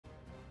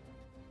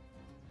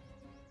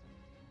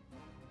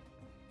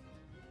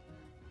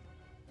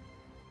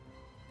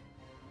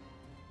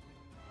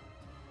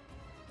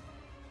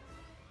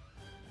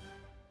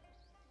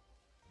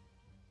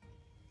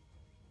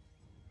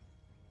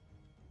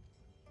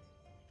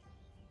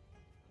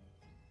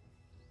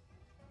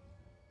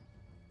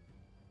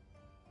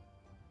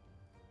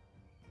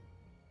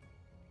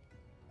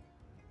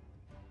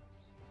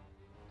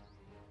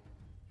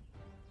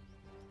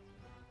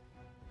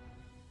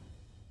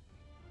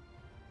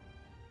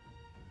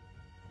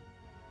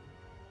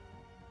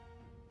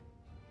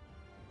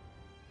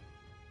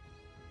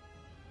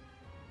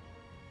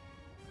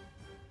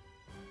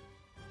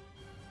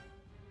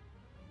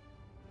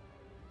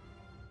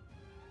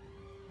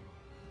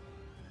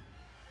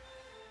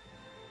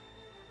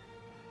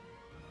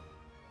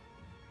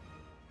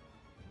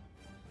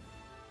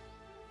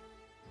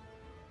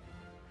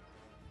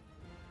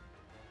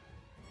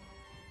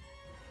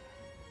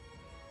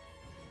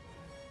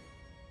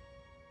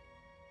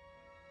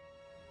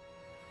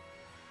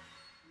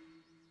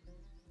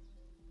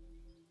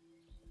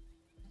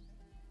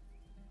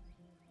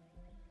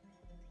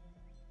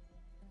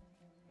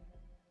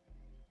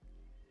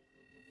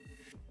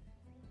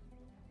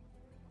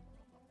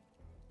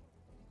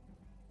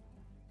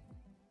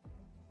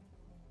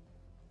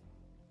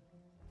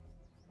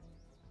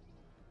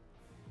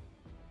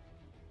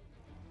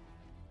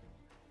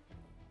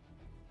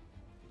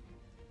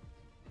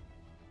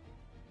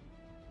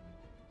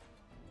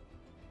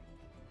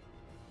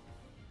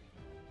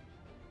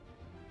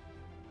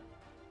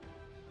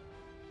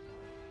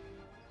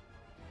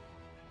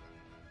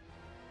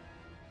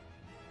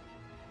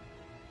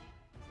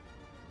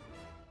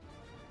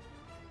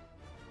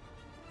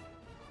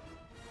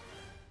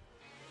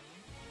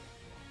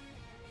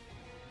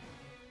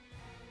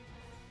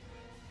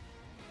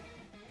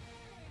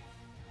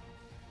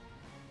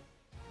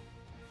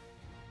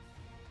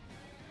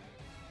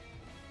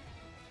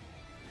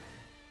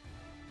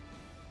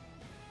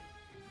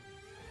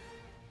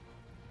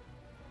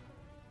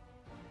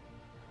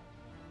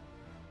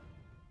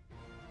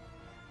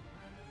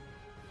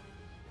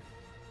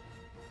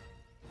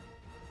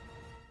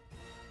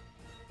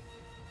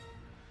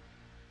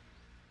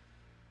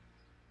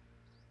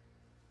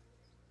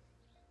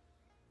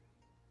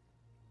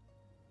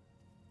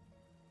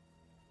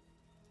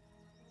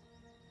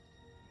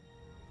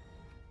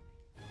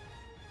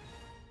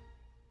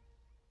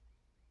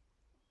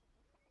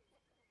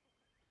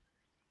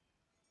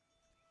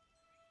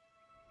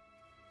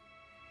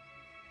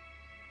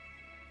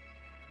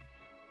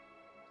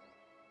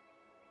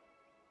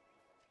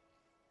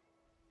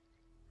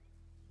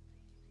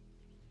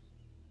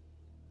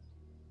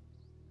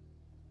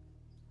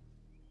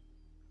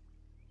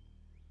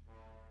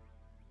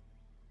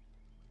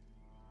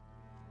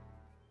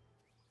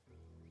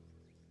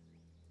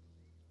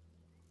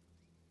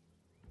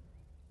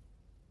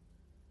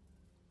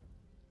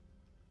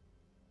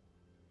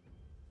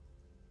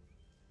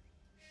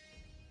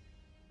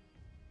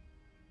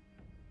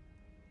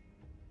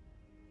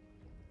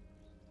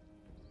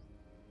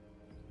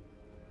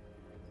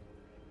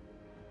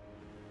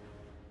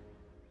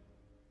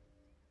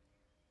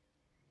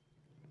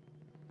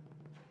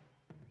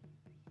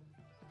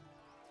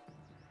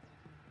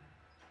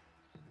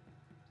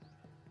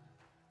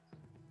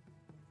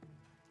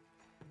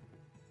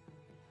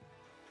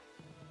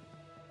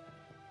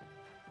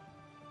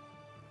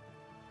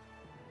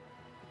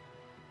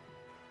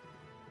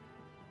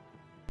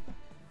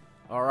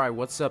Alright,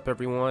 what's up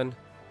everyone?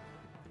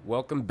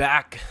 Welcome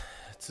back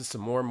to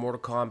some more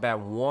Mortal Kombat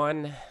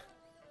 1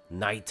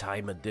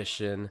 Nighttime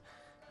Edition.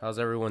 How's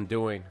everyone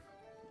doing?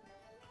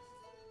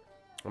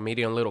 I'm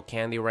eating a little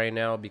candy right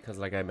now because,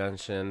 like I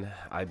mentioned,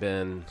 I've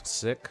been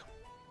sick.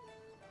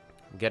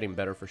 I'm getting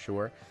better for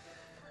sure,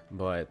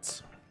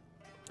 but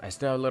I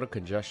still have a little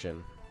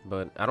congestion.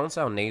 But I don't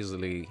sound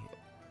nasally,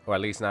 or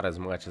at least not as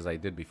much as I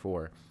did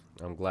before.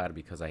 I'm glad,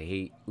 because I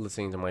hate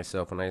listening to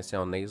myself when I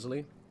sound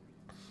nasally.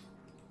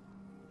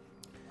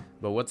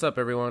 But what's up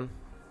everyone?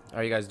 How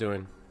are you guys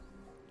doing?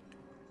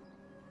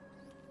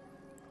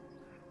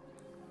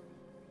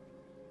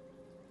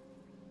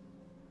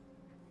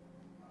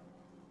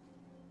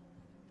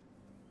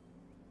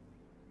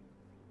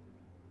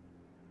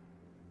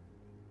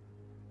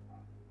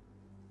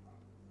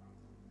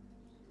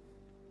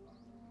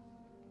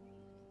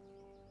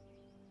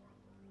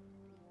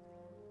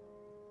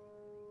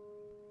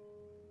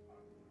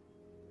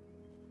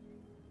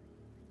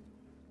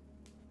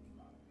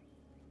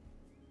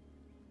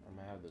 I'm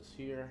gonna have this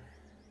here.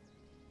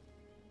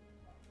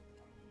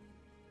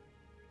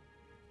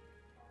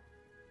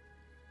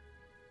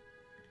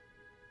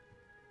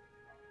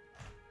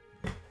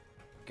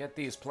 Get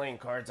these playing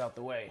cards out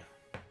the way.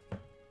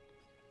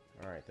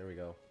 Alright, there we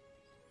go.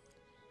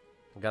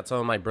 I got some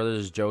of my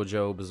brother's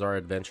JoJo Bizarre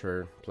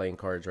Adventure playing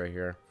cards right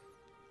here.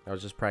 I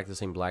was just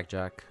practicing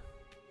blackjack.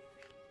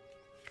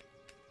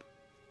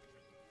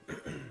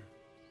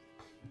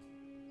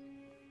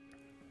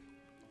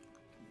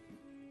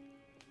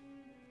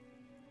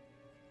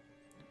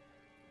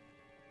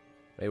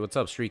 Hey, what's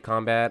up, Street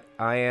Combat?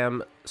 I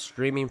am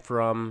streaming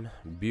from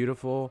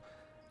beautiful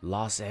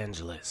Los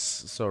Angeles.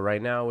 So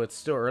right now it's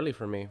still early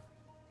for me.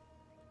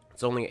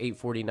 It's only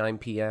 8:49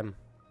 p.m.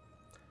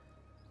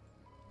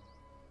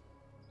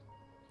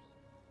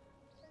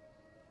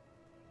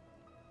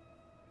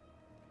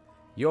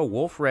 Yo,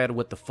 Wolf Red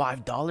with the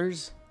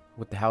 $5.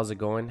 With the how's it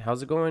going?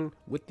 How's it going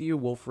with you,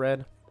 Wolf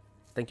Red?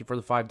 Thank you for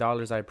the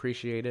 $5. I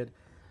appreciate it.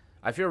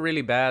 I feel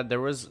really bad.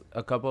 There was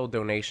a couple of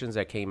donations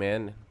that came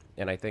in,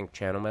 and I think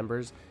channel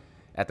members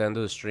at the end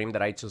of the stream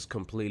that I just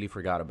completely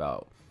forgot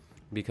about,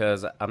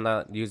 because I'm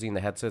not using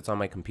the headsets on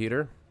my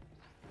computer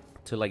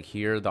to like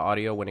hear the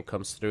audio when it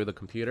comes through the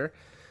computer.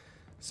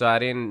 So I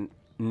didn't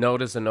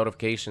notice the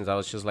notifications. I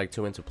was just like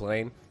too into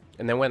playing.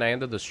 And then when I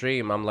ended the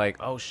stream, I'm like,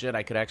 oh shit,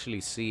 I could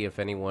actually see if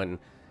anyone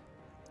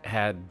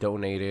had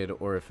donated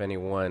or if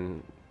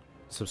anyone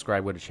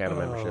subscribed with a channel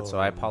membership. So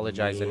I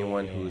apologize to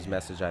anyone whose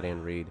message I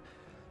didn't read.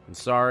 I'm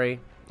sorry,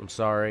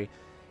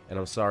 and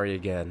I'm sorry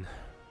again.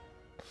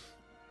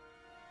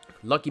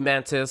 Lucky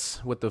Mantis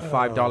with the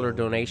 $5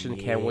 donation.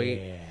 Can't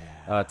wait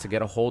to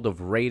get a hold of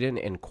Raiden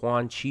and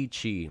Quan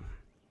Chi.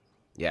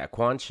 Yeah,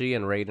 Quan Chi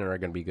and Raiden are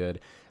going to be good.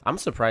 I'm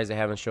surprised they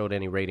haven't showed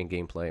any Raiden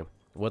gameplay.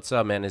 What's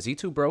up, man? Is he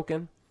too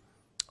broken?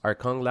 Are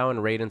Kung Lao and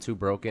Raiden too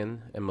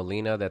broken? And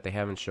Melina, that they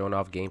haven't shown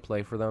off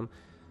gameplay for them?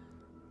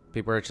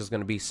 People are just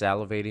going to be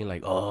salivating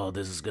like, oh,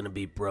 this is going to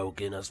be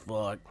broken as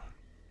fuck.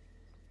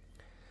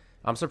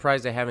 I'm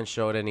surprised they haven't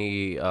showed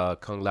any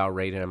Kung Lao,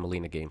 Raiden, and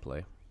Melina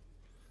gameplay.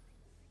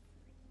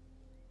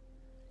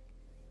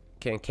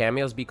 Can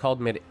cameos be called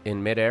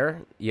in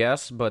midair?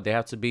 Yes, but they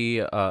have to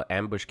be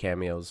ambush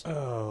cameos.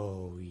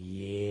 Oh,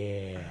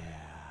 yeah.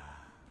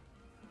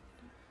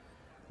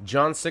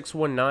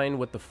 John619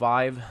 with the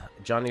 5.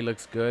 Johnny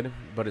looks good,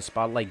 but his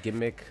spotlight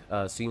gimmick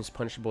seems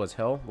punishable as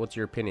hell. What's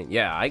your opinion?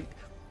 Yeah,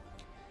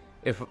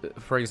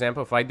 for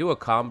example, if I do a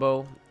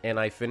combo and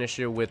I finish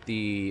it with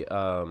the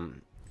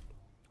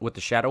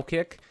shadow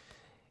kick,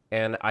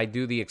 and I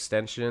do the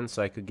extension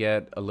so I could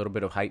get a little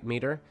bit of height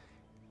meter,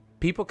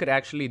 people could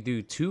actually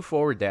do 2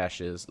 forward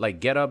dashes, like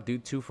get up, do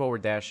 2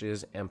 forward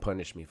dashes, and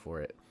punish me for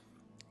it.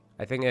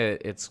 I think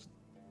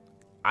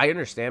I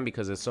understand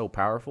because it's so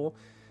powerful,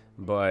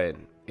 but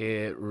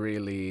it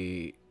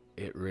really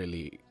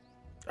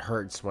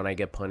hurts when I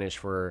get punished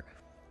for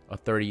a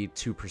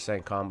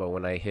 32% combo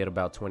when I hit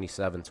about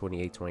 27,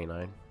 28,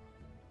 29.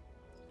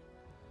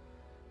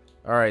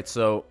 Alright,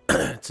 so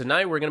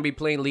tonight we're going to be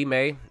playing Li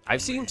Mei.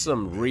 I've seen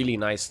some really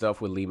nice stuff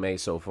with Li Mei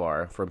so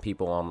far from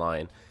people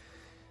online.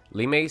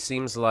 Li Mei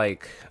seems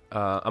like...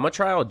 I'm going to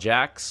try out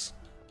Jax.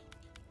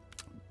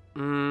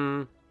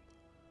 Should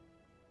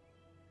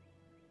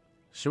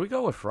we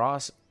go with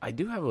Frost? I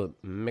do have a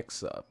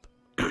mix-up.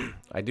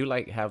 I do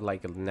have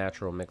like a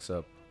natural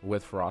mix-up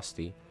with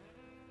Frosty.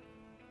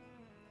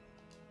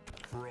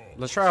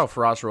 Let's try out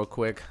Frost real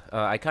quick.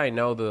 I kind of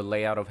know the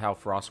layout of how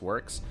Frost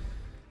works.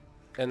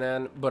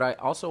 But I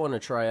also want to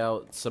try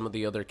out some of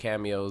the other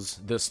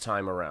cameos this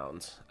time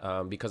around.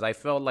 Because I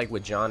felt like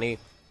with Johnny,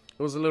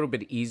 it was a little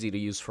bit easy to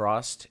use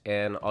Frost,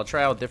 and I'll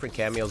try out different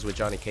cameos with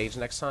Johnny Cage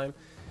next time.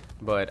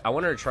 But I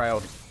wanted to try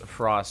out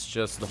Frost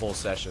just the whole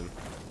session.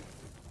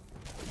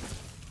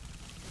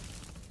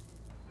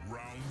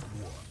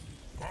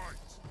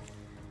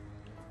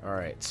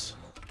 Alright.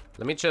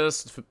 Let me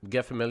just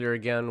get familiar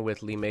again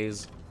with Li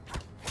Mei's.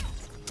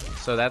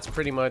 So that's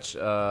pretty much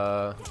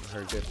her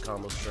good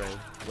combo string.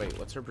 Wait,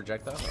 what's her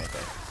projectile? Okay.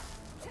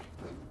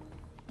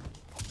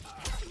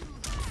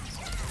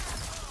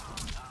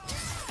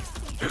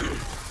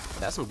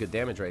 That's some good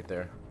damage right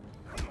there.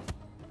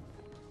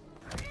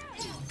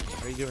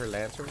 How do you do her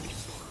lantern?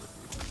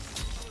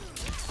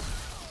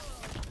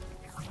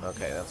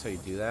 Okay, that's how you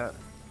do that.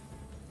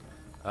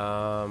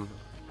 I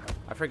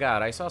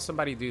forgot. I saw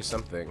somebody do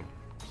something.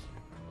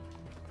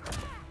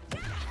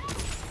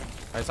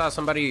 I saw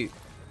somebody,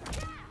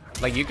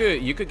 like, you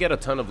could get a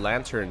ton of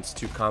lanterns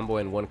to combo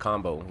in one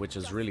combo, which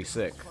is really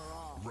sick.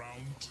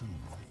 Round 2,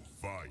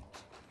 fight.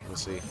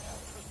 Let's see.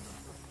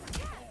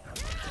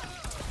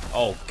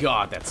 Oh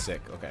god, that's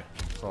sick. Okay,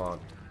 hold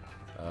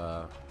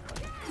on.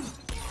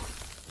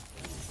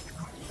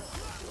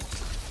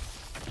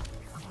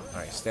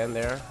 Alright, stand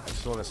there. I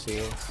just want to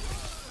see.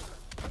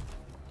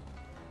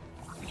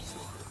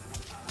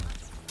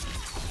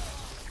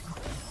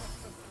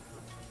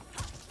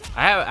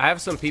 I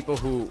have some people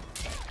who.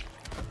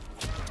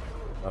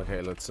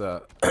 Okay, let's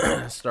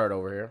start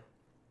over here.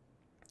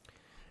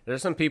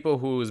 There's some people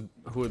who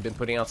have been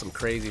putting out some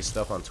crazy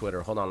stuff on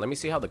Twitter. Hold on, let me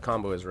see how the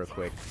combo is real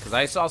quick. Because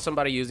I saw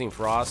somebody using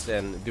Frost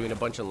and doing a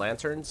bunch of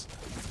lanterns.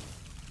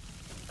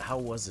 How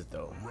was it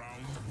though?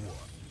 Round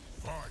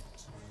 1, fight.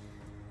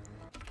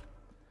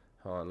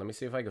 Hold on, let me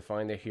see if I can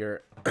find it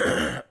here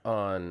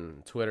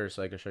on Twitter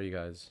so I can show you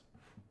guys.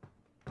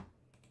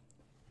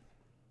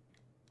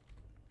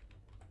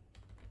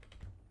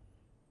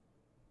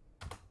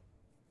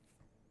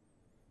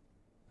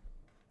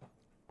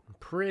 I'm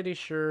pretty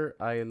sure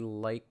I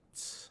liked...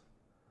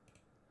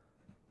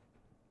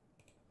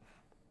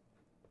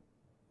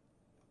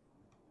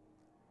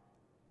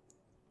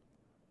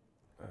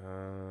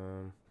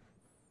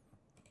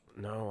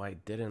 No, I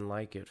didn't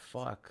like it.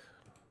 Fuck.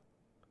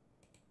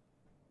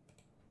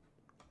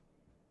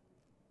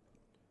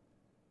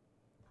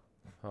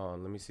 Hold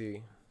on, let me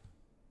see.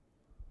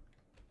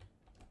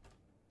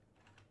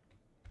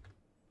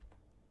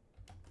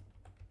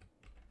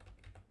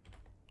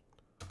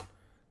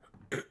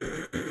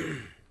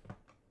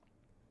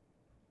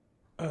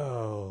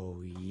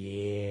 Oh,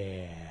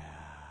 yeah.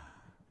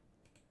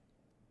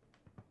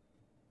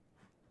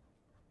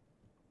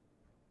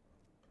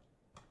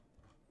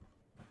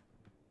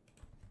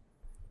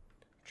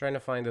 Trying to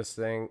find this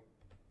thing,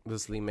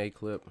 this MEI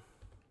clip.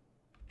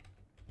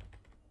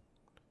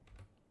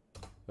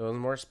 It was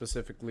more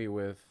specifically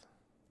with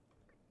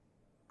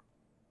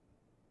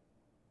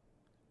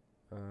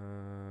I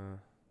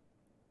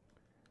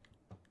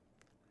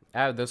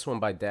have this one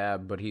by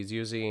Dab, but he's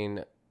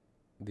using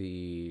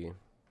the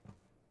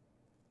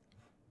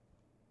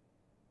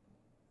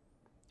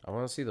I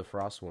want to see the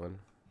Frost one.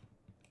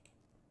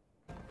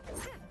 Oh,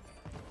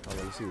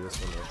 let me see this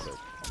one real quick.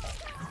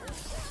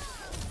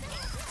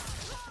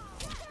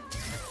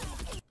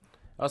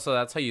 Also,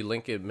 that's how you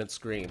link it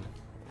mid-screen.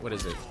 What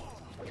is it?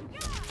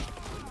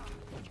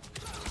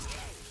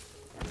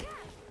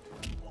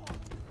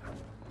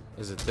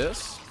 Is it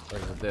this? Or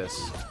is it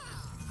this?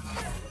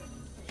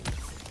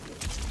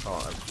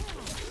 Hold on.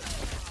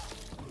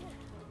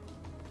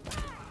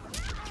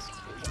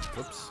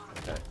 Whoops.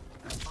 Okay.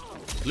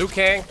 Liu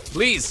Kang,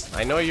 please!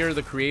 I know you're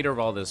the creator of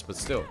all this, but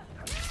still.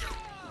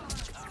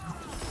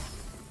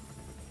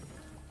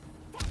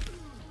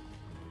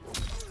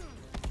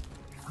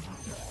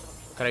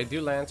 Could I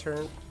do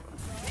Lantern?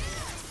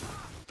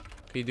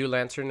 Could you do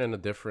Lantern in a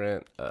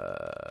different...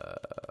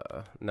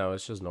 No,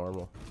 it's just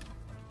normal.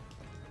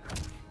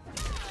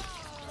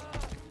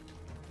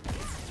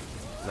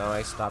 No,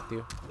 I stopped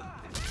you.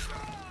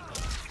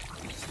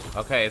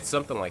 Okay, it's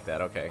something like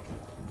that, okay.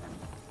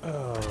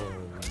 Oh,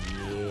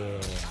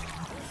 yeah.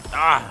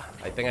 Ah!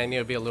 I think I need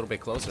to be a little bit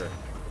closer.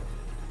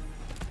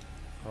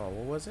 Oh,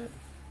 what was it?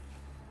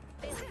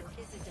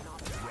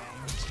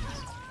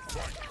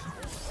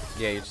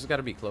 Yeah, you just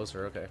gotta be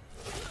closer, okay.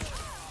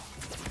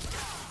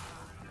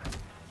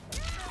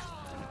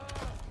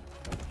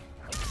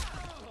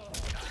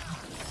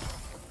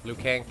 Liu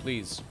Kang,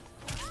 please.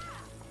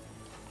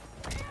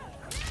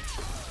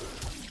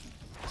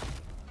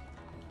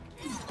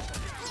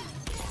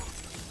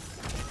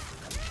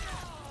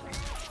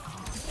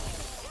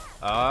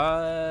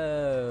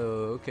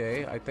 Oh,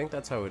 okay. I think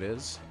that's how it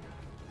is.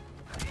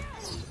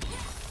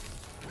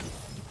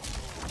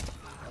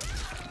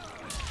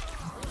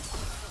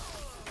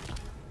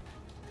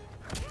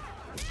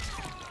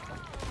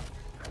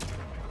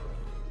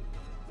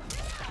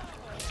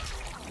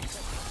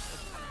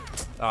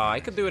 I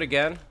could do it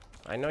again.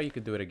 I know you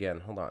could do it again.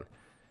 Hold on.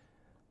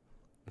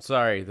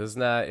 Sorry, this is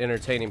not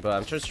entertaining, but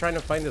I'm just trying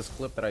to find this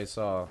clip that I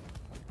saw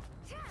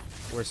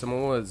where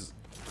someone was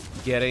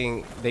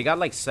getting... They got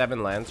like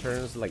 7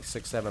 lanterns, like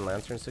 6, 7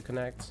 lanterns to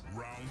connect.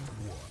 Round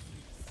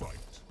 1,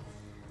 fight.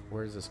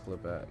 Where's this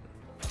clip at?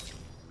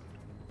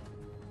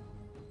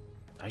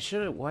 I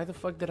should... Why the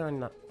fuck did I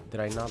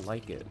not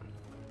like it?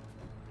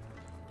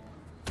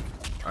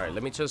 Alright,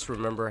 let me just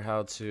remember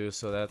how to...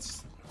 So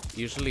that's...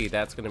 Usually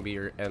that's gonna be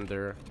your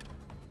ender,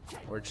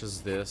 which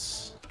is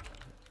this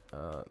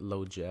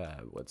low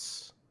jab.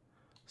 What's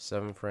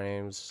 7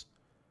 frames,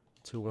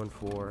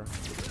 214.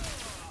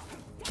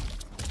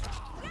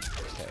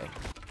 Okay,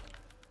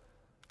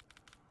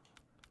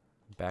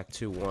 back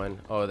to 1.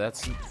 Oh,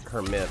 that's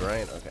her mid,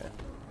 right? Okay.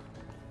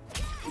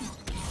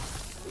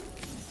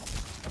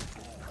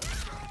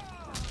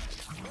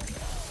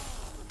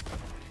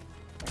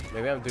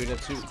 Maybe I'm doing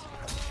it too.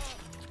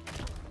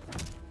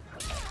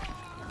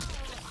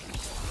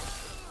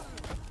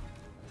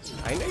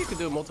 I know you can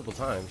do it multiple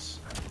times.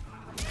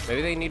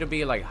 Maybe they need to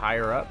be like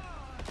higher up.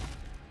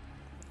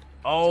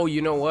 Oh,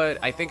 you know what?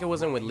 I think it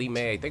wasn't with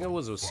MEI. I think it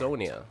was with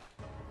Sonya.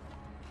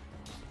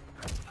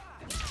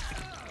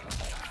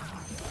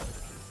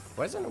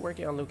 Why isn't it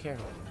working on Liu Kang?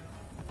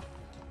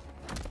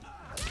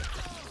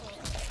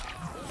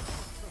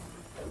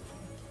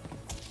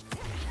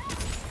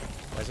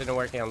 Why isn't it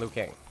working on Liu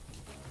Kang?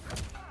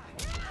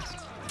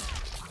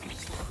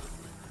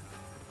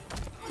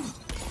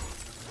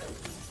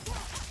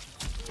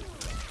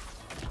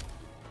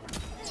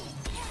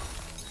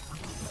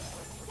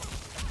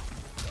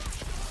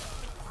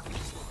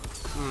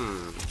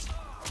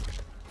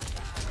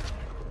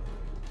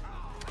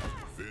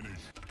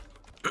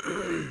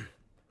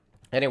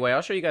 Anyway,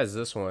 I'll show you guys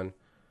this one.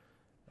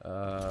 Where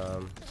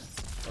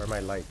are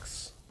my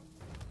likes?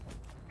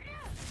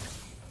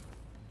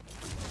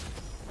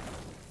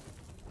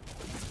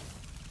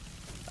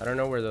 I don't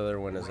know where the other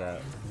one is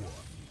at.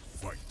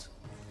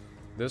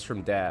 This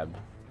from Dab.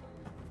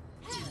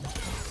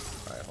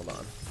 Alright, hold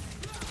on.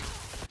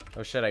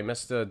 Oh shit, I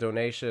missed the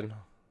donation.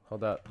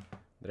 Hold up.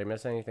 Did I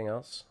miss anything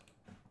else?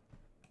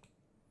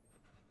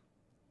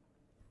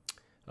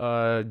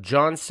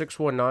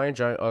 John619,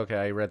 John, okay,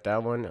 I read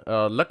that one.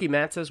 Lucky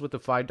Mantis with the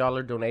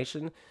 $5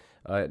 donation.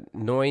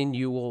 Knowing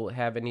you will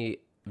have any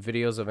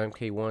videos of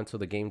MK1 until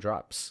the game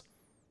drops.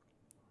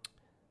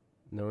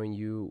 Knowing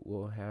you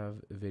will have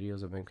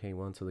videos of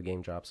MK1 until the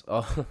game drops.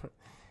 Oh,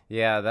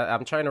 yeah,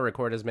 I'm trying to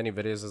record as many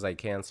videos as I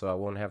can so I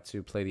won't have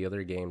to play the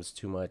other games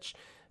too much.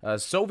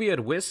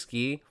 Soviet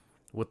Whiskey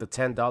with the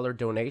 $10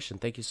 donation.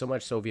 Thank you so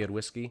much, Soviet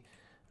Whiskey.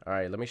 All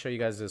right, let me show you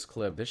guys this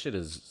clip. This shit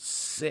is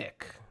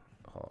sick.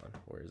 Hold on,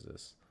 where is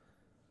this?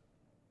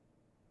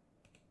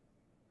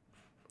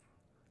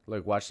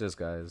 Look, watch this,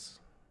 guys.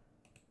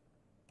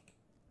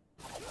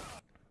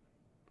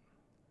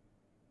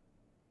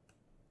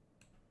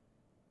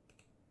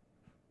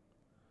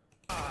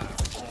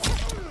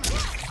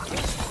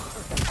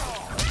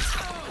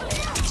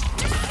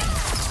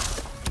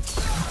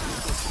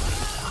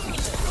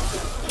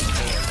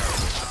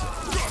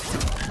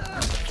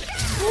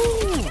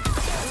 Woo!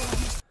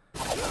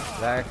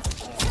 That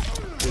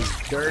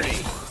is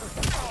dirty.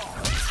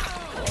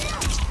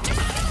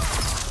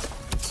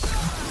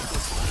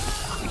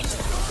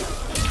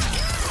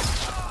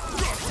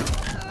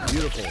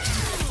 Beautiful.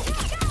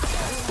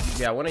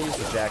 Yeah, I want to use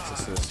the Jax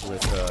assist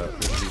with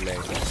MEI.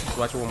 Let's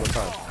watch it one more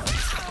time.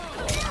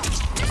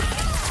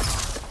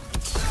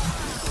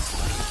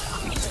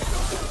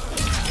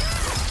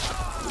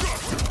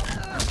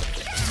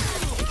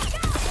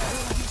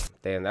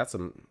 Damn, that's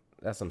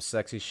some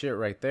sexy shit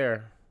right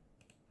there.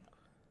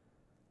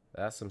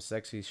 That's some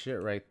sexy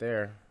shit right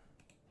there.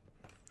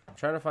 I'm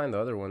trying to find the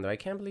other one though. I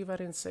can't believe I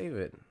didn't save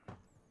it.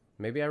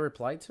 Maybe I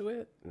replied to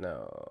it?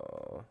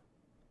 No.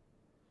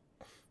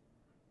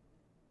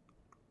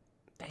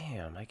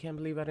 Damn, I can't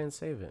believe I didn't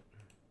save it.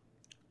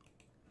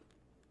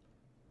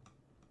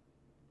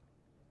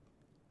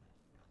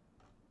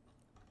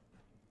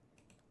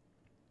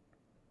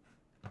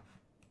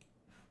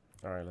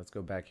 Alright, let's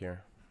go back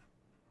here.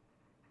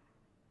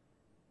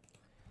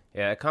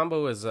 Yeah, that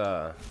combo is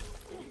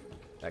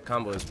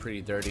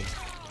pretty dirty.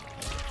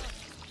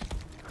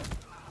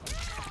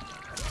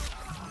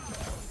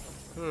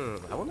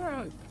 I wonder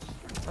how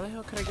the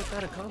hell could I get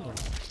that a combo?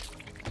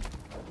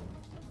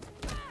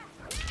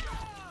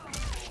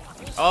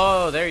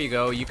 Oh, there you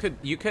go. You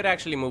could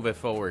actually move it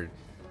forward.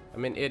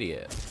 I'm an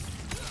idiot.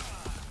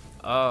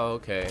 Oh,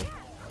 okay.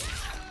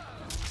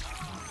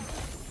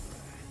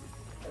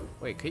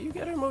 Wait, could you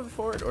get her to move it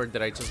forward, or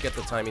did I just get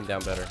the timing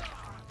down better?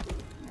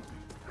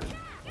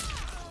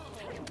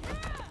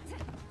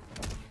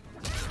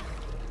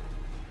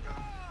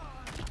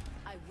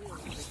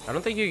 I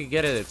don't think you could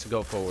get it to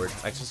go forward.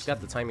 I just got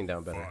the timing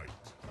down better.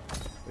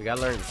 We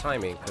gotta learn the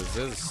timing, because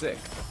this is sick.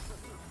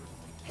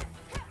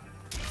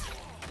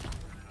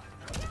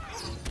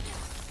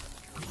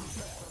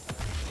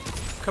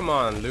 Come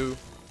on, Lou.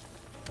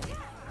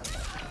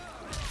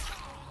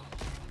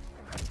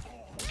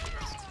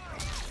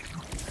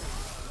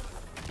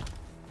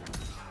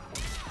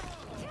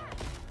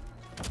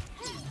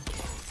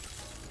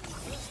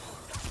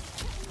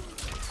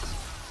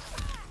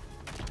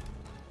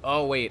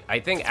 Oh, wait. I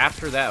think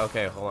after that...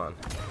 Okay, hold on.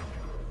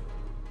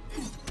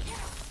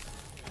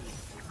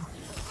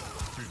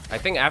 I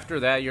think after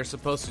that, you're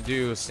supposed to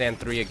do stand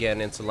 3 again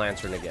into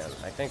Lantern again.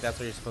 I think that's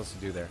what you're supposed to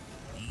do there.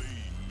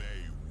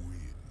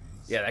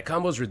 Yeah, that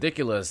combo's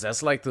ridiculous.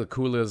 That's like the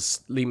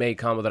coolest MEI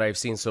combo that I've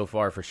seen so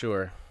far, for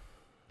sure.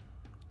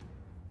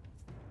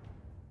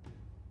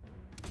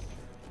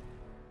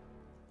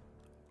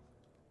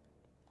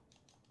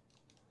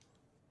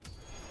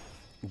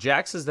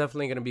 Jax is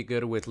definitely going to be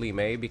good with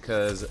MEI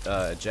because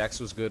Jax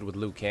was good with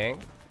Liu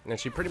Kang. And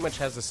she pretty much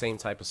has the same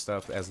type of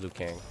stuff as Liu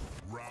Kang.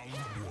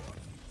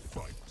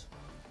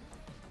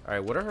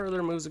 Alright, what are her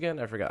other moves again?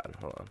 I forgot.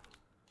 Hold on.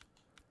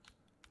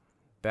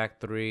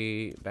 Back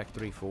 3,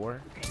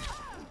 4.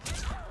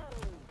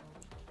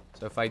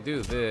 So if I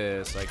do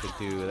this, I could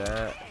do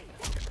that.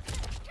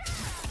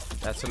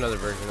 That's another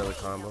version of the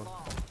combo.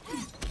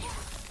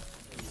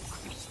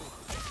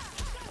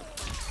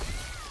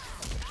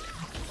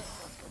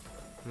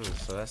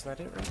 So that's not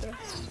it right there?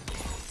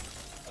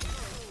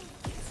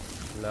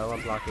 No,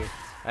 I'm blocking.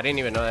 I didn't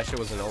even know that shit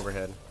was an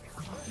overhead.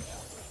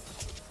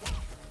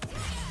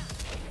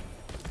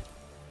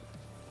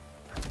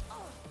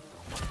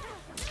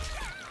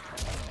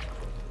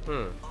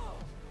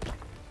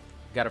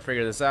 Gotta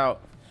figure this out.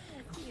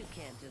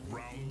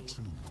 Round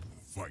 2,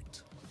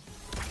 fight.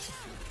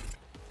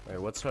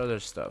 Wait, what's her other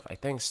stuff? I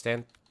think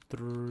stand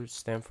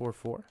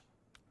 4-4?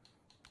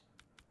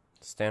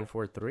 Stand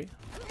 4-3?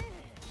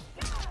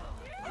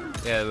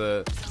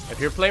 Yeah, if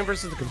you're playing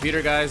versus the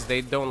computer guys, they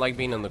don't like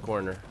being in the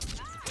corner.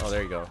 Oh,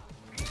 there you go.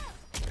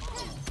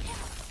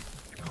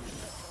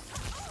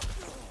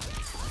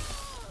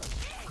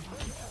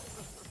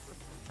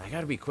 I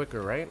gotta be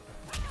quicker, right?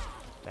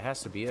 That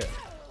has to be it.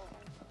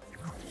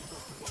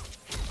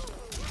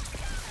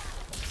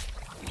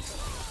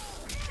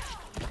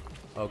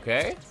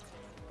 Okay.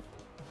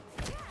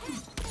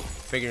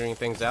 Figuring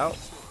things out.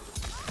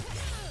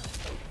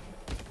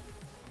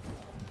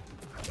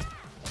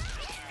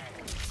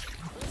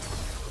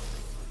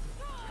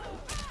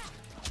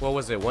 What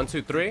was it? 1,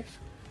 2, 3? I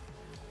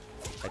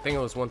think it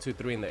was 1, 2,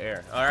 3 in the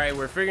air. All right,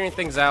 we're figuring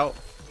things out.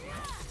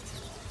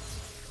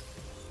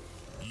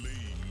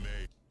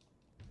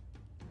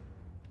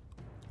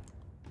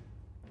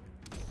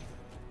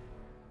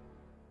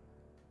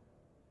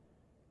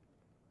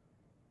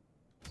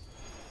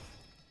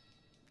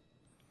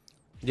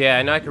 Yeah,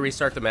 I know I can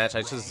restart the match.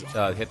 I just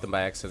hit them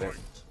by accident.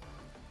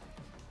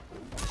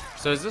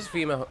 So is this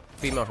female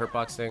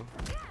hurtbox thing?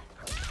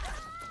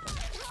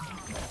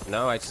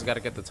 No, I just gotta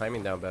get the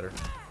timing down better.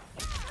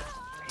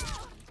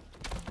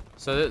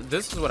 So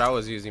this is what I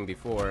was using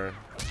before.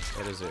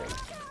 What is it?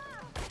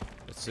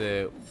 It's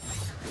a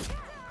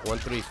 1,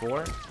 3,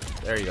 4.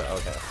 There you go.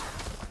 Okay,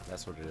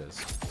 that's what it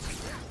is.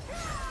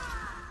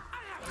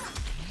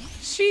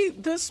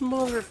 This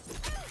mother.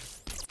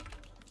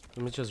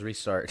 Let me just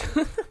restart.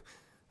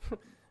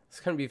 It's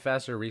gonna be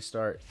faster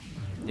restart.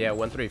 Yeah,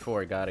 1, 3,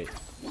 4. Got it.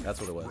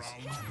 That's what it was.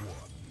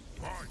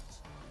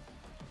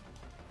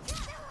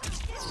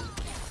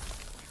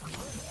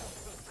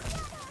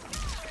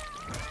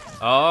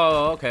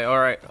 Oh, okay. All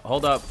right.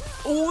 Hold up.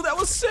 Oh, that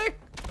was sick.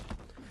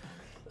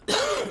 All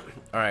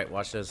right,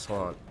 watch this.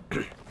 Hold on.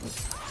 I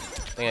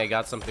think I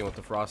got something with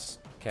the Frost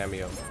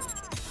cameo.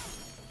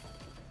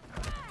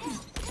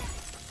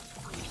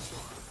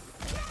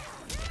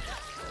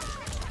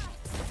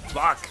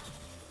 Fuck.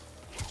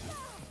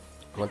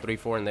 1, 3,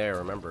 4 in there.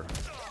 Remember.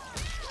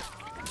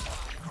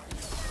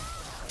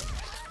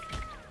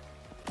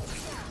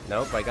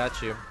 Nope. I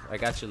got you. I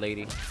got you,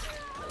 lady.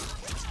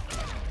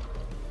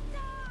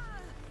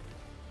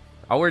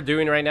 All we're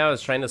doing right now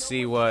is trying to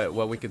see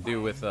what we could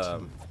do with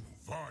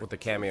the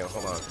cameo.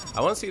 Hold on, I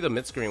want to see the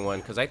mid screen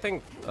one because I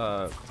think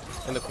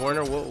in the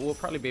corner we'll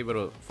probably be able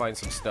to find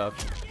some stuff.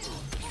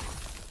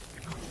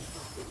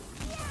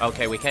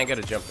 Okay, we can't get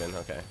a jump in.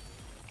 Okay,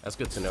 that's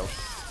good to know.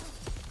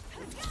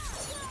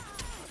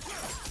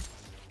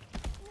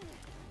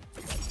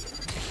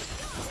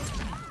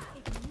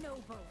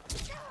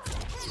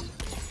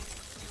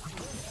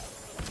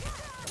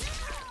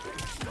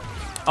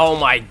 Oh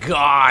my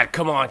god,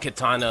 come on,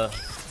 Katana.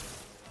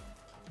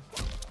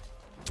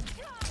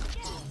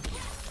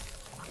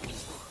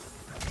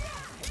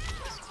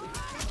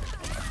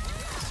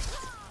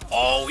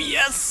 Oh,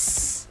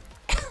 yes!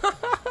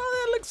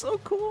 That looks so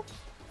cool.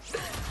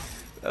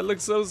 That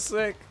looks so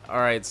sick.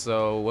 Alright,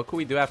 so what can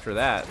we do after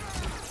that?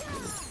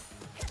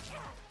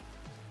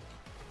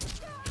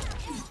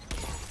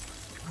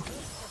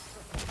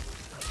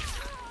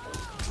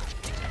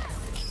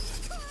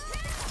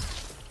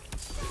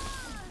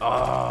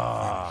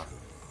 Ah.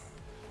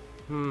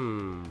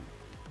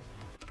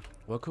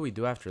 What could we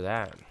do after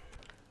that?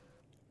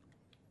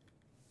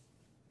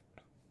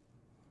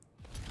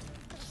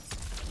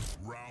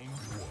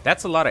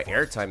 That's a lot of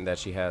airtime that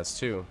she has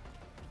too.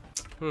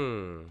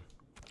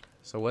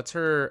 So what's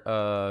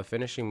her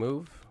finishing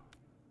move?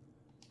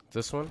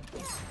 This one?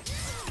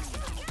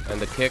 And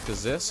the kick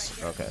is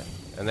this? Okay.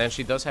 And then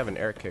she does have an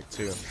air kick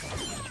too.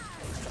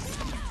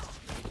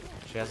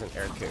 She has an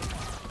air kick.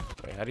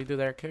 Wait, how do you do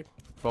the air kick?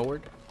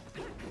 Forward?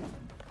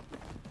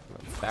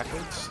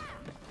 Backwards?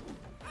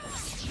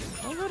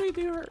 Oh, how do you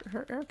do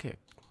her air kick?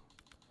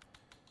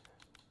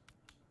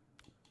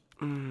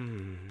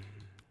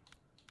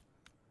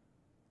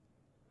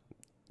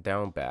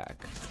 Down,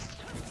 back.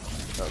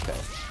 Okay.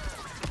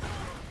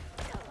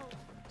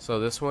 So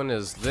this one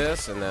is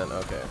this, and then,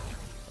 okay.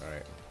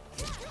 Alright.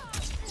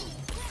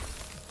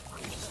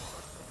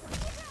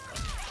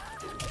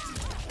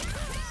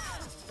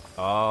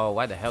 Oh,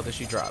 why the hell did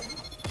she drop?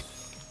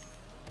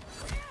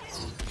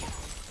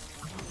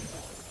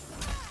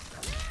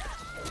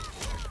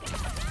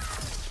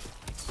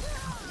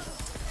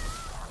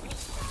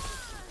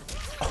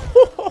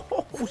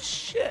 Oh,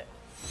 shit.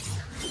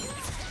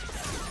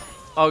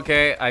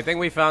 Okay, I think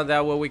we found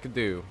out what we could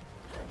do.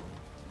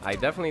 I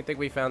definitely think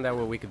we found out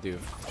what we could do.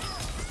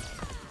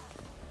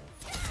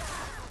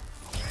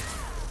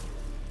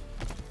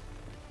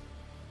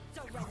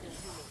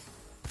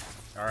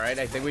 Alright,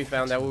 I think we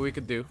found out what we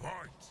could do.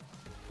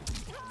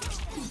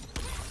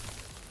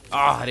 Oh,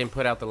 I didn't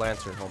put out the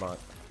lantern. Hold on.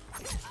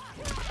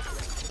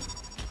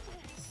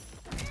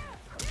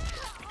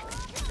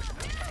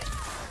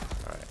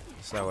 Alright,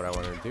 that's not what I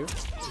wanted to do.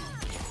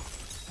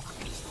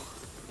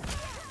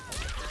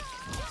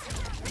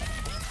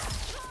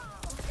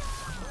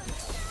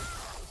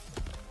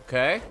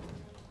 Okay.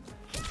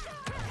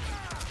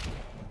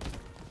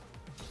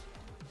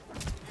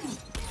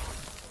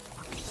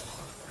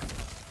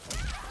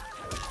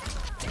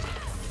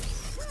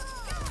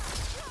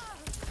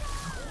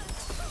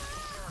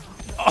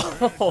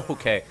 Oh,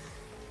 okay.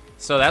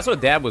 So that's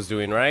what Dad was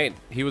doing, right?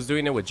 He was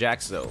doing it with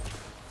Jax, though.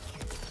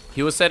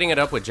 He was setting it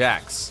up with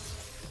Jax.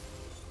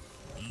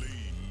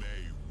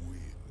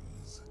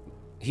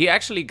 He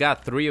actually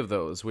got 3 of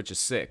those, which is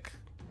sick.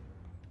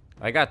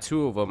 I got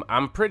 2 of them.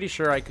 I'm pretty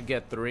sure I could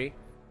get 3.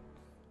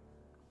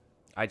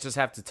 I just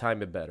have to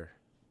time it better.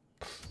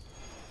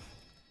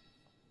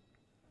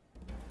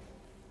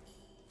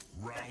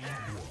 Round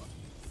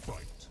 1,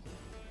 fight.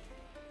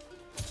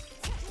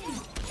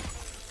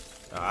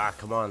 Ah,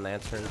 come on,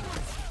 Lantern.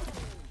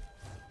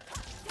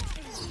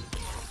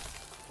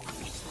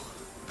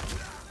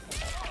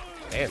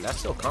 Damn, that's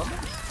still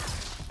Kombat.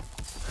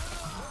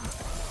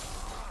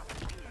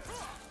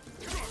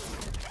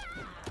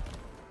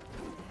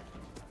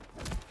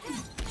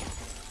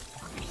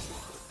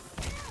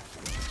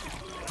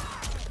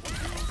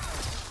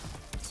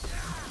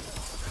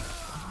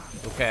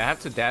 Okay, I have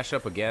to dash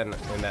up again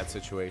in that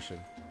situation.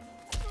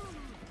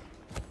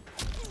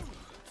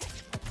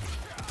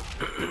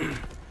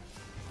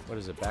 What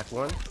is it, back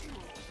 1?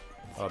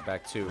 Oh,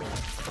 back 2.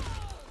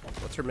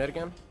 What's her mid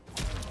again?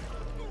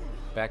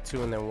 Back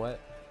 2 and then what?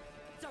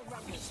 Round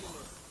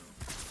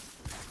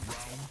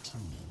 2,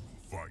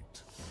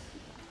 fight.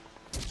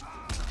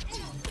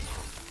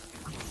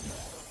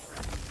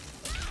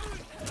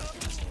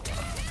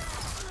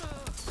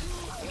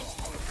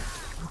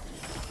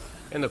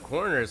 In the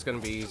corner, it's going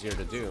to be easier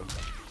to do.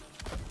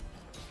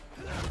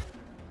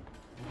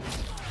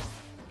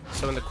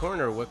 So in the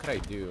corner, what could I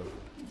do?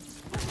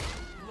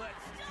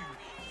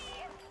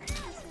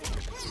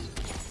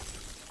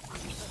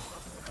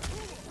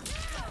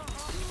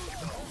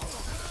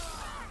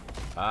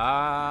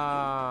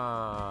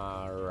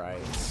 Ah,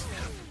 right.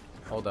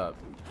 Hold up.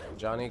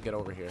 Johnny, get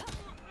over here.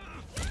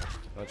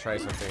 I'll try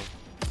something.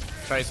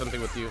 Try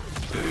something with you.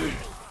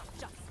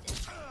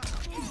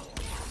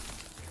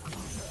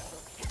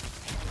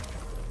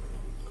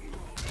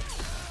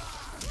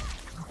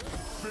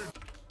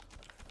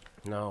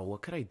 No,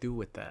 what could I do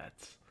with that?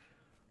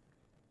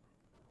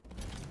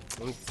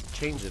 Let me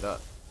change it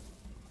up.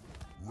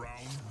 Round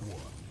 1.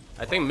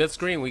 I think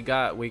mid-screen we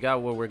got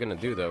what we're gonna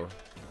do though.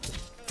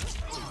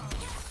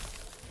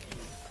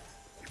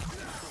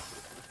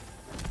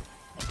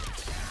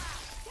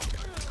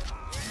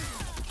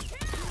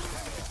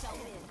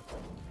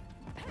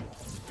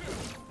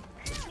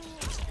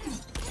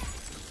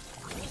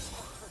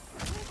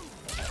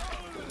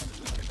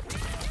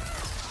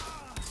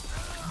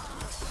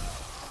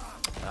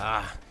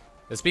 Ah,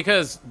 it's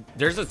because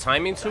there's a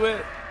timing to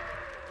it.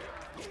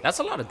 That's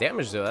a lot of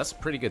damage though. That's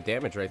pretty good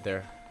damage right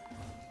there.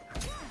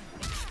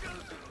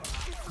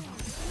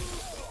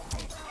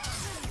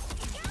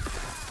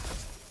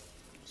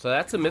 So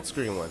that's a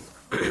mid-screen one.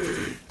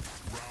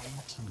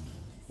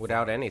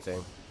 Without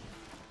anything.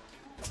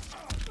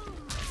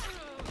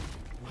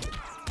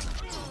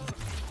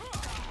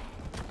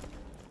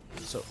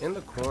 So in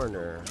the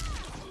corner.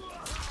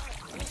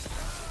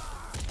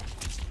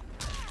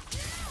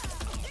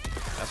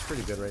 That's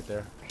pretty good right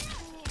there.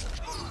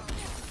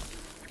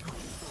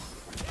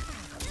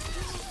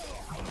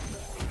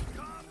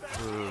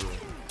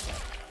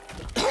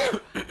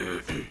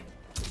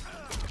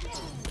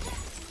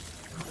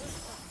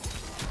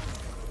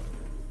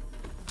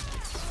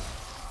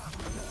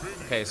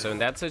 Okay, so in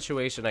that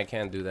situation, I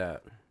can't do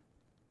that.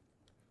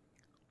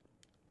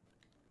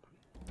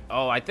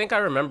 Oh, I think I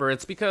remember.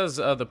 It's because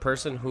the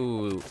person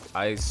who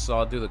I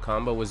saw do the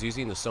combo was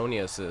using the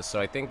Sony assist. So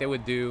I think they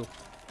would do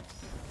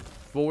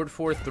forward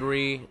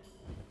 4-3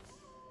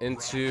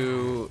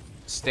 into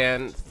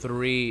stand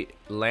 3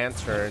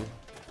 lantern.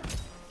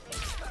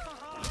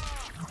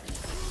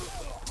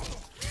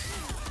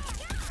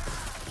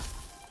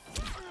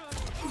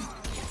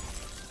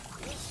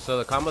 So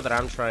the combo that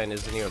I'm trying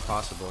isn't even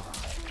possible.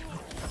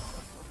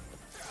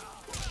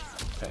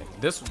 Okay,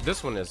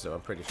 this one is though,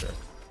 I'm pretty sure.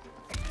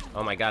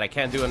 Oh my god, I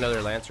can't do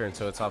another lantern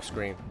so it's off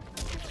screen.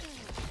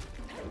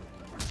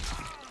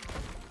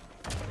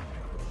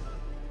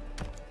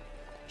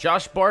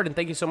 Josh Barden,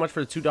 thank you so much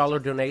for the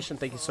 $2 donation.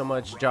 Thank you so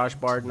much, Josh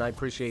Barden. I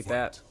appreciate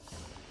that.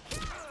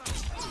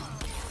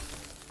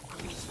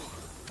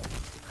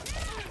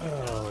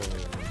 Oh,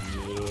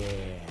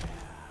 yeah.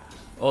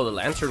 Oh, the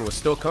lantern was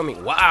still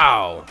coming.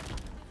 Wow.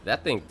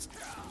 That thing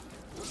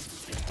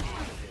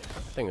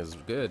is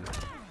good.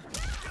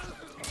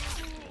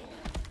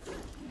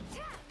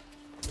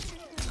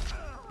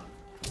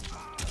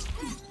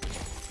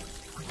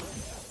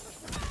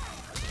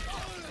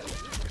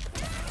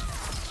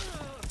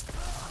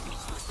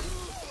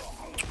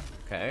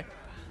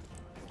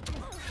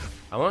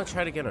 I want to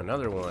try to get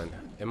another one.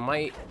 It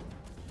might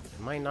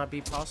not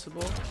be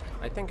possible.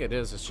 I think it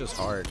is. It's just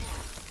hard.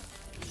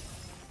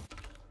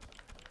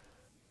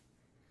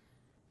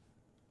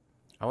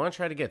 I want to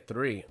try to get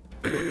 3.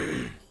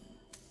 Round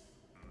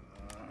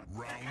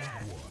 1.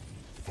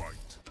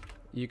 Fight.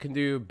 You can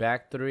do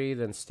back 3,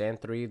 then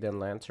stand 3, then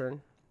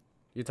lantern.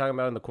 You're talking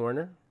about in the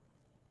corner?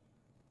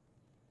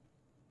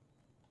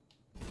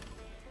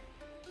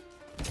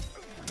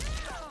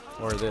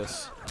 Or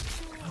this?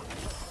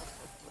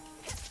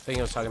 I think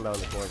I was talking about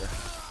in the corner.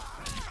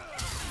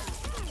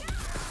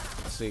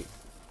 Let's see.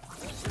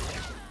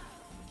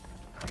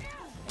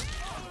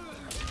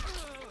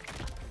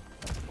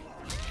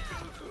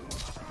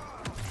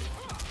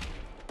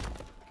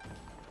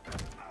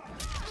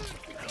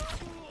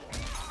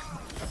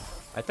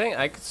 I think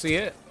I could see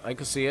it. I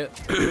could see it.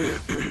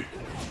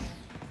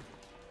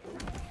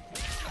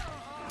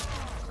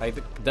 I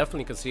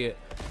definitely could see it.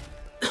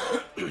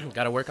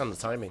 Gotta work on the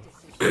timing.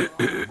 Round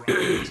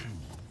 2.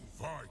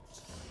 Fight.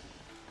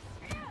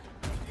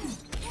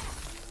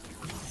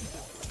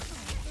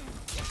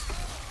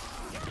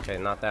 Okay,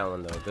 not that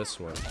one though. This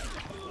one.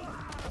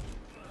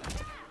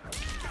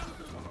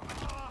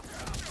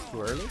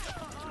 Too early?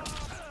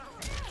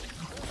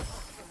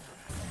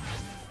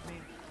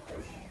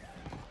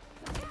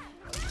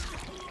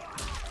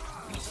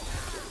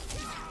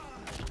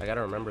 I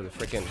gotta remember the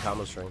freaking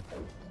combo string.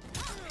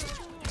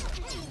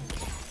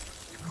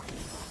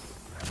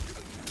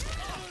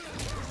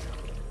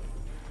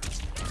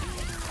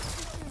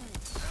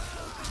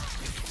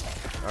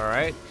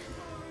 Alright.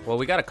 Well,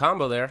 we got a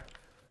combo there.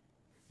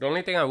 The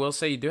only thing I will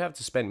say, you do have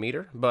to spend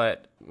meter,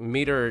 but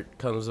meter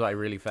comes by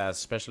really fast,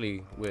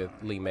 especially with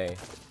MEI.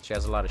 She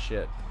has a lot of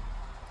shit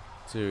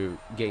to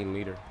gain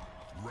meter.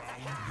 Round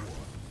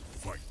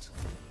 1. Fight.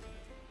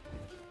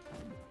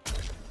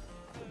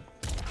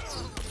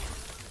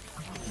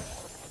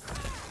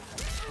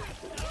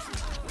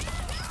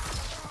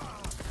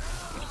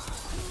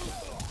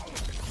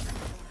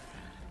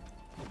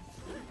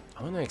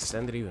 I want to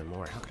extend it even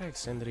more. How could I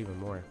extend it even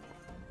more?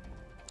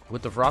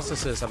 With the frost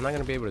assist, I'm not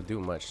going to be able to do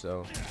much,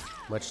 though.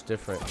 Much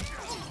different.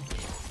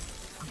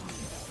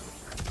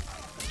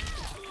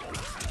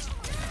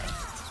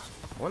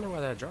 I wonder why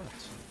that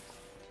dropped.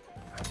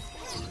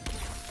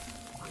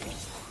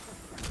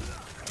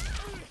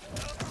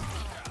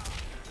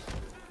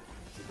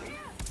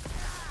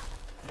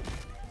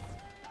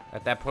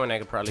 At that point, I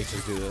could probably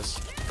just do this.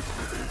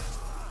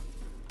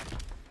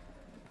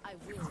 I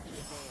will be there.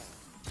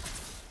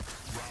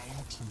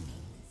 Round 2.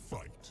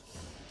 Fight.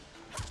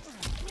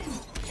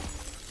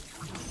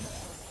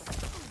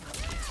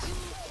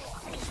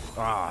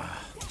 Ah.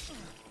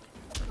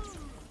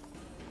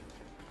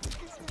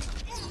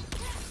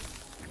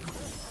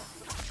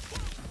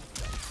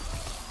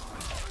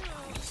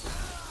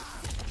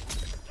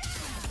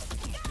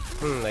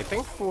 I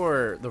think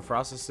for the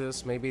frost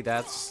assist, maybe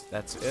that's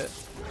it.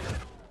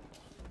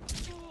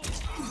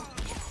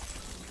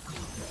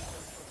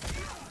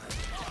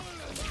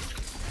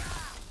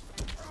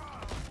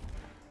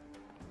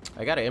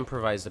 I gotta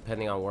improvise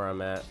depending on where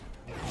I'm at.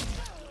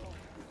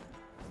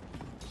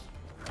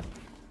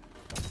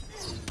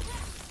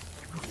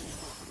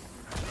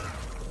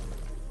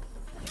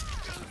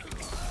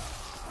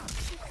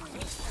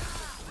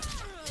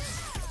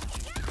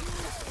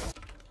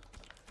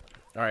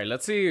 All right,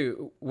 let's see.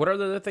 What are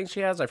the other things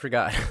she has? I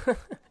forgot.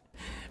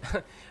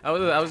 I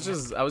was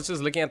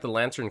just looking at the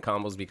lantern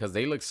combos because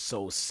they look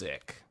so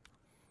sick.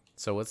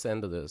 So what's the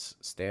end of this?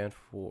 Stand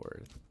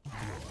forward.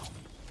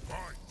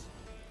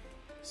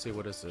 See,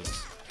 what is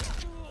this?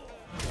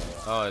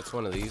 Oh, it's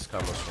one of these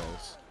combo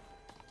strings.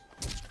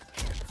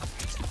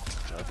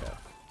 Okay.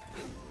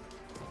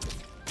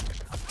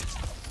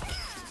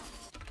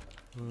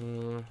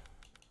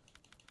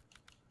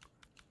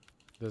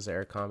 This is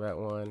air combat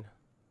one.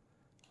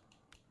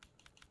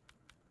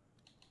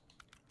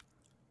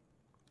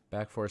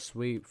 Back 4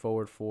 sweep,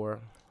 forward 4,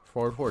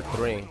 forward 4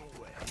 3.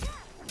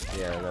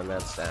 Yeah, and then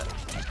that's that.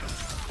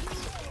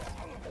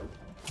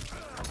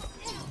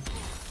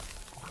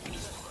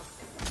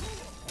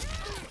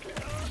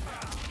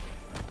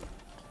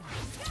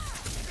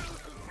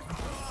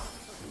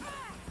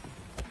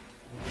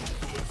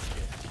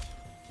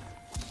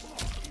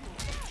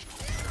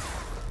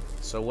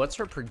 So what's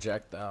her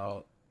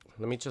projectile?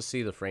 Let me just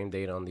see the frame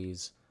date on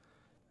these.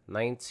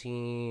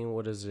 19,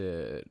 what is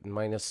it?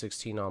 Minus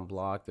 16 on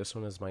block. This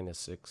one is minus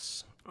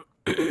 6.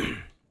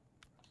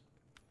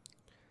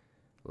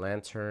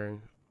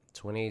 Lantern,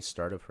 28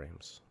 starter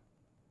frames.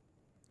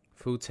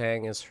 Fu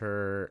Tang is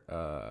her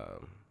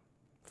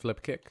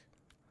flip kick.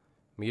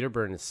 Meter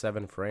burn is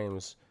 7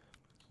 frames.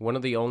 One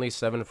of the only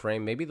 7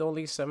 frame, maybe the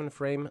only 7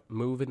 frame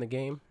move in the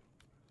game.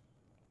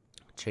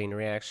 Chain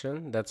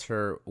reaction, that's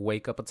her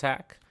wake up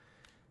attack.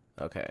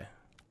 Okay.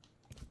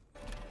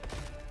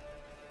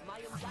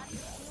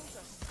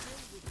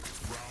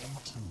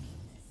 Round 2.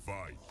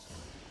 Fight.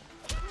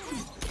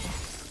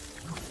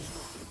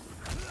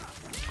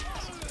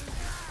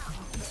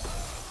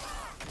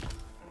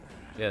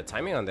 Yeah,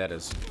 timing on that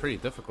is pretty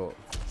difficult.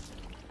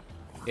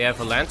 Yeah, if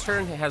a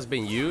lantern has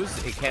been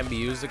used, it can't be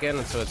used again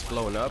until it's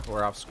blown up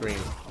or off screen.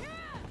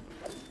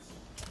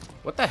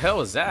 What the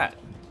hell is that?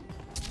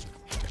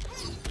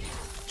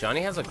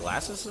 Johnny has a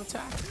glasses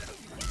attack?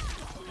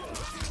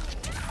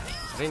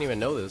 I didn't even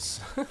know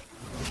this.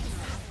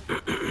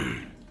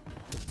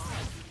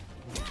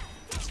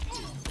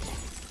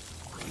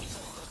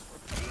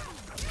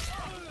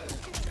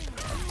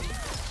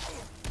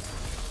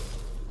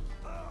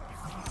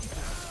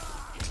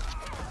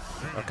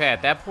 Okay,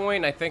 at that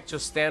point, I think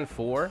just stand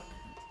 4.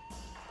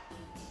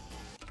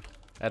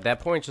 At that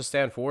point, just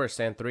stand 4 or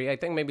stand 3. I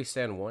think maybe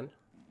stand 1.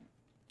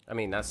 I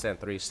mean, not stand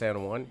 3,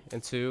 stand 1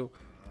 and 2.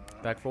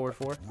 Back forward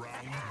 4. Round 1.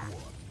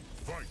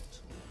 Fight.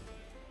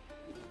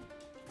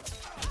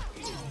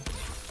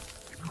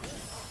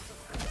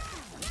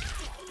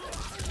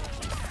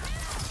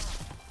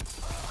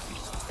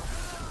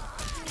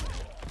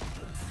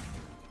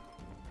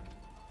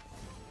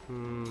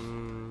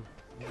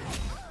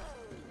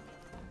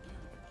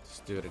 Let's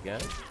do it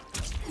again.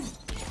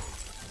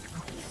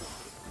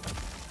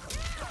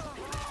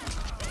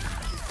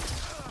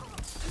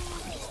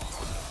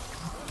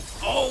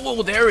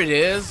 Oh, there it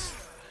is.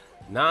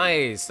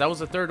 Nice. That was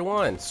the third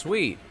one.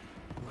 Sweet.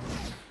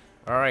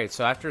 All right,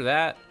 so after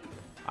that,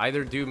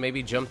 either do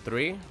maybe jump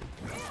 3.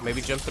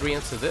 Maybe jump 3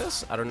 into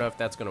this. I don't know if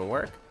that's going to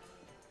work.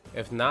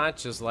 If not,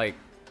 just like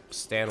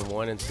stand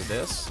 1 into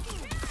this.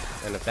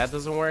 And if that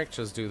doesn't work,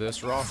 just do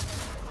this raw.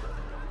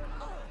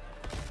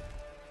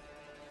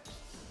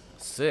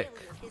 Sick.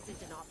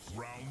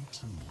 Round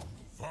 2.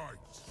 Fight.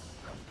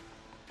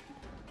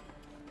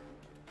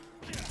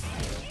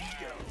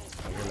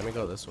 Here, let me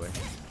go this way.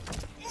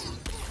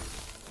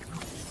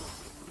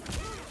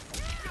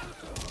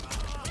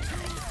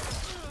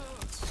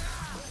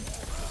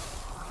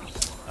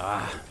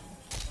 Ah.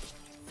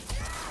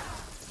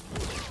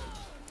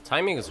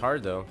 Timing is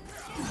hard though.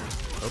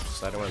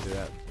 Oops, I don't want to do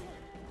that.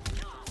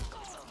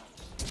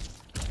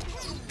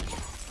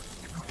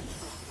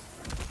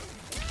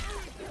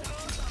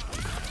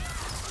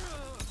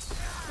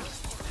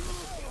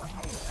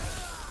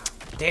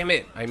 Damn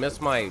it! I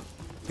missed my...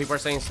 People are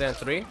saying stand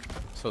 3.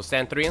 So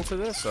stand 3 into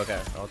this? Okay,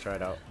 I'll try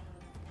it out.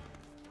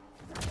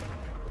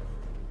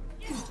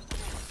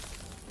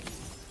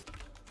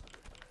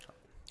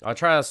 I'll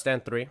try to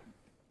stand 3.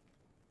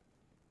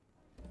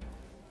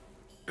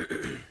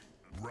 Round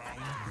 1.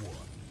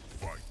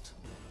 Fight.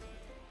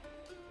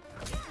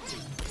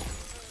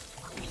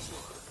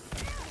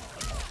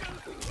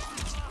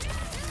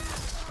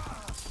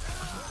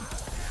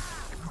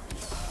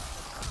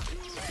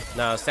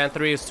 No, stand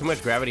 3 is too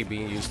much gravity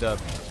being used up.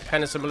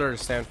 Kind of similar to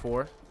stand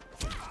 4.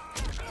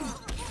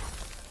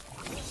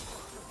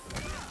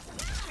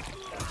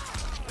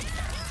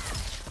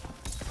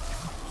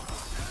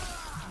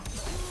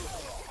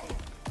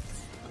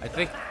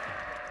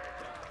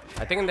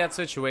 I think in that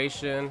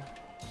situation,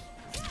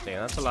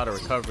 damn, that's a lot of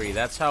recovery.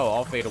 That's how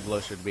all fatal blow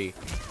should be.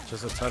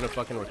 Just a ton of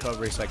fucking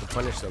recovery so I can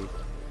punish them.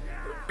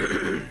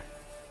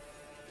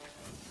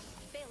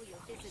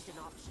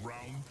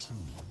 Round 2.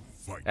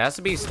 Fight. It has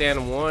to be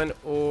stand 1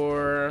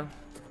 or...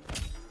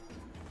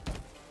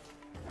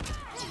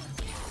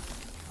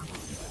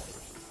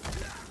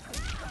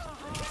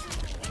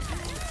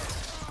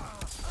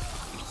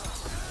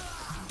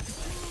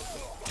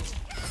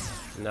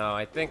 No,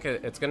 I think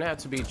it's gonna have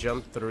to be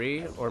jump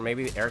 3 or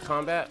maybe air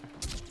combat.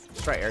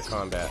 Let's try air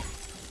combat.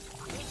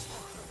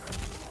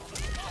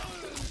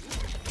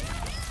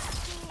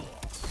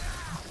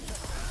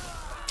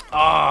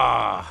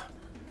 Ah,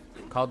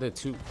 called it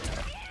 2.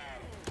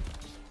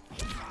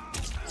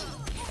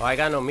 Oh, I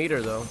got no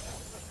meter though.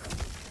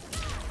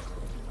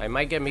 I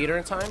might get meter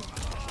in time.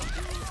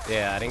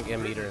 Yeah, I didn't get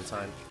meter in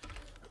time.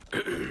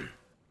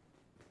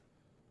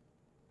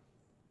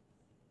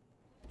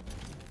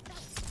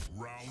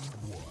 Round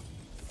 1.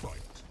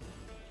 Fight.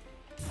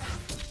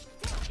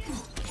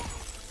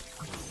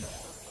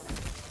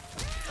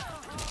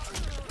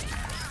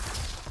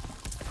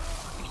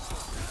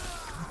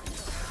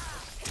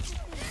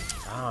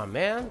 Ah,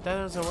 man, that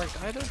doesn't work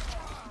either.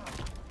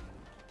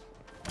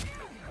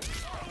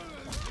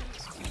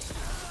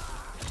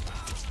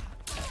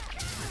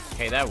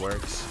 Okay, that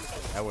works.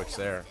 That works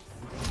there.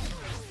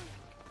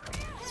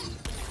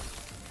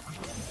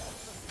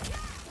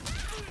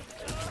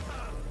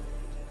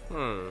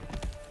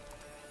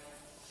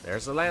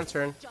 There's the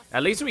lantern.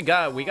 At least we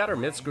got our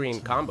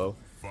mid-screen combo.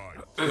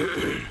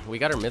 We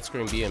got our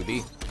mid-screen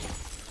B&B.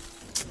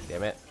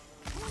 Damn it.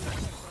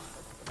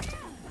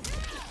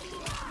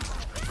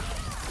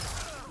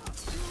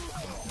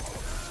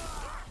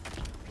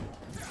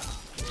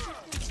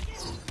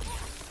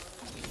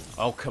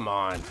 Oh, come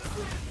on.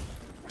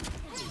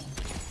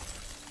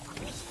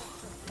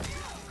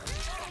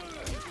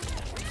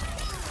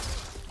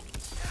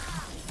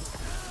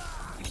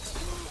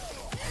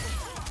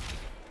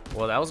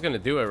 Well, that was gonna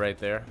do it right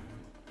there.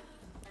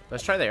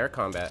 Let's try the air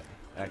combat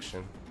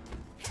action.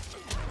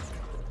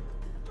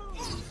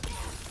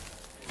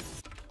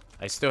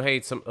 I still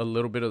hate a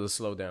little bit of the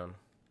slowdown.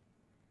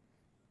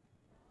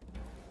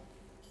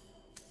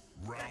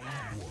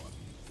 Round 1.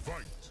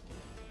 Fight.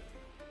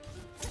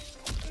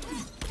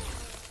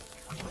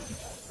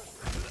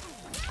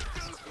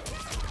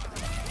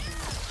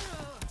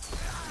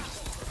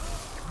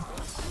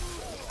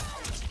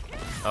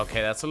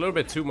 Okay, that's a little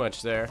bit too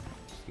much there.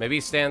 Maybe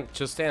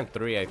just stand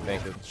 3, I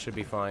think. It should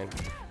be fine.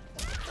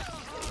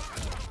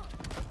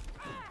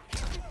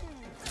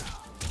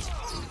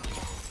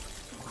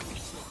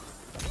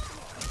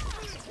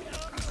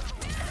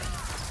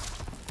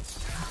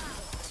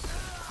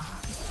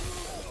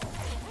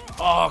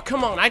 Oh,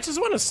 come on. I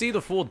just want to see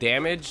the full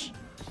damage.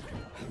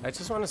 I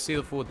just want to see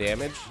the full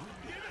damage.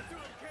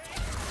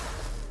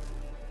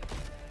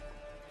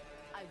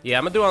 Yeah,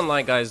 I'm going to do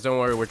online, guys. Don't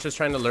worry. We're just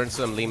trying to learn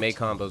some MEI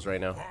combos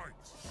right now.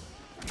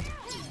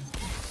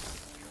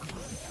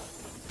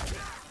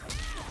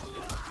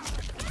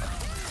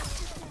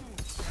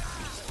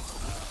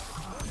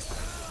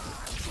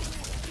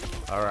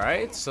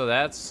 Alright, so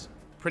that's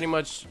pretty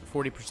much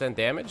 40%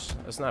 damage.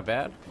 That's not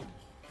bad.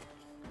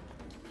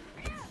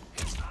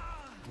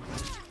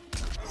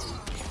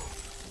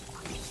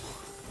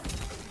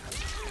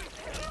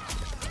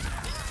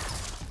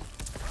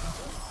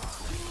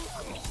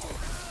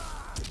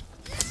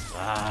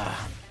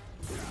 Ah,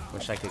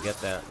 wish I could get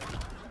that.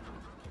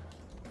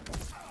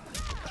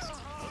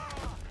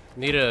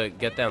 Need to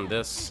get down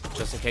this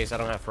just in case I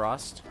don't have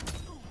frost.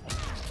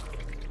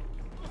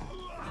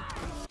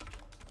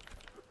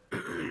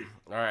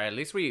 Alright, at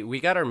least we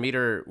got our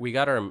meter, we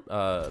got our,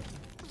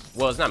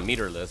 well, it's not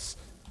meterless,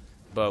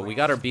 but we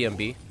got our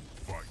BMB.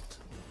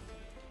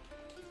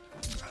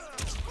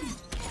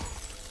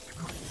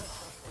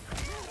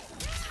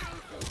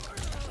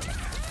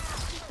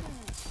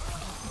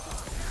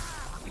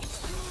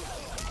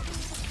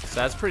 So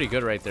that's pretty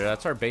good right there.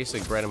 That's our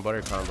basic bread and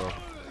butter combo.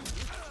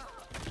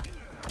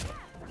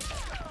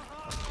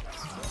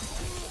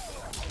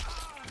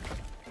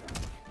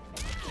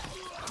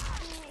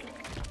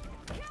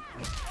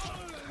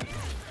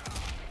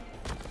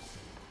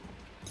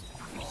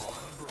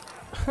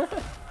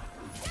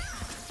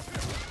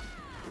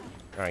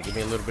 Alright, give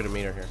me a little bit of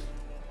meter here.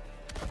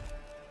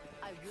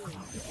 Round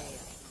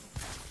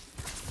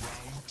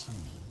 2,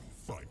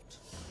 fight.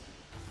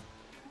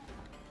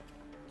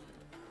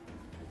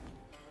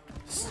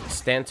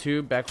 Stand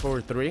 2, back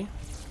forward 3.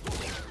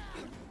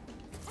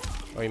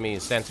 Oh, you mean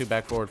stand 2,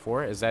 back forward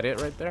 4? Is that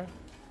it right there?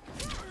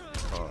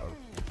 Hold on.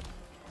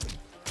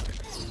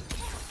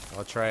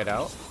 I'll try it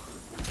out.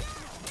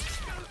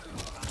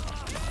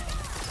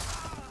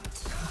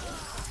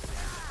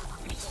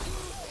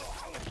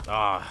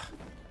 Ah,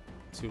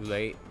 too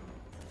late.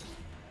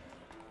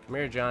 Come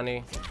here,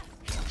 Johnny.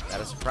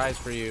 Got a surprise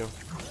for you.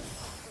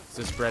 It's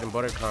this bread and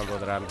butter combo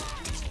that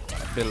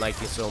I've been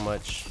liking so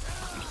much.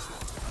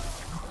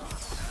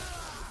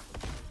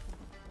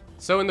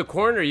 So in the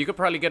corner, you could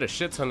probably get a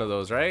shit ton of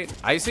those, right?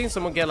 I've seen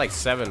someone get like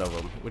 7 of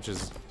them, which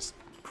is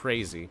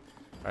crazy.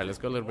 All right, let's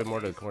go a little bit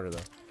more to the corner, though.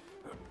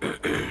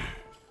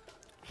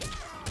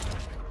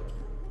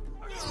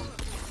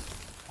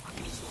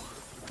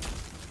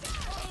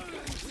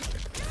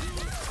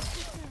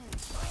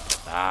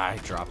 Ah, I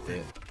dropped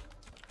it.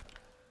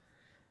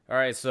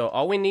 Alright, so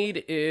all we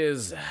need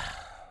is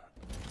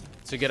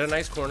to get a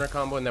nice corner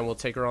combo, and then we'll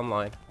take her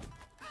online.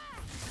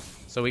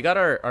 So we got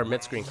our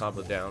mid-screen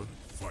combo down.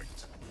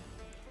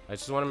 I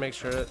just want to make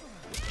sure that...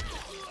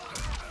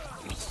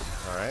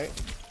 Alright.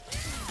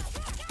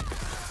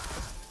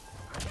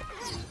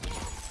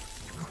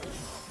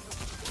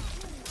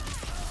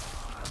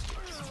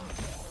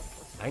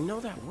 I know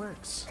that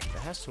works. It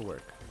has to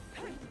work.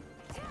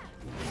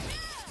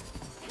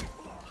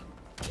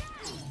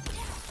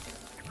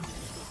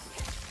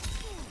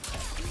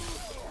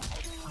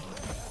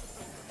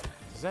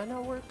 Does that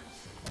not work?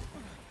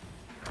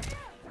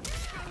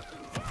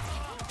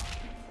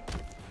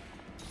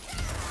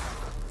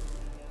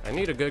 I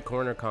need a good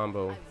corner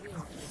combo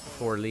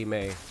for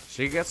MEI.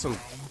 She gets some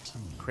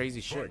crazy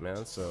shit,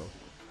 man, so...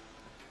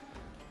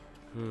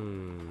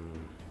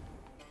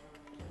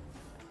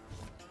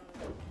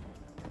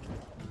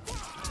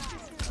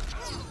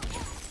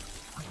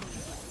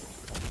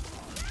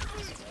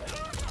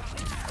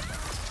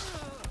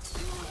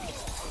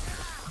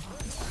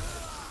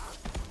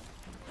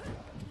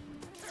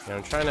 Yeah,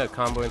 I'm trying to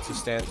combo into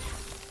stand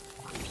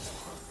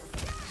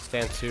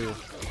 2.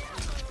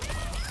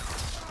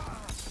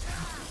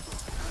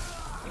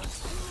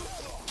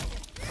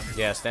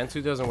 Yeah, stand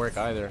 2 doesn't work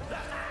either.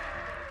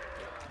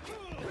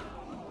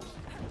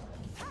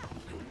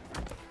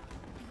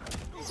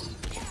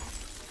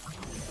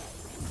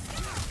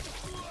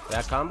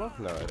 That combo?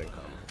 No, it didn't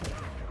combo.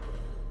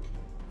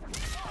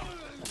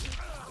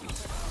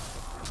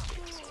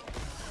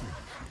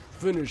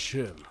 Finish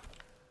him.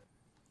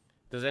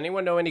 Does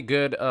anyone know any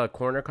good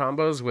corner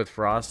combos with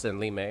Frost and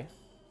MEI?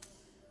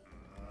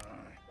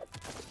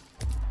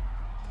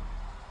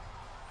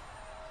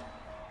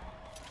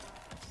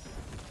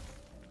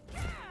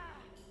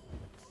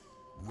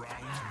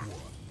 Round 1,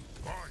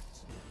 fight.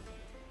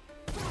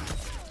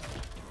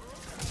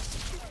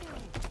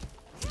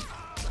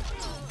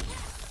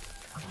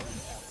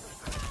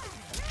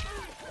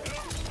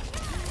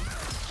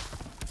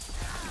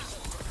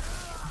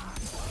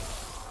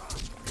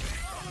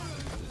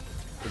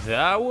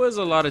 That was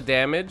a lot of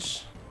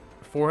damage.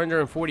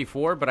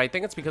 444, but I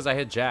think it's because I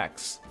hit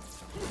Jax.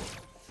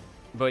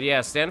 But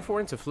yeah, stand 4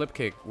 into flip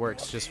kick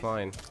works just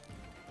fine.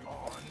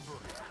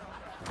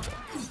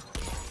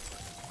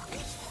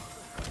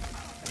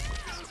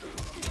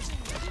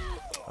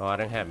 Oh, I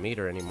didn't have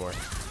meter anymore.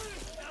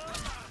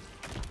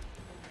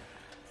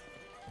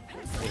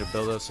 Need to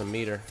build up some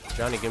meter.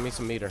 Johnny, give me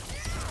some meter.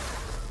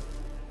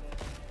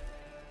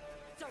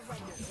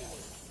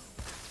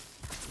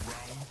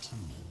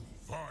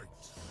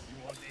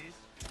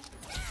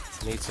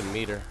 Need some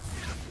meter.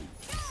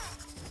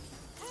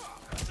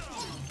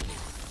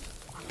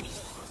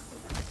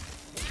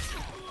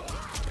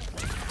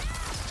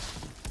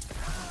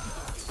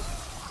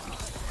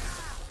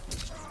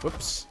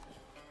 Whoops.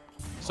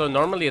 So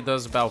normally it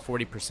does about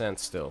 40%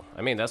 still.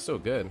 I mean, that's still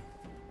good.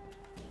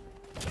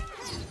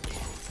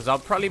 Because I'll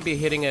probably be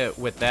hitting it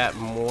with that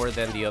more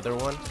than the other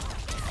one.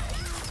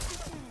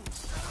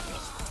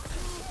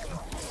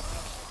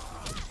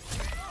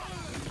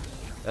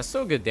 That's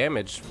still good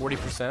damage,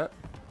 40%.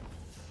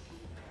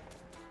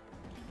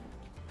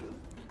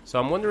 So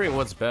I'm wondering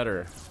what's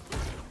better.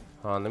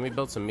 Hold on, let me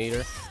build some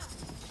meter.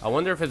 I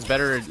wonder if it's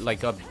better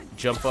like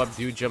jump up,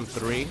 do jump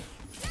 3.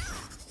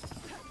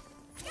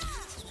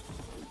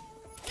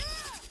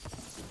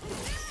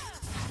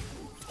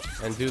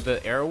 And do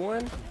the air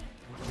one?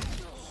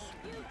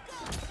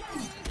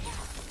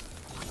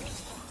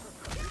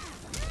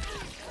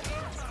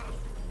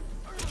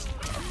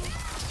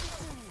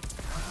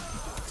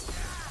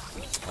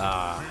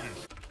 Ah,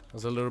 I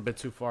was a little bit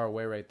too far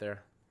away right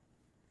there.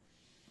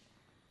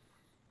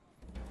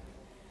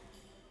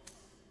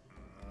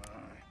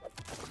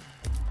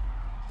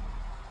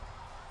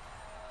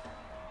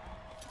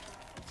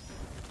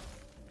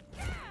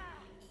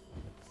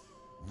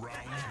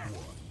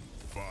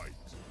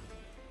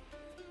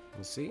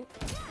 See?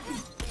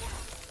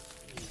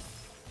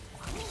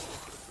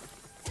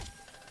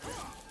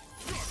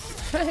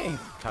 Hey!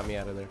 Caught me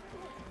out of there.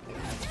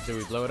 Did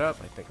we blow it up?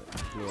 I think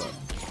it blew up.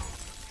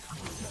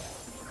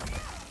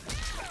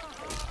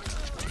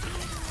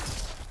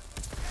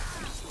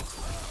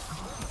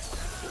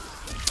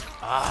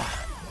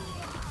 Ah!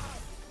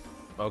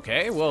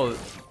 Okay, well,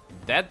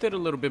 that did a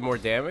little bit more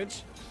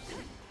damage.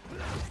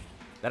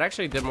 That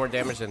actually did more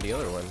damage than the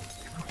other one.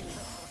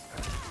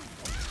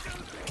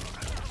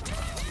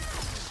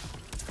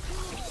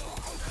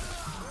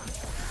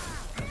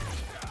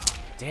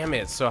 Damn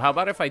it. So how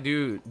about if I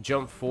do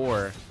jump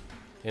 4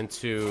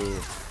 into,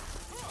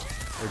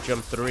 or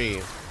jump 3?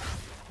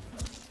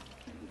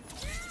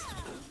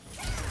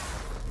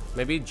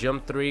 Maybe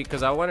jump 3,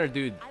 because I want to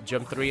do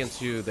jump 3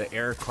 into the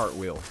air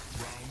cartwheel.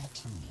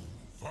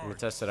 Let me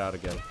test it out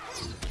again.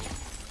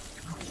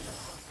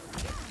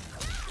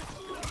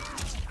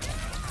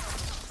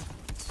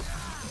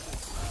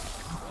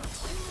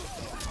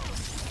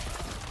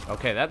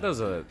 Okay, that does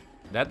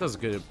a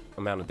good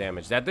amount of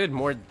damage. That did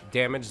more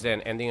damage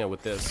than ending it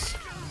with this.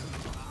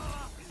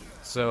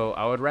 So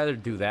I would rather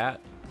do that.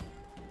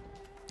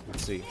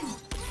 Let's see.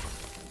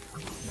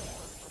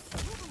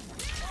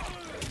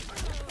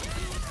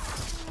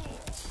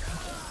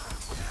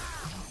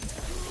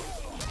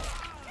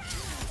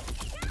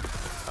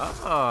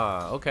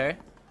 Ah, okay.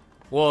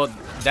 Well,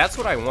 that's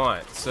what I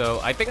want. So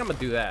I think I'm gonna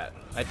do that.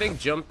 I think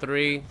jump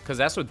 3, because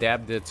that's what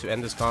Dab did to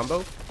end this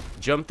combo.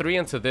 Jump 3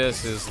 into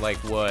this is like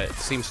what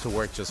seems to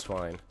work just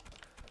fine.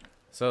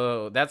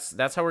 So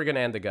that's how we're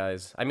gonna end it,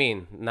 guys. I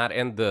mean, not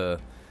end the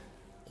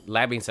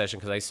labbing session,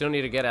 because I still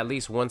need to get at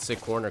least one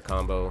sick corner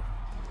combo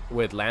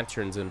with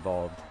lanterns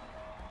involved.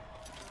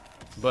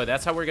 But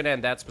that's how we're gonna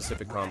end that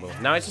specific combo.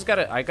 Now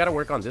I gotta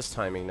work on this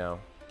timing now.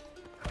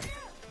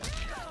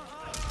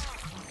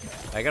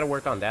 I gotta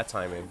work on that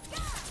timing.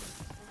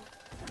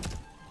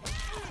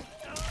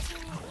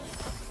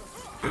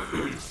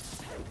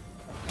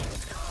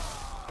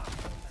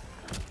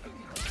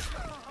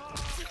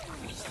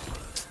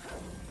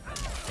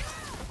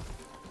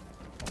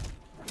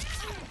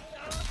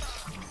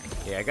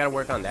 Yeah, I gotta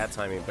work on that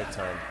timing big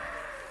time.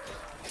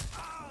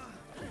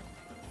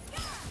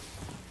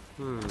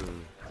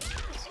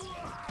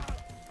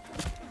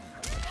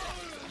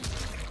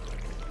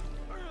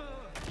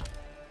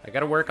 I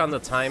gotta work on the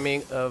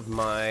timing of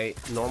my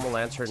normal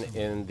lantern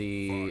in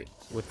the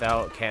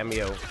without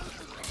cameo.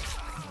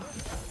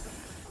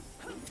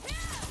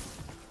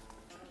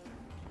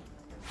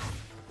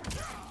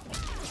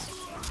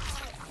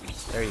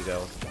 There you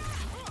go.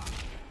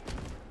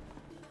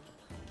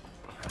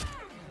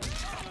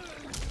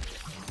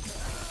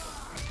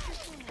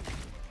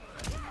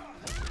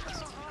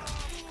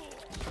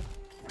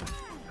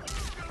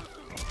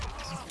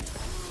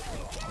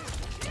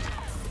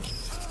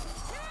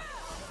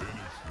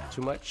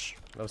 Too much?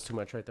 That was too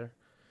much right there.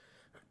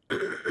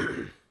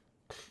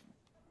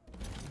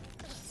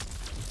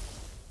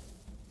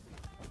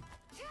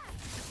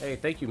 Hey,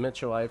 thank you,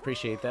 Mitchell. I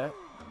appreciate that.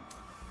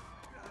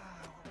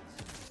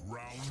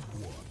 Round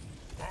 1.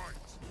 Fight.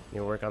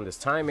 You work on this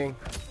timing.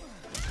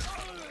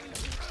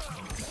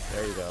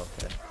 There you go.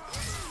 Okay.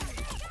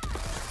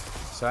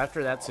 So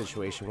after that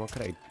situation,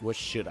 what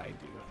should I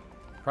do?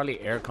 Probably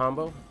air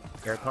combo,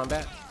 air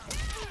combat.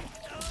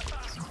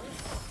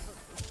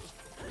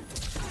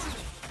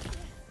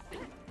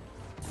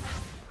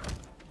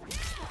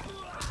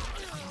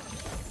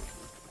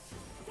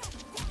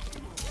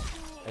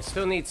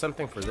 still need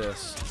something for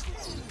this.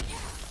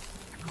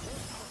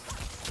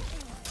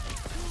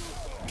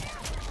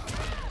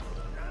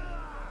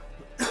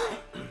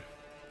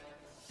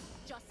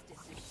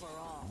 Justice is for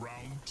all.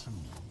 Round 2,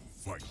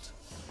 fight.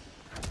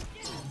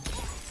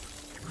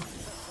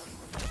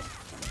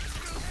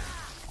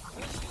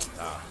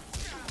 Ah.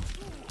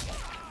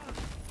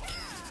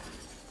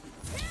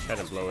 Try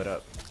to blow it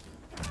up.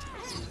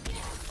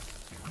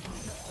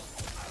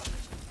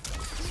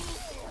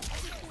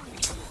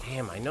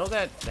 Damn, I know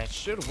that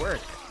should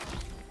work.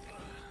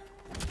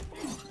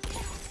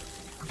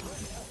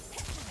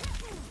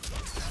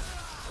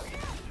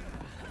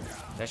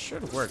 That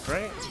should work,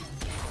 right?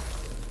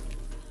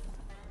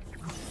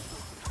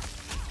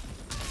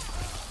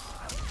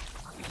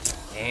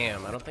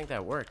 Damn, I don't think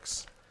that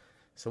works.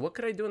 So what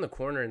could I do in the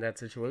corner in that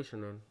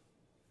situation then?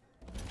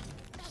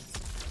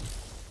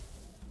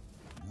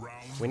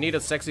 We need a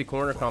sexy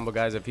corner combo,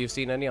 guys. If you've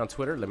seen any on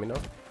Twitter, let me know.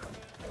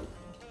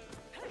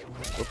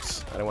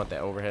 Whoops, I don't want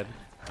that overhead.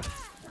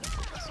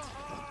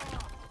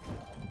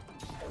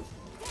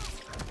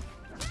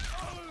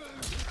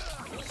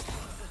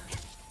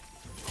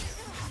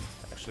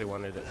 Actually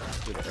wanted to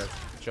do the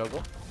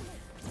juggle.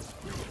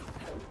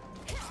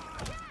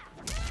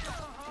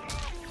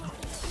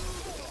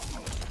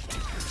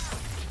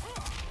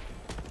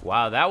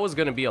 Wow, that was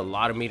gonna be a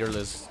lot of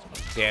meterless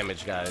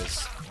damage,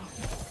 guys.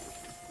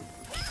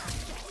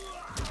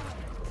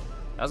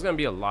 That was gonna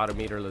be a lot of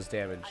meterless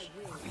damage.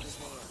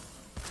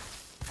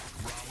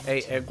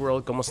 Hey, egg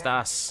roll, ¿cómo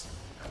estás?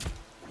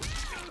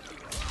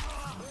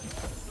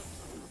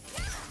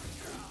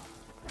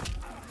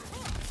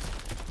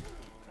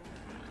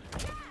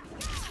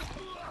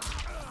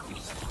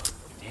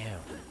 Damn.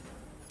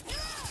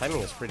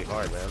 Timing is pretty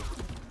hard, man.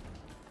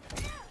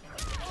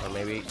 Or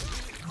maybe...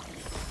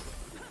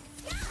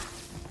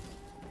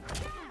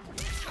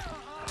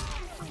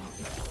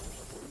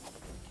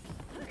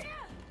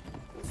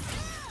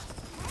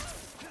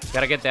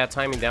 Gotta get that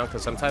timing down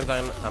because sometimes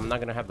I'm not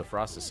gonna have the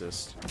frost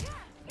assist.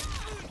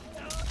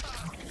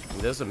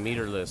 And this is a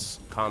meterless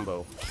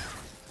combo.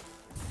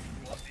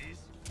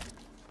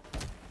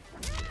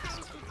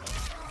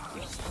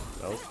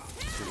 Nope,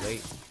 too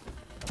late.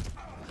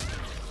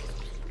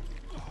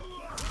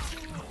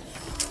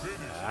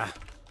 Ah.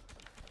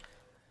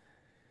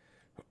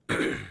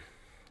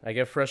 I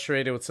get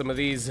frustrated with some of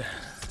these.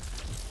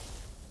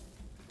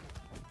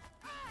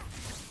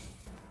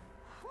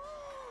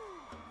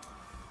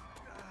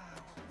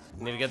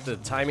 Need to get the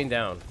timing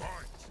down.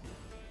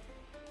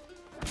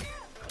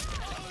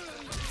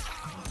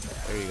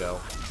 There you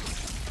go.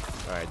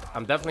 Alright,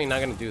 I'm definitely not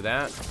gonna do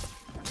that.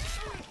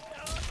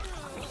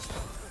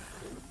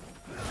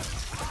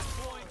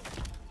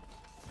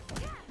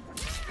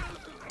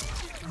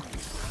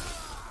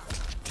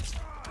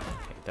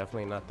 Okay,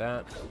 definitely not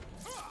that.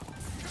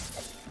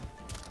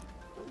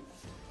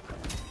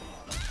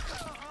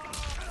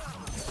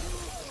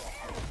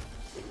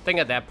 I think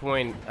at that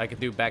point I could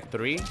do back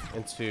 3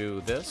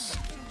 into this.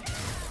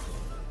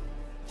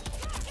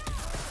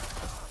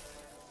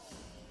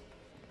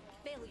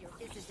 Failure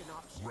isn't an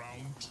option.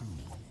 Round 2,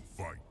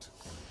 fight.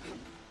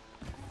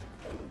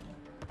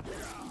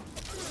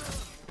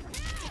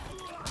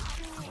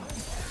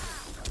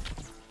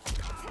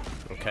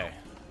 Okay,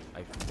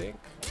 I think.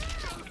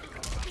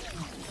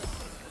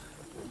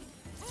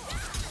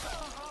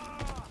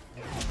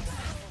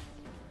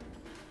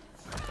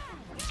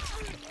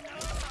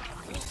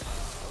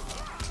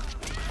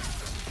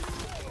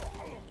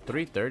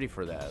 $330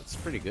 for that. It's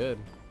pretty good.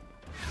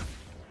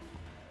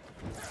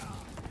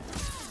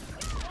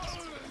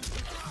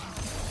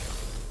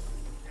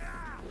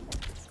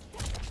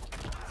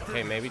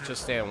 Okay, maybe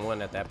just stay on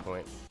 1 at that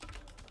point.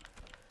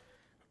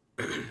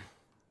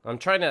 I'm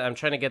trying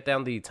to get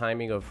down the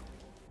timing of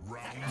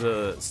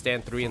the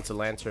stand 3 into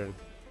lantern.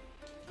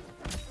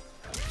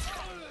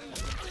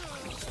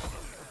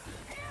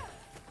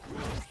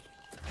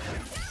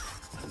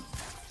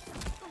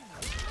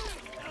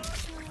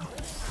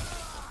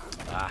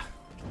 Ah.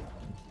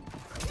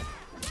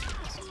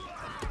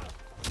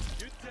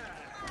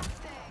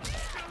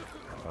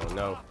 Oh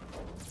no.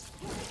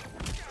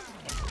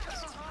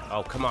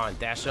 Oh, come on,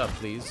 dash up,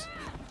 please.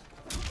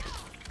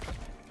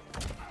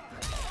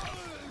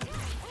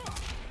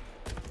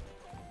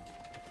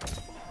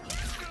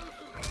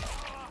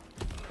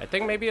 I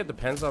think maybe it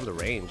depends on the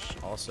range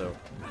also.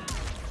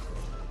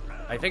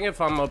 I think if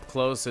I'm up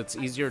close, it's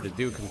easier to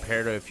do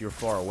compared to if you're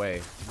far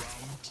away.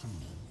 Round 2,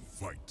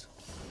 fight.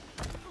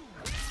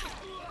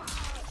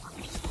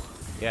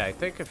 Yeah, I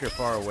think if you're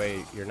far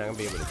away, you're not gonna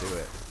be able to do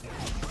it.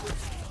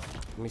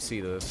 Let me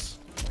see this.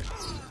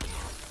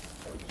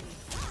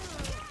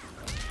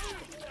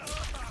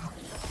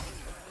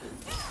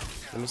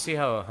 Let me see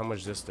how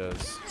much this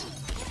does.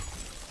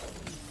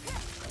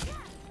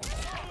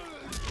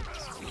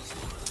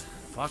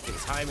 Fucking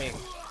timing.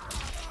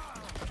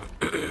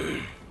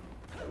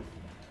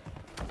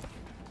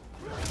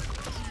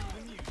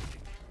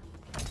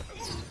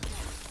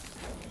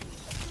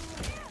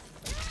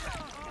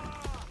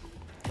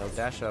 No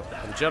dash up.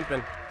 I'm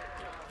jumping.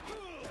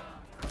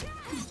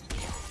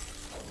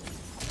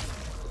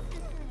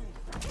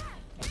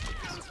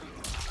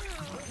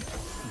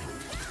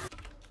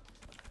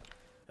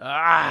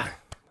 Ah!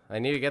 I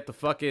need to get the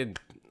fucking...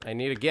 I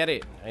need to get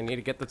it. I need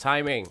to get the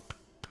timing.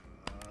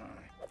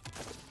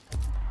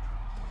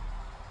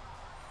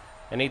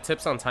 Any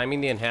tips on timing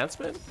the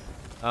enhancement?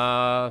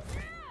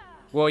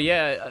 Well,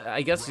 yeah,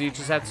 I guess you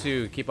just have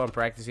to keep on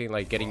practicing,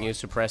 like getting used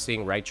to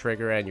pressing right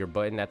trigger and your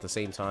button at the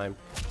same time.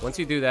 Once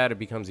you do that, it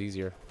becomes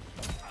easier.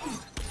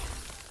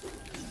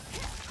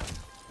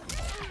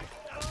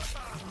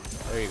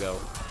 There you go.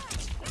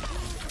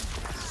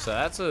 So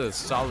that's a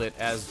solid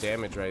ass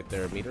damage right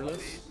there,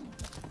 meterless.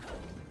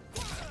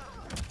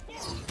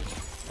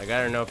 I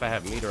gotta know if I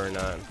have meter or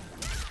not.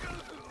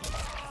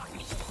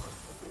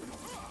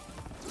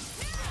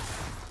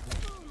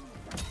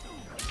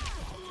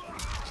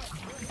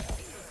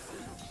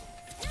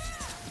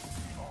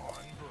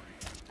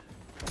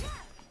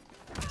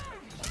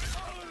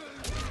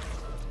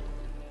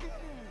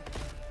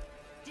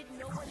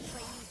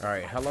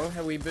 Alright, how long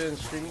have we been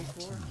streaming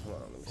for? Hold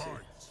on, let me see.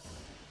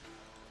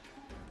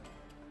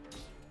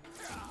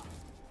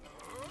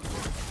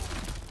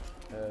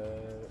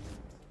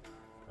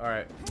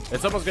 Alright,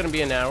 it's almost gonna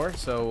be an hour,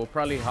 so we'll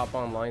probably hop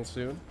online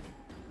soon.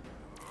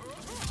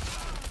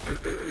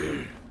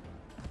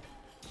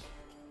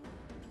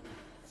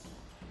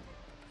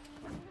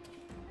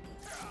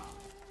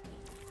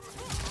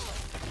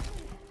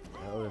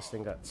 Oh, this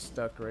thing got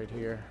stuck right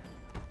here.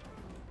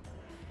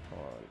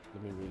 Hold on,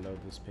 let me reload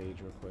this page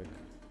real quick.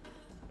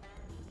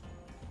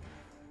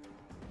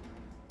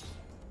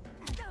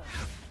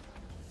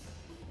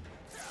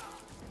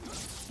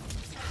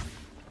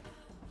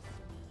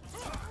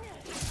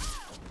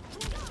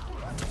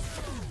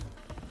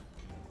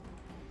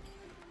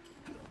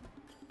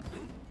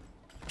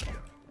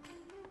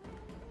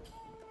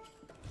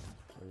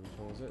 Which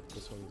one is it?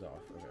 This one's off.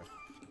 Okay.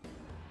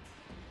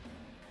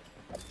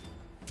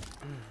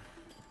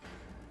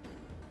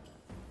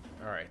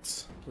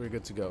 Alright, we're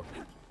good to go.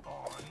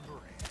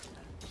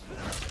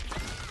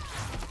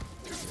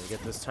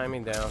 Get this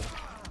timing down.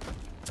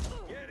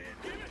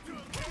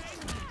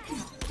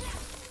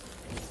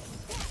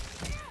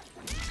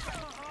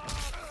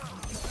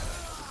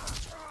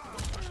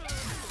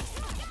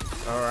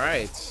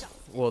 Alright.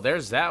 Well,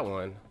 there's that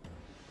one.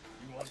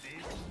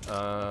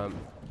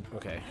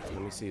 Okay,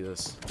 let me see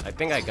this. I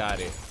think I got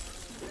it.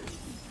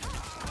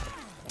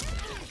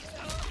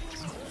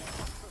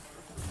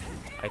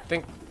 I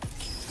think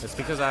it's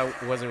because I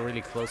wasn't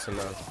really close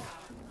enough.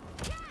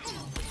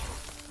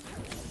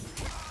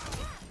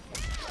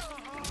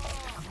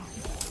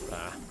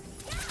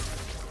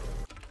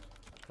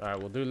 Alright,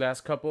 we'll do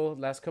last couple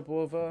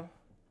of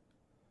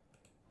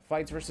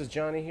fights versus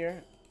Johnny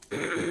here.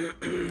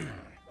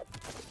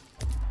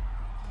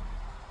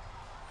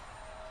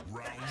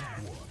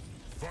 Round 1.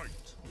 Fight.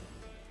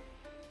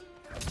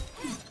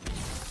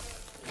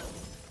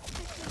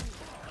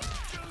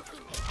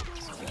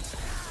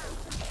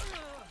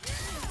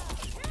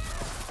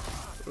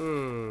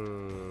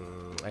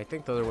 I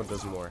think the other one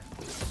does more.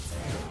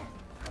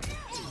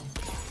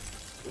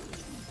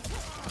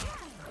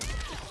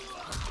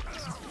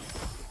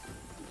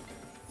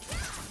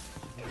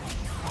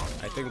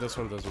 I think this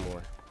one does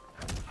more.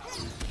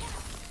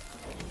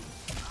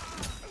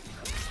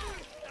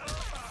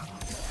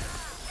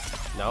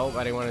 Nope,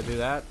 I didn't want to do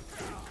that.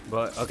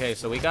 But, okay,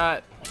 so we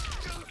got...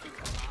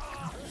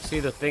 See,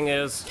 the thing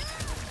is...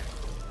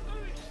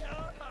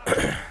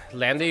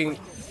 landing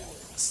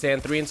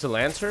stand 3 into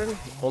lantern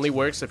only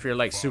works if you're,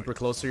 like, super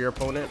close to your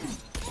opponent.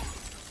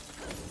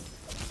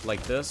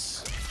 Like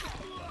this.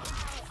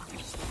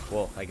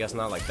 Well, I guess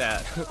not like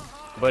that.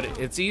 But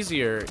it's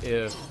easier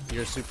if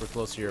you're super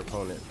close to your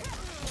opponent.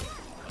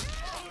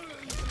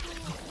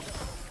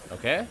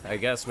 Okay, I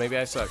guess maybe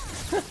I suck.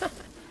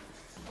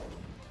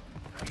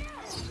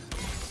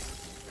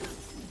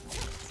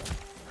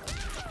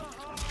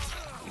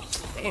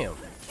 Damn.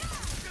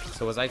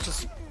 So was I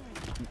just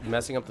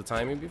messing up the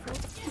timing before?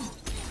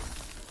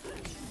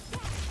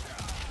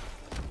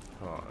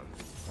 Hold on.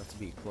 Have to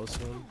be close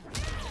to him.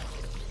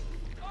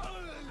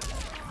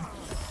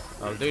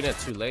 I'm doing it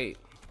too late.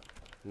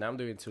 Now I'm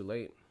doing it too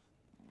late.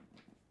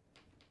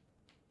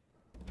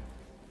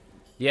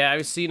 Yeah,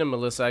 I've seen him,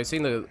 Melissa. I've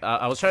seen the...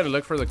 I was trying to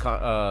look for the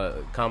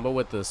combo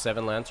with the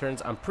 7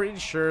 lanterns. I'm pretty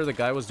sure the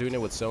guy was doing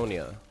it with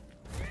Sonya.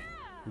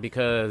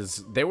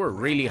 Because they were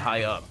really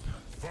high up.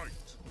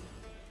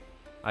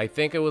 I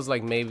think it was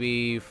like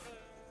maybe...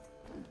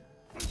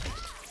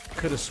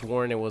 Could have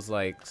sworn it was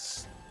like...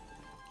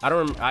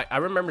 I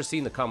remember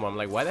seeing the combo. I'm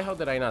like, why the hell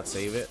did I not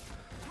save it?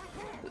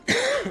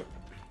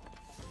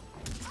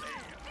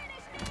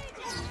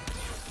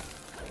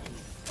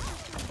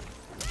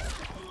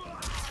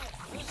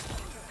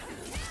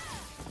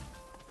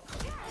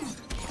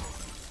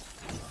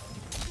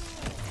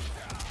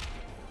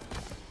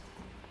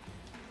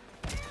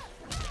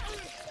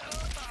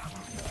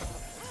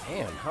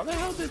 Damn, how the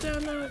hell did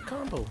that not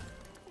combo?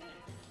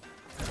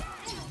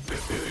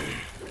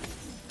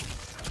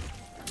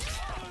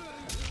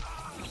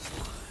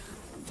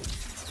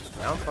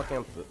 Now I'm fucking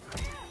up the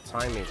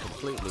timing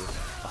completely.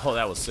 Oh,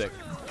 that was sick.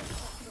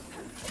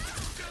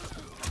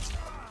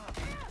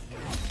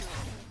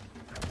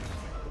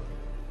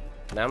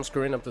 Now I'm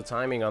screwing up the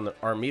timing on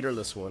our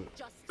meterless one.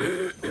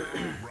 Round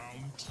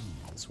 2.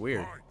 It's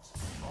weird.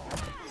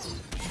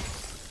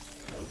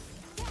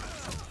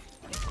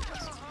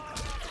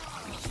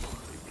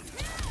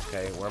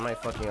 Okay, where am I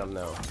fucking up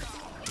now?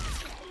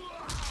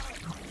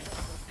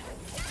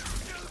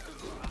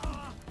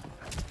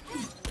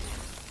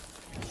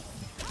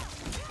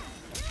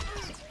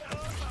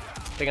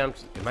 I think am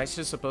I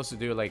just supposed to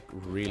do it like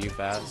really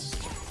fast?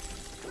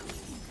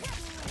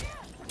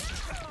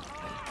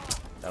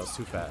 That was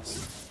too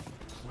fast.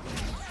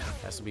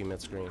 Has to be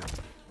mid-screen.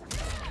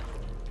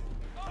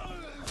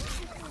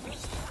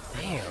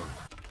 Damn.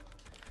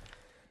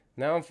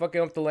 Now I'm fucking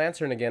up the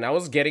lantern again. I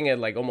was getting it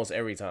like almost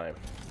every time.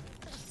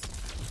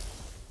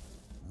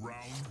 Round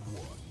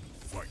 1.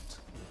 Fight.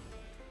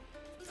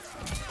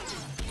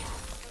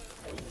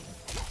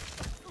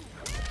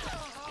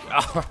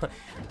 Oh,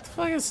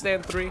 fucking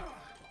stand 3.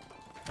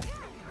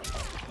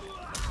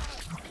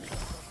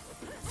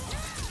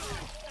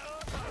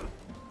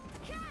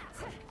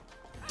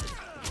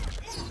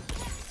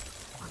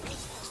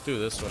 Let's do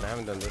this one. I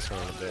haven't done this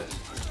one in a bit.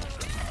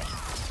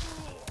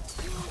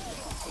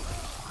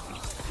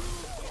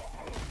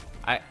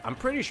 I'm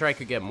pretty sure I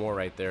could get more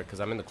right there because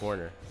I'm in the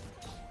corner.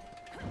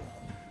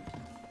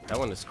 That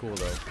one is cool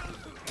though.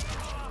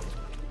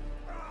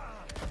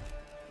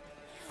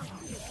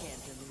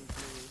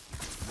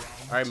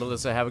 Alright,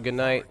 Melissa, have a good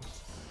night.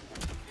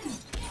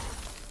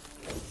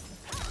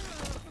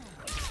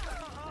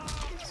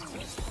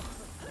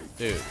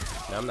 Dude,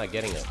 now I'm not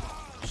getting it.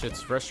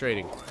 Shit's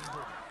frustrating.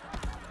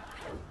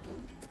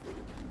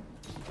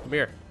 Come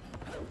here,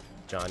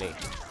 Johnny.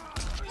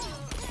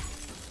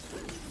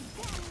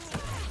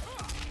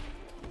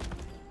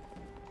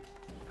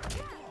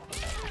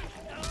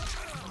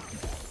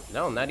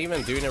 No, I'm not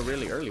even doing it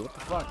really early. What the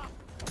fuck?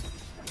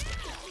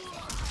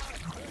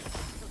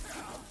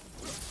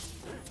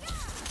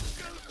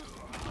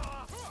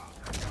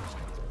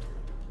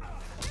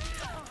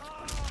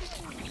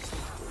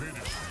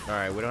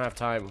 Alright, we don't have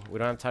time. We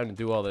don't have time to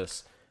do all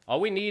this.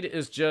 All we need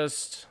is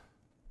just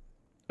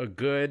a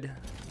good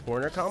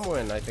corner combo,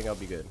 and I think I'll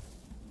be good.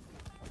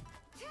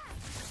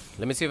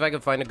 Let me see if I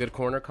can find a good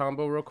corner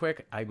combo real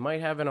quick. I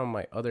might have it on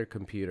my other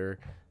computer,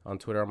 on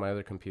Twitter on my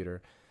other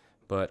computer.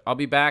 But I'll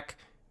be back.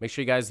 Make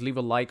sure you guys leave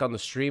a like on the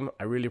stream.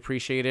 I really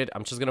appreciate it.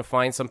 I'm just going to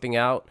find something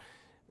out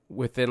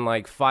within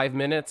like 5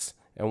 minutes,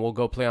 and we'll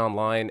go play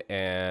online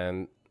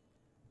and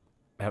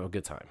have a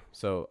good time.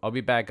 So I'll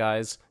be back,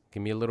 guys.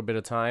 Give me a little bit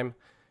of time.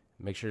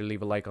 Make sure to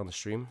leave a like on the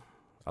stream.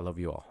 I love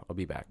you all. I'll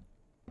be back.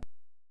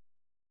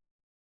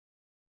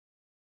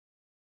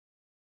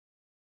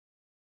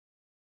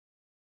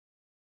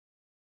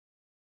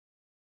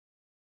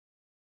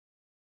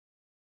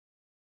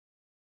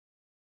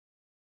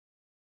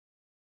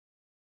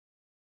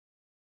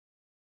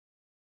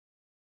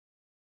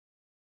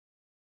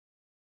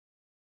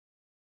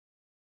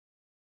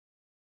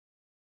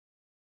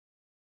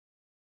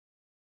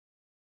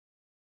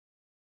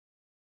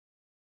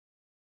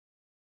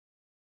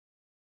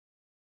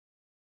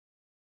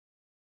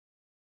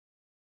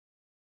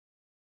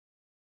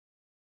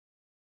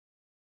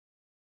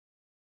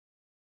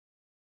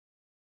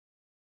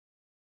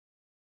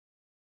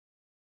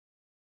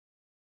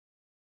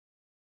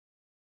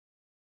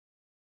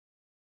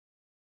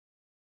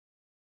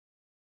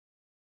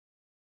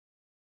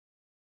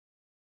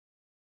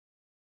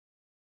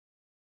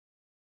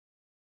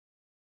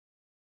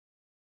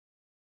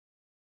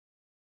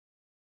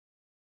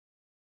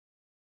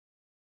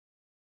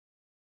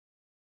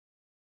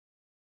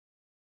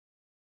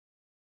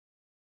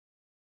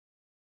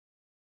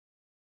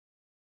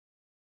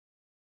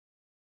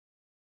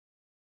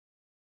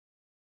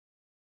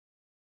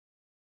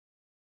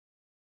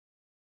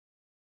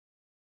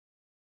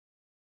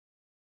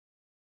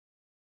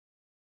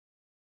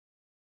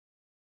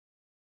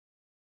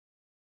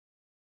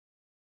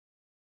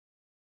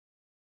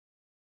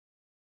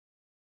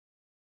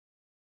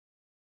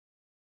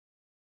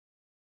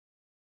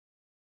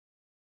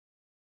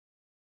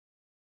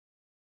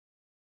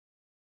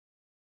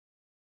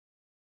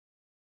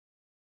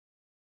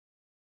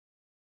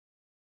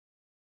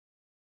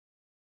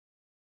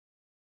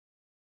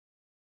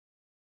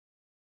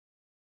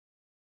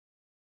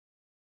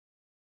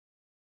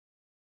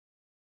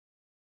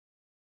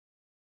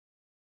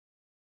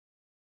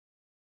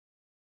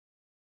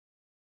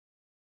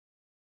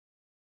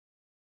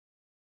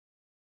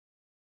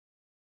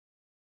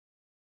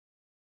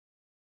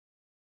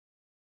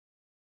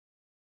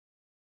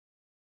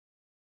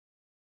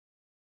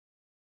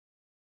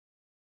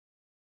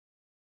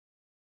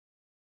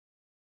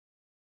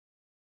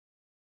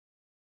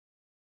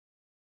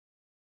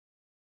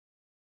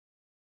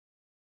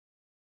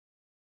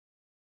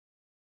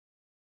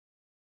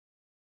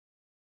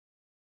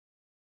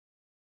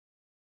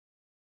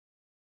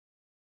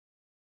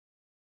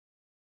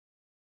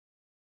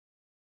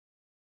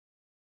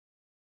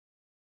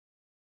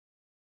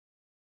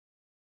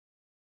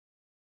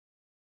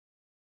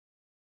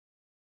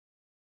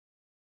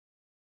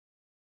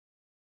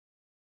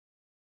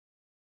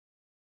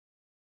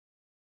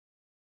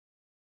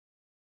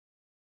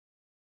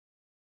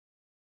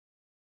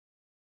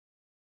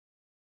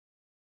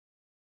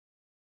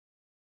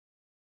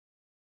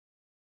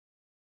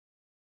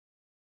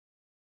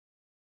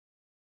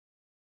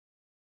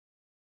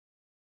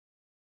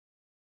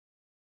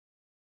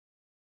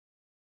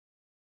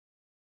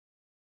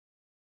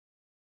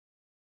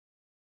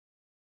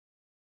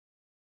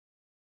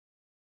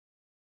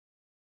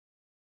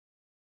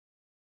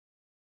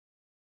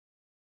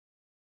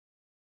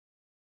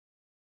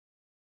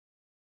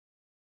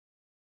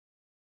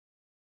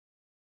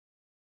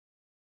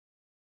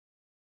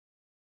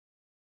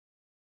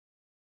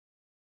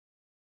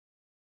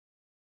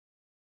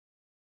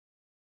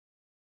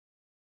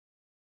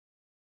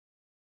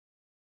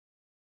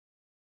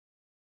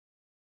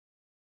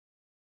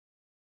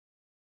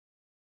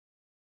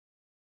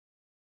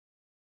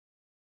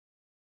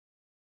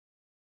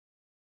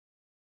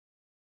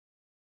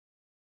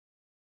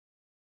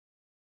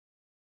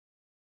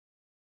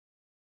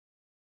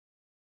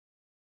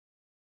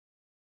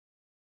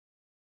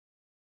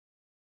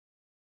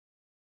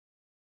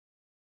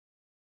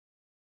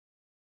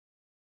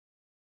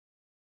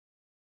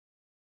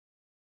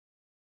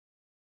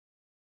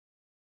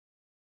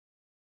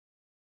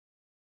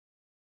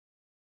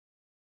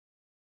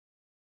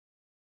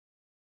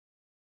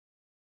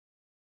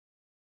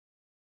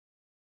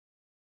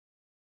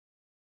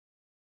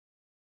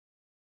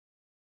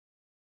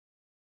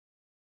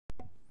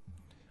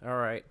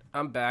 Alright,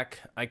 I'm back.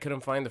 I couldn't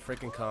find the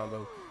freaking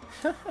combo.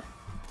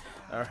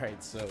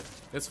 Alright, so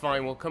it's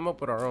fine. We'll come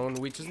up with our own.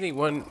 We just need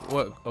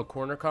a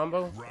corner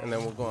combo, and then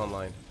we'll go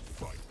online.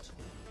 Fight.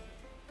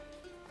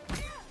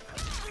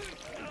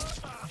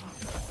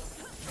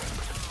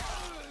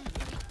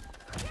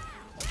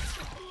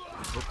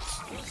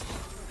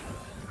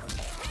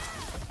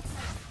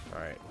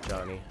 Alright,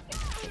 Johnny.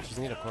 Just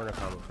need a corner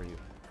combo for you.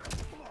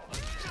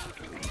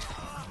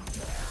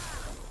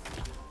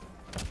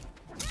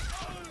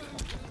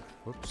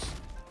 Whoops.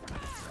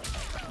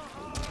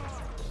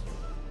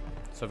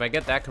 So if I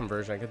get that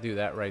conversion, I could do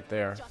that right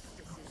there.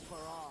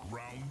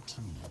 Round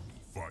 2.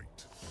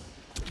 Fight.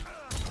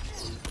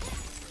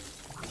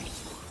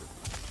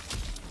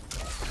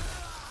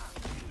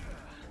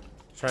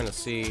 Trying to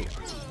see.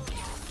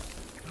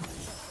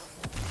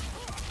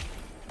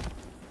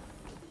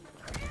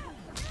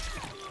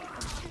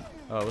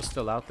 Oh, it's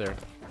still out there.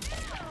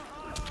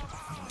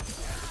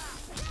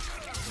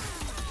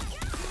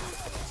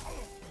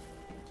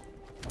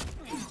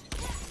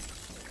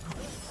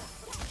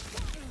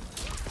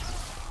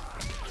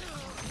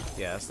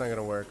 Yeah, it's not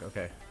gonna work.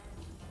 Okay.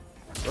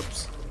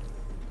 Whoops.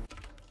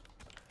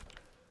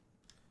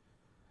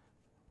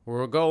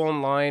 We'll go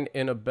online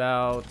in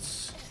about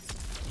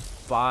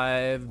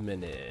 5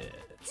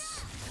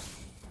 minutes.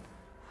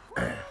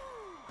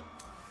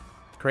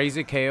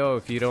 Crazy KO,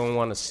 if you don't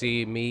want to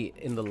see me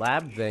in the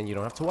lab, then you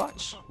don't have to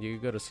watch. You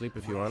can go to sleep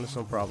if you want, it's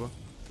no problem.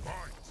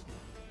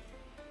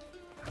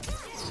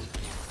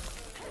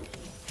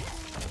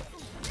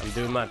 I'm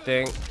doing my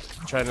thing,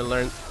 trying to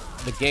learn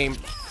the game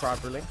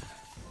properly.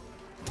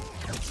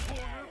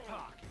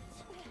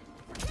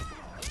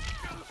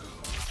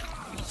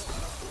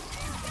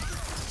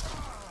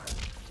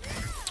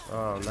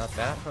 Oh, not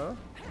that, huh?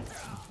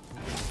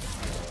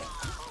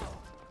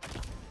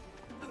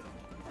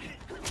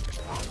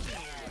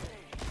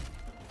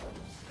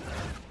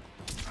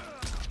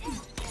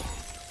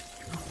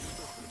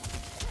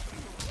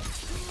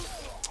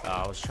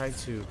 I was trying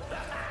to...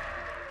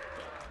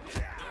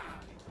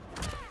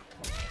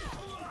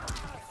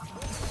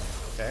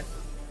 Okay.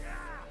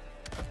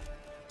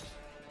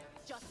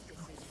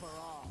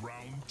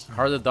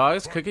 How are the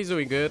dogs? Cookies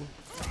doing good.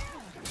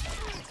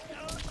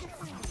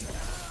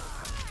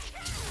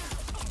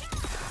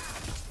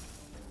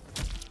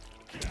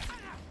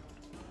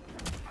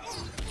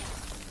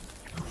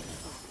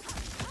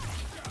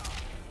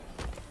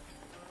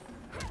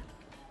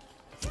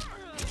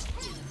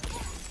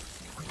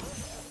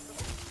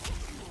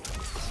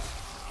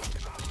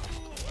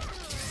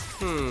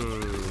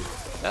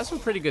 That's some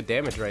pretty good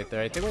damage right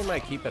there. I think we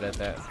might keep it at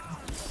that.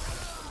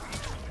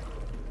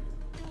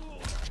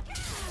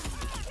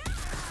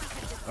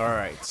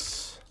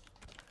 Alright.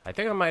 I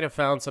think I might have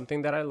found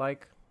something that I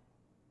like.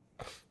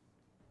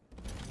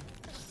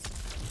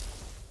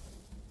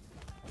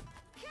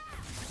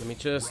 Let me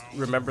just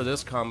remember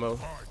this combo.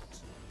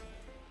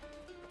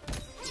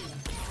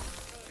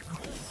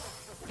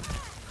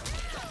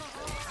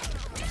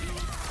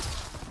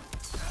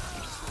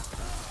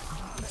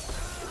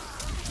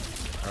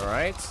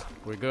 Alright,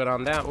 we're good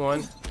on that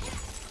one.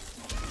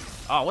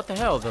 Oh, what the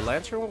hell? The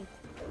lantern?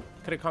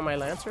 Could have caught my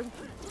lantern?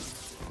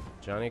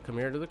 Johnny, come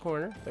here to the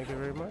corner. Thank you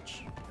very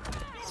much.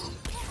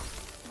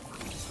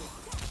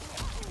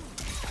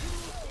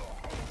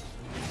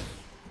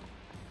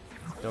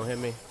 Don't hit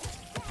me.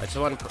 I just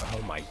want to...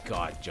 Oh my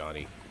god,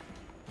 Johnny.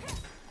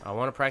 I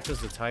want to practice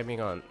the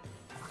timing on...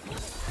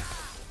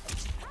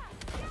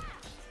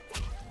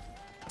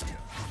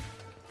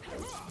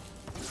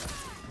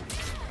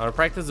 I want to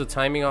practice the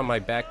timing on my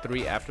back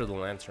three after the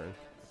lantern.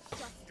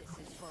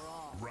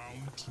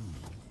 Round 2.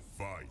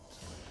 Fight.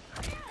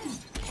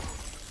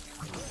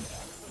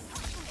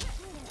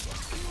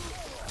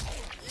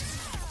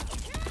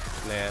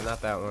 Nah,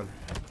 not that one.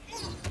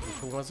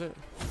 Which one was it?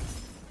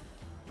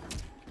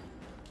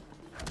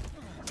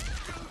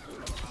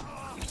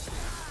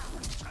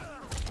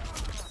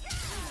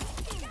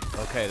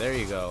 Okay, there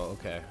you go.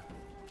 Okay.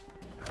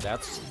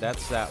 That's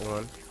that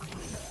one.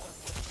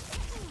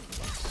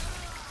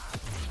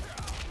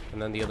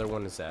 And then the other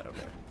one is that,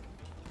 okay.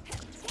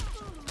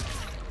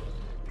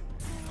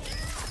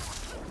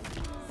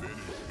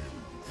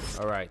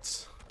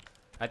 Alright.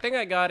 I think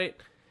I got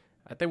it.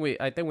 I think we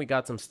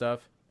got some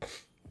stuff.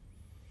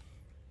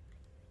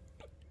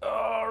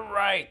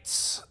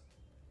 Alright.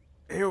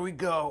 Here we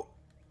go.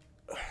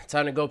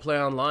 Time to go play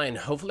online.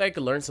 Hopefully I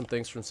can learn some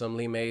things from some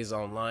MEIs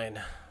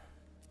online.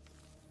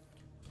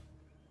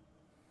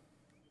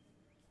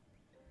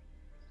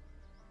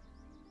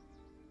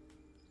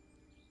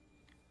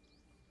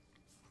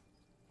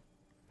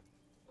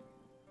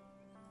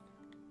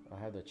 I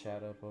have the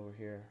chat up over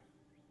here.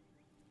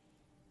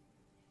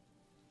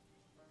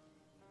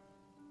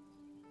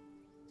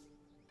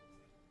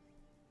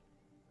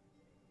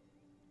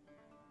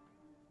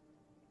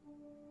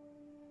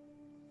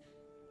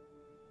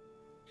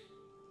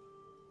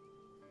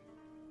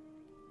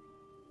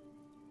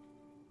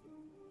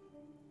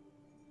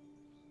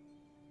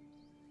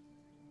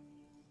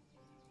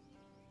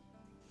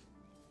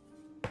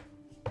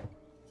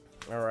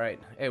 All right.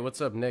 Hey, what's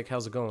up, Nick?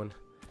 How's it going?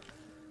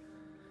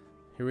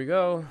 Here we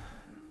go.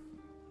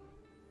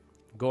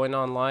 Going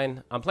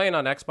online. I'm playing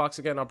on Xbox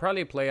again. I'll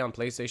probably play on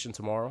PlayStation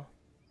tomorrow.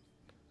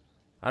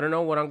 I don't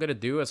know what I'm gonna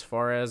do as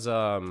far as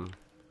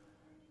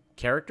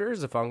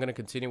characters. If I'm gonna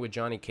continue with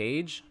Johnny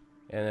Cage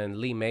and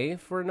Lee May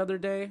for another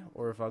day,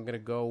 or if I'm gonna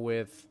go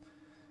with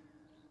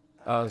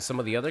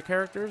some of the other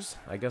characters.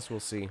 I guess we'll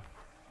see.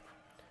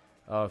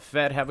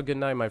 Fed, have a good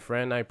night, my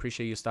friend. I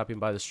appreciate you stopping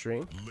by the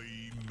stream.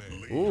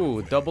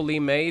 Ooh, double Lee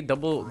May,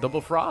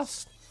 double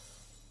Frost,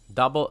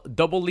 double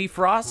Lee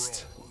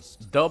Frost,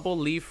 double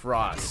Lee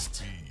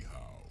Frost.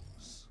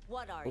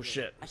 What are Oh you?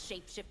 shit! A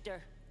shapeshifter?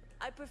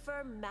 I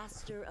prefer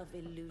master of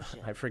illusion.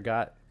 I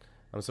forgot.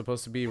 I'm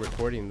supposed to be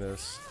recording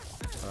this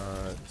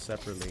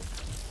separately.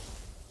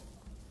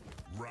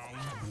 Round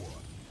 1,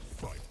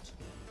 fight.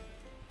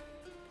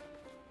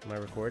 Am I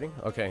recording?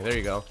 Okay, there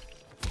you go.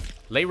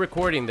 Late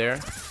recording there.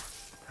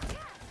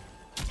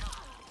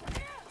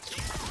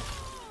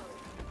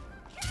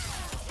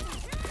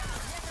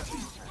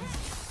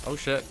 Oh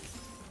shit.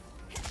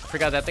 I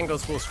forgot that thing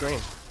goes full screen.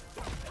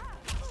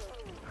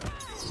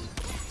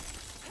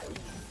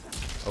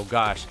 Oh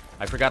gosh.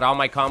 I forgot all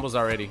my combos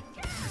already.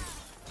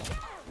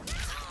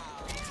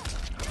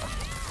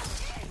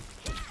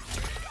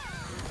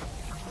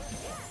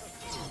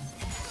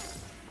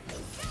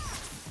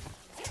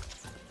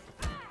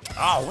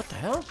 Oh, what the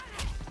hell?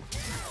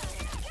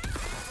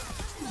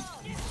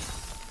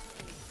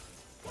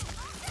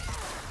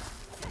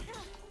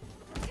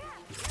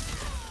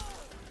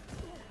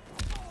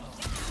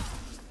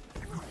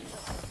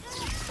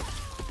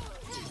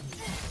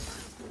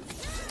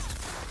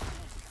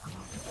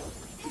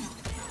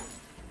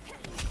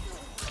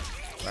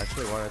 I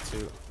actually wanted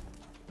to.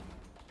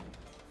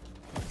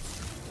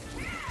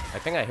 I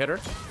think I hit her.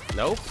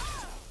 Nope.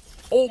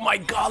 Oh my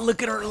god,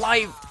 look at her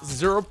life!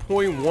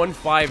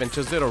 0.15 and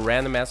just did a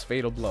random ass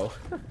fatal blow.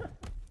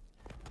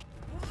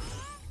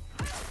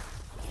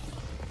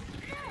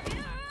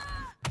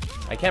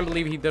 I can't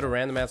believe he did a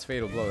random ass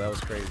fatal blow. That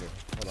was crazy.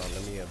 Hold on,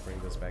 let me bring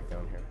this back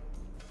down here.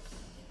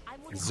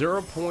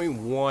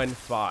 0.15. Round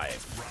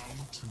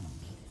 2,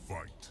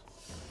 fight.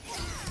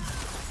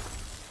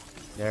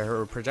 Yeah,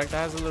 her projectile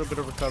has a little bit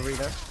of recovery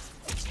there.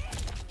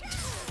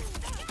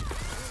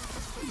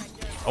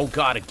 Oh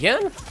god,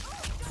 again?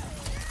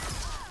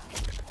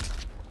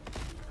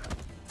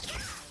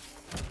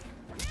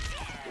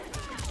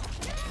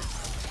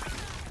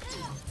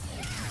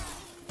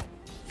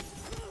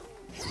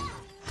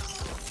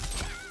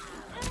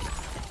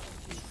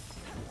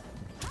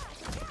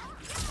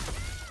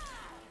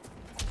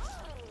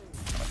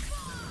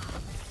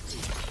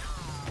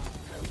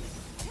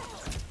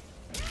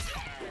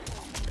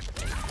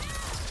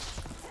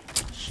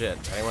 Shit,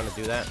 I didn't want to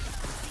do that.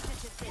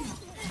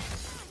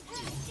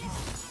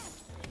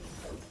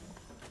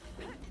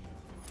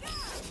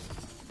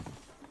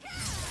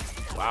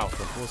 Wow,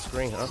 for full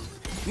screen, huh?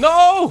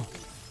 No!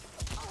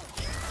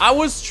 I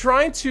was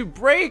trying to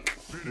break.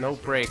 No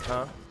break,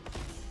 huh?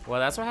 Well,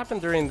 that's what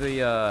happened during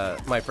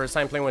the my first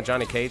time playing with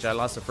Johnny Cage. I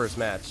lost the first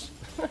match.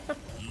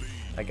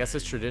 I guess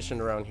it's tradition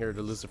around here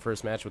to lose the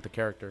first match with the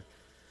character.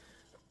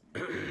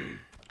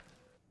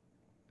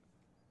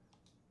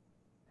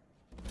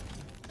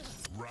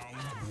 Round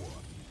 1,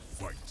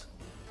 fight.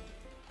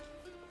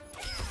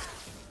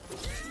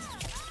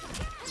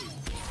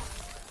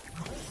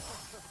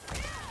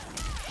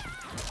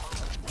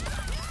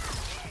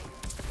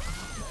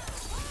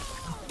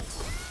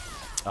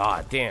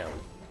 Ah, damn.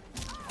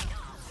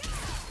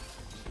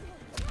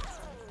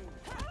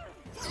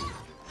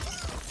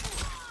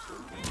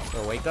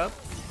 Gonna wake up.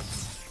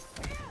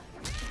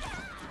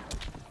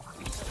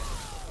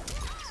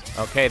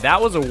 Okay,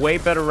 that was a way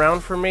better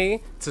round for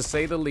me, to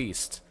say the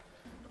least.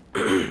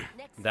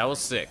 That was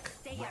sick.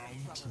 Round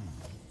 2,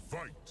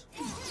 fight.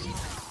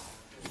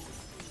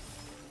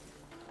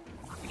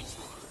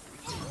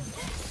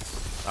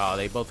 Oh,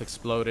 they both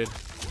exploded.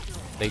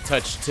 They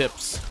touched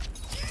tips.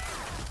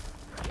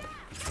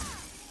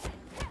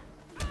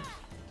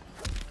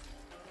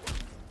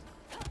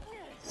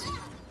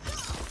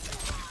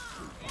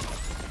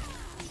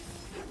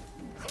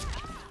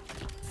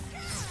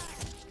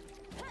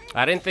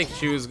 I didn't think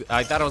she was.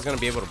 I thought I was gonna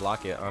be able to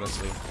block it,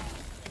 honestly.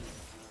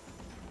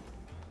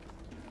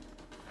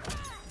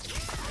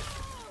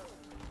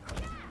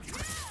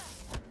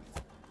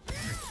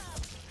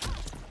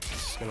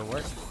 It's gonna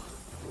work.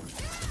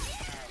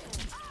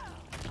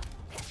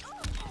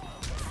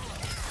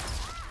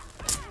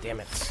 Damn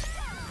it.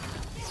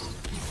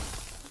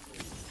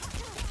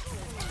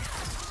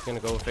 It's gonna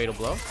go with fatal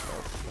blow.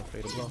 Oh, no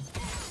fatal blow.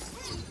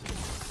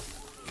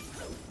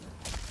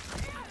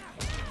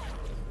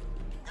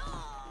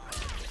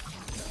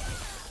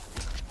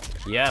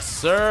 Yes,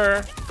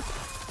 sir.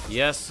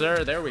 Yes,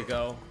 sir. There we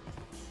go.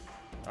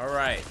 All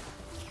right.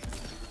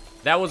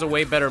 That was a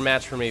way better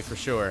match for me, for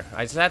sure.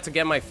 I just had to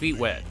get my feet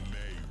wet.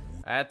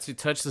 I had to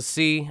touch the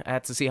sea. I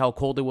had to see how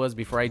cold it was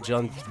before I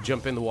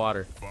jump in the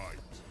water.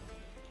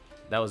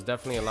 That was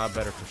definitely a lot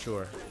better, for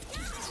sure.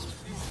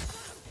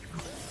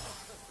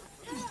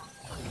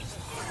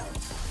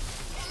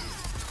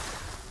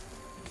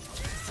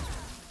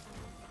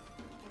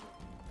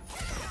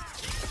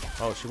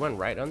 Oh, she went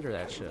right under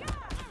that shit.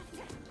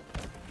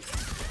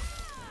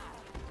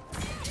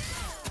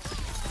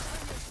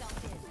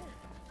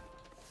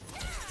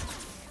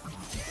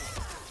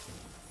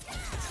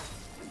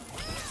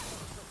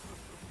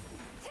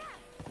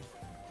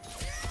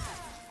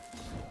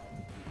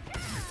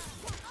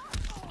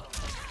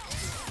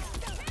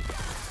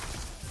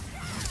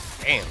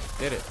 Damn,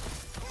 did it.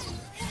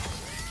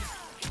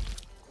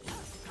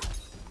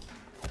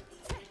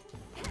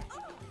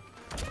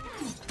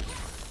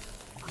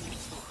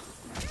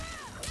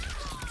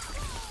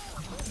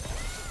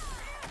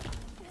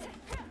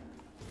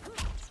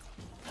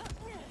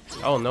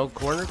 Oh, no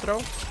corner throw?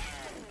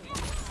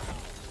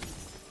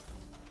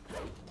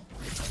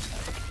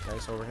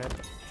 Nice overhead.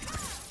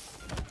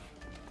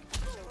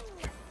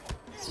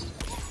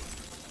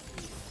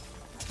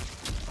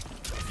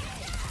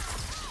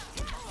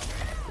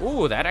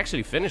 Ooh, that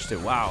actually finished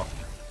it. Wow.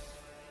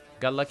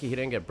 Got lucky he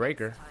didn't get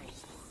breaker.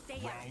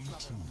 Round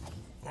 2.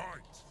 Fight.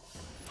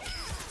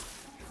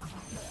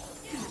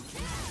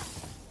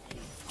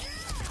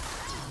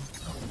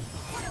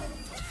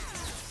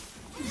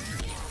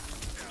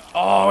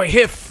 Oh, it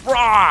hit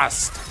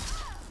Frost!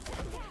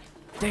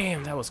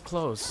 Damn, that was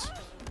close.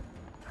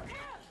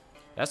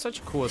 That's such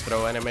a cool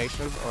throw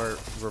animation, or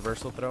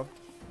reversal throw.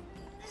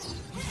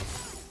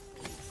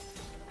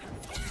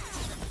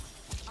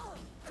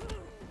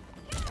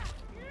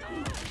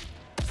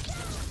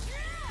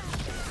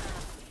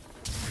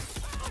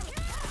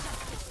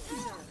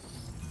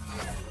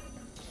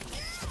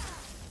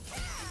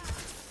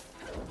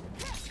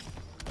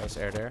 Nice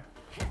air there.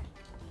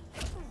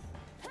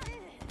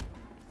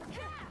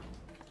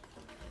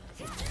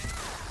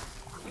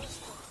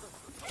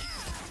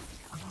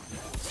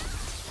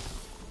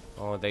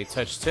 Oh, they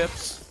touch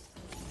tips.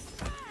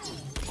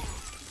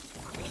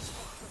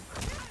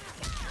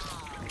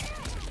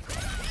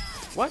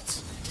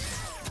 What?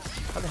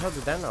 How the hell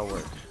did that not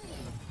work?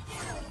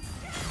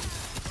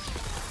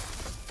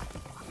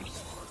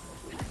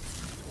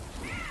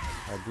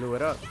 I blew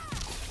it up.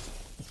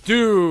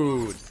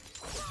 Dude!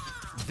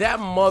 That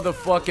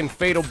motherfucking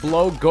fatal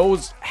blow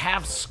goes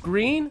half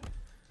screen?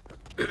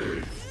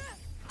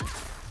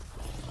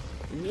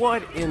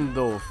 What in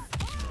the...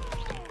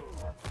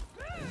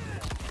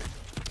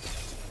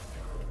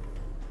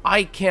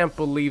 I can't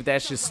believe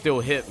that shit still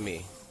hit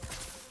me.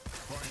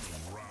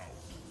 Final round.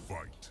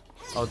 Fight.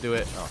 I'll do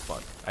it. Oh,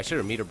 fuck. I should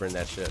have meter burned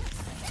that shit.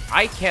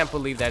 I can't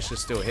believe that shit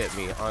still hit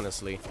me,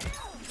 honestly.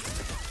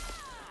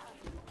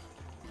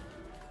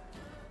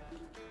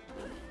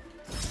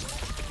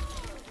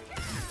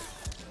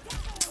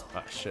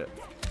 Ah, shit.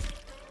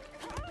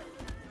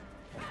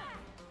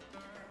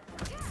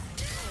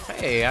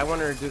 Hey, I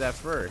wanted to do that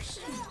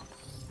first.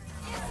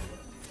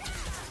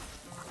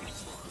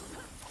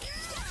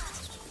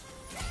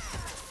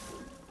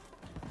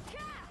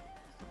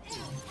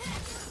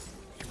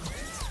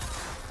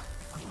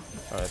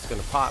 Oh, it's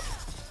gonna pop.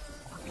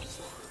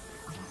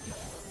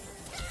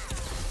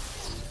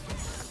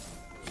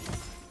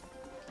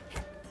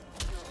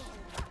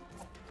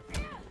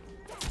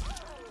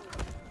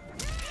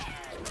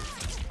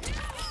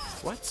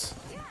 What?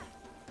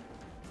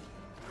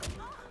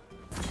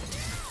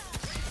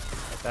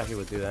 I thought he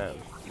would do that.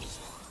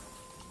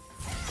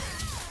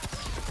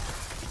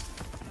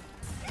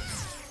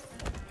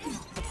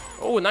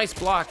 Oh, nice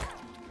block.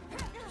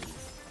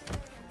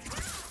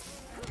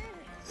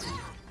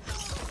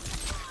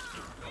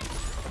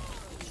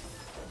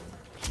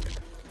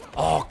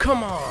 Oh,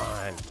 come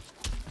on.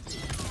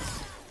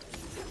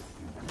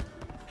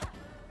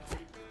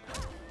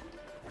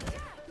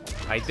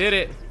 I did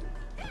it.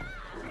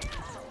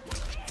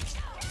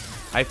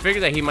 I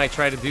figured that he might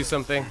try to do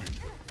something.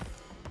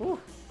 Whew.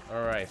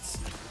 All right.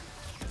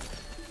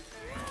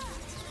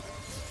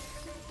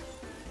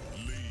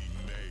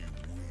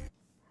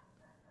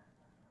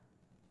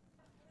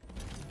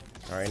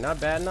 All right,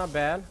 not bad, not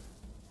bad.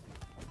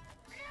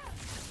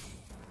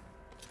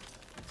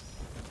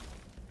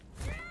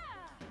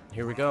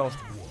 Here we go.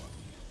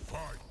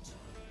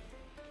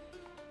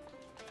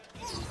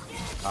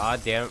 Aw,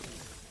 damn.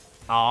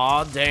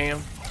 Aw, damn.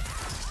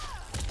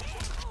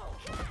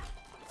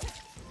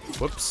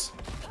 Whoops.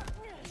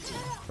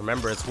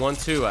 Remember, it's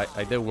 1-2.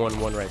 I did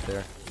 1-1 right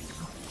there.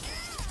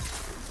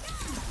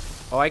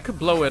 Oh, I could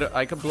blow it.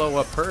 I could blow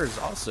up hers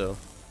also.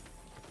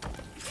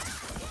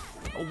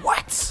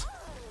 What?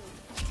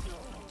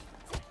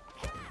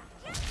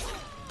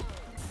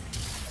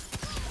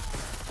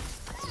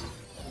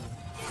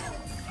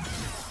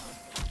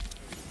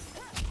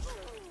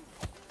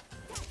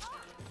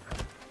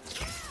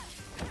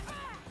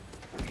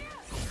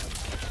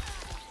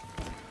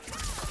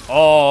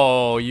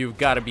 Oh, you've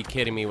got to be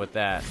kidding me with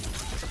that.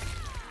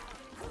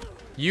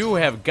 You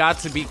have got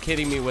to be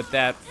kidding me with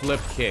that flip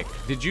kick.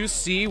 Did you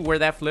see where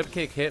that flip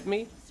kick hit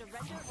me?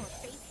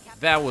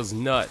 That was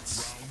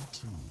nuts.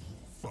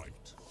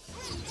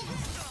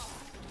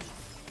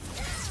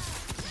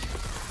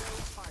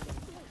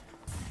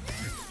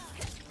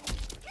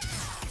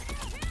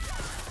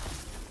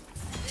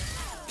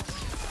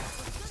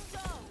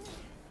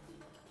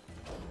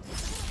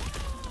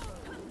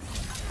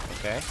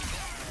 Okay.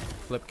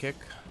 Flip kick.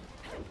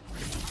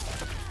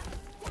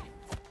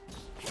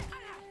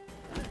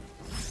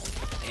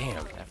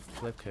 Damn, that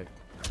flip kick.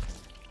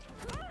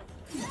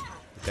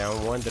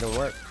 Down one didn't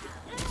work.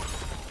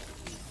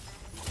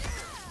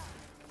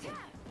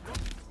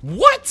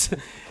 What?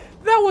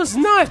 That was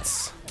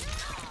nuts.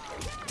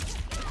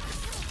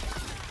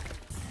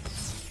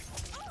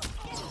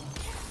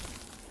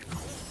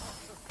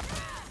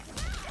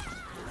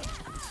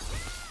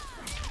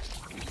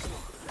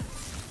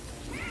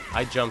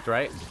 I jumped,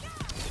 right?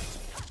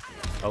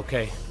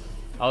 Okay.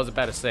 I was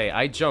about to say,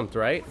 I jumped,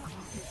 right?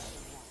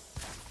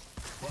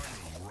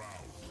 Final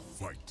round.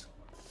 Fight.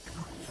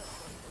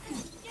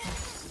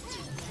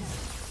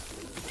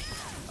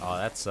 Oh,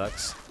 that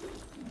sucks.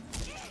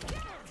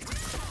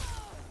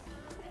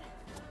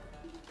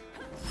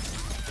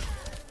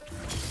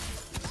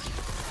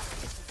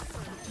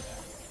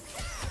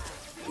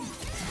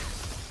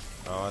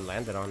 Oh, I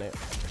landed on it.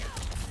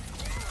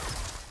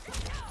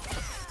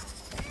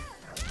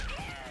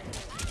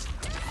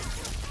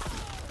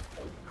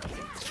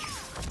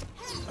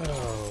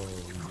 Oh,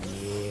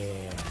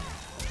 yeah.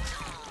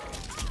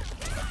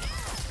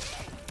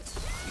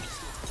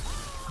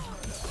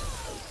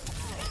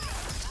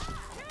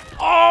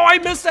 Oh, I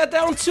missed that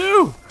down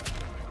too.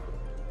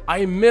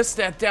 I missed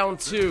that down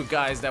too,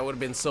 guys. That would have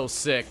been so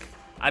sick.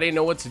 I didn't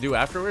know what to do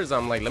afterwards.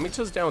 I'm like, let me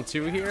just down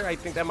two here. I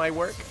think that might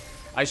work.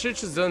 I should have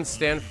just done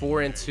stand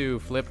 4 into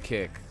flip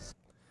kick.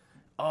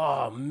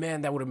 Oh,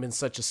 man, that would have been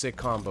such a sick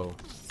combo.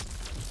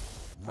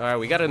 All right,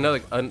 we got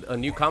another a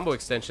new combo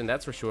extension,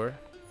 that's for sure.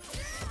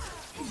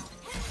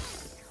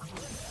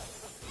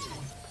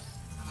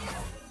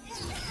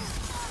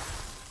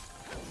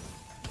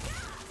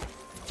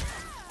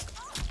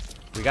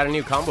 We got a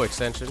new combo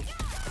extension.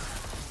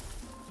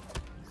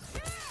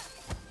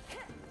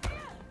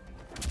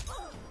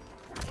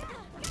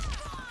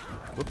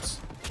 Whoops.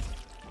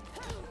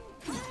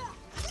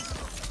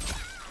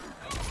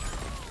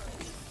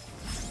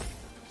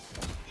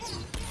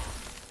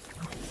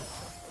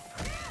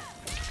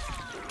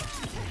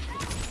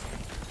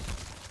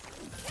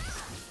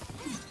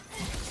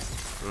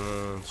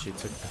 She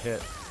took the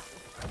hit.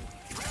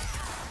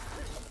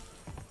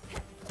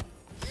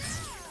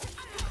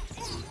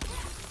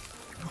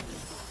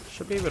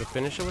 Should be able to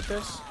finish it with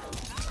this.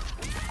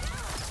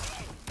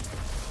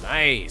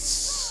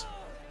 Nice.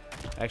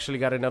 Actually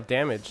got enough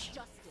damage.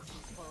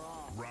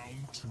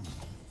 Round 2.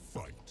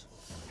 Fight.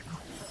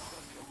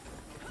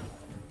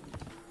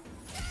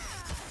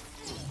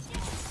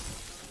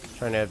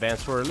 Trying to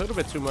advance for a little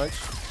bit too much.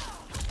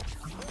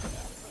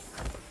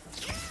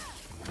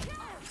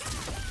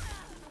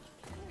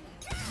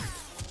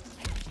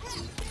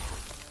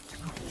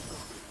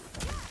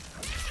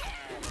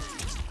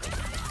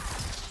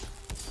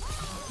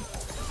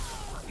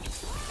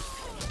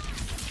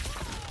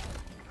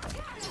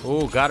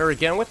 Ooh, got her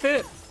again with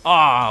it?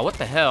 Ah, what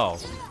the hell?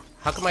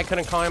 How come I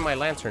couldn't call in my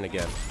lantern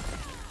again?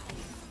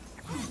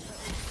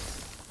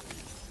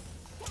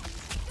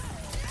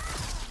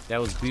 That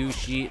was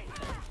bullshit.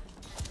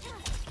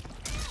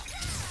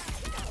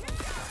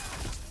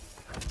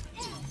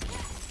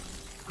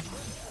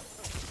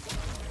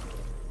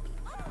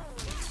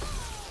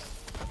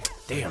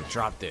 Damn,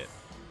 dropped it.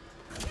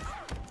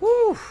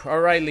 Woo!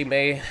 Alright,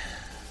 MEI.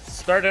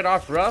 Started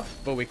off rough,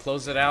 but we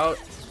closed it out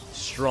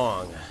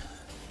strong.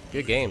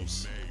 Good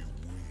games.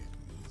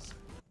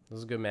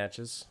 Those are good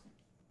matches.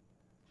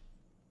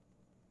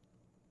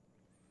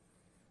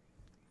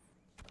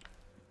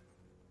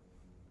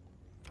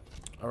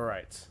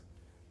 Alright.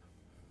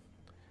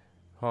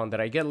 Hold on,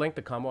 did I get linked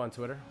the combo on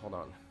Twitter? Hold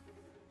on.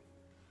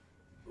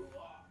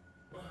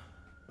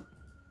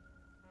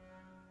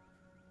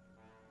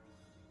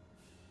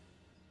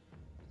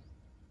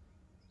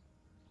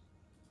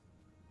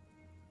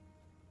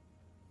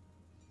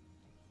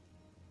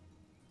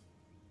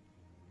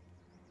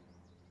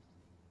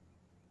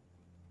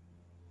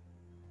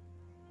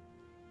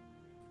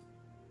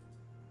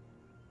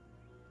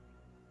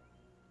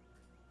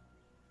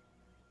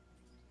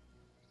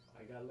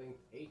 I got linked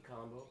 8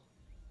 combo.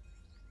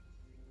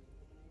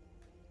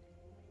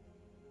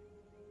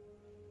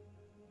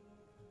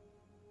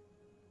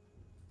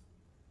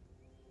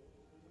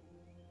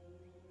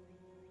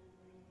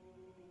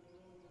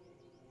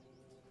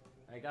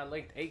 I got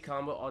linked 8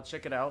 combo. I'll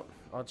check it out.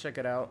 I'll check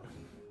it out.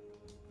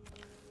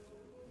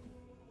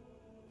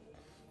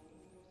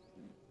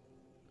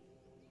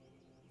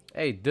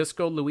 Hey,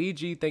 Disco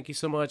Luigi, thank you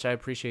so much. I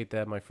appreciate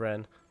that, my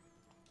friend.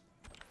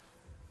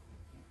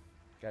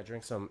 Gotta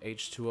drink some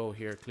H2O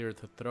here, clear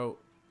the throat.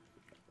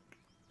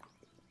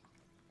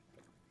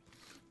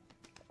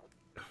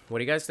 What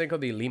do you guys think of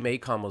the MEI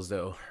combos,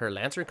 though? Her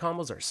lantern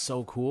combos are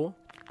so cool.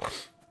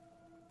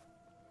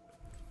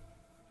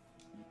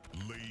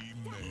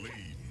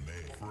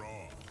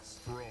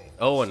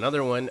 Oh,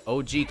 another one.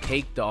 OG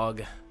Cake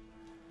Dog.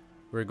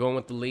 We're going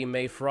with the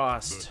MEI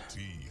Frost.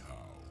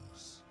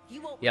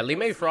 Yeah,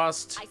 MEI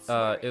Frost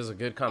is a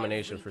good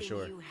combination for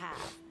sure. You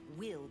have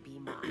will be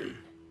mine.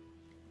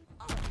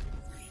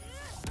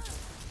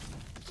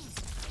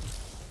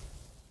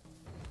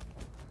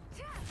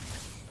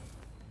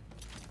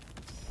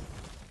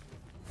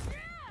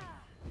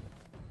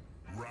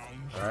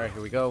 Alright,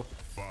 here we go.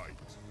 Fight.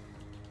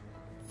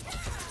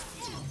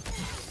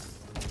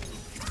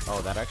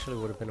 Oh, that actually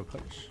would have been a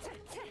punish.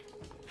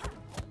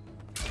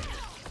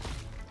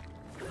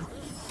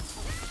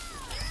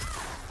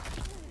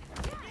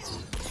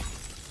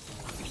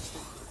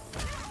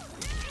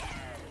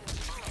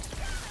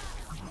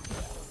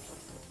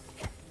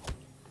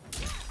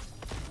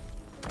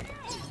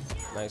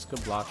 Nice,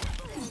 good block.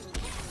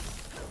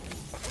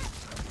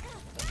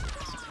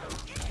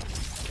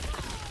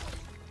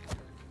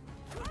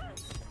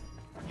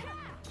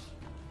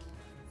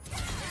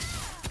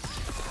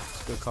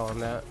 Good call on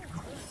that.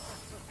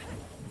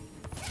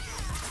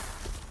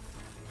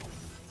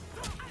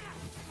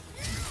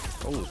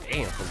 Oh,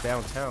 damn, from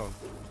downtown.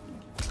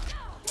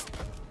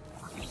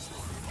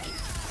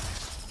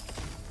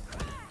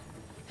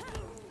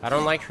 I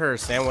don't like her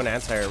stand when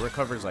anti-air. It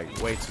recovers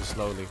like way too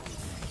slowly.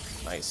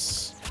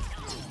 Nice.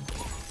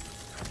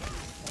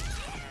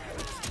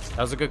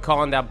 That was a good call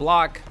on that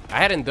block. I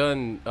hadn't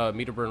done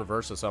meter burn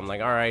reversal, so I'm like,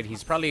 all right,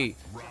 he's probably.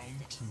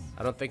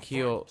 I don't think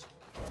he'll.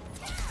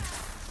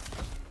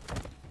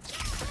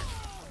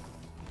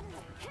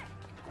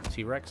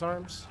 T-Rex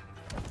arms.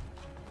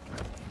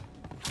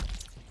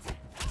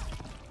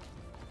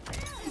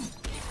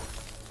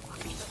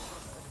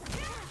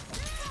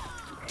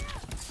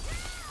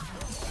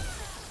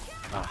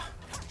 Ah.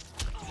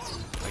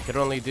 I could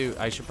only do.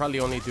 I should probably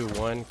only do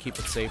one. Keep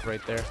it safe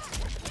right there.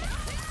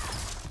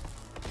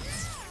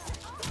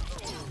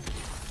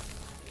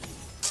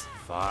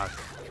 Fuck.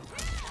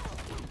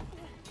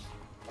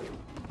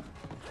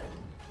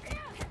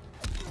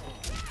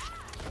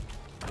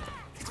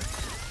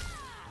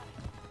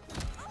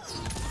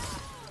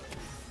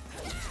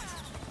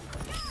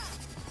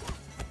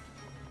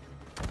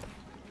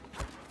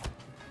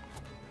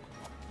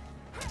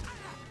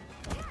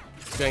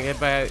 Gonna get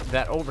by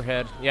that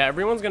overhead. Yeah,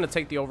 everyone's gonna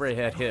take the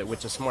overhead hit,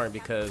 which is smart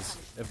because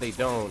if they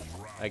don't,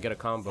 I get a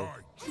combo.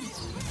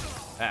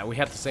 Ah, we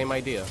had the same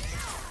idea.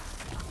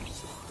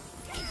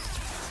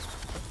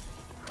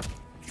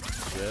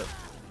 Shit.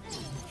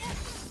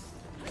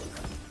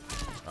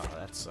 Oh,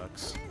 that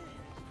sucks.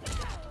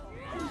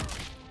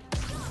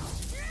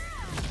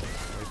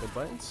 Very good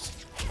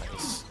buttons.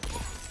 Nice.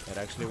 That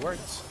actually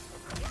worked.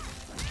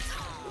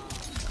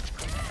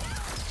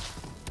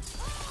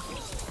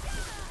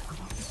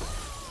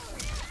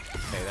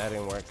 Okay, that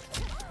didn't work.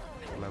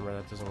 Remember,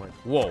 that doesn't work.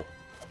 Whoa.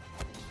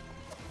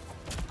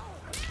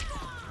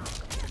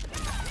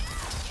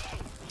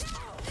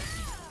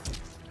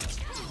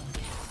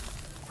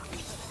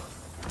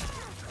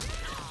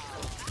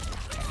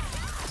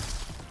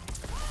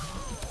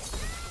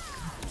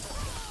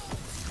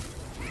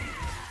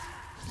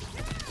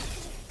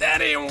 That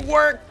didn't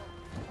work.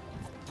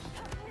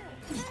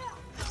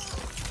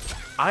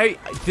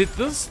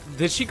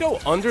 Did she go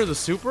under the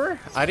super?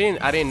 I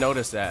didn't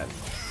notice that.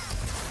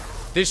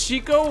 Did she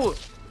go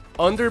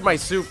under my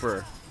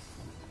super?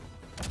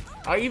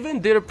 I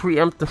even did a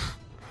preemptive.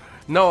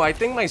 No, I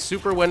think my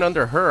super went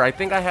under her. I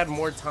think I had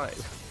more time.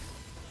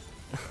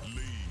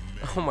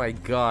 Oh my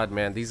god,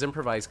 man. These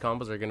improvised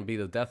combos are going to be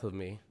the death of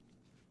me.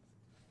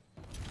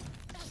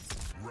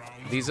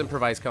 These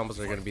improvised combos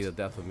are going to be the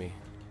death of me.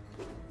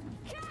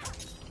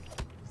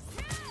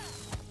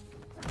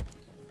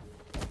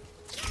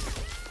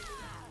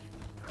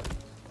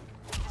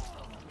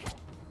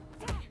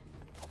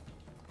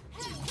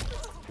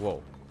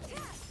 Whoa.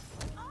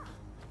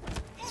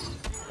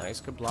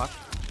 Nice, good block.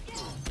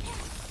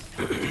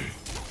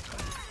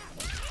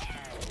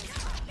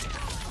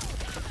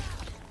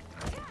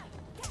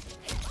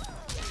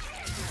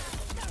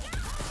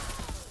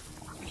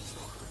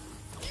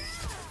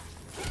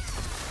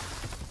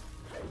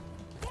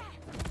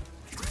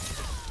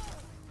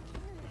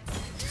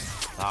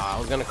 I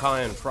was gonna call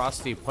in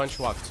Frosty Punch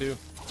Walk too.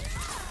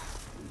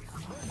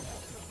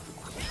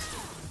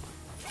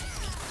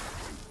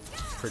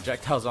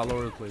 Projectiles all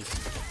over the place.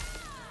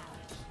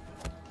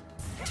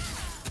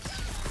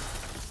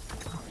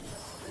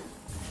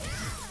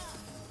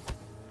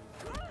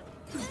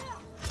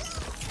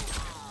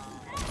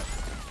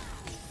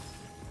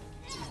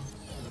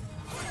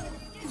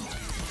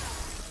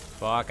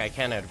 Fuck, I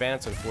can't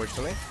advance,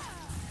 unfortunately.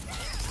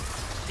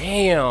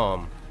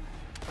 Damn.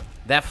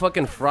 That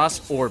fucking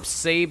frost orb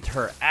saved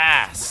her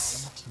ass.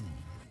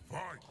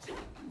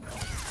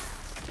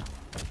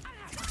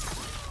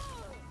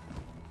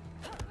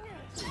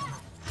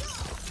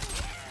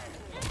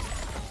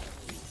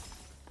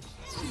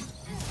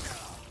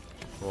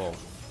 Whoa.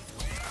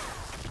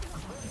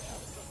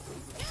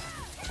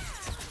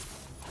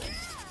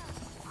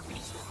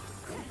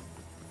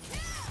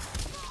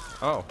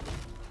 Oh.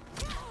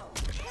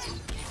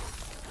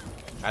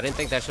 I didn't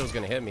think that shit was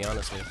gonna hit me,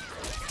 honestly.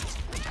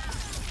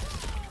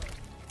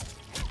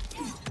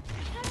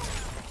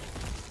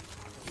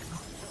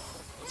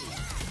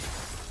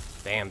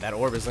 Damn, that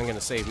orb isn't gonna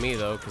save me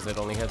though, because it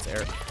only hits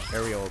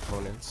aerial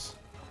opponents.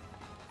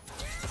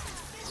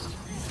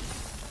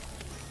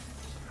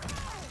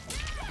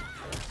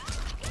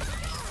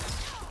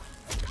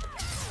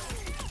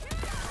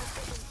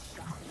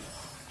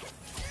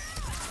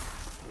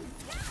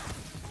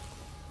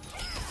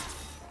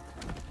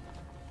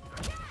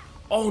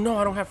 Oh no,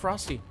 I don't have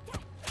Frosty.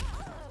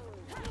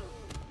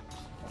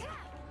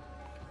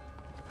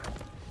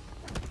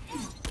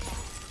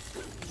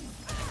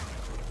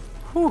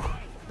 Whew.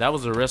 That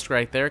was a risk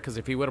right there, because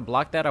if he would have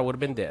blocked that, I would have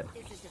been dead.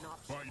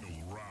 Final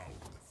round.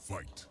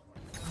 Fight.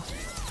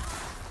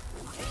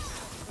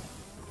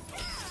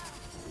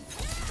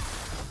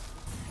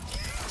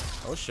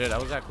 Oh shit, I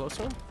was that close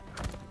to him?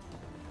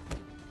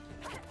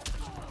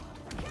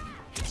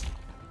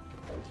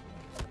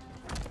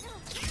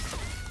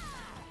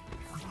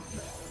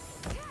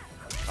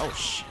 Oh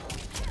shit.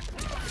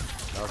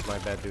 That was my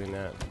bad doing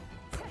that.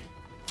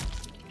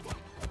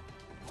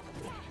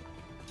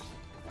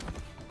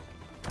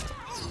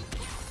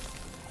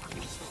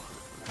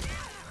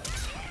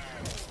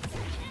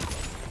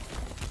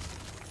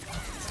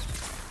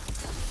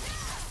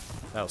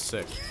 That was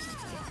sick.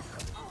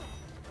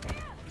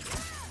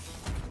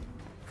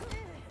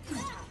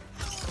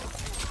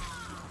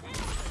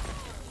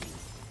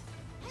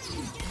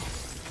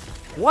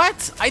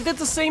 What? I did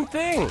the same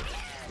thing.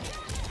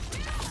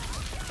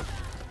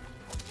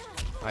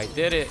 I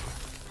did it.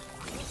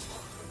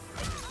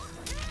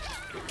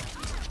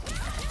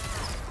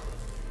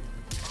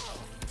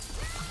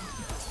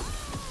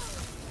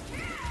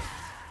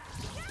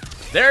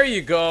 There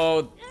you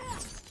go.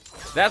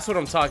 That's what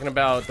I'm talking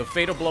about. The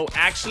fatal blow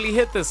actually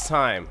hit this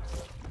time.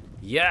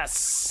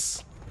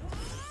 Yes.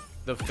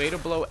 The fatal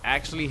blow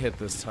actually hit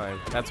this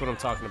time. That's what I'm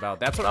talking about.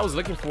 That's what I was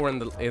looking for in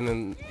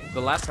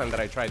the last time that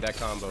I tried that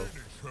combo.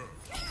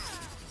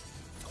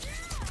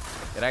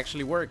 It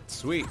actually worked.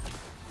 Sweet.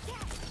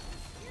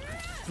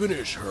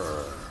 Finish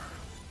her.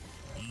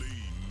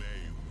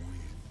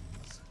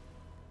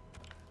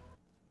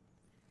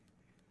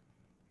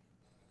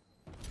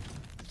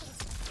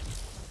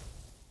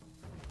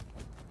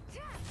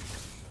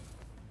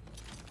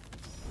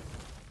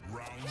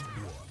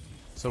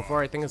 So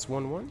far, I think it's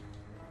 1-1.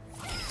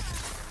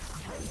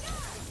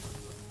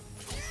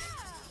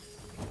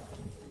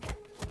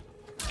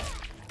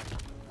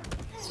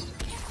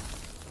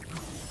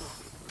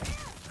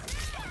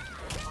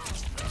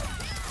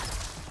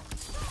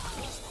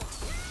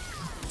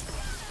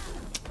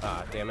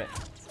 Ah, damn it.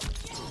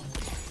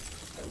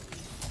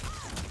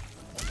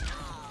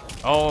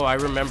 Oh, I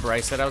remember. I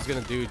said I was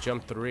going to do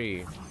jump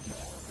 3.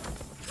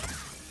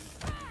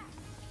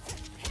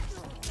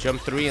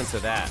 Jump 3 into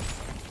that.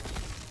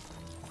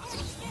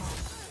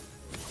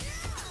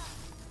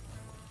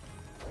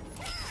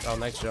 Oh,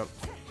 nice jump.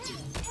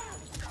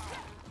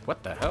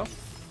 What the hell?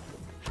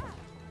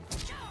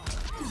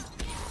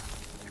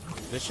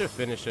 This should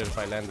finish it if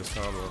I land this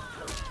combo.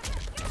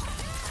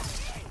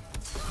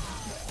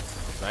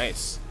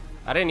 Nice.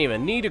 I didn't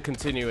even need to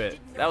continue it.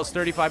 That was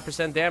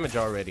 35% damage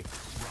already.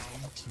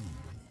 Round 2.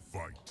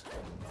 Fight.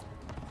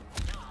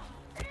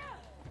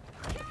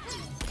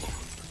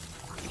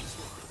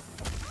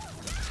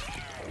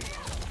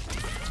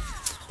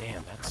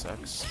 Damn, that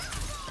sucks.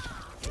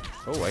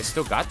 Oh, I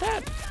still got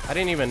that? I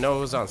didn't even know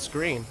it was on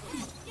screen.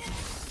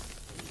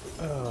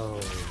 Oh,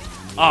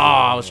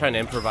 I was trying to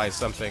improvise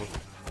something.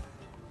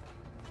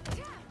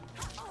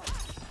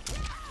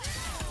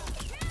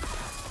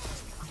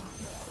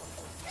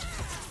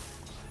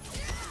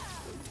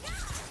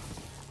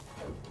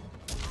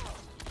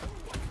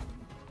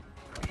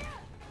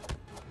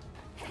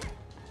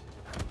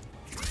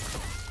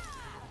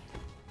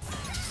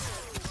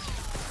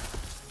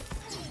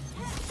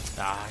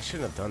 Ah, I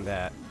shouldn't have done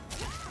that.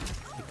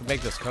 He can make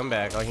this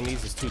comeback. All he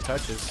needs is 2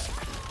 touches.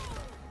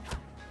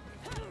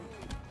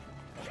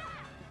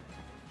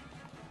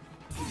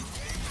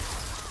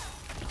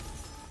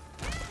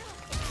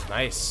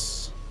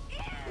 Nice.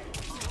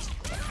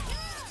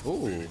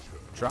 Ooh,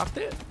 dropped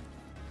it.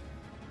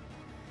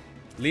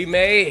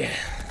 MEI,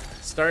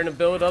 starting to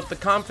build up the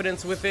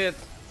confidence with it.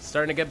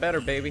 Starting to get better,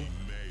 baby.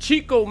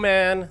 Chico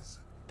Man,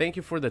 thank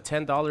you for the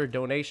 $10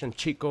 donation.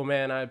 Chico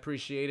Man, I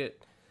appreciate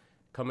it.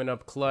 Coming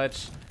up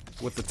clutch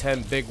with the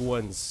 10 big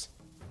ones.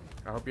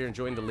 I hope you're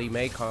enjoying the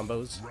MEI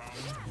combos. Round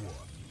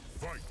 1.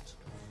 Fight.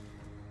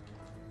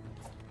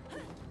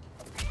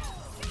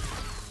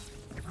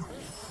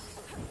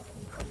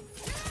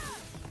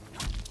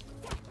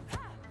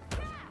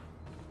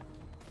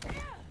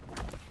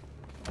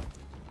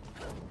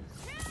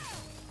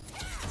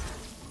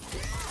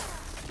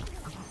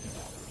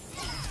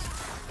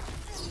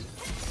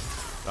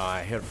 Oh,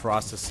 I hit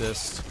Frost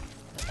Assist.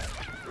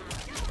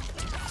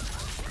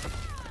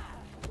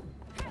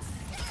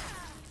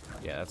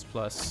 Yeah, that's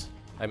plus.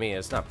 I mean,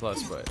 it's not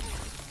plus, but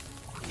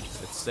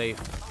it's safe.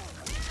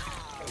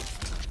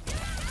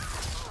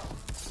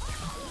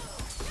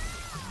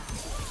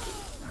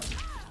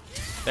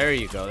 There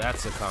you go.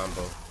 That's a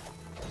combo.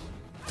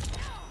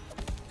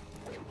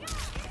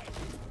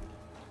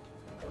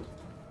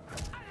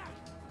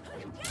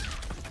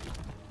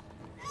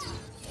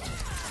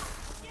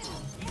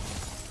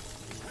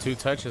 Two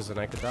touches and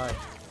I could die.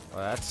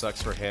 Well, that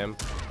sucks for him.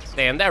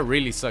 Damn, that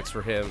really sucks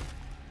for him.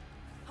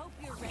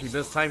 He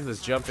just timed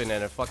this jumping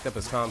and it fucked up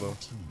his combo.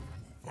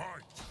 Got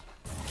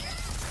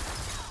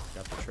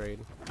the trade.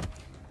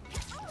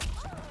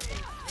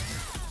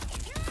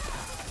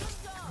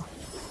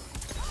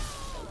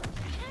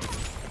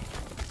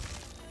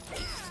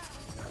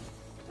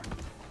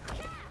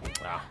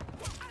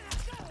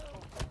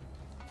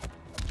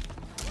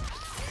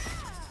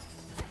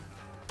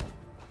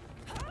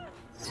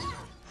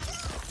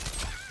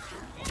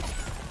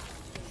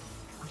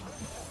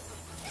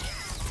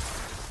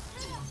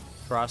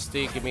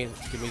 Frosty, give me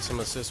some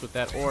assist with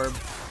that orb.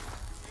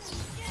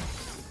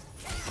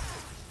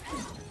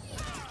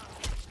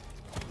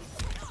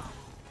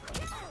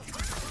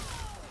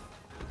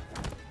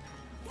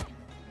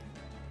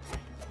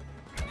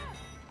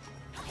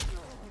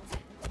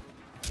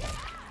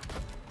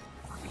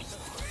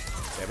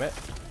 Damn it.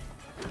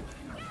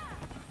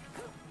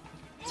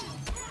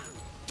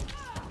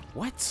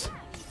 What?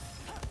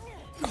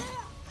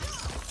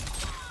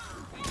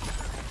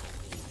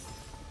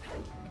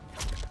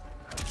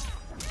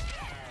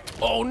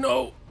 Oh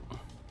no!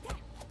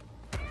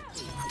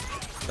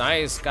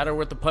 Nice, got her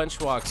with the punch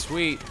walk,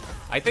 sweet.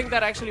 I think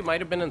that actually might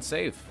have been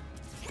unsafe.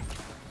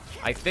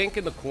 I think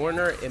in the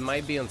corner it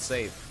might be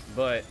unsafe,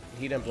 but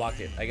he didn't block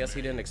it. I guess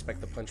he didn't expect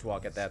the punch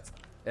walk at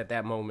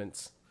that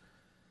moment.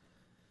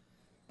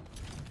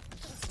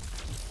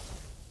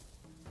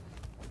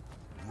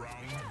 Round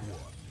 1,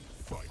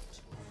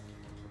 fight.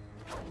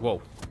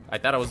 Whoa, I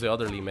thought it was the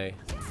other MEI.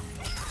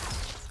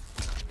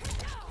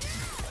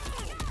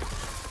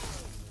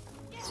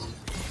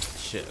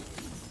 Shit,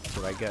 what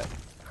did I get?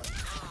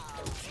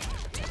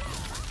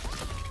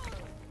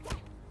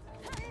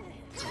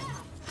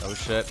 Oh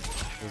shit,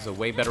 this is a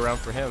way better round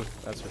for him,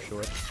 that's for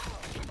sure.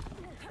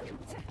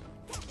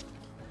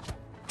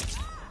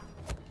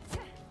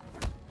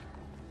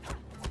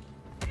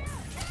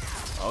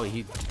 Oh,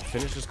 he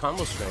finished his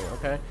combo string,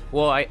 okay.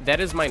 Well,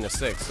 that is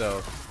 -6,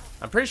 so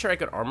I'm pretty sure I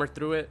could armor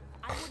through it,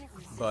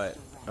 but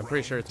I'm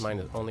pretty sure it's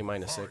only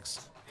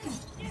 -6.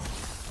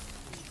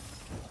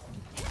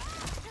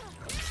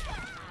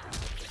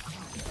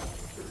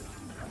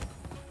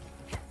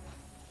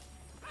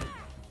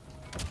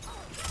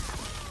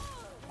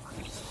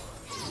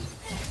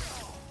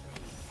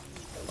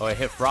 Oh, I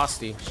hit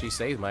Frosty. She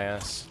saved my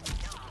ass.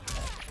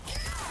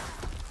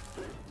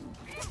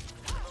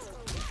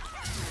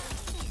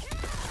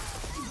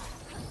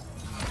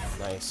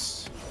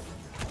 Nice.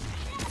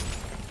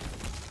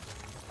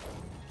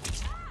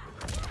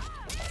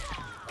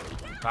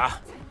 Ah.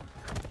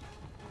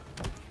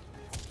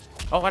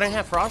 Oh, I didn't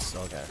have Frost?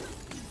 Okay.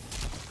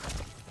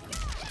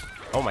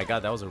 Oh my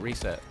god, that was a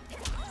reset.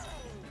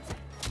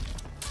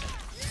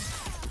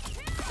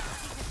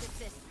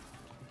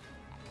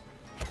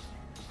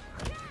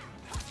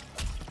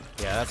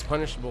 Yeah, that's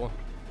punishable.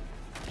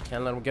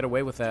 Can't let him get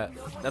away with that.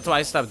 That's why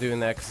I stopped doing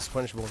that, because it's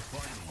punishable.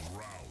 Final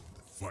round,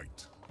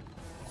 fight.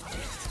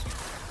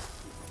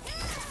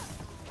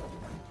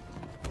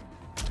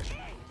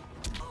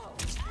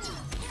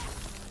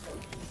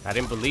 I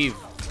didn't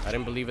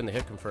believe in the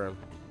hit confirm.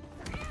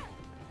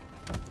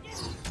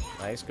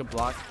 Nice, good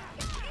block.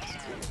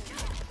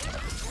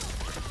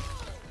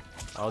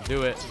 I'll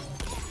do it.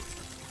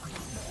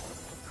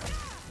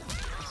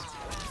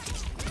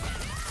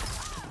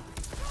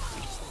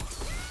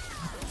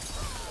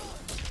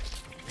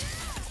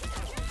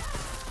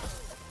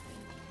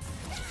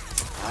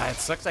 Ah, it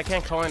sucks I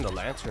can't call in the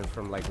lantern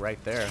from like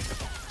right there.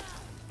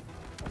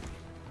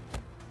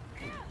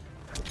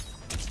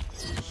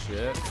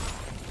 Shit.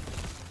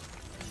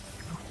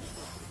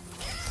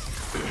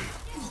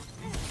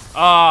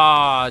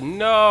 Ah,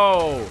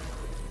 no!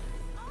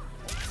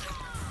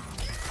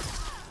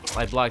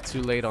 I blocked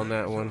too late on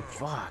that one.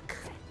 Fuck.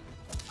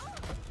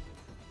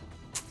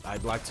 I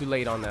blocked too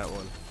late on that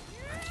one.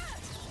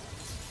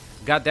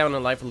 Got down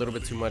in life a little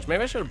bit too much.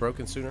 Maybe I should have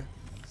broken sooner.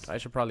 I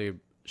should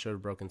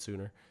have broken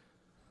sooner.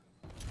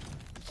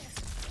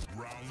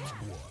 Round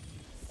 1,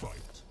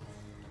 fight.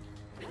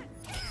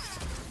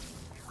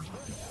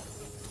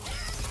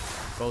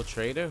 Bow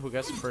trader, who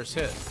gets the first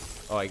hit?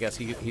 Oh, I guess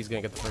he's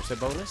gonna get the first hit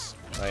bonus?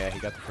 Oh yeah, he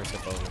got the first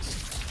hit bonus.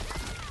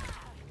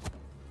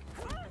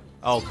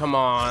 Oh, come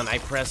on. I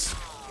press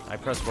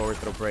forward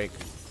throw break.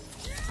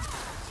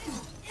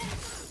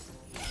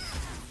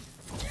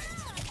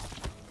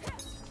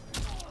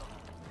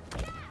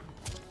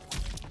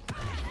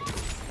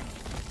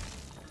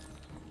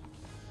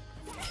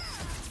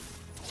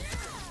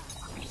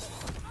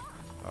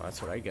 Oh,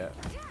 that's what I get.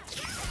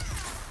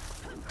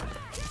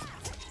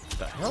 What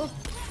the hell?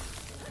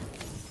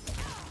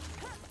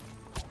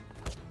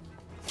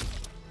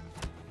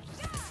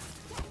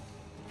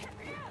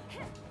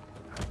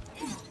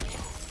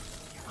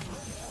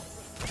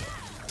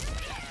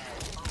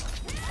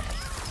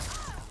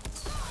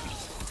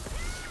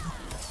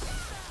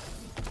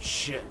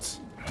 Shit.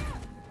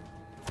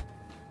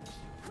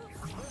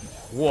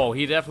 Whoa,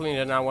 he definitely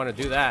did not want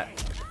to do that.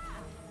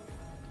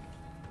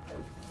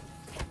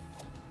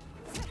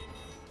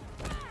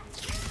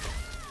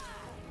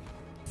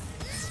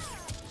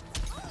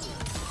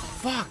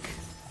 Fuck.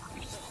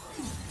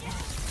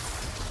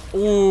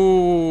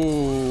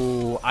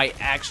 Ooh, I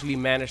actually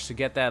managed to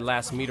get that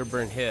last meter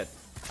burn hit.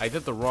 I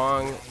did the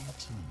wrong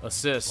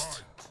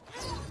assist.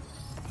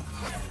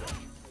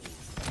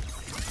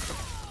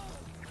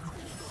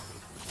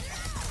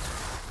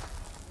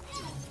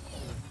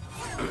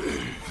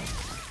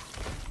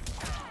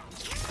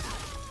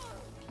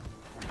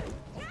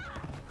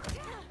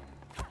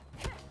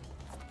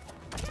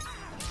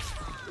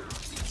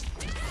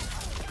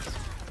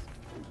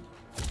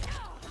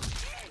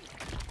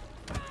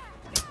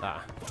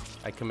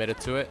 committed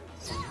to it.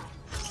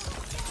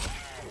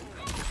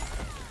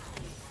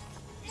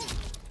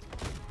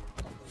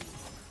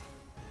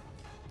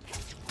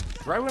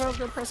 Right when I was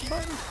gonna press the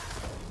button.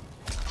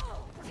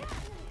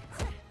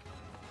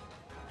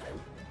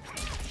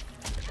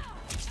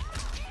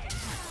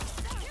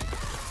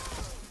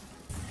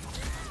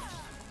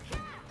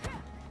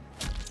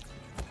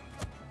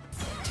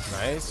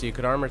 Nice, you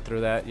could armor through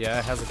that. Yeah,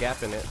 it has a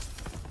gap in it.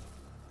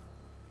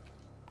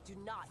 Do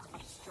not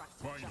obstruct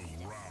Final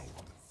round.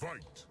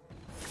 Fight.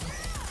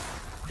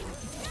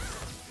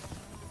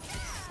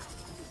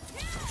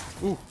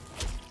 Ooh.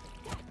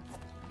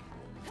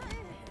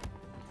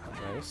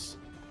 Nice.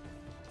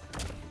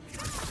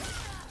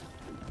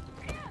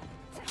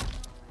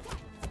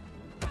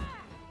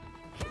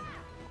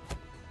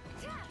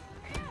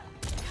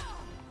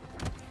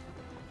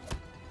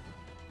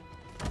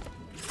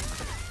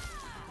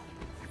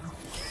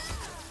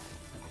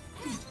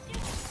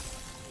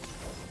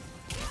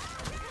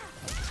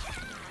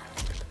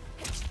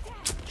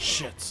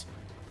 Shit.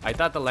 I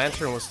thought the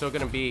lantern was still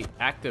gonna be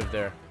active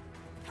there.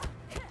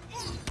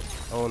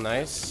 Oh,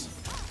 nice.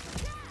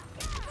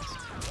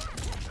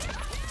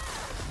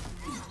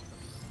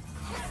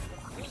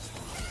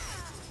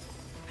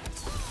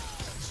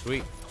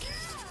 Sweet.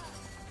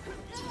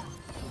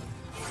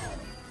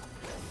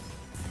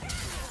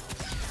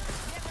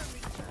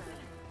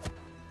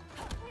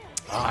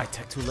 Ah, I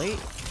took too late.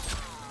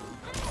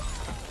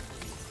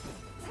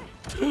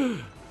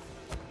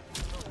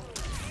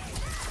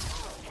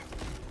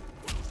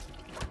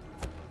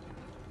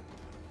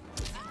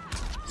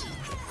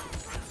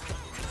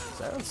 Is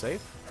that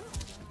unsafe?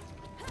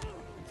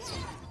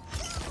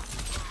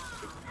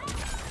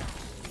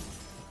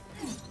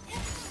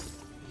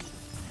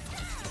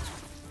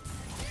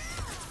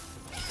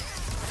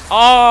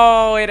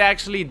 Oh, it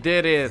actually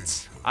did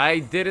it. I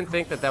didn't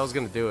think that was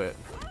gonna do it.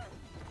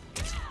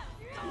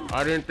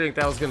 I didn't think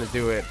that was gonna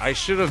do it. I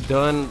should have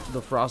done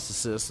the frost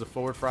assist, the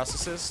forward frost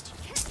assist.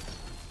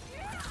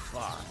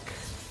 Fuck.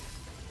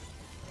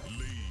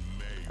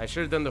 I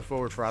should have done the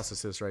forward frost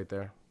assist right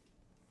there.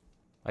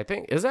 I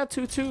think, is that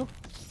 2-2?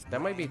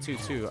 That might be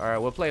 2-2. All right,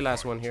 we'll play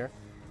last one here.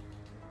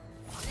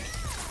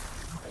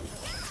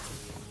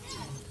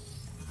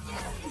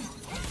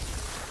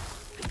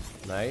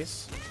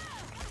 Nice.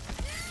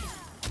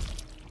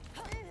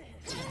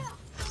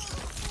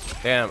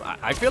 Damn,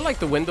 I feel like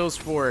the windows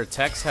for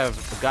text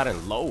have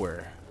gotten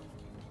lower.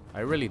 I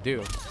really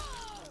do.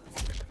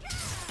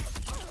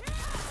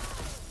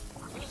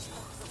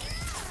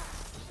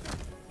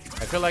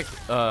 I feel like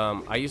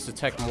I used to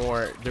tech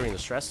more during the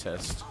stress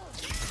test.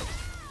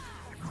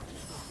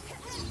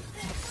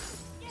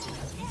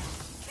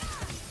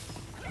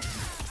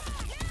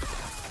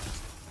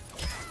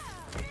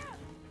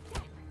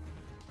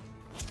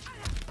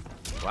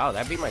 Wow,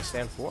 that beat my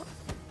stand 4?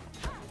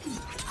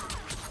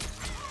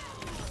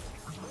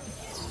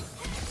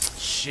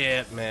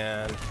 Shit,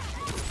 man.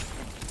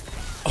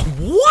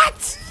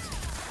 What?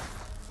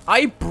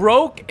 I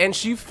broke and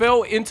she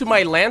fell into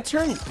my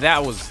lantern?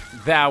 That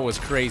was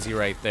crazy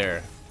right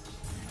there.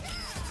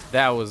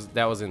 That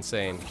was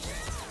insane.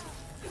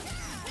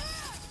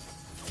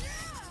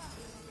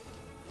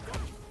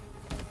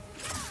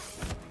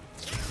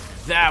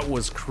 That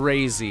was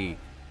crazy.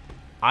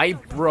 I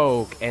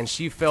broke and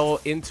she fell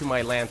into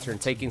my lantern,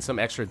 taking some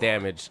extra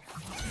damage.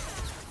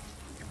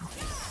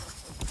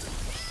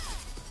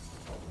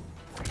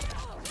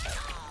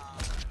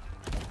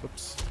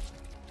 Oops.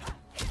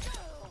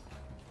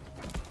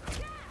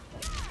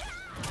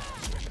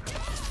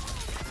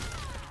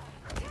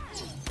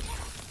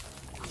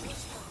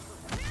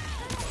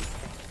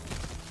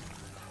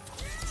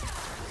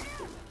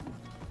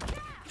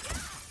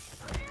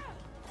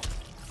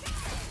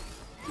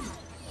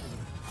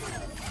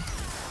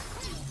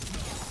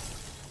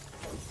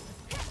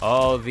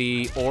 Oh,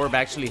 the orb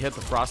actually hit the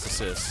frost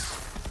assist.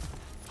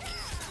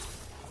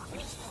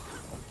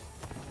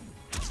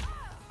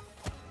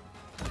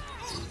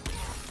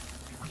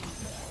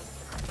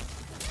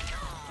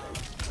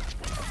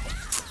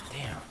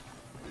 Damn.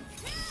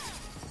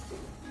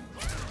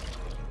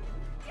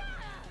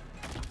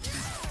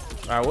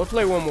 Alright, we'll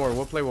play one more.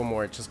 We'll play one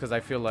more just because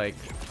I feel like...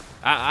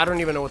 I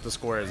don't even know what the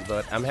score is,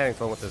 but I'm having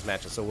fun with this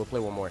match, so we'll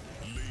play one more.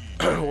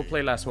 We'll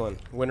play last one.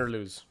 Win or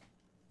lose.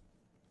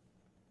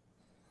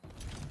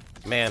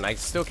 Man, I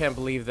still can't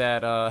believe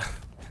that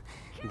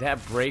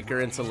that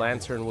breaker into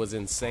lantern was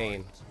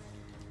insane.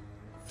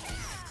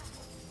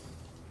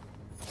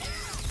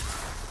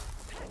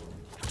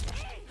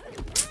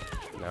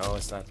 No,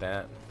 it's not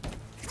that.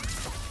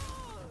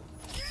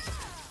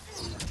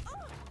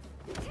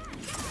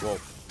 Whoa.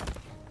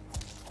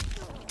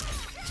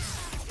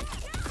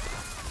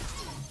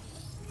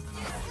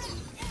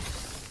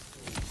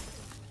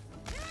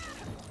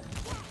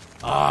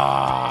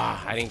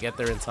 Ah, I didn't get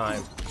there in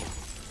time.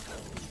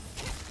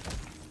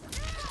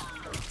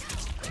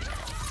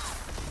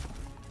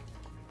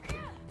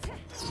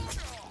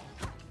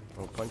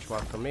 Punch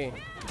walk for me.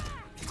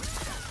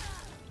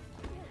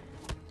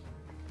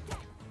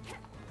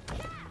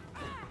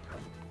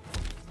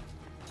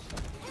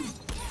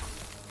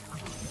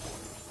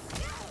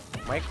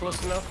 Am I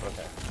close enough?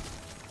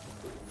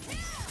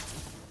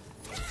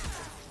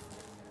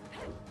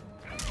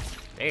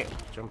 Okay. Damn,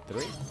 jump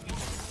 3.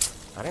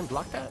 I didn't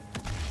block that.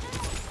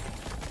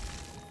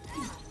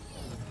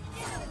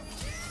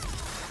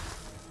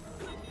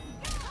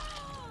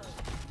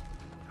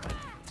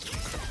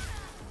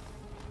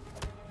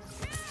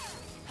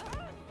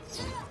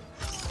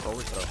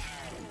 Forward throw.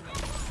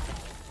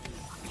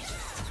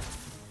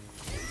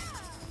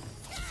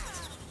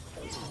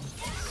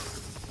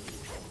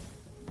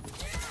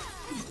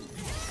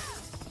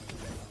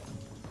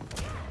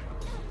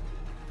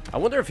 I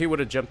wonder if he would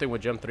have jumped in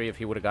with jump 3 if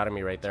he would have gotten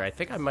me right there. I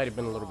think I might have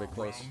been a little bit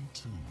close.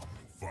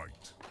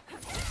 Fight.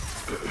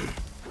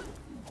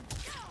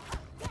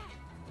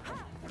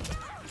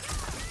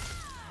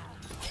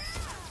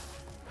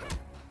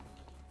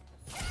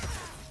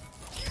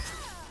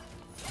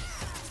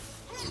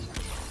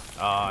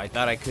 I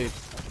thought I could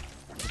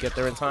get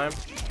there in time.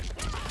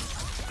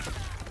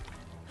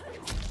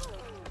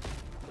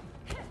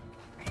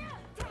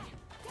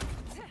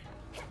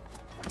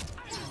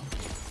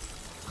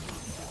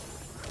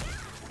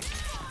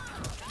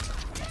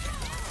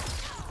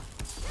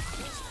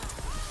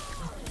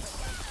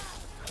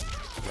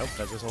 Nope,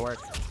 that doesn't work.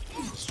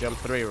 Just jump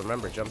 3,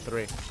 remember, jump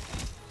 3.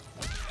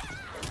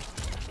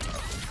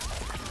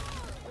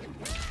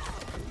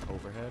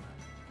 Overhead.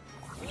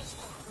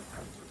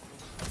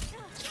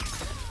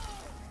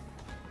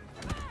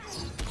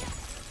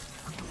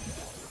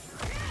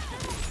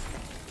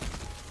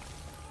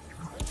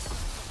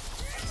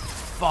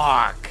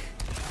 Fuck!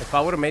 If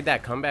I would have made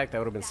that comeback, that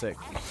would have been sick.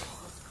 Final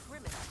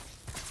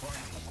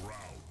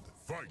round.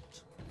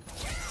 Fight.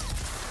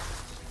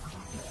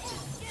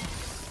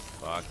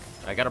 Fuck.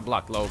 I gotta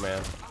block low,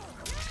 man.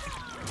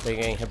 They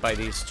ain't hit by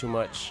these too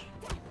much.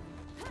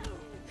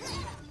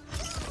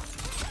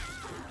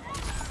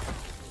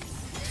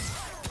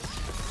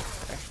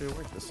 Actually, it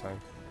worked this time.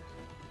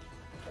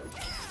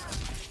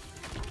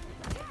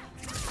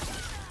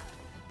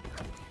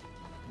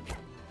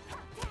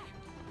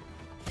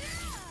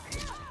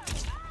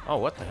 Oh,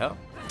 what the hell?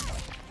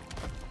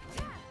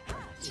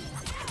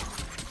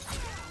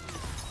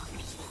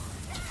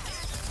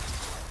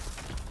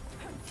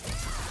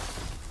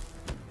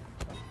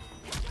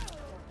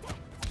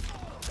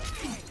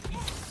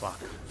 Fuck.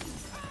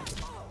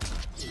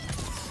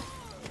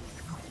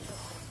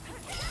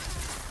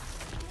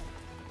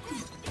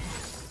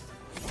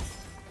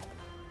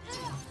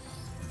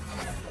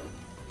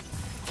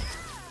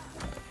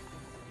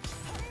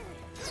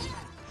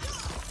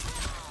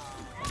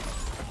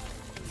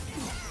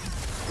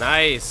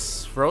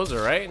 Nice. Froze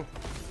her, right?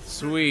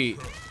 Sweet.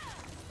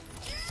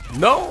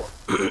 No!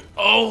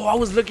 Oh, I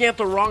was looking at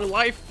the wrong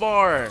life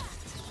bar.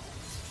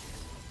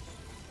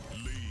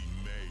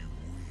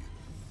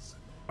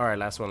 Alright,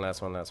 last one.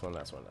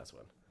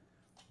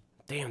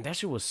 Damn, that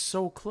shit was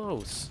so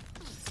close.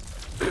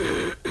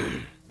 That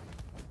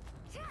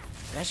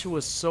shit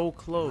was so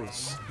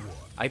close.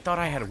 I thought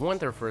I had won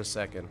there for a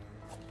second.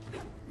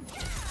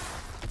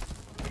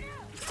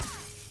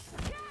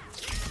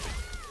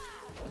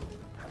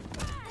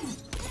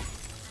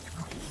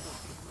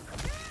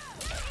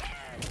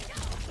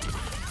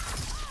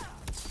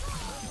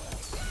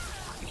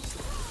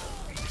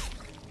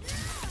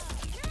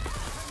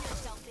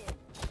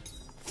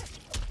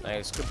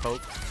 Nice, good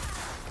poke.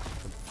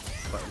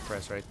 Button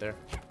press right there.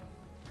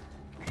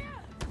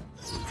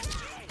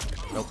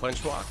 No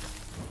punch walk.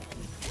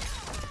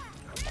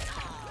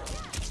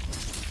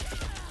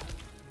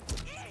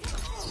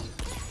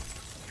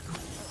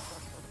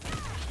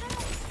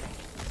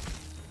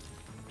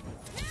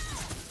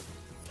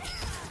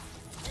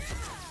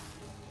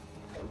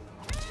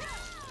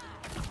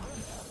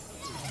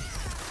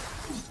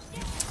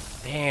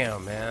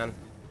 Damn, man.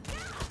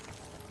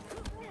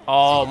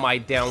 Oh, my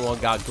down one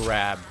got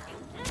grabbed.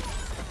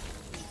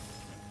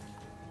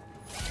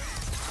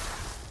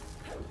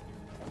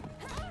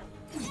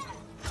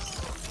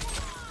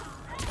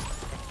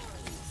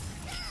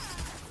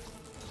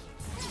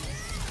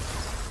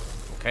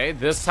 Okay,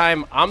 this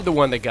time I'm the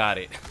one that got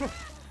it.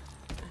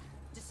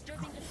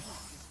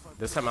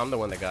 This time I'm the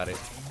one that got it.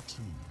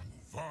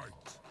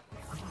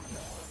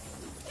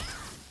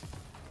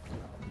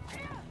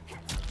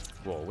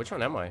 Whoa, which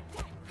one am I?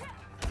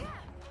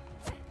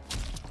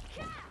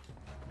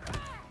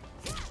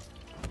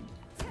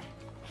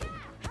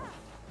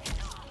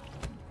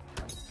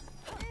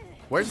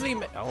 Where's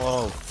the...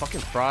 Oh, fucking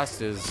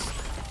Frost is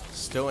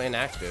still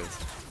inactive.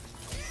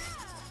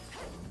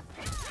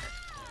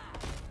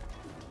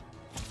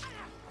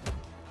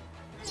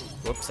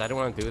 Whoops, I didn't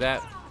want to do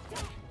that.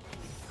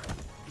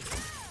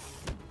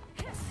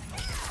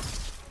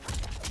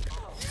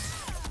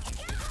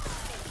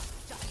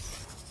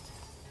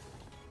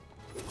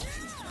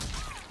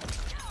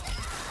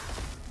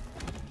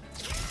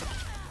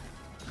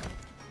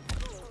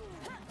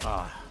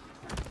 Ah.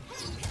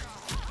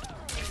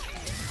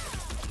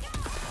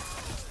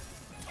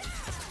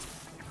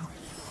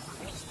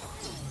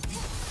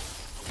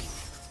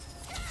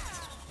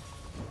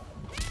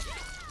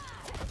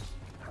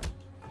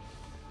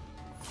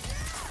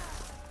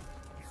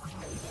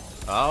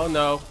 Oh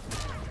no.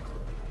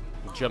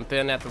 Jumped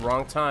in at the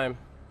wrong time.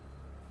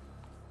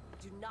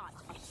 Do not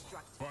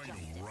obstruct Final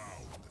justice.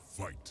 round.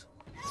 Fight.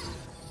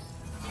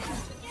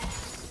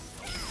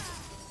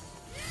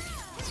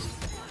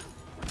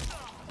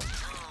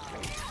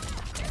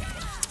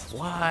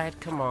 What?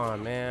 Come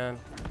on, man.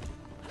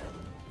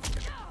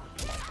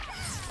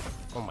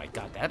 Oh my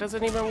god, that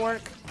doesn't even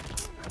work?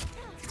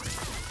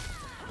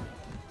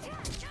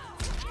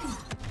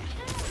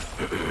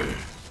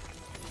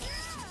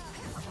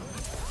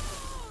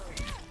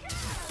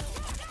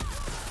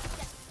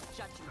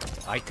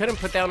 I couldn't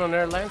put down on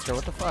their lantern,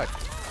 what the fuck?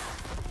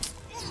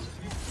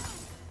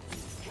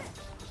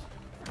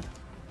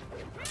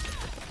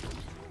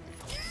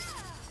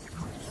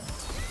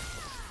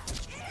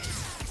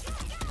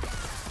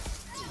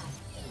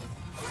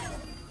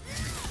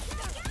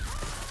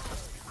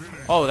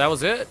 Oh, that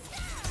was it?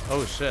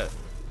 Oh shit.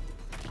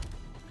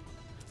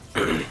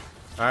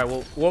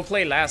 Alright, we'll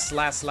play last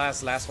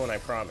one, I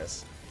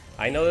promise.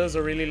 I know this was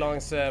a really long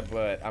set,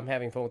 but I'm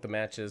having fun with the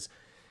matches.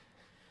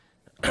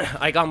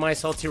 I got my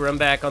salty run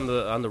back on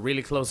the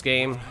really close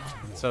game.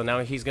 So now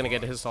he's gonna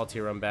get his salty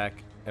run back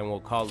and we'll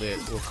call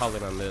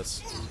it on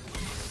this.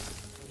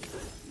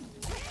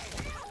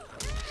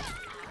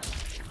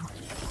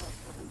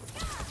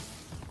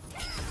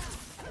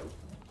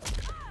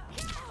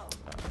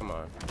 Come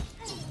on.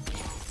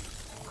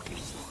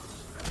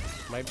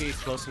 Might be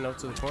close enough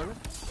to the corner.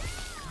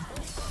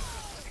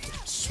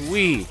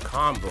 Sweet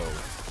combo.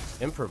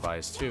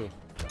 Improvised too.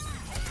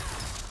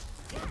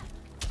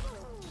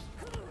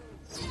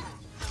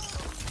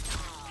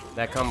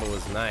 That combo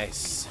was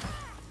nice.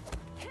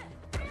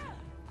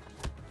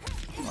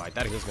 Oh, I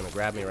thought he was gonna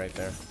grab me right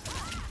there.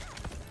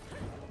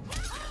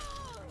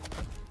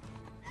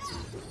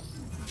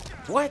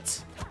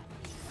 What?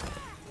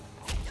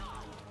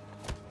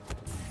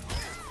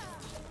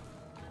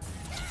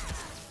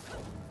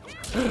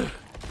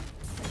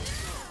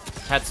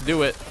 Had to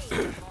do it.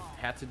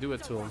 Had to do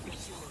it to him.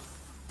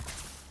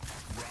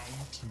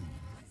 Round 2.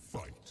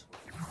 Fight.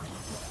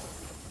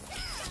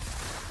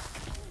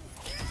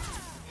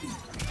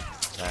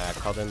 I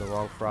called in the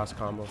wrong frost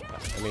combo.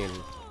 I mean,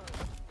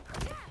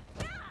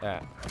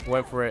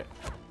 went for it.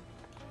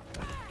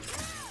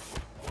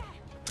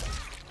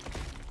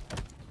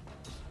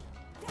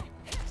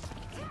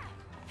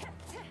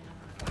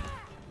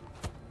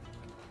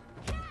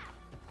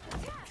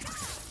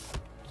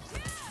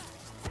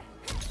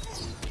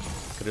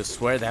 Could have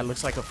swear that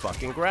looks like a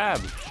fucking grab.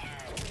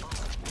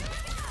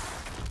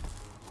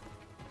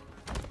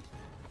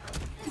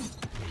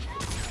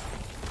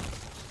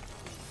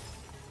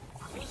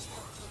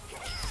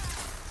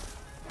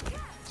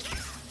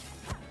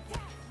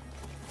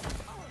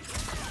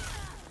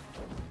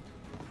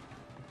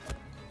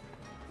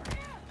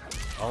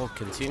 Oh,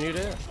 continued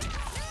it.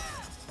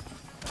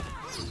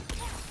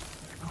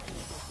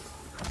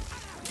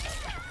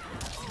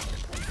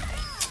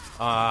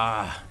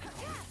 Ah.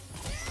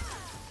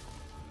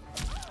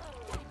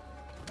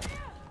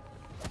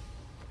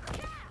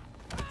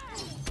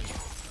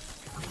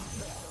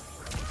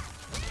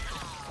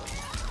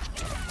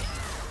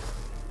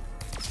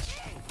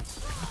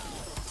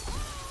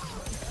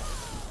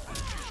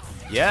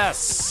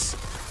 Yes!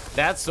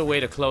 That's the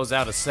way to close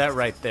out a set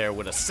right there,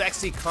 with a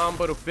sexy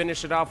combo to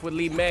finish it off with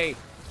MEI.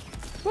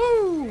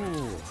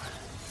 Woo!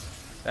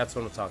 That's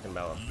what I'm talking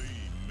about.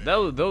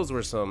 Those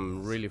were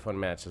some really fun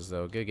matches,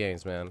 though. Good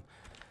games, man.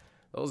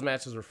 Those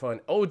matches were fun.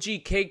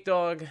 OG Cake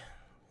Dog.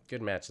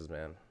 Good matches,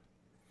 man.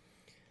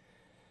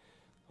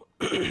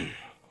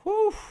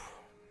 Whew.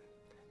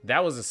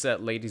 That was a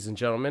set, ladies and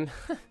gentlemen.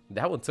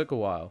 That one took a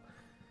while.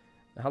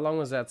 How long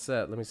was that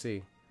set? Let me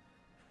see.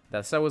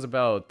 That set was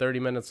about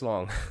 30 minutes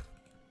long.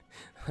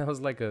 That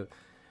was like a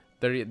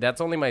 30. That's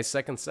only my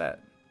second set.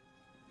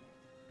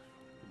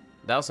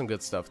 That was some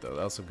good stuff, though.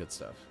 That was some good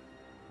stuff.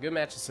 Good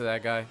matches to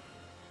that guy.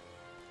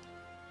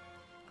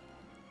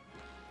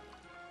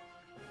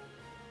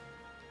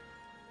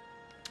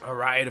 All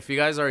right, if you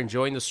guys are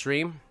enjoying the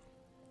stream,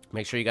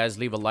 make sure you guys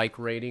leave a like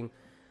rating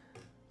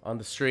on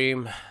the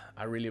stream.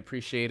 I really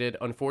appreciate it.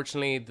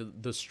 Unfortunately,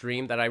 the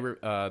stream that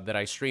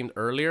I streamed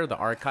earlier, the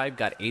archive,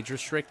 got age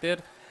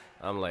restricted.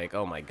 I'm like,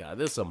 oh my god,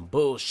 this is some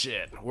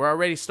bullshit. We're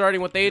already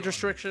starting with the age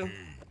restriction.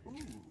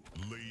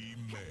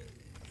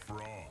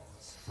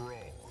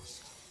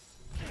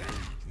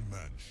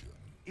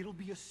 It'll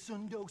be a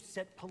Sundo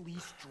set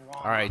police drama.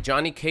 All right,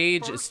 Johnny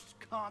Cage is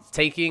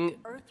taking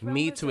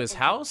me to his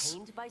house.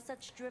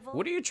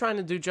 What are you trying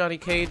to do, Johnny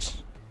Cage?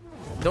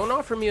 Don't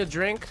offer me a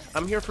drink.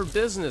 I'm here for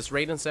business.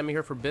 Raiden sent me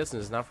here for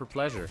business, not for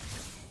pleasure.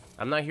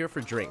 I'm not here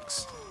for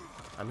drinks.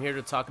 I'm here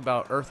to talk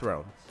about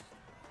Earthrealm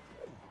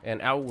and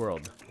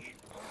Outworld.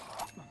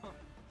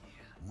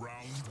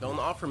 Don't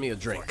offer me a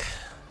drink.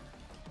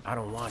 I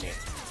don't want it.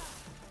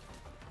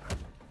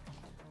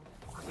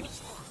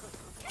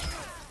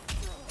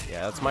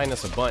 Yeah, that's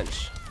minus a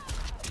bunch.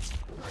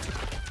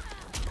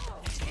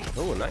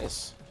 Oh,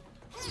 nice.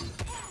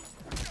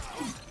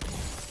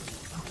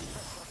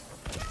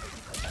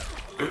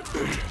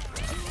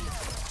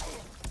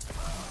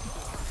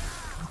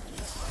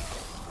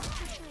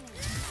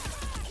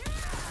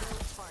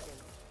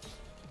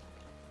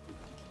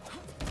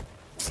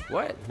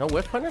 What? No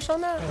whiff punish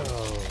on that?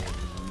 Oh,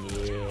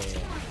 yeah.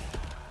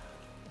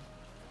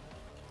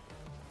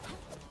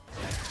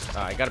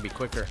 I gotta be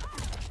quicker.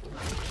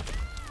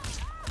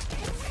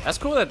 That's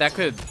cool that that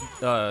could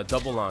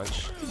double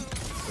launch.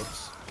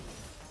 Oops.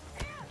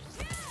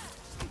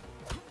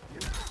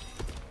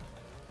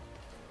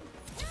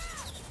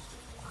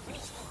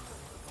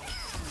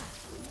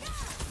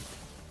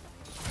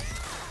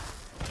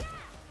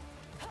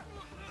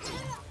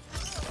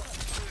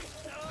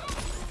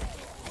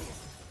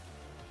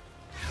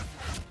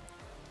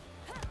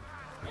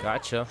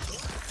 Gotcha.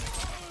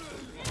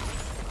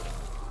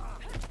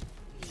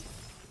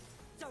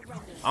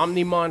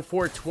 Omnimon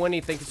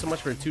 420, thank you so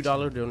much for a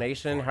 $2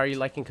 donation. How are you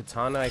liking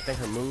Katana? I think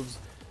her moves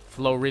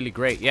flow really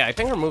great. Yeah, I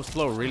think her moves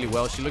flow really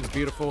well. She looks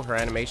beautiful. Her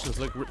animations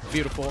look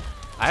beautiful.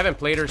 I haven't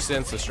played her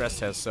since the stress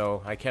test,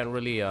 so I can't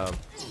really I'm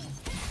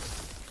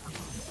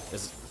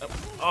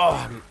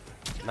not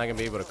gonna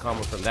be able to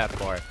combo from that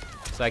far,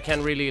 so I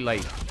can't really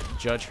like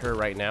judge her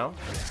right now.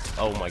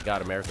 Oh my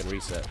god, American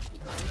reset.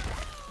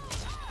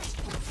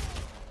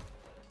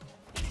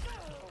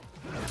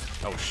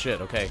 Oh shit,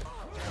 okay.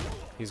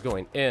 He's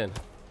going in.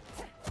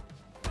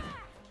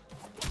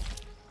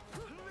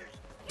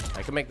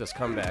 I can make this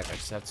comeback, I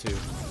just have to.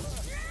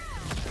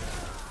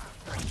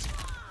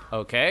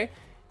 Okay.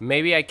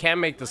 Maybe I can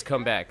make this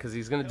comeback because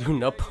he's gonna do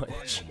nut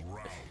punch.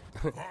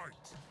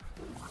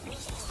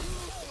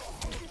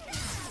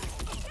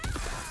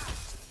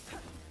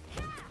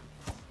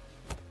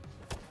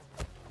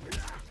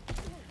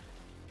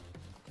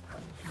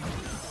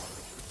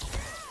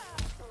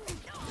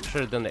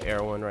 Should have done the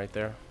air one right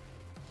there.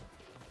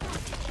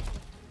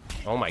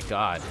 Oh my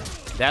god.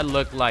 That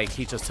looked like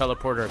he just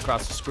teleported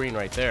across the screen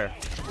right there.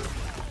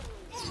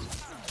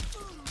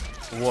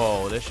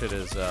 Whoa, this shit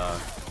is, yeah,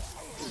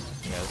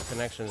 this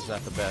connection is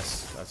not the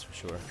best, that's for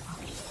sure.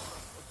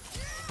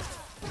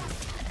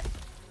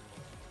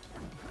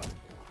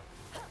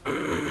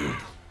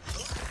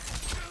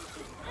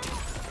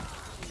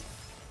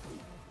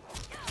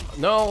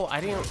 No, I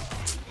didn't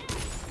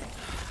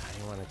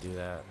want to do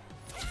that.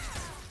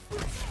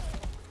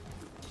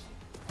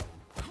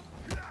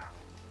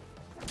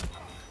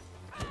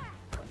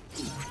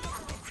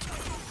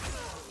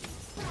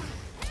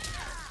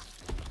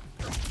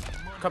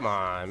 Come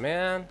on,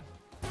 man.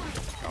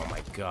 Oh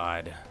my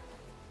god.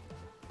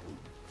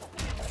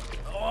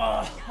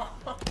 Oh.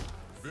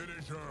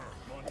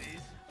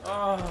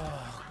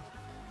 Oh.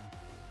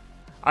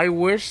 I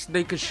wish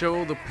they could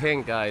show the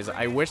ping, guys.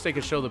 I wish they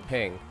could show the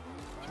ping.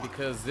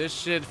 Because this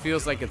shit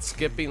feels like it's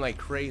skipping like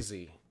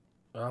crazy.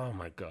 Oh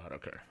my god,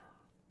 okay.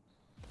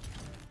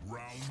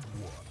 Round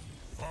one,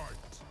 fight.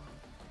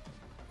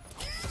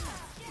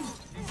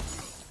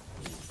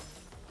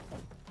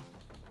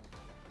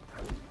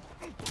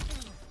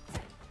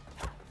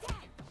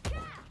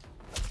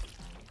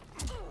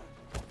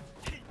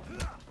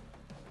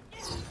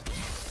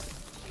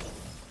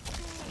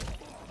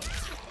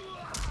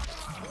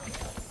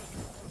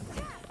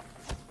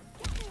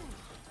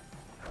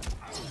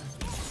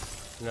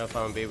 I don't know if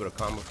I'm gonna be able to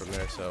combo from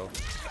there, so.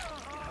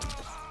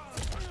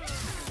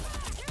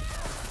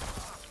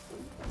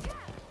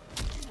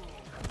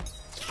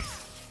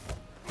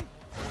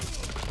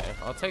 Okay,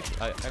 I'll take.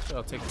 Actually,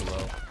 I'll take the low.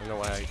 I don't know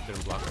why I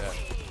didn't block that.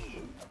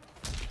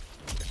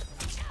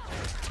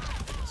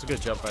 It's a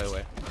good jump, by the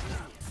way.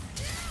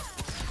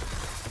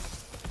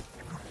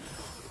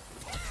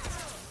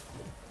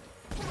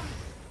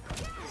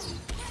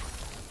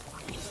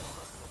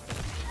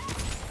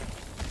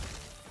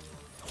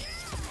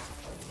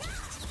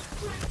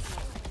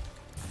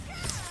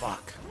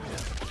 Fuck.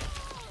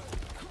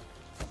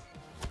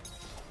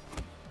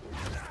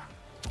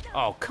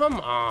 Oh, come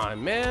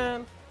on,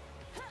 man.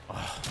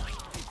 Oh,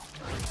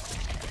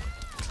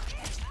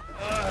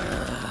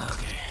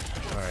 okay.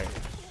 All right.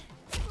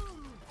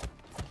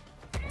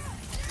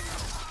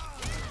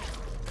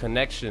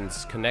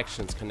 Connections.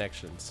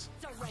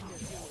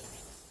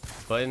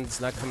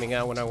 Buttons not coming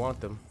out when I want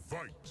them.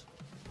 Fight.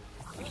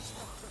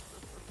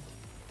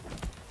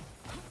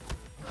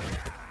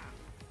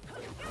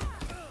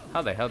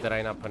 How the hell did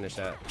I not punish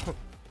that?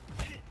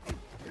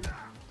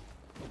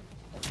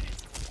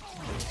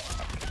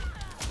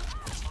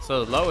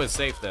 So the low is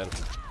safe then.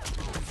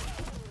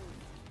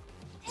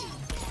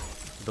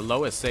 The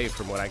low is safe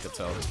from what I could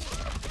tell.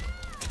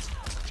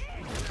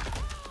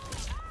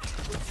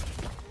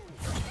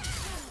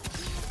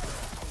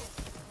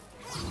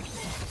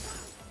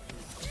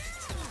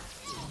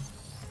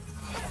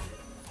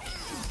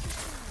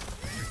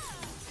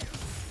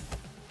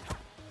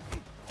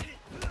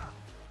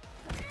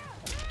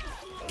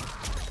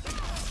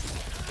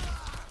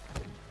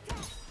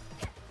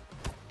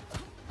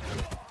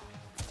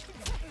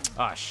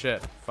 Ah,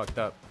 shit. Fucked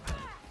up.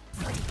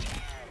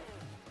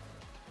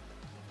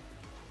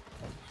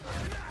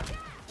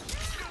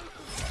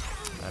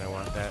 I don't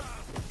want that.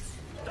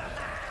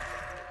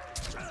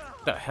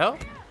 The hell?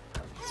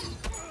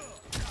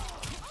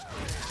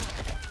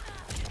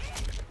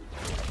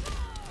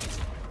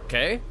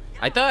 Okay.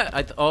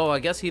 Oh, I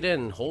guess he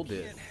didn't hold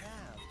it.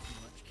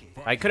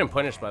 I couldn't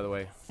punish, by the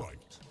way. Fight.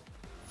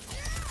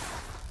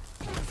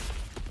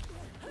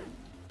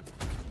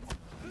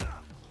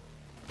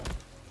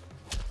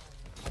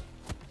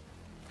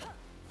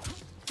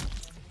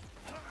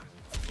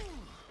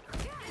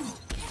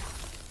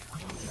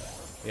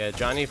 Yeah,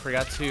 Johnny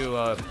forgot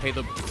to pay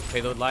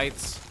the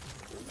lights.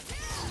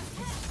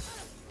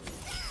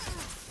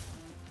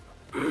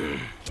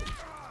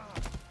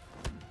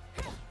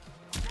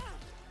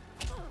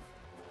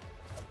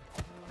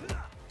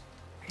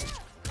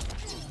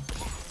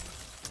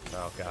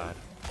 Oh god.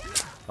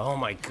 Oh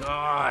my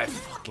god.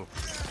 Fucking.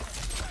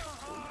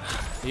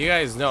 You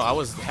guys know I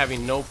was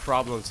having no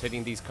problems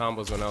hitting these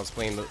combos when I was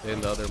playing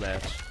in the other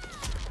match.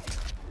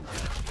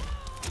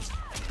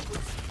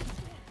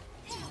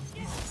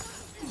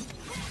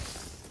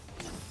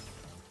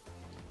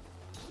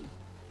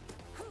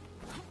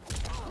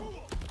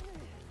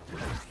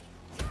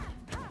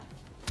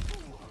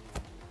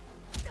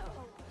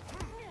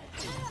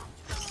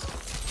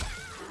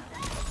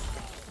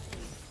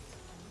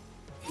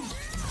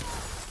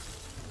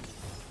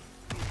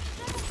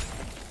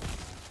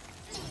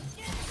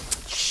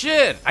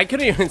 Shit! I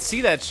couldn't even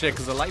see that shit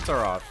because the lights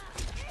are off.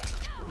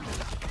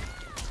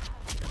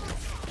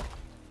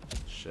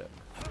 Shit.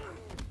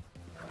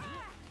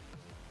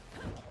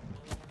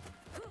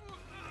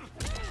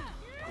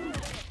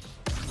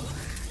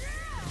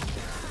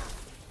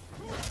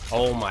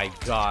 Oh my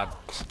god.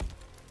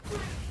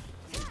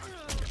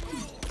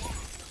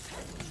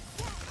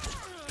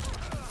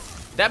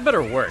 That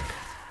better work.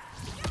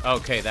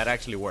 Okay, that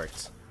actually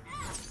worked.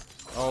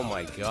 Oh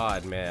my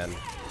god, man.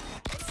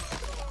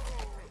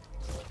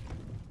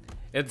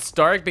 It's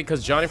dark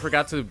because Johnny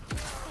forgot to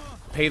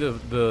pay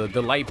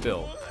the light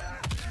bill.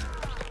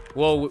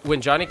 Well,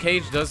 when Johnny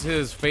Cage does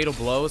his fatal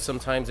blow,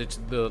 sometimes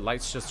the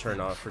lights just turn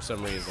off for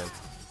some reason.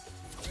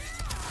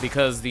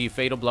 Because the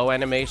fatal blow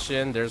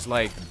animation, there's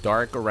like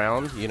dark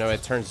around, you know,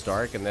 it turns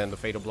dark and then the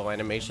fatal blow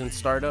animations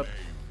start up.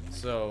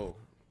 So,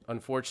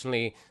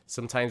 unfortunately,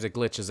 sometimes it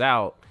glitches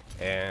out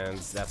and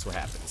that's what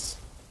happens.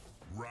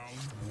 Round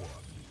one,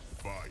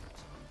 fight.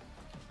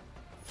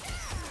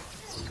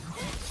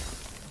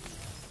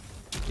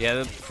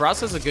 Yeah,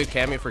 Frost is a good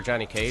cameo for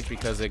Johnny Cage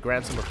because it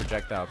grants him a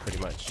projectile pretty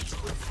much.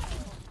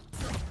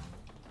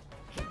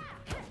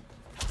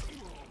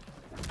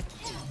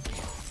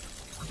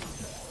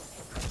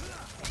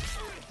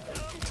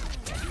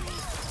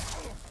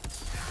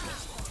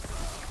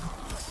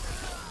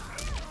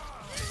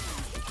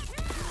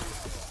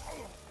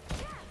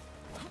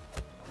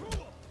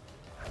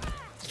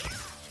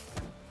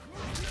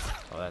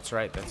 Oh, that's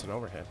right, that's an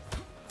overhead.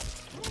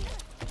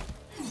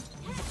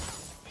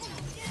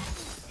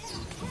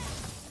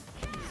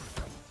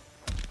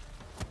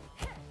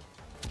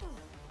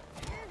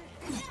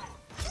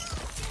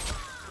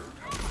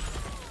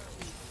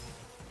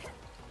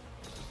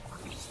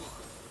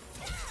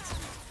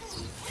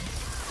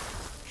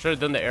 Should have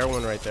done the air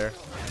one right there.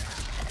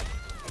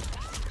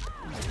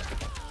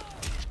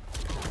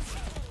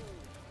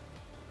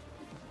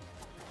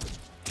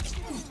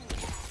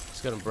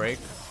 It's gonna break.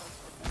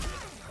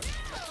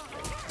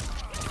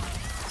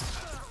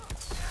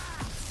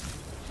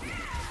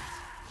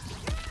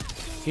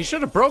 He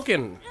should have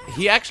broken.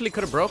 He actually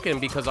could have broken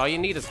because all you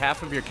need is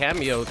half of your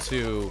cameo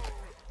to.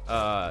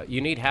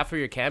 You need half of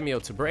your cameo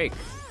to break.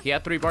 He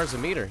had 3 bars a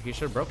meter. He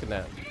should have broken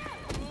that.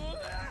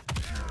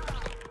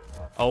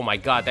 Oh my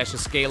god, that's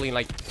just scaling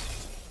like...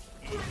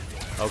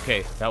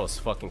 Okay, that was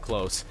fucking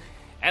close.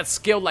 That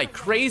scaled like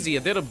crazy.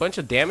 It did a bunch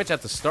of damage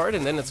at the start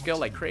and then it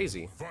scaled like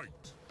crazy.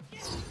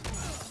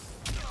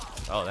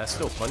 Oh, that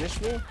still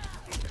punished me?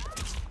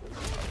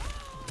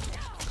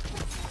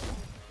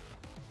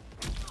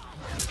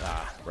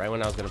 Ah, right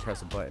when I was gonna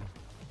press a button.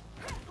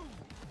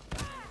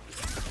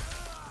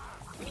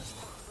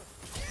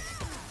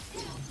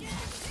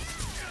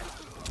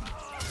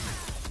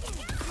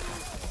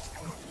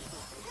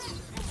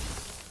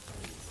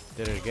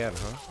 Did it again,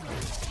 huh?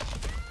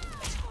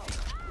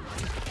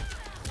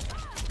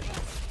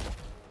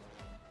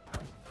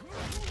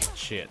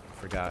 Shit,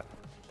 forgot.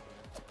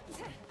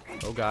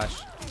 Oh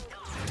gosh.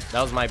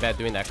 That was my bad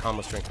doing that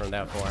combo string from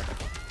that far.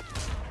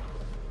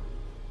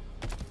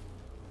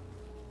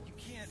 You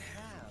can't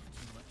have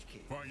too much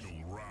cake. Final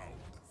round,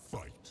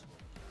 fight.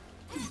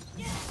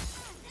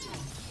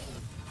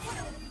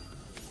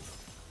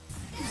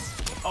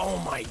 Oh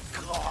my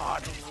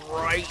god,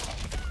 right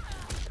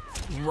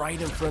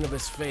in front of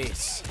his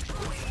face.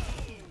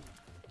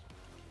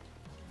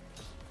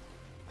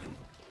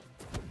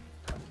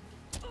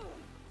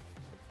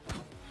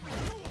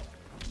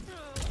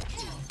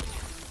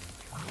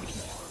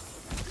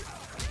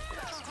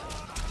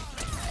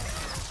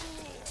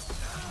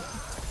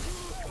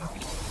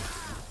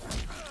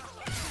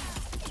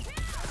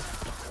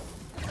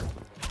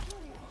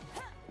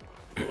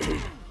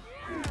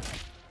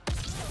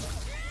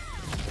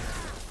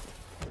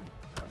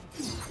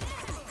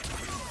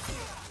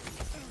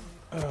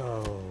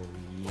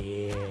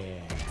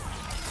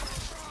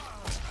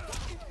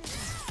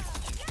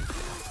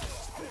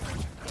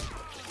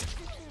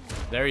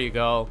 There you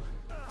go.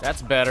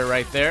 That's better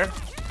right there.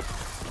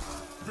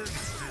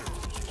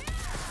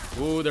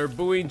 Ooh, they're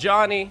booing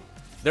Johnny.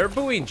 They're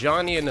booing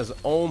Johnny in his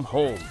own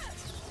home.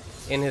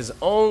 In his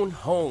own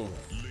home.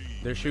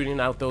 They're shooting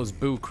out those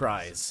boo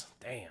cries.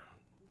 Damn.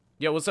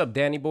 Yo, what's up,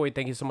 Danny boy?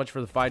 Thank you so much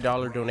for the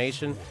 $5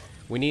 donation.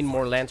 We need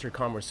more lantern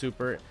combo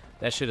super.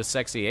 That shit is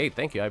sexy. Hey,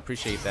 thank you. I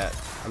appreciate that.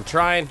 I'm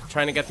trying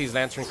to get these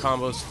lantern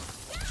combos.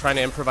 Trying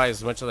to improvise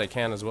as much as I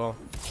can as well.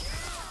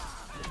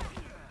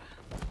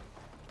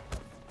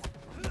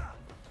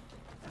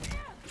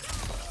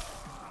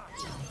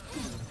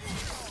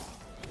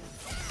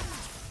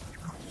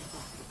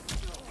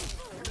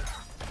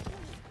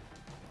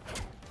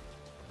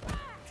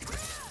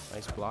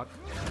 Nice block.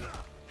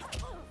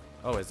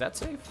 Oh, is that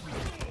safe?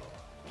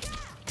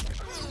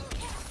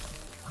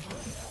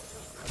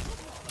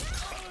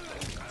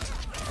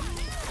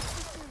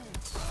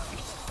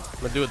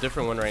 I'm gonna do a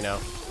different one right now.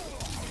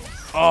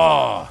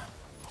 Oh!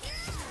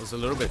 It was a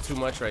little bit too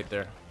much right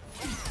there.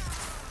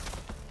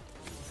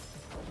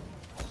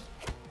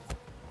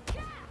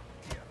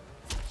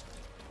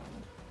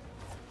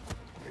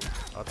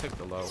 I'll take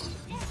the low.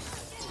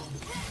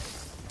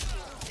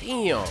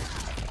 Damn!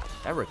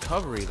 That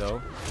recovery,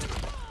 though.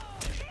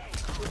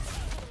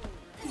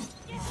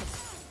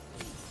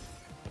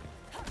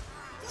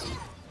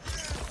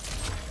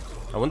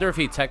 I wonder if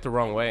he teched the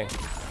wrong way.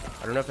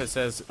 I don't know if it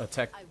says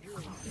attack,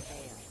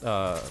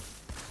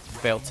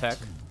 fail tech.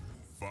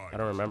 I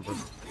don't remember.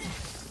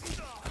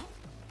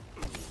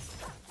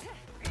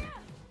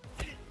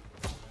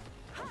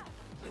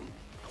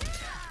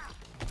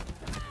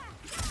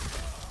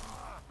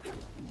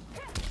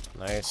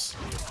 Nice.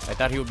 I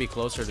thought he would be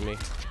closer to me.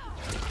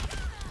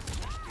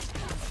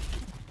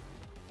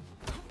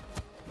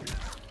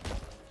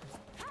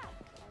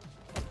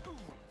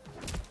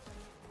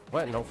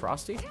 What? No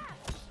Frosty?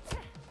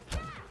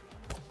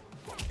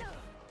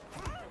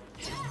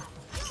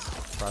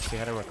 Frosty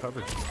hadn't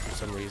recovered for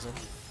some reason.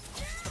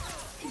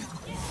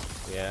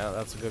 Yeah,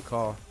 that's a good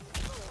call.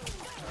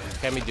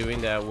 Can't be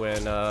doing that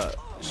when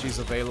she's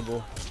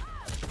available.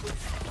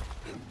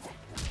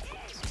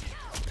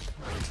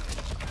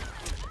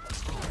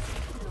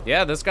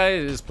 Yeah, this guy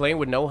is playing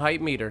with no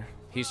height meter.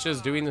 He's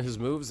just doing his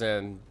moves,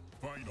 and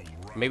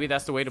maybe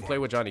that's the way to play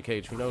with Johnny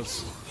Cage. Who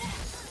knows?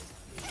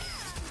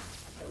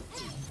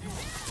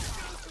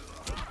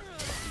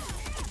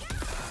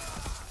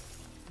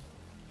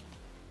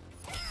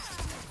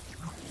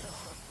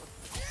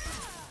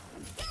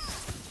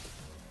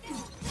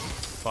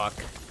 Fuck.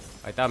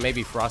 I thought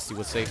maybe Frosty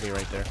would save me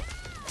right there.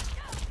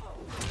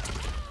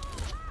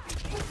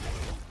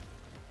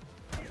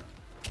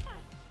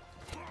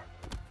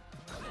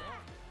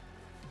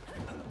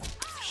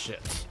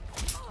 Shit.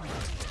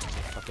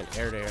 Fucking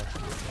air to air.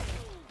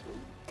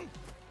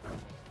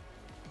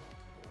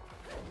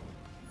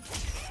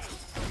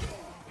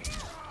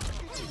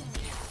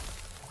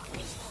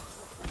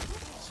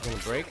 Is he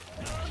gonna break?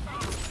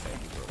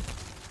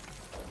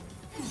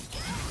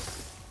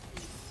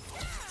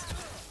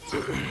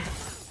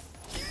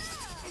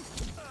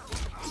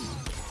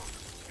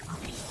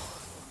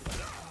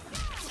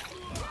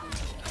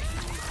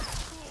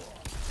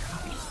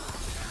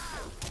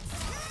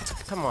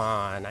 Come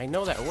on, I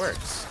know that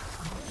works.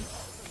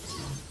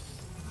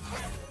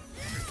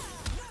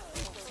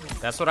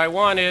 That's what I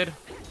wanted.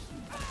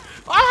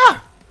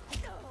 Ah!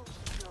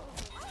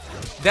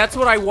 That's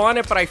what I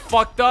wanted, but I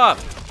fucked up.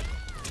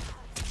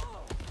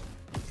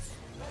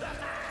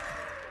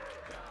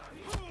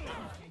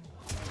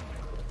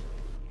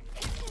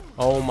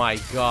 Oh my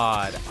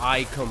god,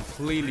 I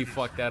completely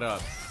fucked that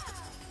up.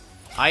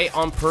 I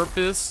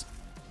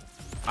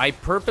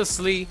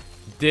purposely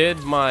did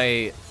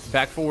my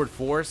back forward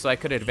 4 so I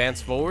could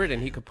advance forward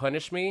and he could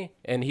punish me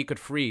and he could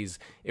freeze.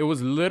 It was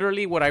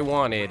literally what I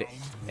wanted,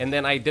 and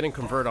then I didn't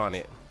convert on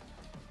it.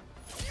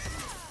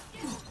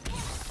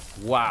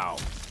 Wow.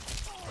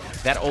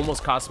 That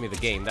almost cost me the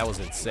game. That was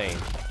insane.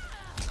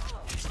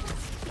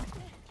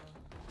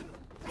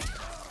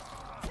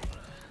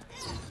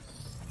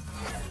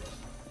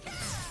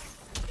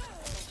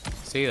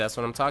 See, that's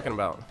what I'm talking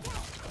about.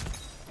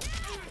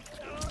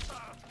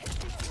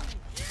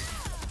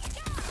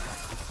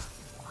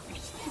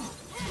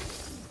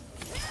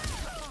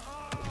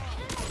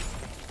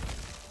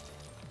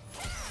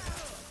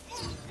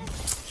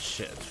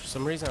 Shit, for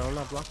some reason I'm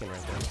not blocking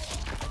right there.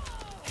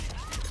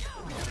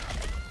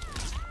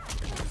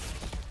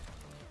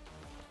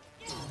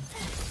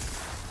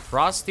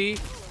 Frosty,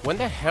 when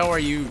the hell are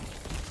you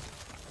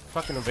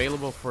fucking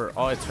available for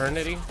all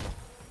eternity?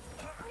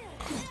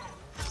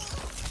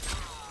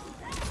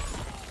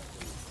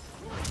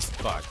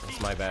 Fuck,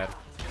 that's my bad.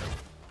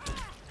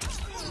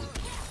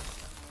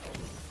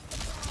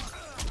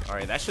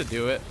 Alright, that should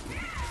do it.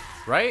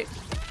 Right?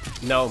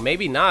 No,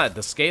 maybe not.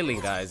 The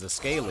scaling, guys. The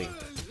scaling.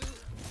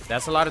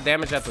 That's a lot of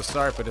damage at the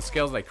start, but it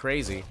scales like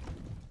crazy.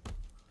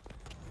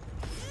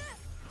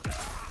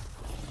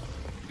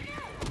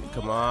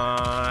 Come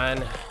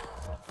on.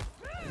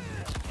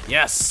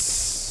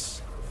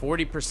 Yes!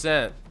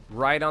 40%.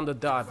 Right on the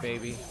dot,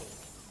 baby.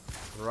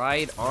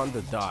 Right on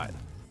the dot.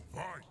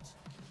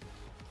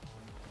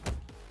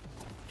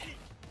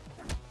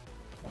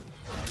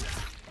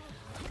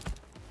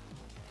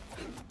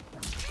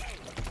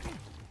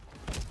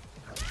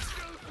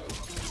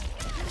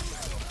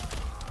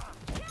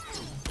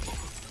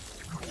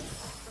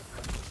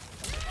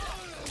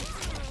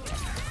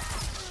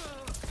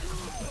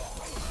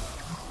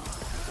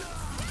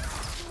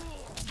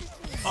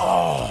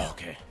 Oh,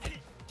 okay.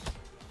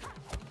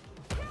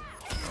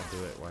 I'll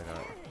do it. Why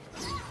not?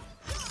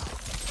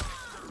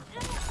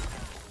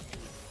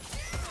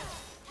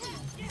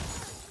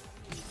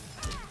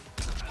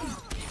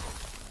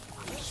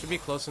 Should be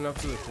close enough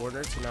to the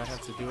corner to not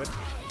have to do it.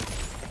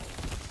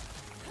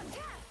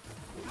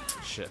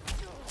 Shit.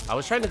 I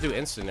was trying to do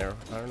instant arrow.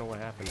 I don't know what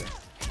happened there.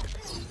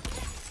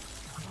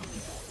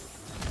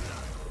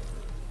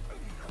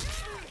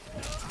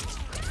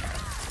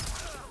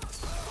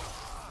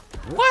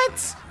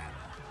 What?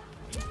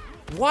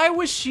 Why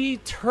was she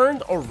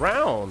turned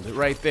around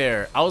right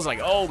there? I was like,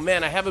 oh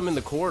man, I have him in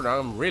the corner.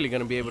 I'm really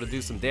going to be able to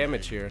do some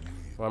damage here.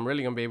 Well, I'm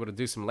really going to be able to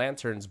do some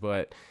lanterns,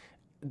 but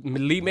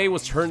MEI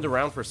was turned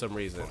around for some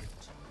reason.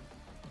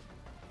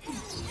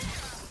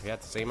 We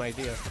got the same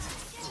idea.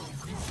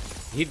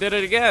 He did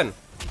it again.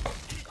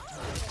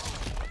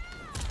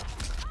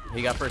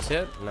 He got first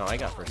hit? No, I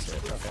got first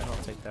hit. Okay, I'll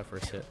take that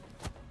first hit.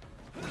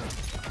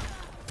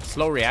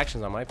 Slow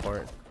reactions on my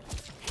part.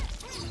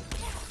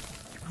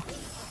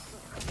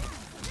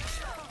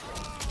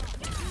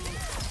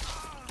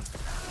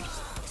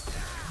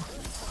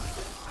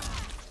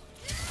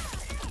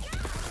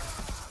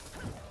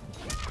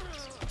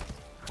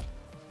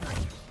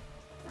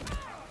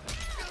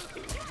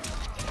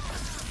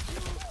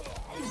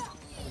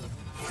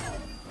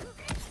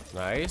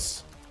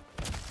 Nice.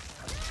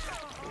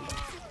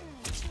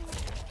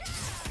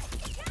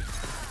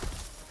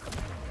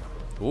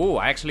 Ooh,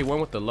 I actually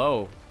went with the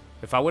low.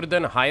 If I would have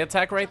done a high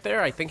attack right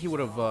there, I think he would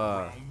have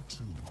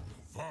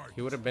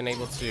been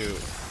able to.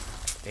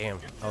 Damn,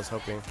 I was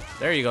hoping.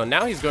 There you go.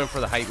 Now he's going for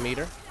the height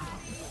meter.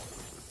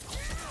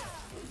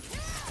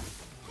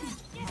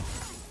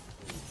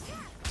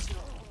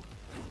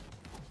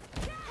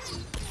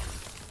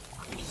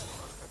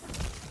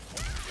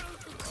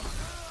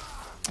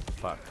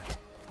 Fuck.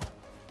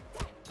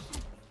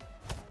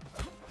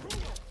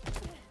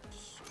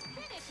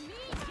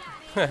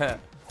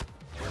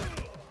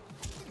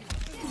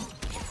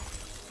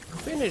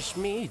 Finish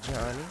me,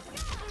 Johnny.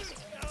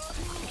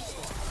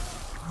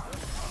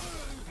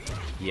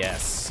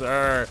 Yes,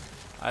 sir.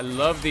 I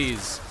love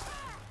these.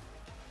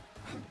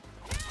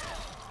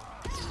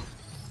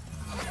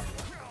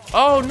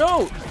 Oh,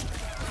 no.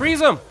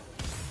 Freeze him.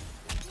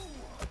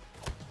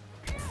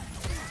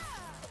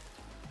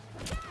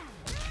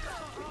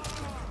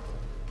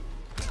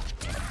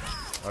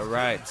 All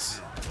right.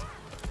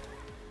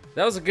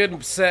 That was a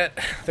good set.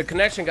 The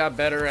connection got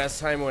better as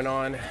time went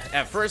on.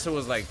 At first, it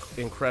was like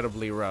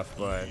incredibly rough,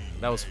 but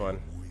that was fun.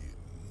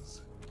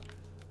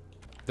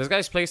 This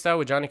guy's playstyle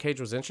with Johnny Cage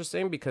was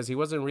interesting because he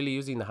wasn't really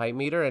using the height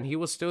meter, and he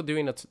was still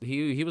doing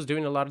he was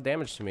doing a lot of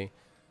damage to me.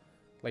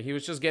 Like he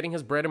was just getting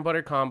his bread and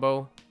butter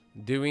combo,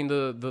 doing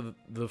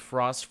the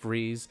frost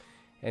freeze,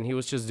 and he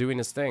was just doing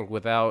his thing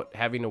without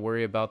having to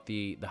worry about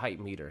the height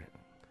meter.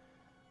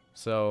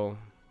 So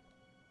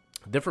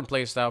different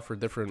playstyle for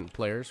different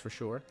players for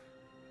sure.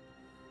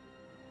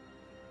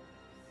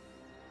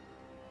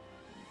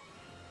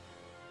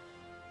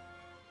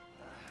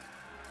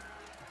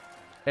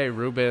 Hey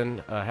Ruben,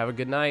 have a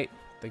good night.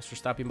 Thanks for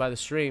stopping by the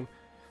stream.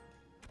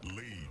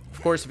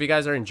 Of course, if you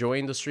guys are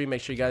enjoying the stream,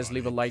 make sure you guys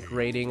leave a like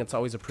rating. It's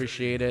always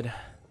appreciated.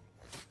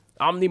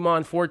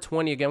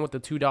 Omnimon420 again with the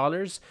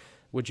 $2.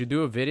 Would you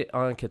do a vid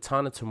on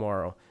Katana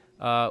tomorrow?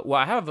 Well,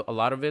 I have a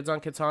lot of vids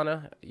on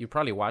Katana. You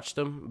probably watched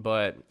them,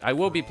 but I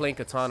will be playing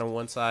Katana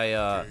once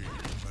I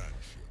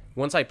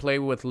play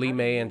with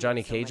MEI and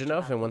Johnny Cage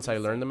enough, and once I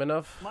learn them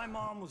enough. My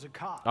mom was a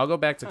cop. I'll go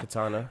back to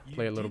Katana,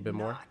 play a little bit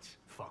more.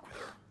 Fuck with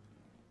her.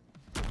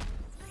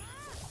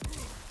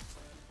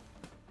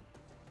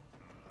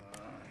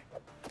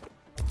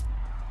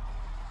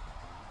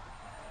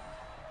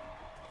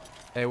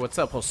 Hey, what's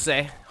up,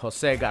 Jose?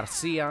 Jose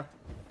Garcia.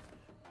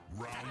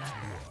 Round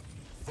one,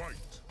 fight.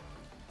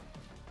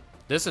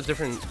 This is a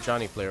different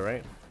Johnny player,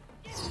 right?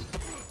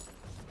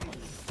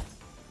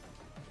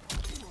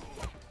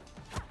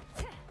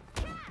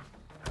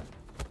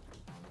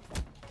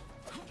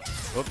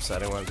 Whoops, I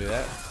didn't want to do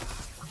that.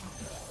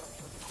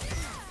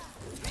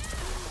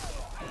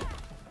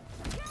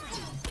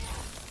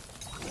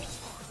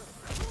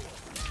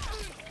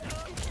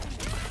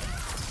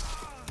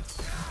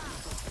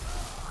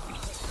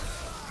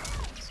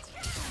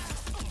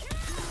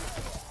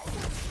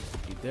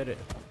 Did it.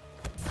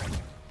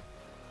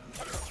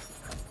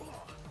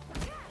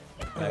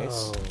 Nice.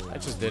 Oh, I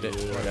just did it.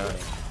 Oh my god.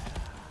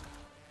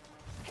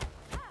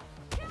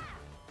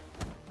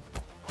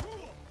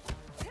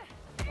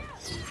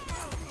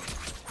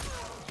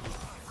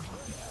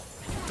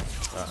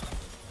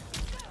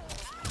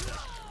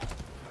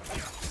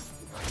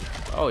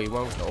 Oh, he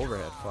went with the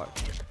overhead. Fuck.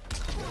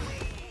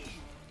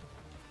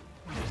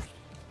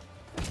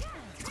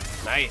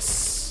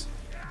 Nice.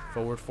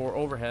 Forward 4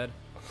 overhead.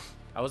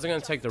 I wasn't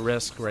gonna take the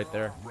risk right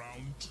there.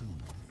 Round two,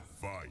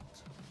 fight.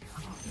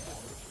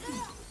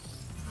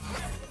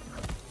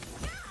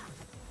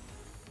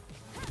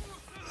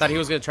 Thought he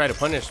was gonna try to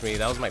punish me.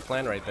 That was my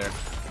plan right there.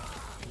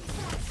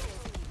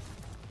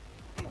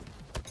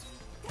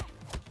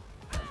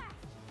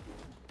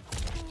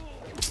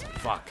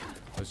 Fuck.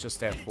 Let's just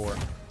stand 4.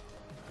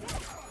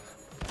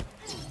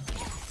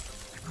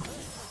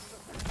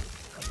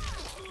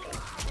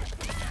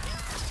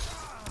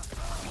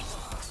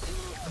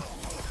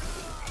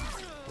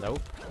 Nope.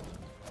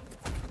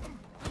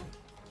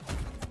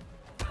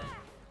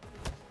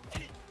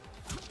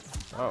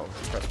 Oh,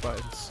 press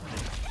buttons.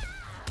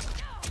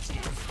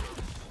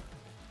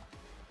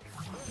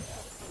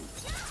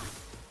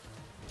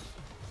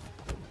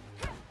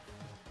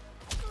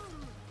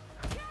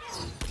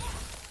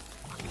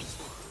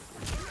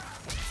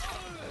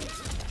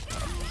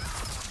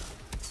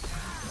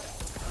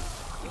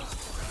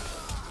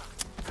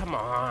 Come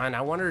on,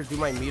 I wanted to do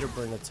my meter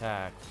burn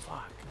attack.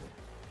 Fuck.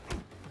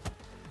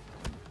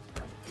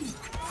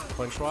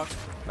 Punch walk?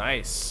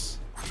 Nice.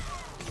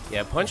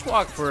 Yeah, punch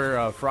walk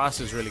for Frost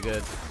is really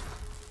good.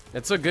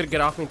 It's a good get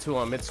off me tool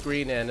on mid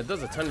screen, and it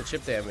does a ton of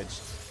chip damage.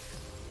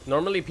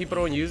 Normally people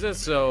don't use it,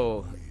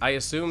 so I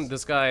assume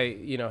this guy,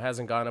 you know,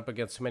 hasn't gone up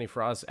against too many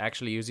Frosts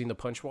actually using the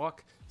punch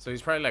walk. So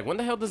he's probably like, when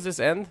the hell does this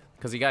end?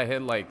 Because he got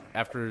hit like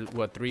after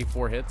what,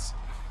 3-4 hits.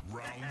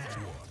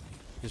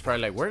 He's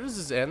probably like, where does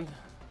this end?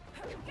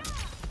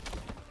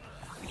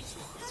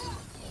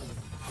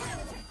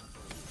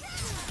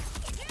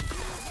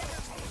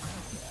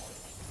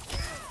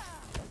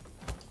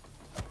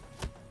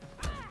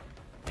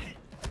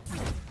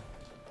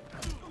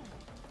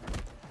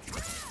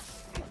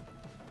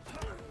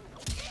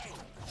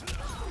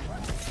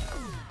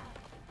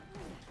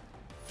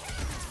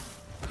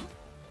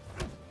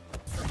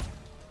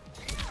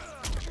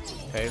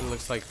 Okay,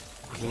 looks like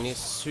he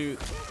needs to...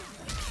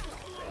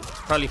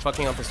 Probably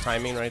fucking up his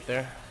timing right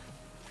there.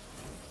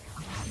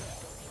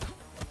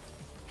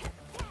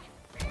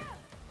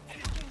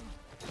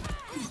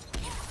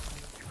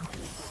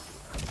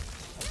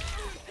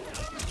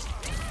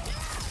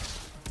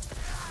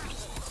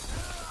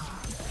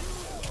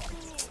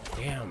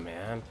 Damn,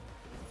 man.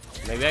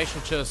 Maybe I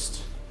should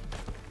just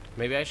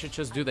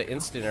do the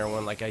instant air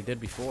one like I did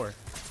before.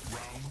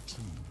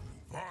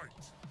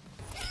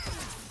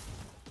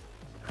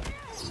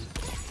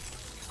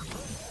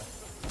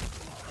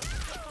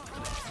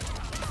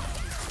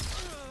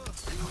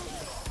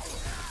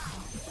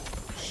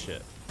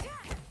 Shit.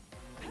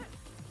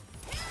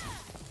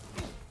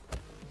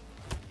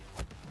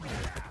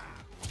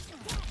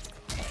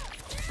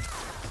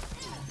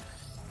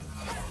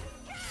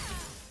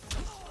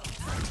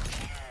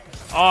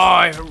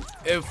 Oh,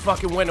 it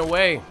fucking went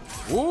away.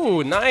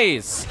 Ooh,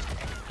 nice.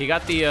 He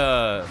got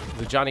the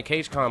Johnny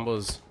Cage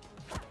combos.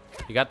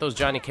 He got those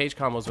Johnny Cage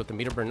combos with the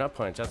meter burn nut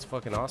punch. That's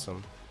fucking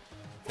awesome.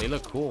 They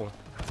look cool.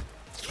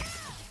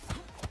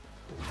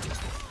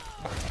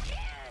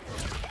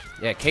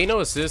 Yeah, Kano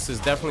assist is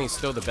definitely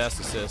still the best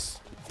assist.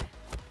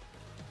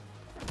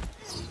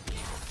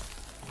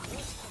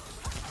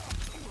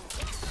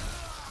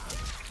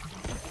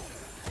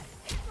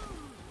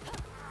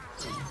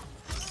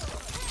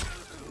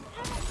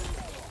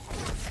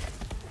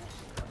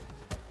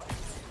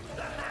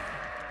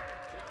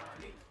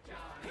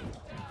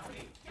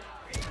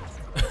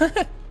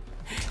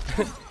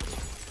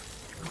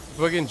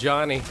 Fucking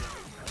Johnny.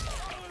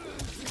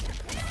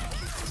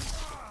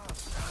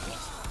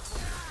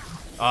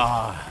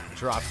 Ah,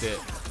 dropped it.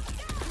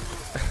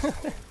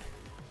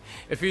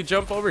 If you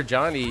jump over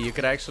Johnny, you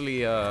could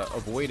actually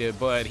avoid it,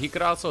 but he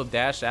could also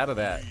dash out of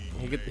that.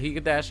 He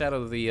could dash out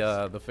of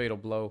the fatal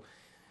blow,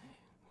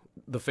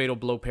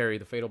 parry,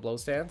 the fatal blow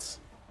stance.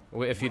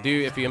 If you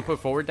input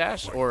forward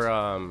dash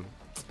or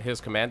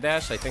his command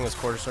dash, I think it's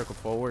quarter circle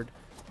forward,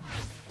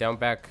 down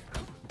back,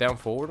 down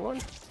forward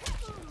 1,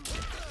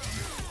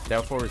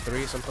 down forward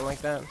 3, something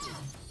like that.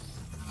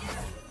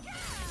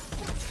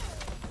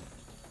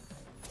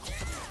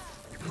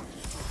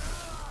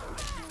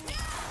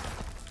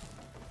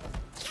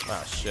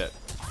 Ah, shit.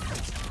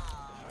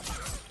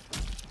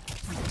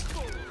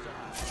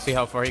 See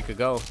how far he could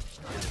go.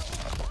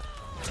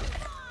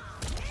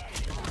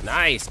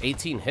 Nice!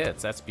 18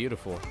 hits. That's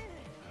beautiful.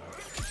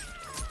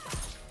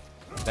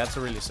 That's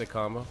a really sick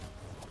combo.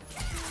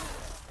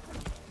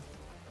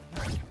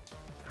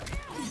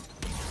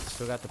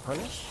 Still got the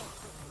punish.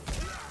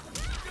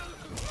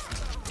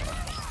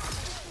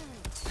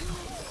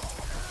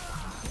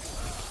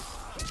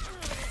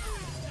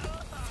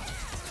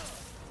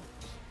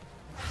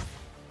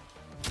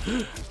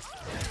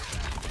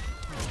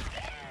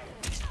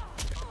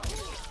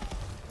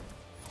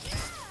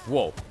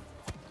 Whoa.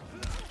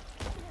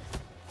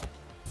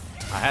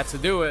 I had to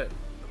do it.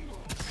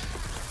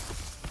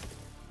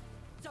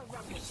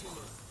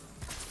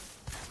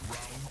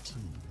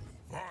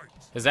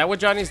 Is that what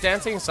Johnny's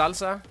dancing?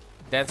 Salsa?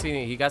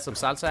 Dancing, he got some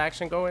salsa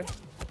action going?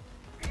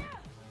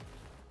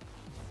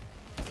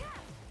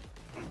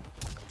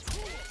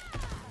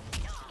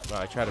 Oh,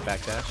 I tried to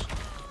backdash.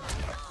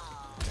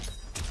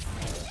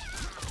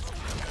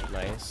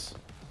 Nice.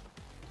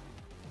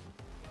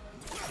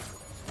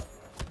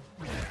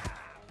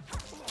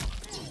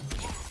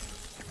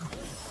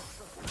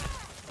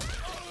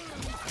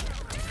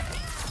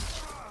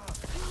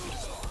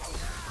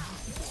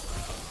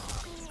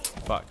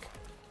 Fuck.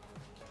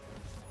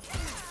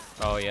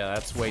 Oh yeah,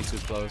 that's way too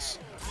close.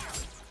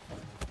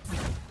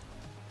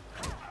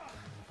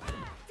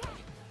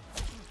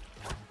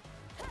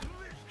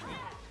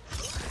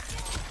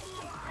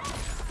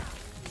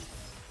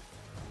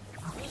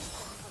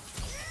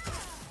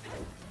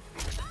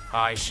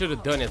 I should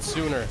have done it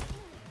sooner.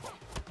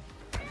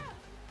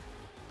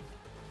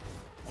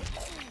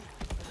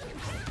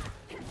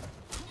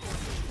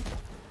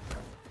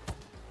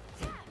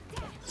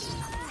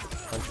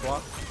 Punch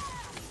block.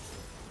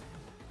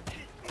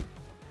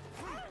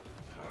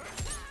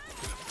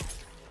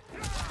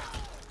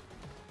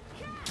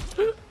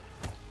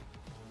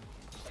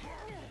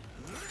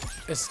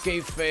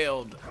 Escape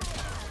failed.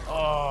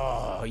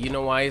 Oh, you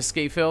know why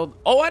escape failed?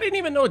 Oh, I didn't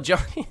even know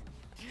Johnny.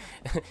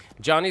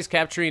 Johnny's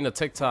capturing a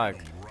TikTok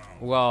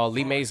while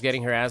Lee May's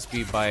getting her ass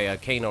beat by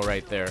Kano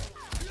right there.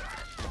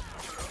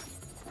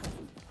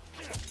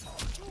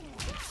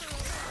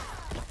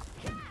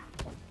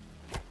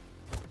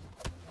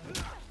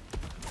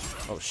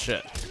 Oh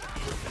shit.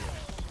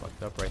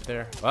 Fucked up right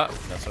there. Oh,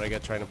 that's what I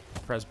get trying to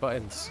press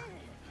buttons.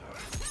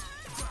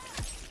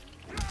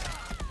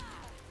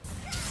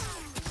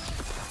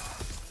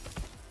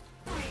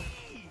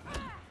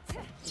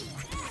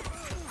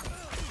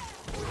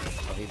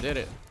 Oh, he did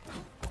it.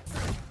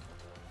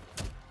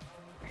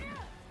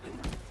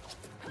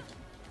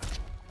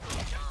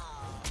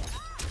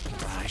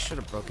 I should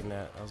have broken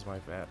that. That was my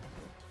bad.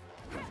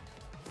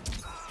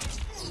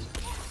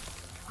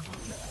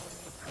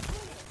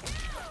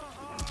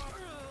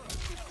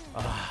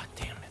 Ah,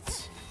 damn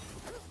it.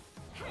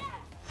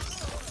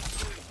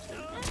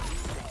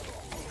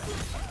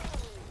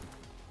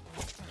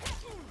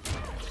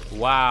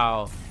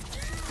 Wow.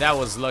 That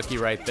was lucky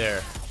right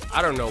there.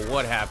 I don't know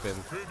what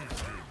happened.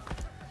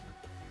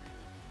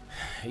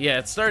 Yeah,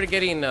 it started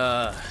getting,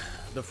 the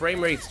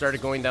frame rate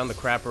started going down the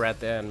crapper at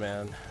the end,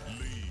 man.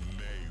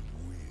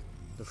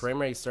 The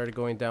frame rate started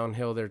going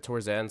downhill there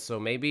towards the end, so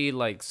maybe,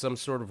 like, some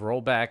sort of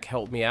rollback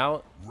helped me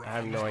out. I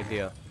have no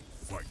idea.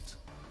 Fight.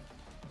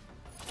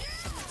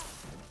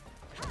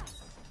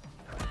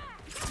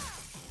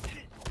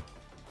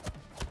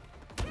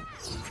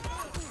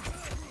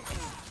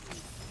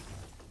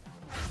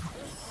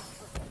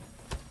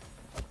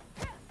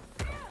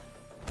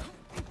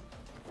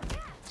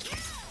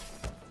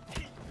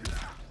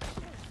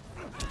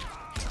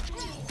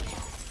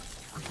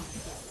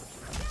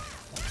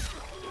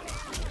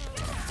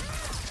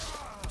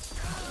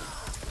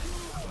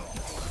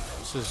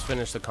 Let's just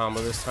finish the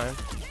combo this time.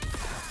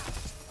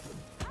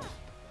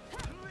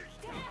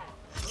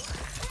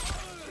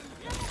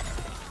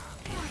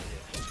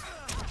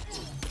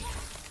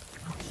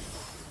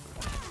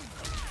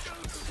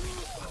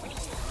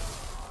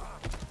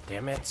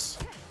 Damn it.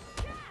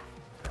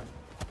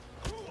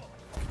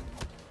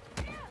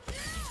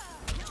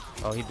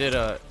 Oh, he did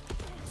a...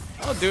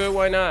 I'll do it,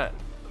 why not?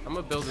 I'm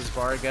gonna build this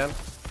bar again.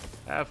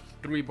 I have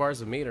 3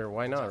 bars of meter,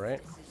 why not,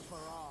 right?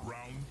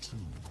 Round 2.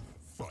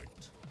 Fight.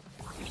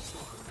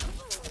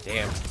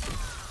 Damn.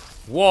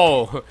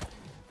 Whoa.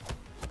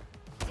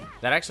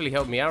 That actually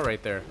helped me out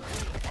right there.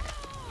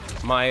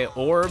 My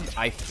orb,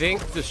 I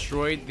think,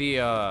 destroyed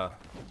the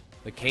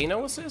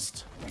Kano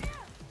assist.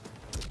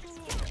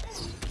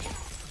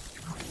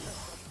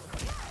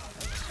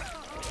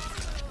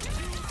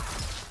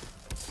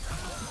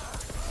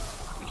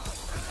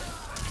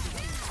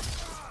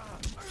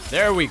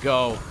 There we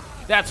go.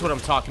 That's what I'm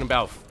talking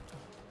about.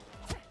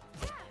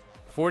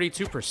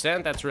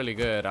 42%? That's really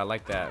good. I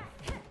like that.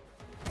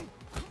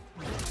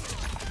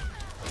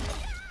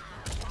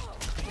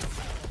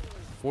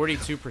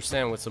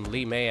 %, with some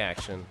Lee May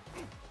action.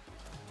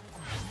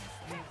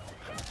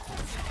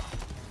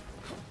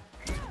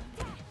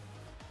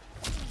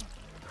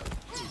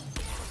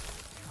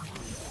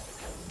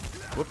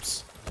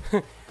 Whoops.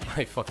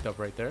 I fucked up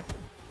right there.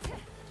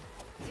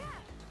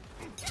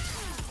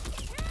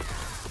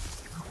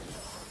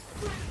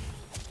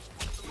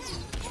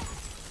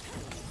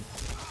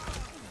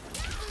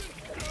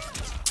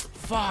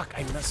 Fuck,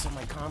 I messed up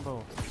my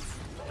combo.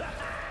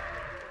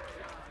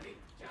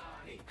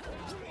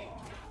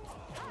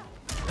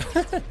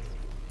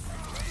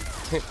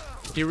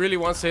 He really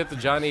wants to hit the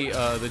Johnny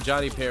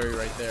parry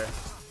right there.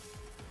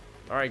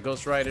 All right,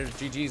 Ghost Riders,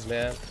 GG's,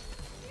 man.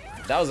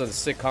 That was a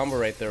sick combo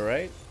right there,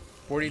 right?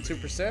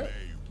 42%.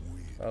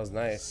 That was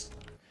nice.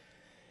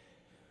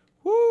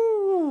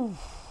 Woo!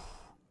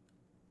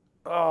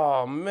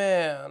 Oh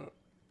man,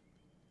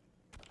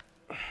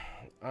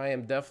 I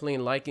am definitely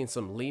liking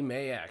some Lee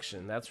May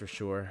action. That's for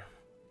sure.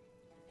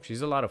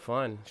 She's a lot of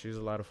fun. She's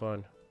a lot of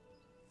fun.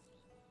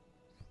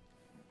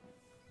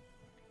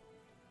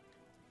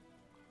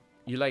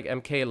 You like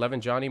MK11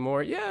 Johnny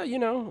more? Yeah, you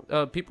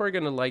know, people are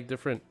gonna like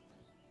different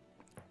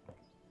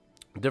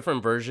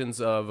versions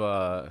of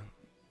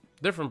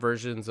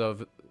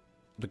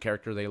the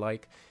character they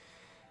like.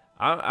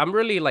 I'm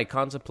really like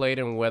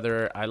contemplating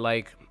whether I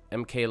like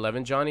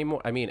MK11 Johnny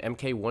more. I mean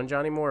MK1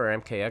 Johnny more or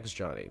MKX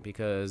Johnny,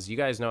 because you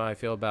guys know how I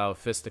feel about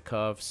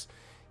fisticuffs.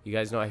 You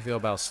guys know how I feel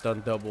about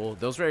stun double.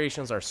 Those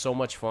variations are so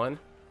much fun.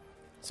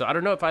 So I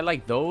don't know if I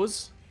like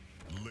those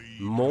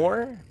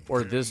more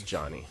or this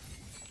Johnny.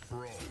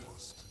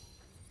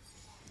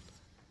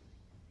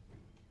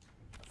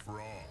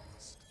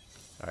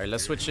 All right,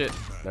 let's switch it.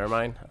 Never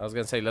mind. I was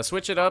gonna say let's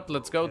switch it up.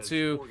 Let's go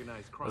to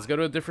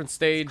a different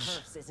stage.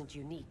 Curse isn't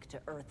unique to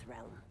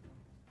Earthrealm.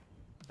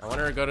 I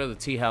wanted to go to the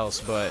tea house,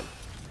 but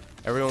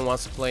everyone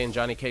wants to play in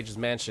Johnny Cage's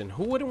mansion.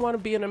 Who wouldn't want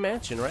to be in a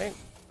mansion, right?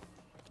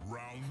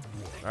 Round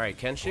one. All right,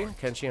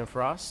 Kenshi and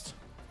Frost.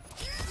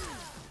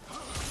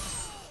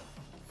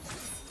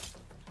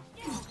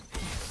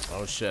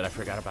 Oh shit, I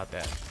forgot about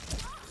that.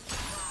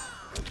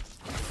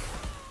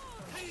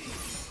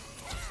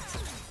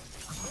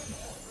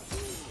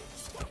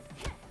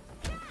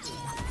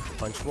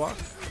 Punch walk.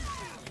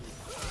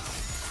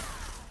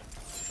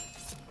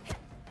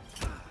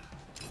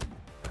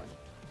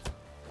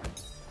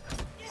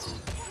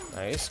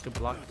 Nice, good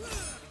block.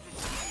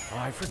 Oh,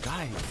 I forgot.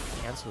 I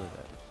canceled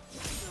that.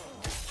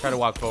 Try to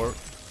walk forward.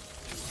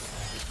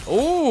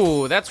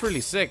 Oh, that's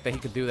really sick that he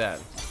could do that.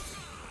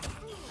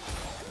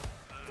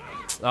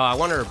 Oh, I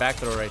wanted her back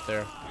throw right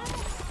there.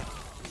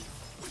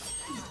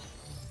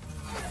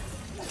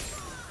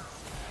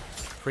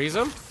 Freeze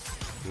him?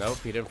 Nope,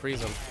 he didn't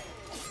freeze him.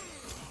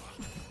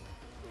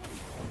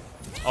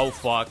 Oh,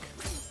 fuck.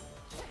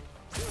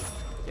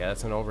 Yeah,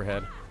 that's an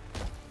overhead.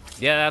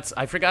 Yeah, that's.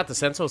 I forgot the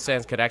Senso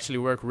Sands could actually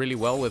work really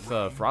well with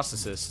Frost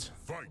Assist.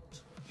 Fight.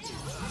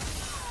 Let's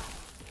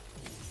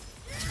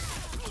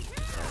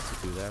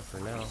do that for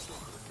now.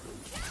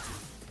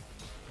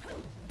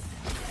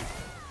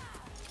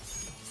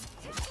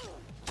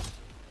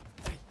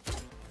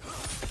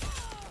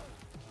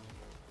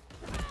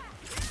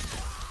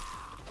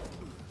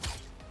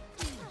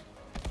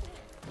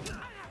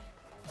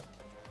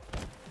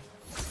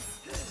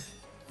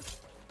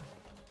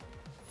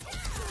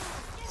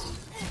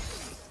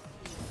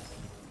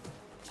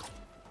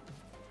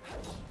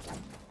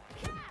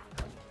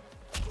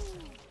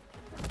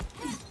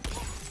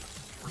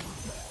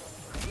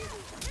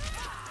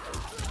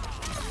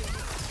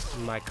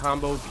 My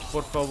combo,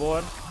 por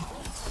favor.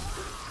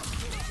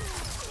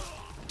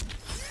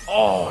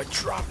 Oh, I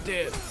dropped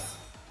it.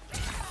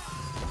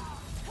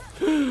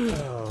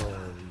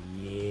 Oh,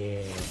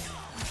 yeah.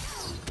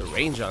 The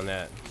range on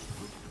that.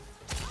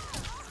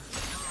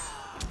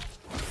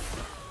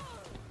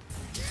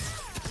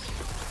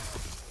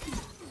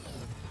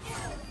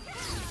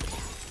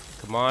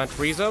 Come on,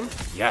 freeze him.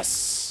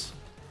 Yes.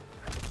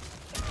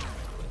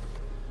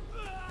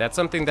 That's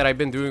something that I've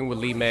been doing with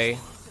MEI.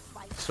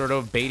 Sort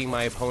of baiting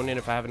my opponent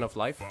if I have enough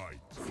life.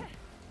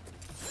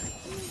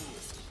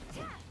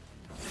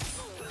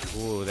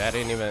 Ooh, that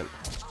didn't even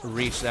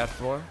reach that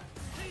far.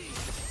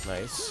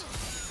 Nice.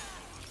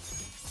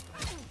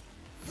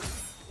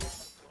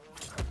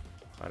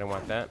 I didn't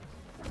want that.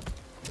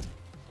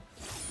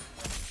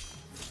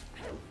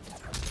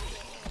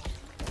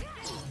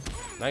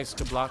 Nice,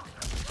 good block.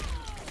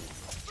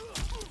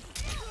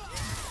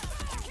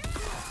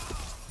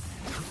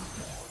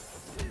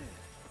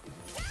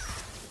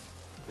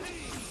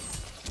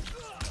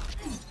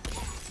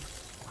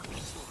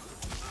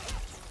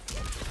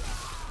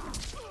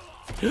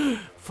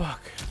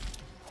 Fuck.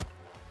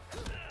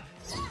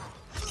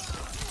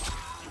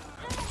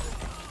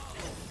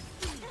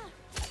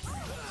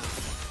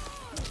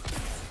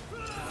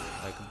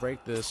 I can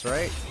break this,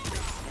 right?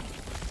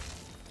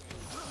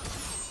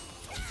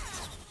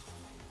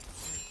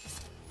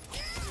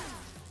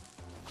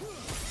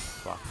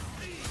 Fuck.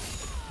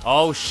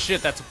 Oh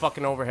shit, that's a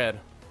fucking overhead.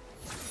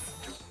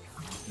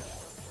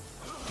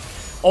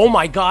 Oh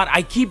my god,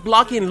 I keep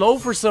blocking low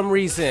for some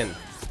reason.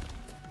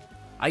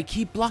 I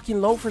keep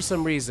blocking low for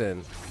some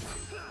reason.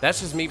 That's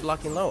just me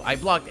blocking low. I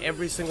blocked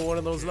every single one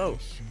of those low.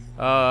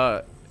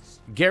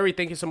 Gary,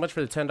 thank you so much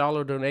for the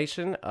 $10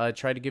 donation. I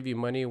try to give you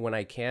money when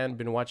I can.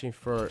 Been watching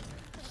for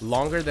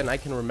longer than I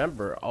can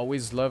remember.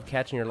 Always love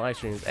catching your live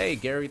streams. Hey,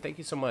 Gary, thank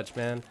you so much,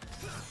 man.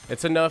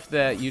 It's enough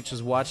that you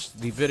just watch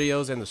the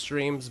videos and the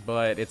streams,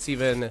 but it's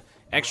even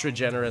extra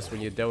generous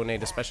when you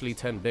donate, especially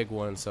 10 big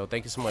ones. So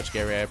thank you so much,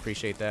 Gary. I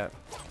appreciate that.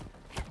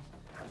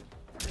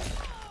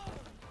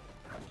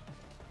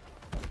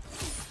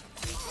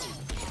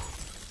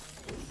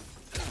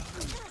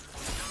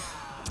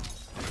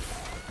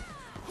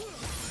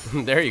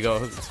 There you go.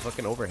 It's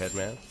fucking overhead,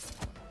 man.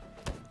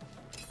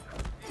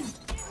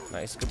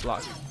 Nice, good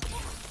block.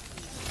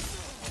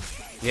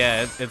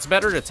 Yeah, it's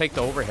better to take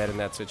the overhead in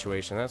that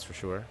situation, that's for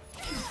sure.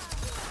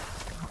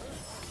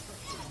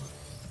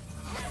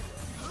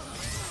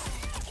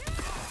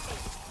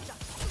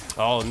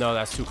 Oh no,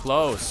 that's too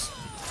close.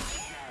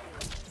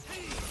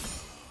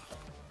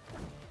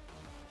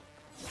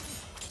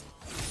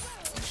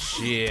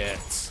 Shit.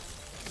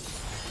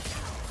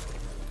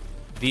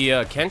 The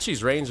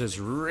Kenshi's range is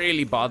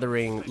really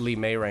bothering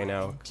MEI right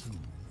now.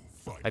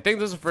 I think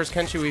this is the first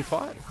Kenshi we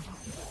fought.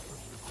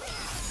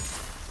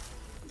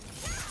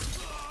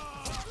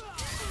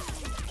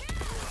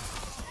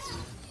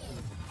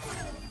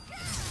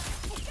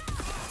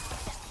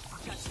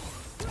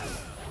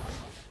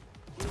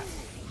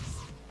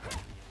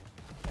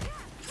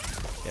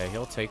 Yeah,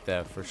 he'll take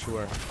that for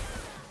sure.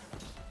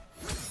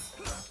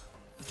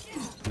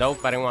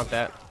 Nope, I didn't want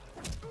that.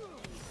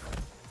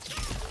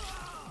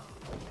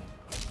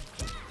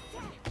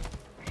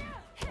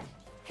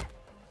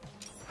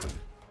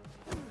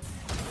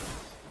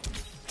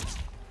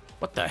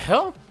 What the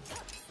hell?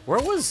 Where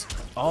was...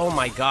 Oh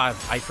my god,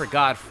 I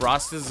forgot.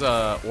 Frost's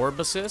orb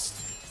assist.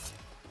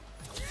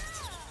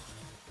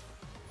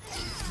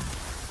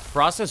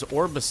 Frost's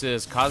orb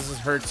assist causes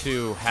her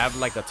to have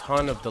like a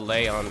ton of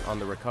delay on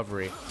the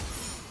recovery.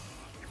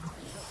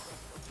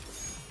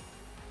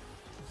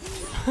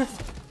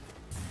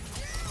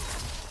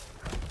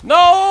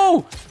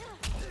 No!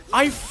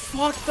 I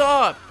fucked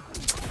up.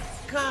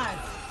 God.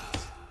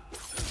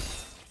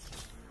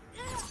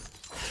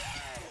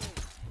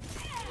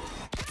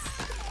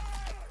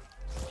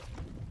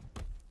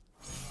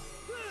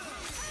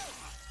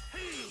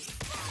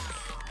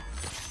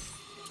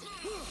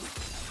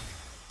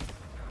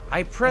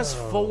 I pressed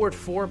forward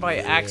 4 by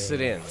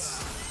accident.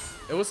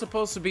 It was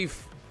supposed to be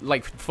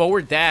like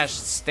forward dash,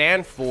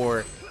 stand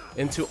 4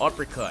 into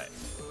uppercut.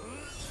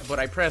 But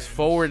I pressed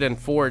forward and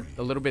forward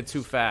a little bit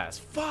too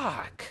fast.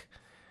 Fuck.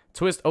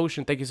 Twist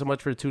Ocean, thank you so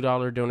much for the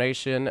 $2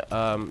 donation.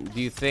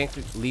 Do you think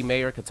Lee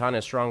Mei or Katana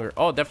is stronger?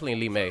 Oh, definitely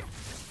Lee Mei,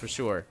 for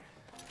sure.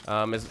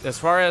 As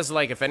far as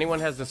like if anyone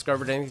has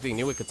discovered anything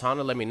new with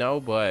Katana, let me know.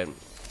 But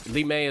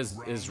Lee Mei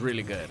is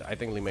really good. I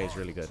think Lee Mei is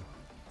really good.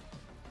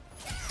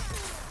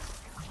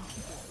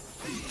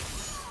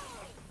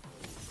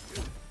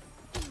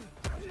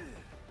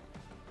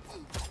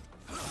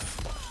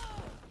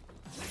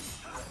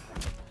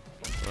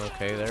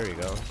 Okay, there you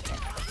go.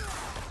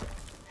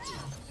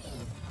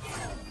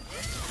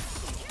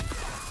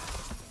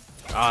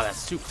 Oh,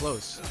 that's too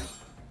close.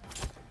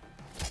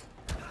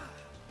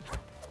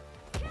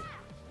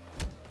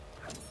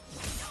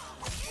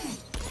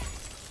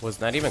 Was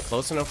not even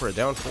close enough for a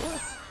down 4.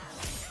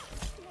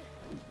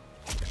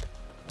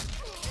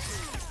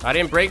 I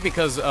didn't break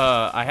because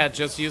I had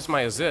just used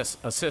my assist.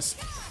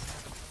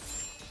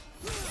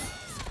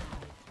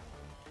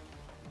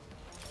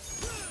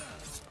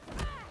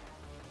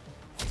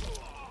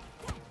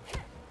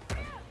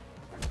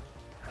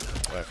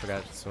 Oh, I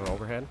forgot some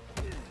overhead.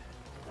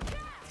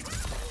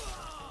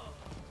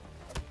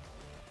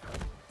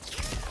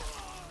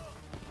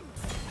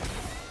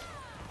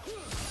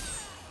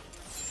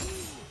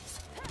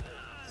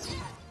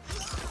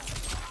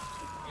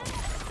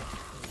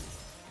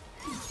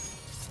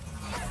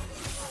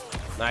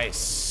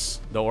 Nice.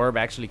 The orb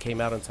actually came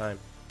out in time.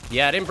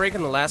 Yeah, I didn't break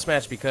in the last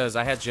match because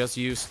I had just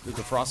used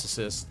the frost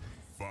assist.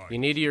 You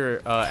need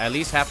your at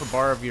least half a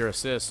bar of your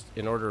assist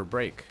in order to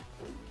break.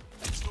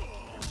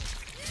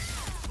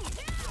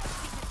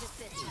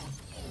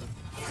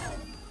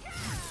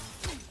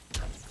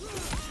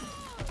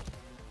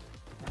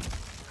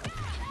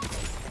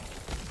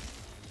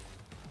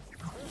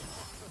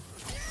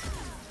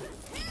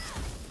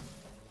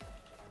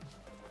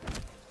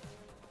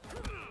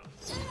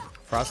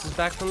 Frost is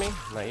back for me?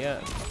 Not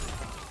yet.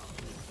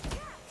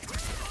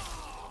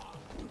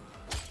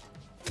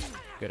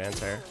 Good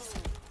anti-air.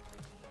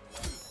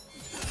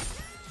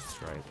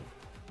 That's right.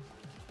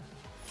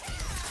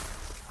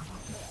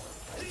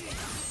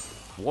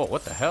 Whoa,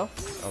 what the hell?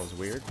 That was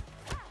weird.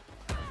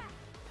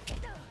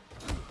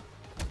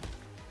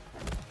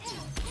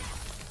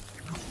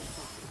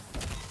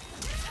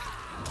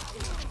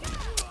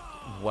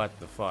 What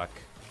the fuck?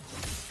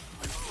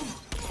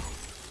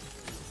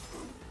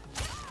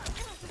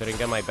 Didn't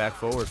get my back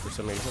forward for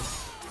some reason.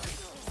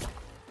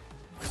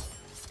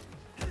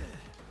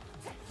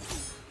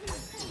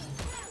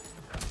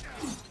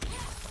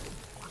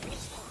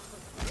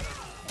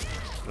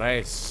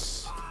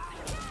 Nice.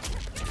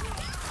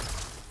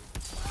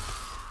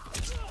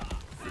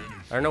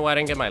 I don't know why I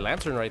didn't get my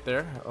lantern right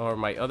there, or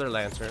my other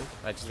lantern.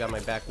 I just got my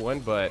back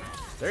 1, but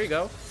there you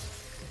go.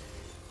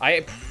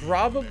 I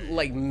probably,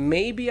 like,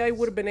 maybe I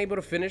would have been able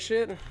to finish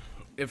it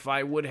if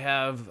I would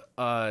have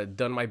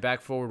done my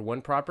back forward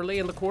 1 properly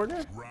in the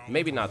corner.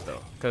 Maybe not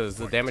though, because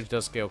the damage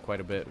does scale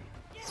quite a bit.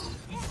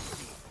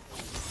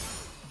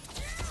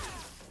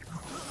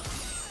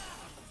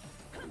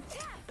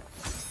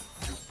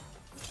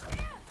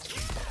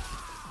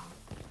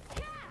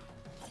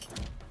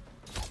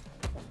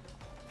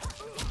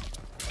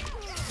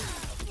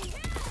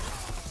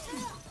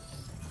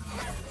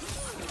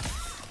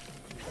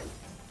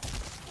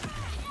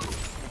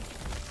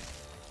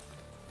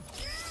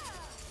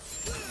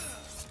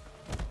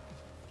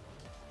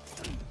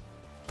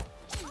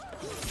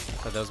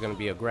 Thought that was gonna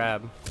be a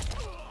grab.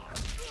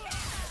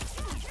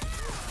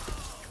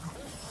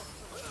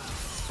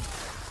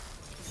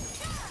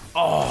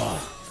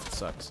 Oh, that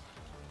sucks.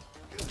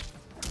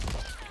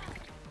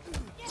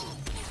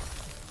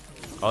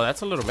 Oh,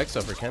 that's a little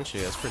mix-up for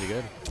Kenshi. That's pretty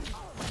good.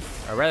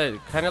 I rather,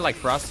 kind of like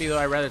Frosty though.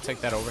 I'd rather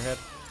take that overhead.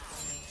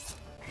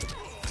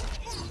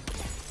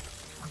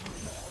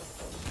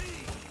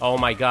 Oh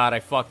my god, I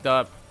fucked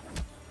up.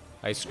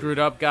 I screwed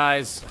up,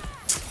 guys.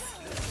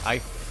 I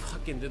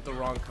fucking did the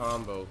wrong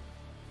combo.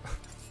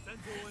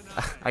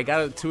 I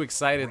got too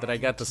excited that I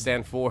got to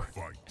stand 4.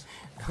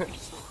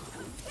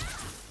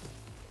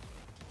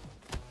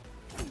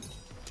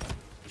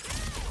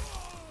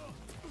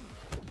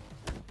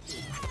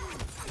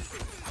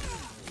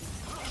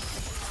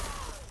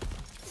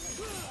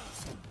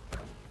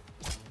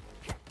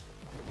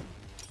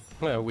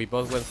 We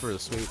both went for a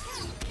sweep.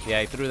 Yeah,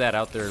 I threw that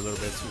out there a little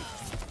bit too.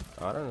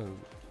 I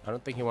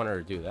don't think he wanted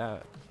to do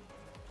that.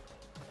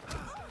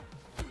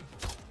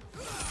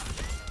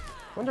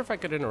 Wonder if I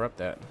could interrupt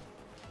that.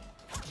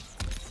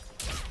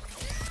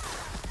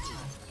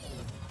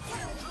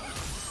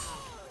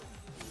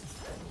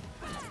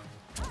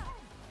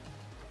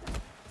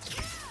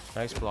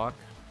 Nice block.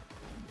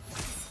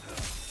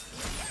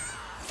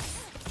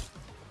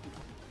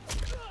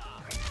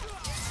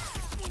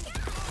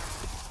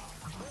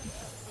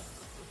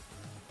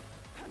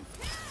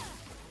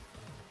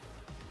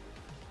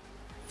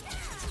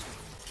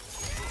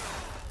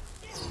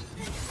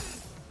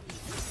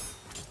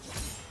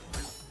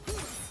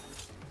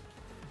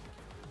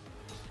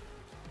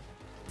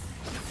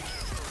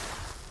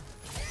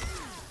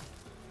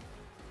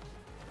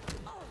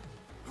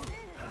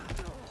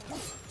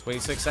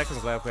 $26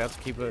 seconds left. We have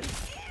to keep it.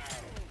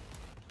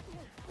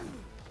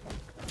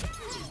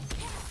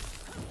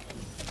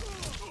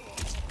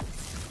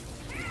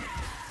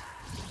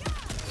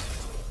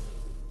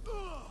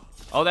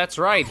 Oh, that's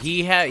right.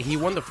 He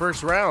won the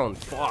first round.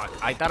 Fuck.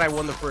 I thought I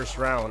won the first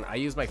round. I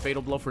used my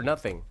fatal blow for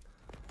nothing.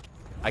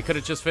 I could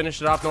have just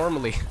finished it off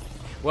normally.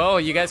 Well,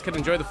 you guys could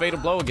enjoy the fatal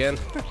blow again.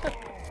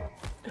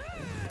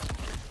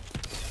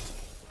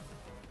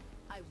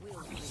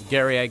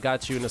 Gary, I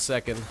got you in a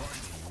second.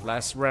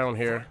 Last round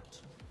here.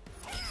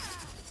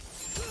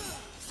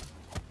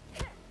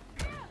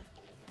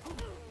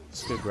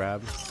 It's a good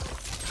grab.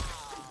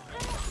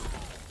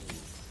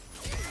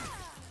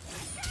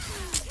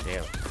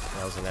 Damn,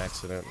 that was an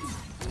accident.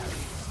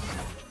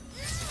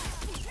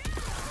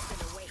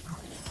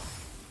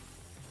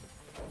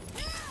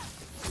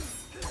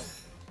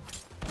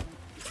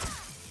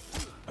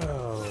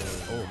 Oh,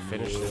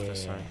 finished it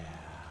this time.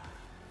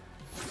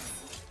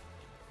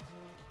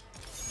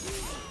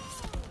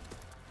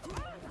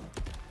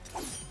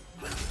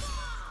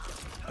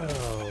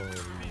 Oh,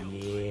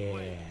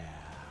 yeah.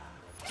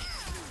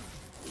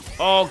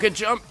 Oh, good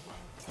jump.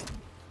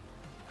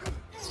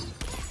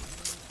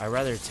 I'd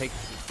rather take...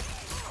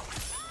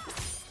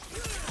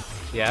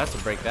 Yeah, I have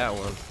to break that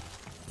one.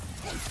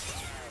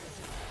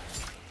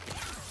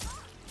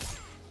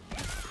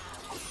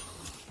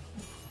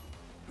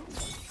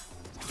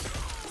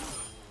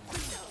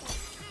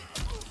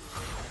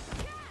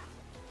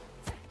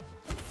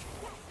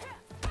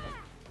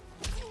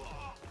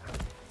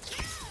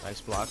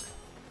 Nice block.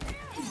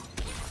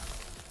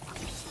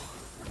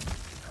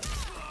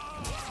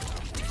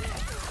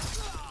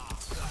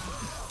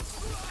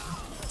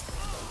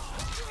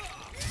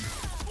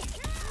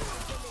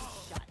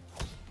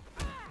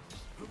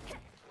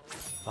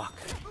 Fuck.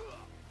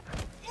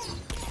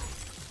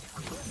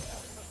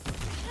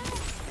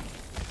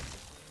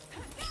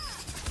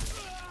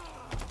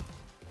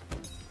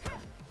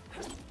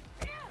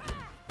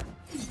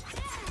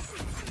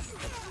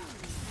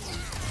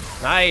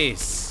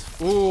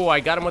 Nice. Ooh, I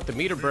got him with the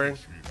meter burn.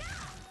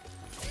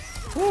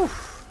 Whew.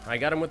 I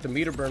got him with the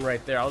meter burn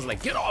right there. I was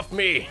like, get off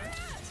me.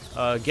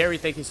 Gary,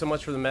 thank you so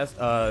much for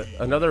the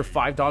another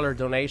 $5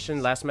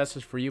 donation. Last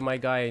message for you, my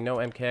guy. I know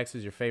MKX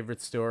is your favorite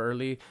still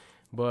early,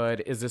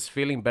 but is this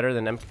feeling better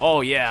than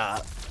Oh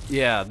yeah,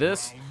 yeah.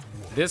 This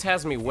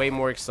has me way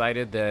more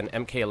excited than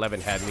MK11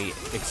 had me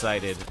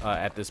excited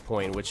at this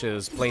point, which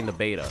is playing the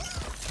beta.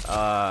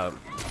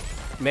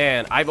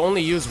 Man, I've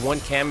only used one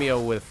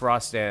cameo with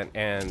Frost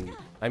and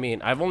I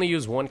mean, I've only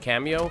used one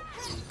cameo.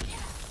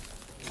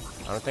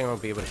 I don't think I'm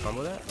gonna be able to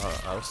combo that.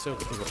 I was still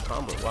able to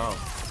combo. Wow.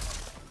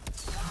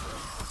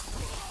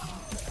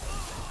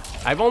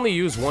 I've only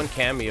used one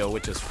cameo,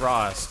 which is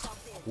Frost,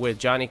 with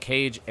Johnny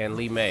Cage and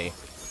Lee May.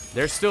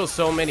 There's still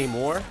so many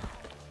more.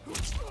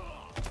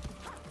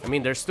 I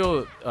mean, there's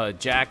still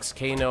Jax,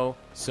 Kano,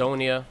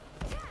 Sonya.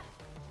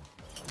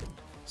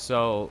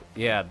 So,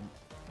 yeah,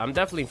 I'm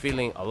definitely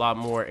feeling a lot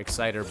more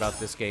excited about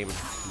this game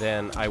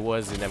than I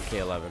was in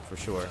MK11, for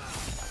sure.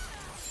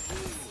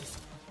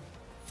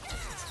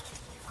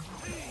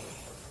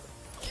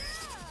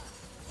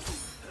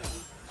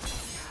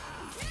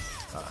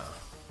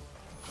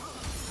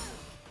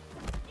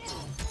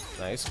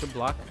 Nice, good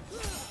block.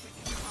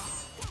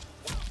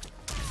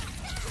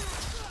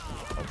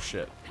 Oh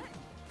shit.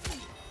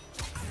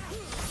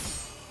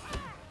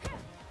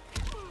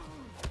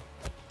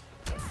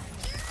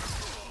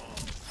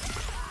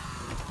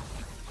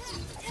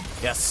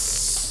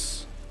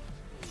 Yes.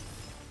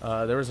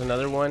 There was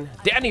another one.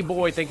 Danny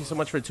Boy, thank you so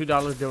much for a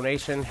 $2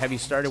 donation. Have you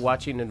started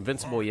watching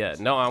Invincible yet?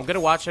 No, I'm gonna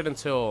watch it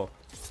until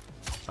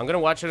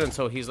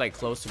he's like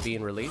close to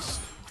being released.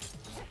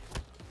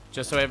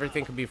 Just so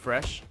everything can be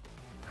fresh.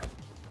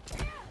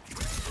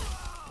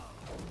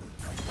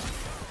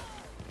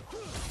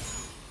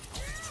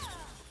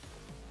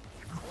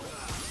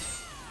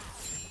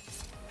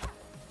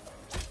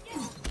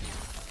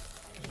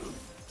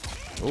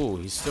 Ooh,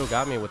 he still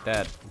got me with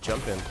that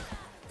jumping.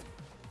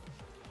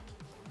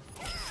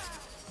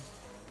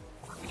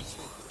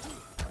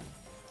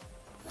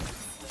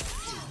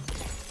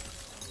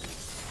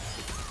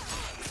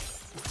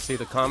 See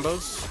the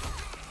combos?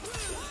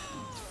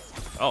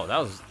 Oh, that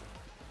was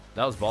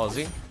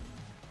ballsy.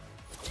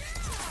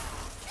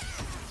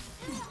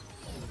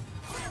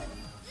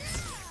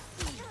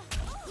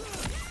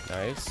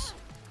 Nice.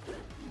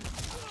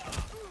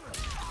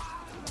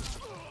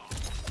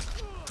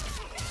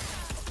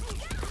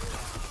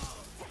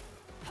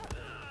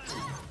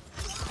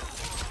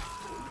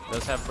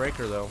 Does have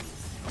breaker though.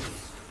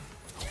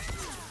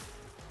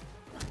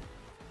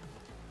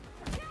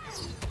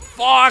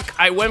 Fuck!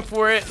 I went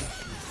for it.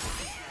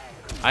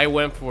 I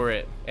went for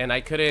it, and I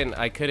couldn't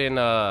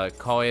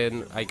call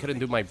in. I couldn't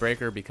do my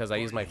breaker because I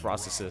used my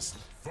frost assist.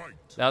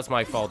 That's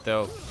my fault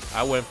though.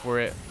 I went for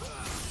it.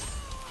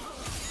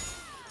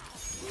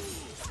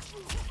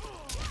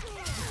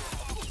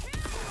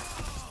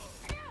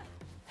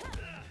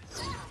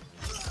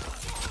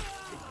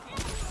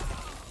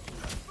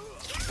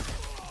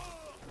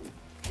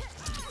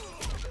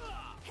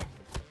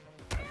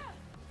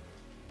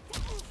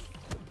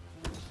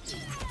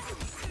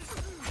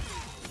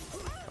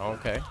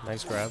 Okay,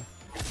 nice grab.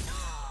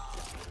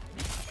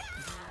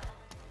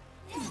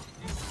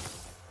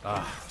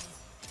 Ah.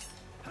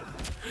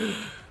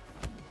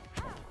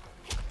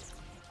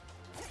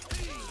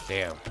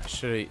 Damn,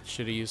 should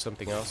have used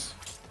something else.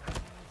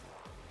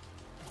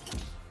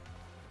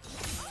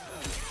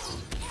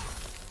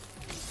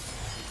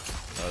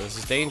 Oh, this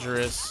is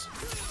dangerous.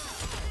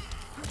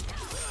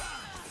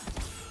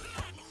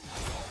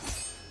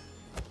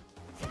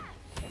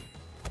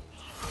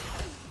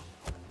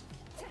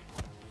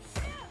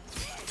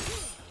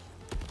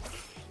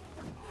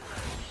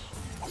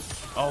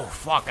 Oh,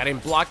 fuck. I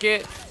didn't block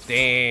it?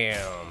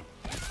 Damn.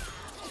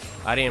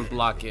 I didn't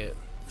block it.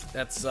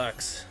 That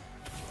sucks.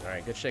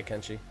 Alright, good shit,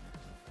 Kenshi.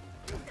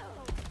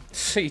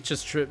 He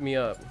just tripped me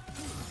up.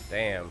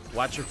 Damn.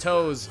 Watch your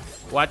toes.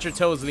 Watch your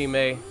toes,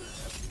 MEI.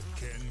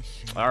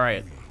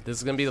 Alright. This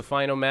is going to be the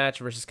final match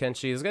versus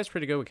Kenshi. This guy's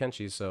pretty good with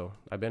Kenshi, so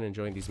I've been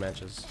enjoying these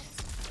matches.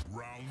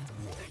 Round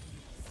one.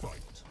 Fight.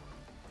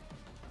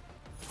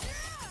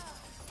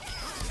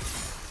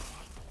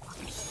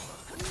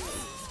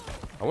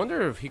 I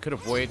wonder if he could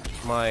avoid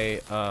my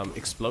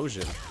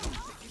explosion.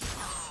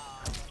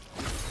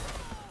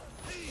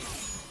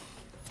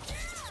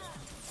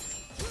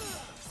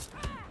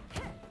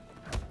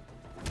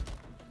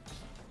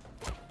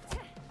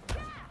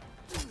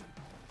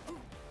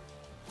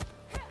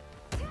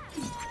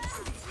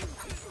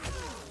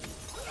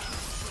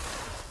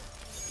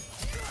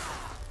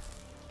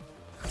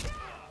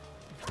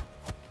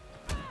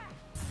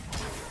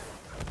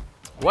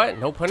 What?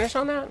 No punish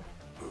on that?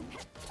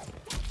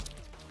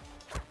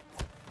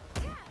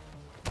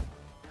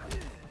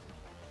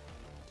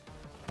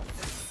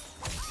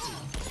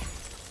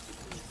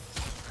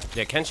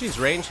 Yeah, Kenshi's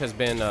range has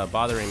been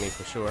bothering me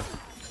for sure.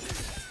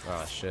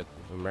 Oh shit,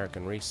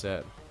 American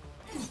reset.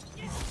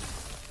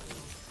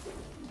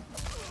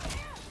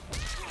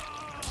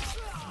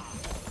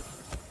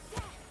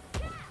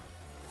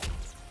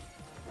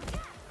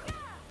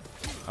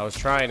 I was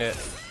trying it.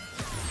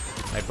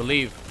 I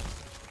believe.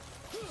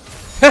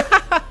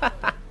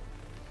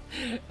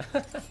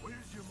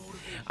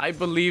 I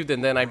believed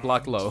and then I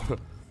blocked low.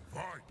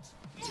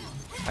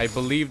 I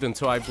believed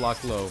until I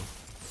blocked low.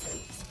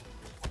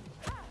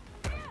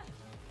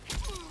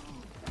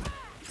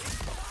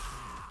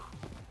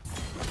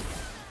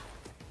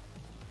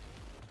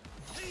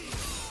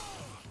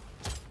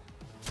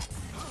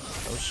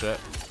 Oh shit.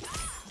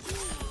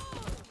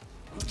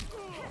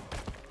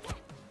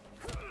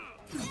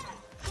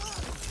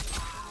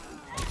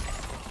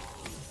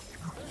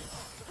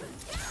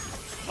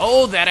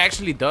 Oh, that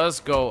actually does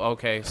go.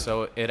 Okay,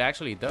 so it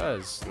actually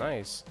does.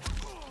 Nice.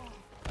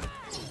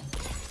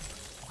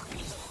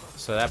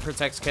 So that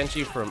protects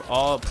Kenshi from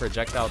all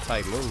projectile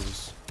type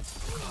moves.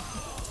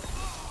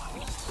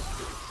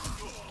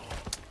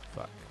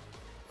 Fuck.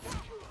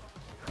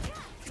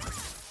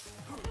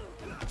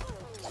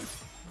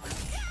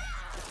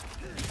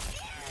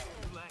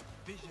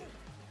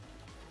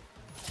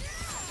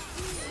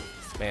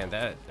 Man,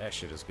 that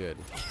shit is good.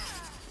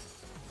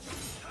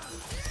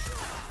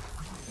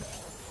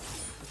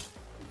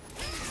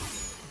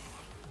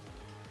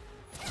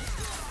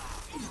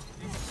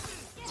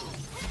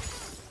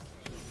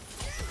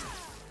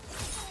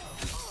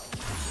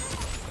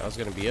 That was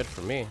gonna be it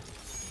for me.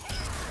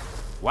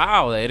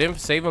 Wow, they didn't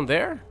save him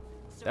there?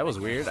 That was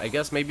weird. I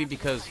guess maybe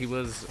because he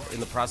was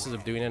in the process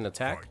of doing an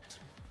attack.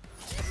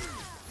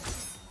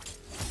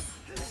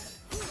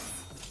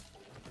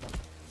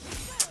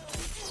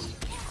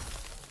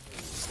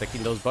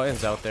 Sticking those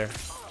buttons out there.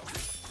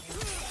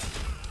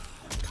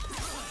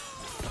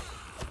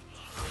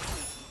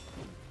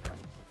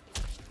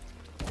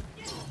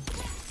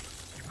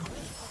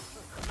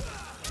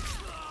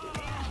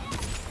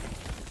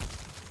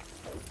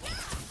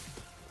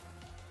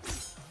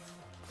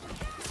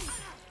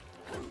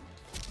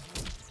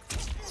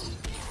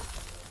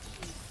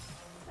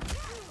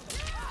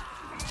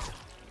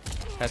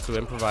 Had to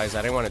improvise.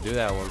 I didn't want to do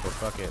that one, but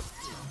fuck it.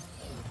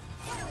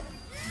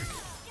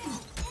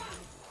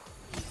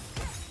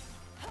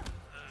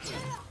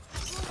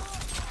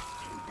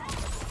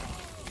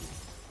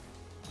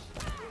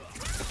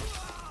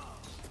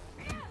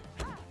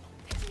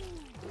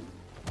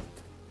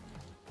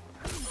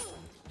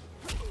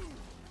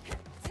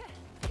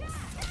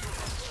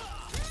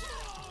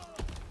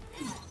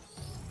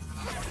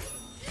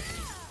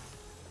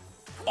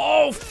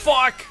 Oh,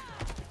 fuck!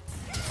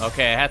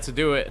 Okay, I had to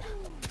do it.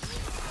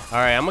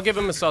 Alright, I'm gonna give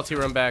him a salty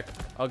run back.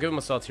 I'll give him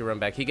a salty run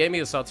back. He gave me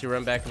a salty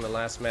run back in the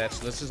last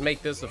match. Let's just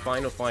make this the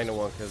final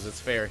one, because it's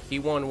fair. He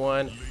won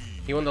one.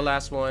 He won the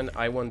last one.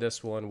 I won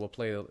this one. We'll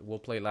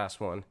play last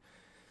one.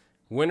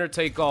 Winner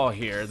take all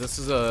here. This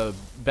is a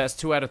best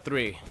 2 out of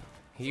 3.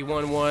 He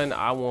won one.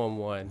 I won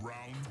one.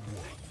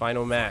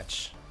 Final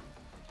match.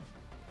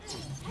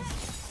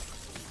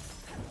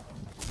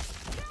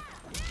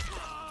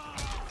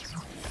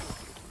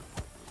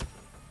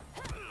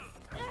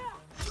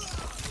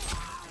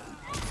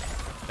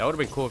 That would have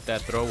been cool if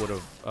that throw would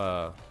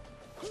have,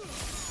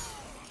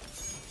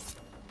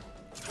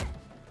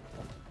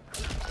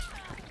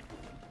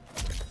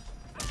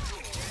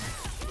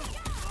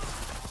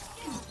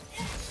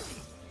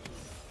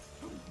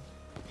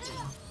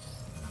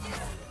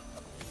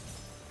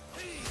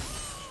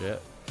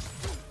 Shit.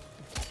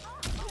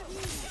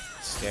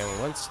 Stand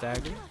one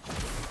stagger.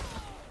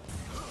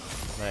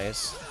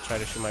 Nice. Try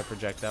to shoot my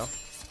projectile.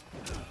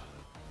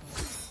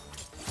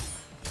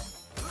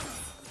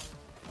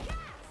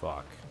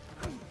 Fuck.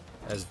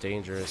 That's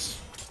dangerous.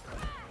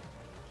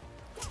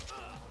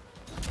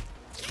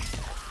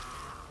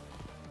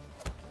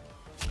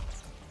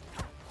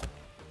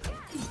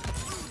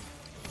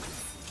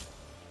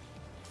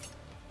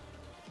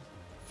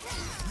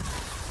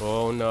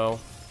 Oh no.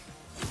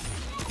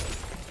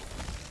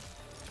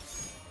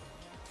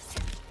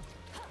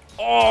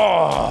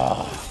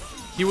 Oh!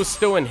 He was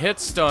still in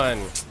hit stun.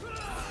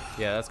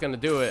 Yeah, that's gonna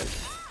do it.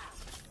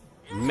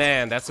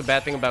 Man, that's the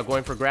bad thing about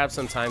going for grabs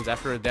sometimes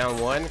after a down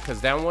one, because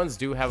down ones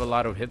do have a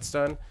lot of hit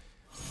stun.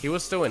 He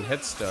was still in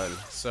hit stun,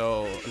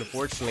 so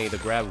unfortunately the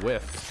grab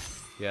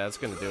whiffed. Yeah, that's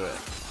gonna do it.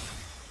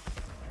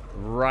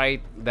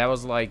 Right, that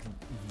was like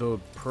the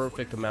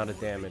perfect amount of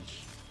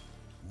damage.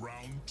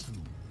 Round 2,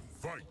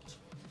 fight.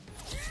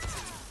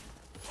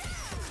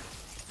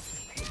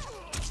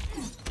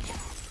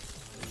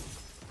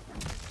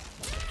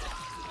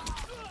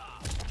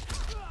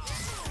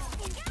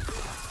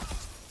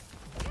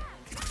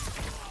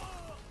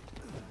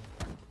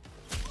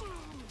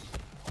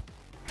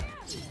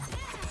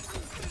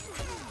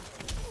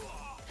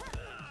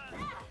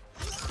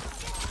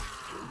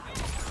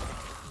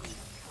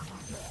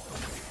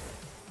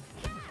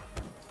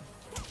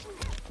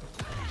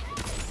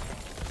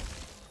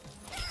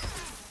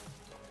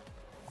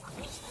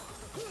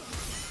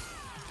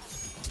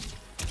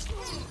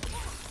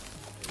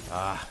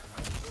 Ah.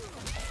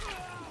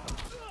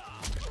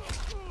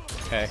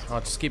 Okay, I'll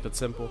just keep it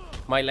simple.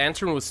 My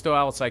lantern was still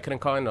out, so I couldn't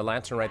call in the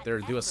lantern right there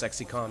to do a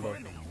sexy combo.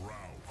 Final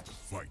round,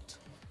 fight.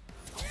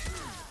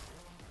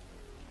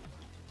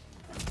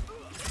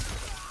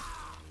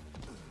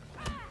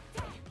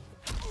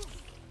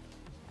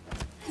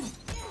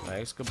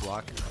 Nice, good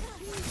block.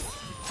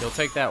 He'll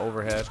take that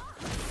overhead.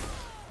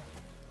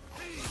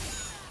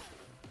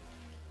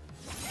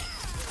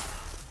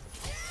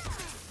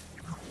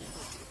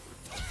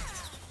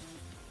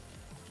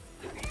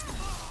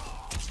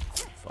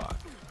 Fuck.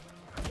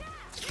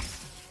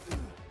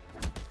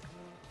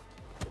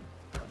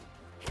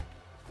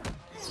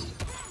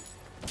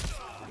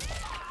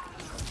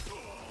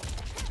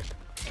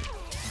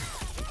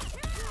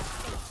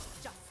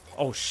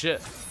 Oh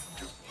shit.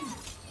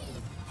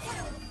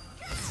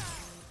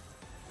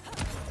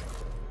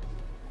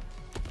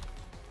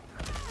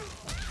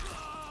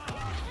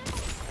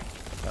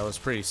 That was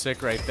pretty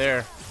sick right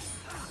there.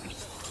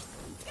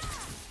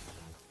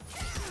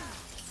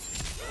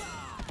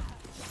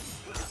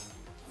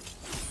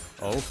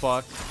 Oh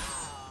fuck.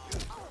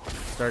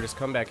 Start his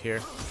comeback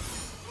here.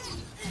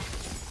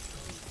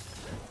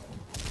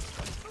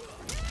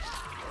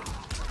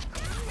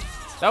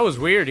 That was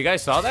weird. You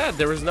guys saw that?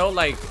 There was no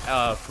like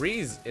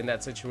freeze in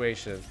that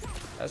situation.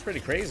 That's pretty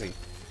crazy.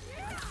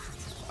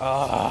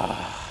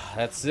 Ah,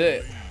 that's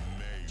it.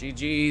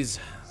 GG's.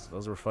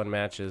 Those were fun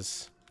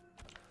matches.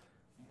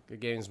 Good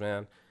games,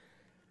 man.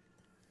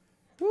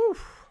 Woo.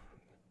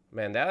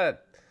 Man,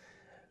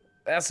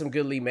 that's some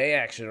good MEI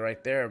action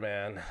right there,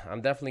 man.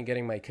 I'm definitely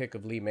getting my kick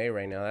of MEI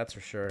right now, that's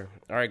for sure.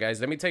 All right, guys,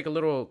 let me take a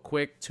little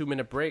quick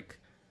 2-minute break,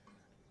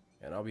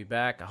 and I'll be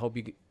back. I hope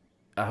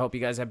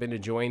you guys have been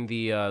enjoying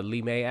the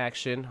MEI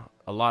action.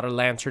 A lot of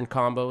lantern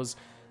combos,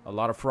 a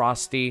lot of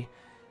frosty.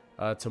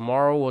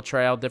 Tomorrow we'll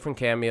try out different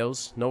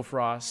cameos. No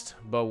frost,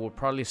 but we'll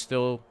probably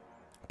still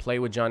play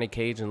with Johnny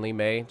Cage and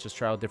MEI. Just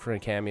try out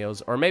different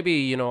cameos, or maybe,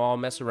 you know, I'll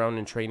mess around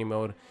in training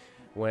mode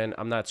when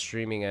I'm not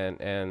streaming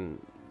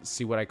and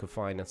see what I could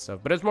find and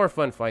stuff. But it's more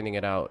fun finding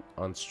it out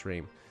on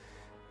stream.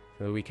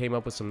 So we came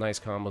up with some nice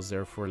combos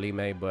there for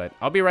MEI, but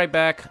I'll be right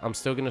back. I'm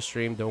still gonna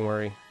stream, don't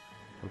worry.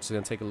 I'm just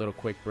gonna take a little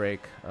quick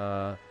break.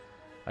 I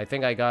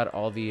think I got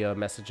all the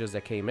messages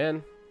that came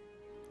in.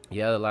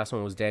 Yeah, the last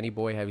one was Danny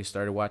Boy. Have you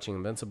started watching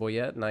Invincible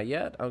yet? Not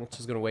yet. I'm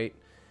just gonna wait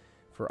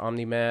for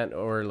Omni-Man,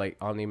 or like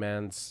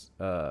Omni-Man's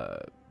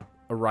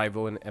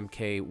arrival in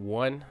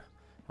MK1.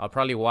 I'll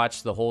probably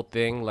watch the whole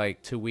thing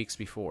like 2 weeks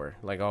before.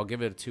 Like, I'll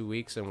give it 2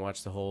 weeks and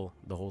watch the whole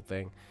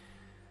thing.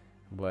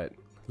 But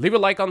leave a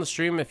like on the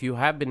stream if you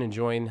have been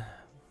enjoying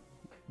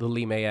the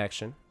MEI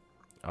action.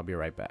 I'll be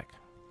right back.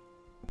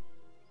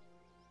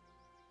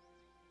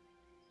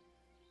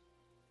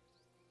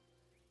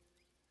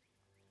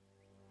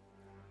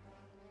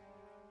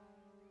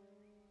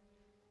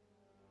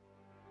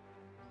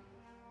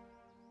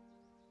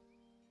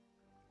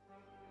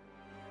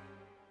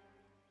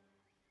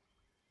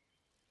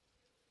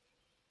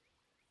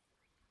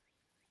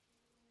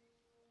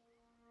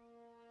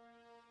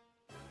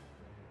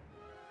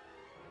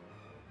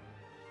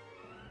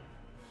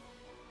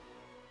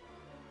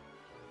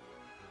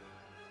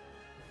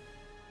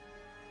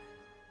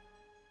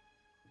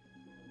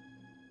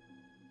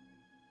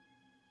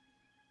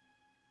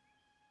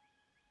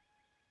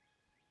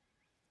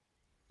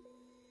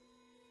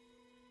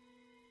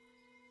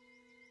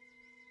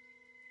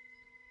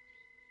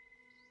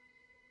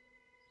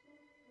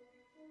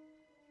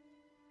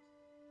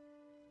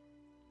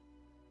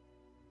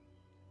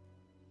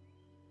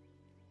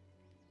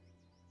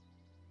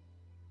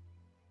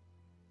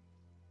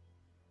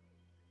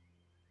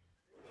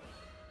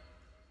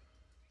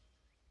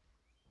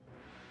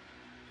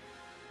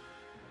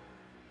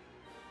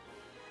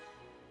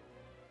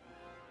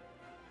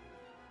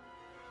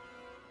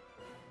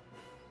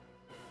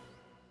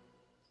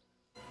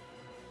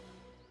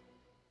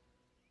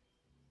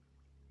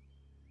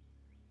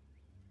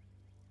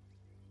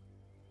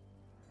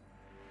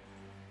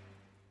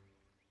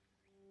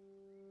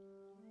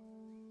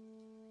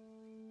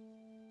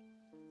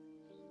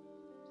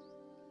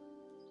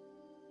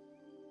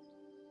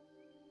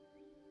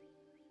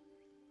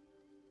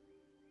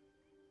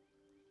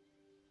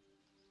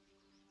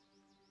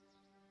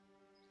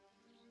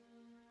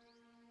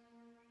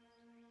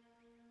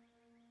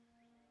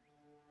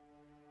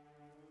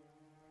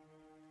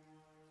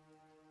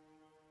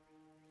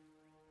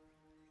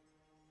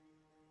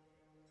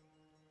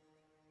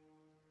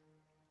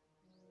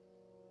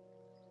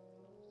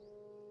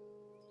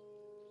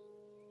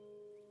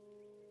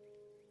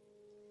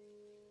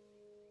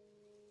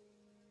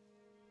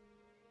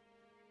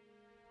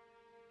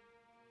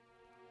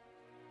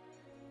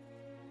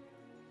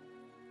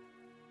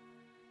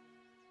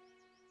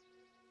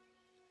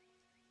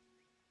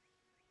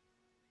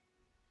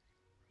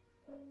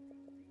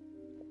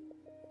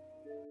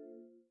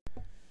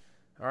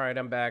 All right,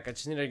 I'm back. I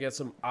just need to get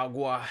some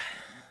agua.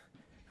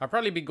 I'll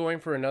probably be going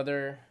for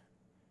another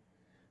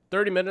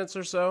 30 minutes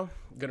or so.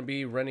 I'm gonna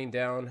be running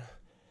down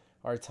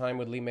our time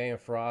with MEI and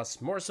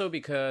Frost, more so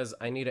because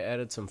I need to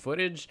edit some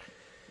footage,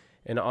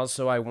 and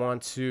also I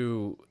want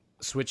to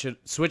switch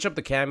up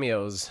the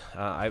cameos.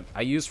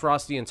 I used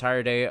Frost the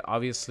entire day.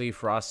 Obviously,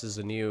 Frost is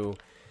a new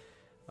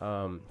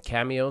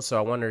cameo, so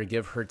I wanted to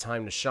give her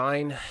time to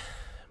shine.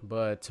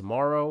 But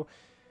tomorrow,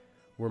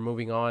 we're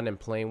moving on and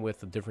playing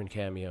with a different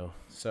cameo.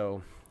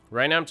 So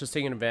right now I'm just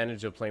taking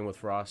advantage of playing with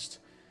Frost.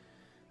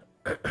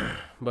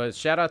 But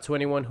shout out to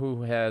anyone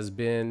who has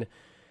been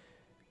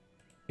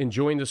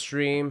enjoying the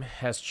stream,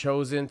 has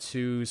chosen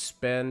to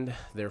spend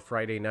their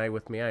Friday night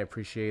with me. I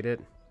appreciate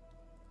it.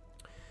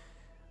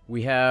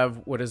 We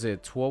have, what is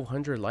it,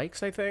 1,200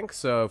 likes, I think.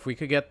 So if we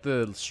could get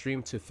the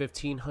stream to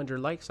 1,500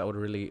 likes, I would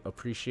really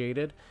appreciate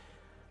it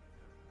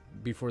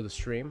before the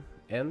stream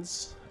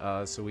ends.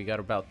 So we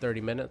got about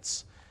 30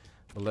 minutes.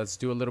 But let's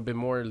do a little bit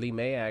more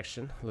MEI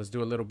action. Let's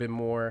do a little bit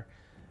more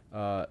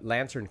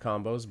lantern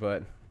combos.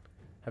 But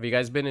have you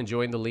guys been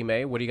enjoying the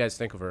MEI? What do you guys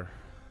think of her?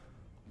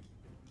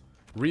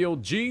 Real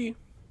G.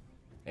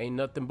 Ain't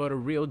nothing but a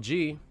real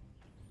G.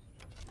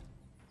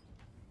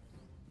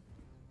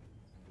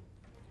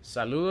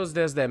 Saludos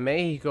desde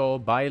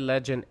México by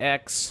Legend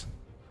X.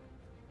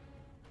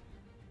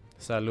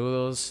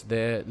 Saludos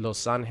de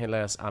Los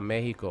Angeles a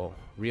México.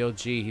 Real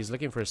G. He's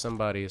looking for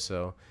somebody,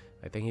 so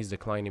I think he's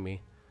declining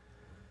me.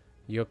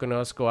 Yo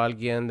conozco a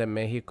alguien de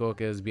México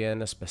que es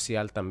bien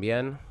especial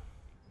también.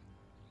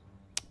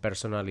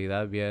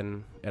 Personalidad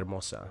bien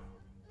hermosa.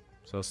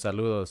 So,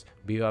 saludos.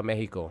 Viva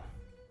México.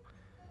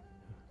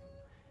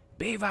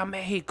 Viva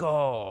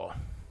México!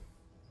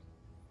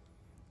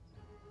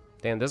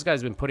 Damn, this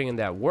guy's been putting in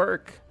that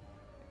work.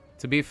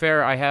 To be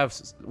fair, I have,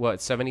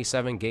 what,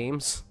 77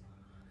 games?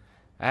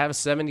 I have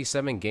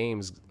 77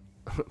 games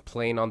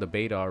playing on the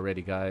beta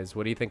already, guys.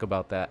 What do you think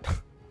about that?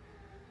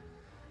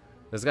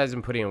 This guy's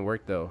been putting in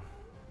work, though.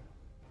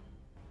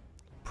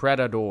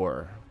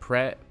 Predator.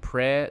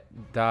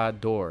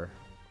 Predator.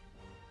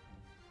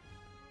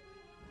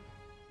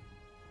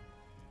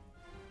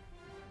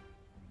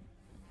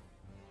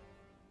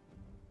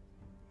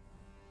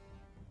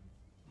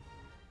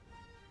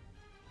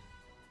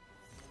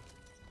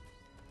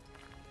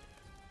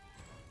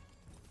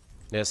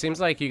 Yeah, it seems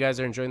like you guys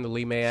are enjoying the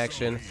MEI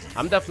action.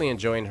 I'm definitely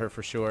enjoying her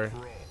for sure.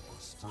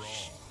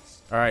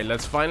 Alright,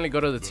 let's finally go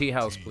to the tea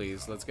house,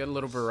 please. Let's get a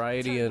little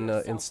variety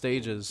in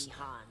stages.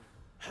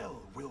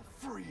 Hell will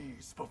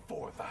freeze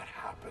before that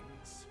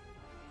happens.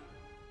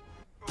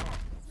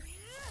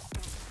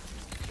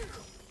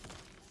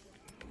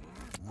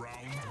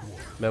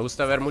 Me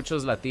gusta ver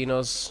muchos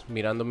latinos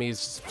mirando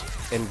mis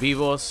en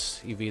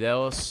vivos y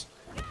videos.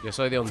 Yo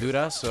soy de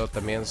Honduras, so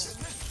también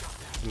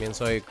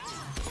soy...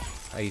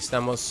 Ahí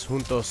estamos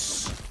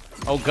juntos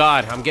Oh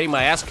god, I'm getting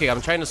my ass kicked.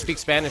 I'm trying to speak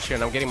Spanish here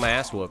and I'm getting my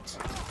ass whooped.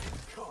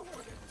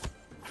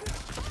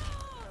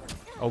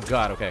 Oh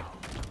god, okay.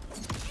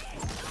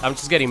 I'm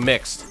just getting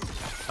mixed.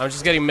 I'm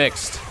just getting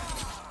mixed.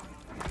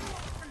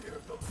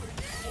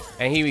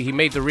 And he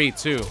made the read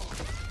too.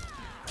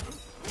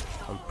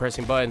 I'm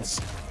pressing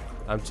buttons.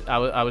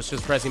 I was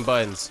just pressing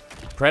buttons.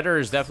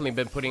 Predator's definitely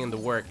been putting in the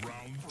work.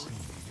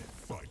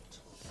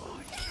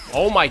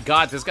 Oh my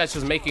god, this guy's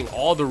just making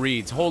all the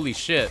reads. Holy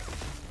shit.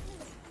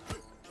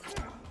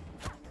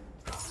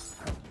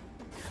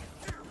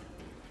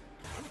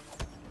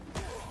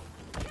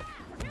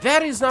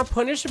 That is not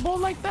punishable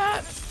like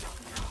that?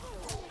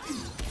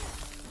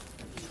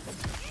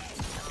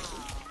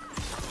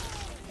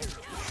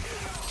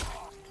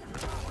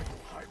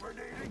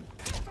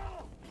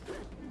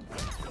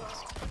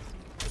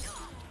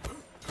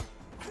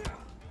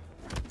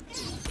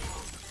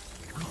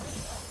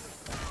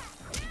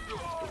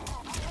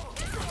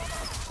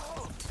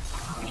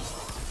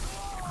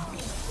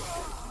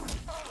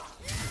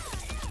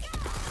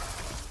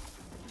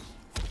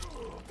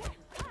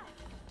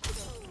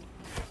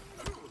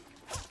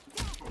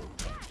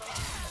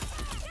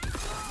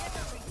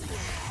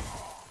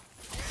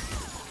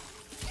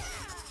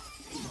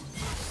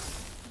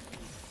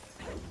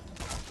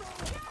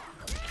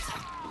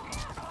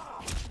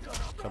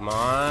 Come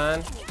on.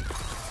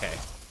 Okay.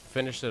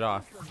 Finished it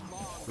off.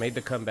 Made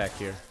the comeback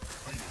here.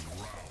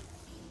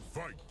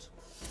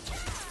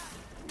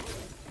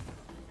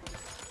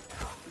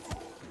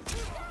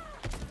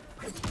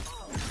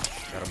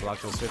 Gotta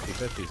block those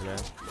 50-50s, man.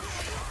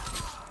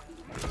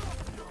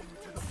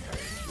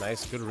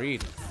 Nice, good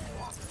read.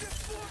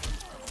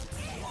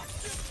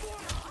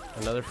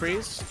 Another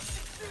freeze.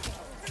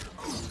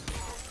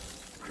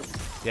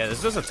 Yeah,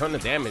 this does a ton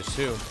of damage,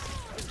 too.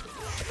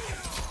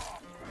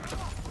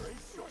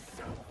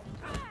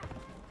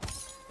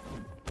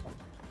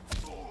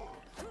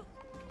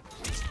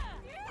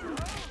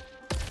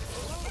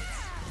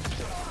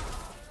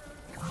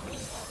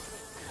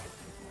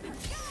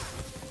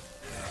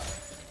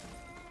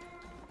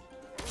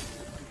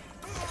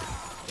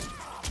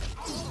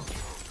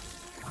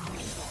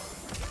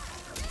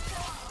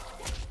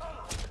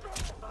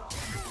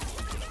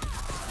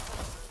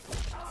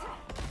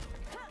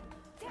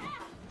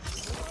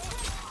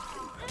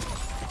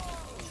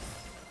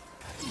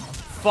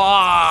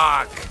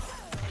 Fuck!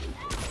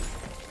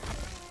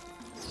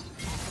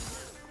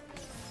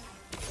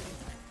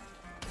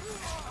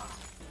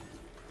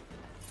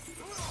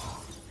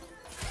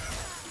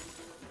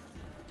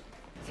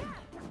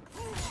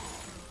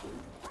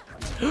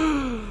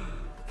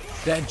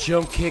 That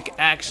jump kick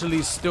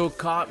actually still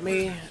caught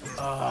me?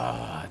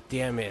 Ah,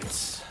 damn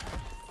it.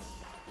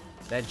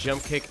 That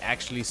jump kick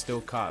actually still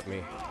caught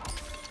me.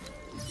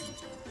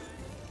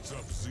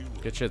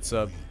 Good shit,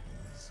 Sub.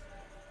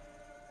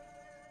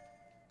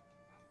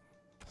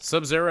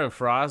 Sub-Zero and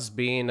Frost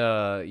being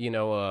you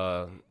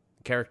know,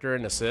 character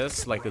and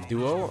assist, like a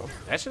duo,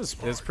 that's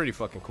just, it's pretty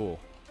fucking cool.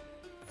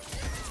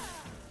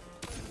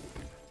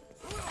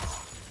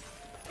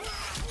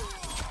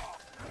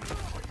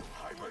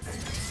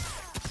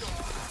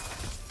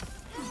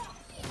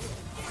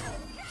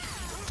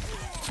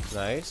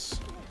 Nice.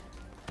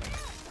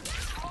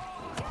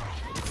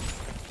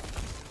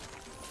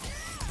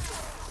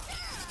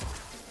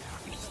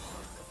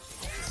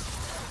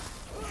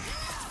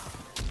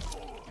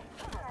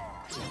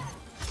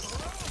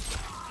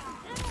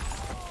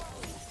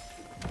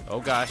 Oh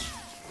gosh.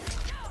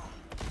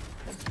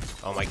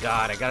 Oh my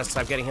god, I gotta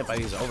stop getting hit by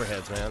these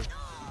overheads, man.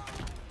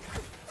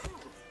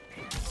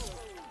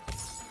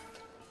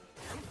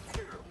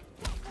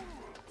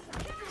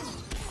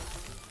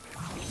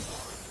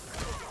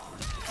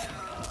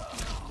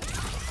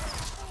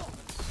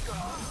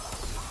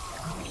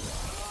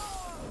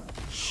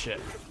 Shit.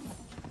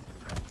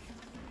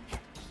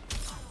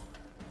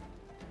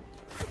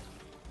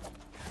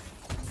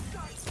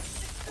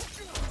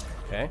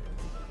 Okay.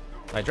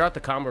 I dropped the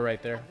combo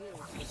right there.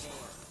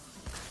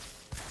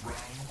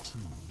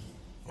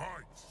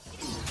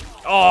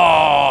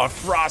 Oh,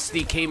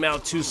 Frosty came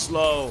out too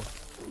slow.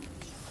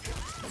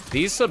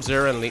 These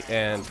Sub-Zero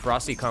and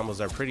Frosty combos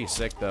are pretty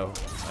sick, though.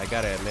 I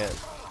gotta admit.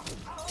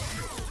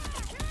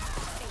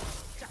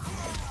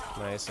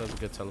 Nice, that was a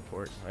good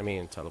teleport. I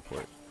mean,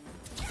 teleport.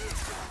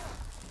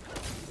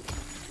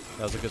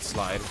 That was a good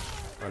slide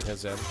on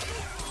his end.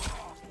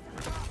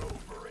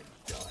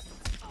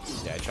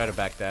 Yeah, I tried to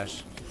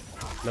backdash.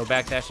 No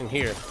backdash in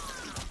here.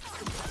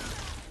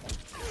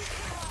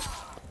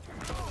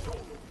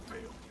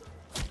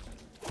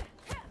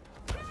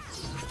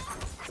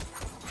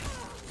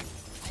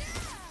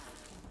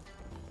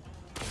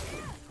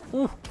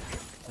 Ooh,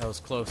 that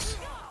was close.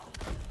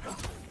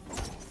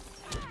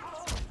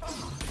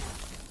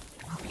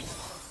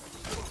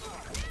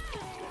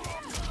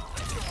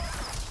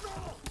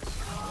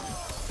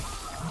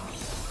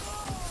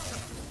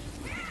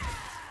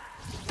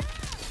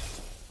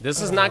 This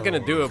is not gonna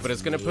do it, but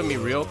it's gonna put me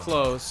real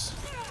close.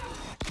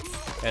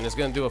 And it's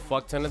gonna do a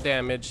fuck ton of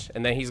damage.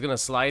 And then he's gonna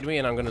slide me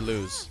and I'm gonna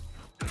lose.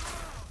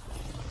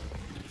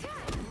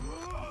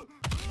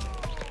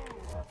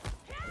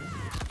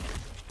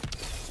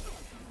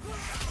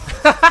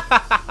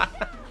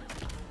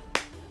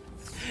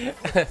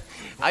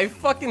 I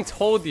fucking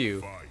told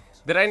you.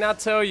 Did I not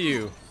tell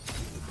you?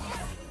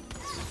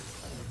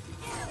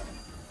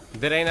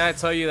 Did I not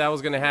tell you that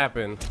was gonna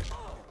happen?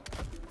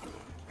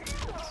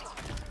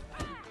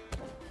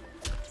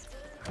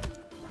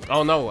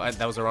 Oh no,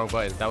 that was the wrong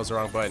button. That was the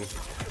wrong button.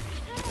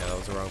 Yeah, that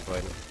was the wrong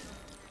button.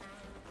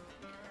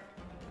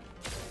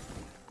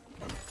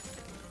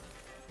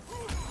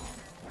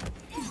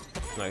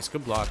 Nice,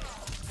 good block.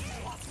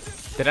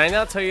 Did I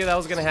not tell you that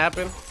was gonna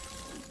happen?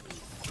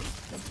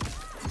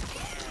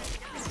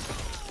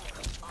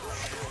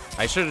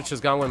 I should have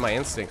just gone with my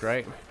instinct,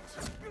 right?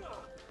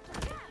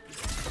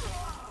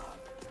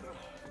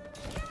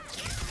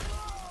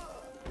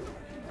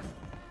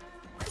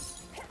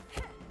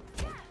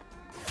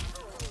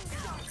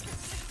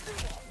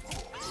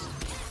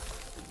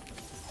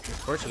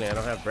 Fortunately, I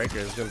don't have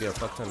breakers. It's gonna be a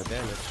fuck ton of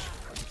damage.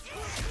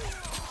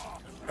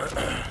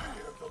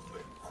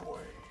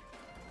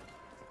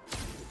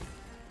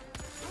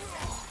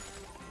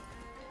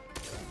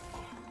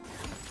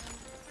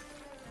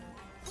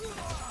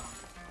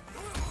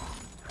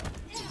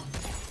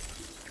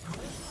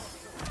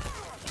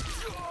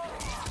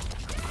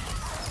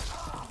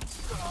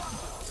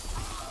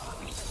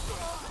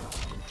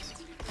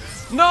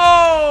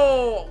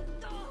 No!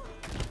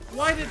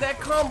 Why did that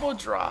combo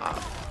drop?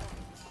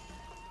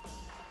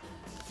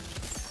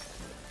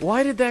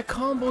 Why did that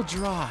combo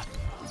drop?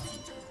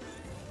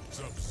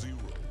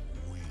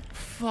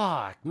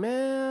 Fuck,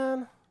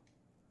 man.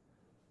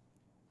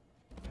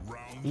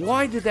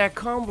 Why did that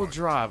combo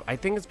drop? I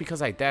think it's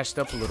because I dashed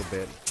up a little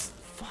bit.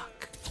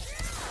 Fuck.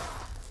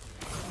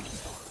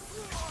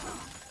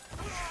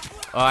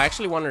 Oh, I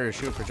actually wanted to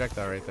shoot a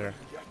projectile right there.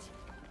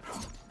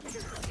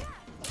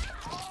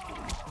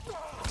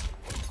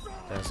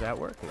 Does that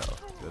work? No,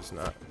 it does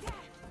not.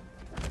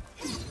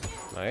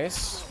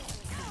 Nice.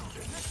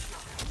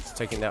 It's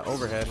taking that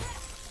overhead.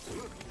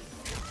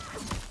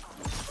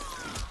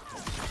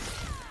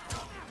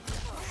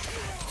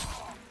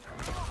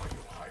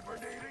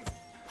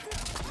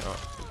 Oh.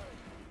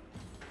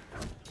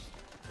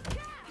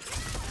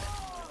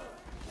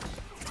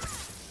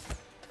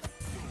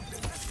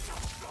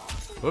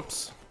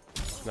 Whoops.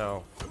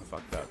 No,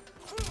 fuck that.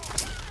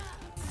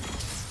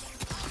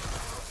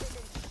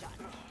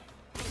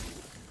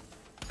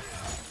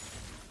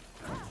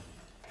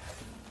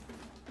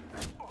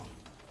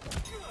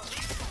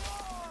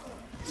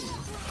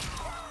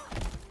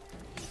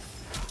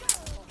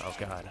 Oh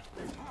god.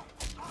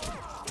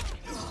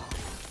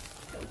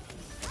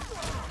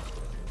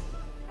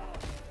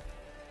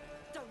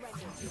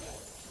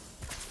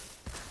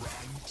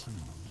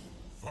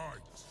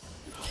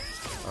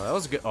 Oh, that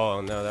was good.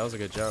 Oh no, that was a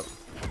good jump.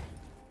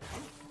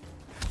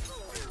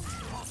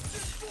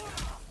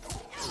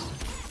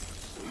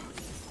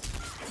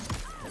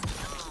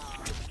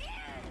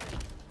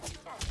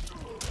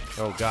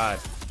 Oh god.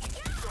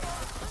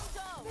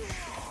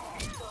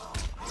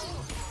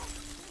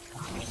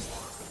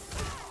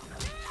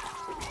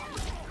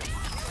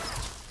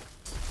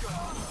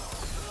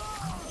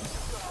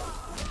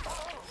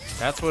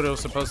 That's what it was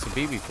supposed to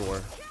be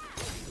before.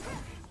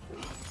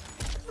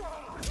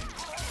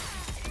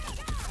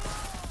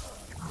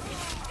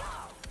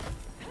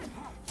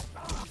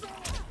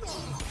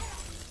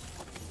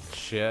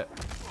 Shit.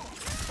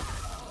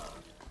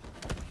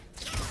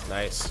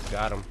 Nice,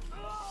 got him.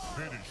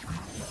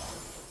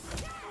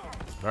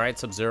 Alright,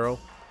 Sub-Zero.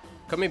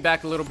 Coming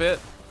back a little bit.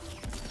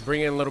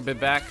 Bring it a little bit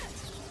back.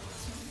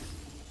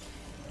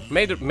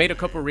 Made a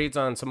couple reads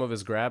on some of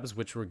his grabs,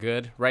 which were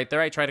good. Right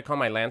there, I tried to call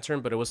my lantern,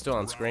 but it was still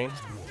on screen,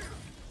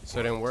 so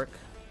it didn't work.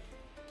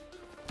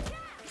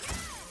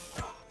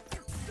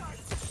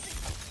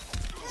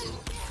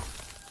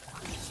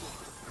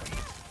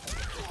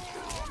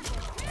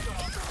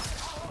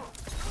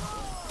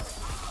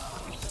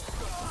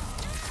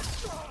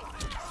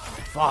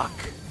 Fuck.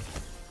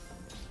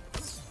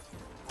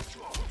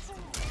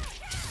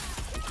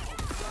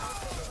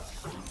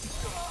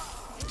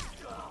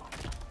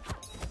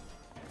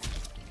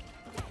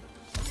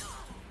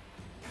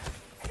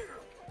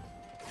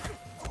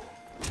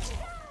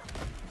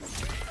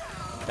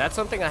 That's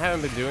something I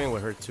haven't been doing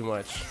with her too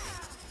much.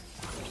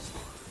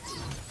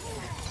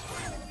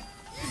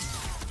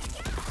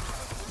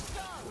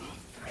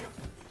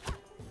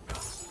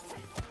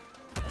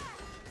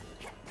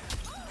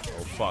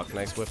 Oh fuck,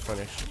 nice whip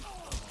finish.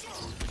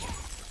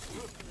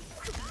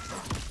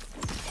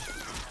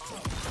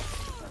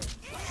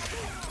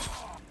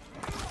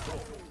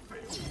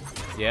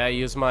 Yeah, I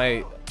use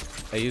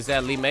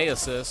that MEI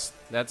assist.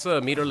 That's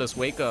a meterless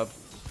wake up.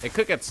 It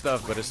could get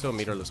stuff, but it's still a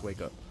meterless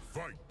wake up.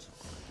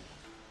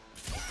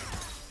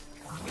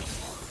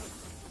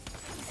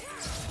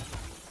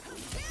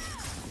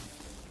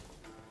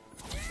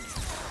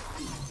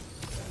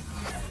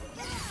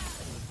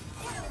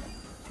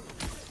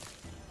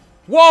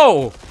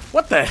 Whoa!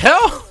 What the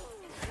hell?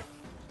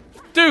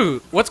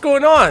 Dude, what's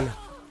going on?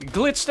 It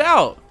glitched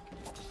out.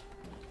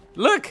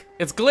 Look,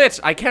 it's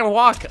glitched. I can't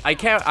walk. I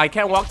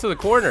can't walk to the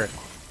corner.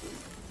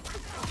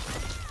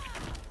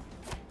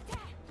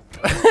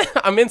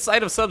 I'm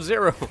inside of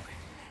Sub-Zero.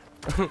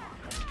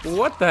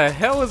 What the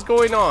hell is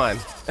going on?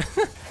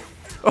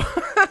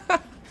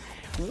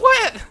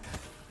 What?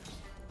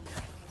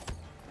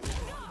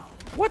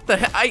 What the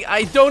heck?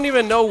 I don't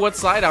even know what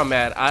side I'm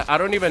at. I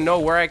don't even know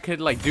where I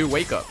could like do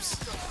wake-ups.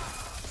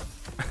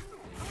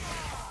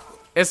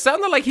 It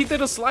sounded like he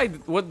did a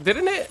slide. What,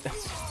 didn't it?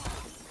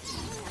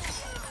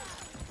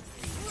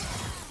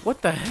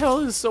 What the hell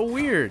is so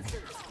weird?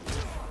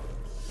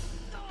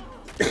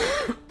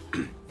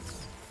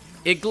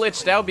 It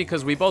glitched out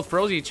because we both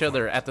froze each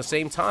other at the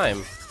same time.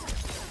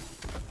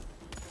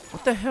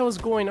 What the hell is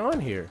going on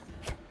here?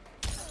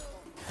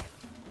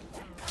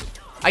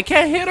 I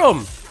can't hit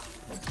him!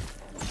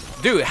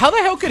 Dude, how the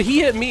hell could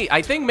he hit me?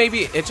 I think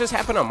maybe it just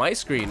happened on my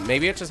screen.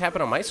 Maybe it just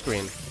happened on my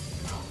screen.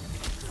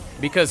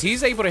 Because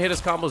he's able to hit his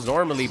combos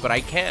normally, but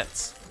I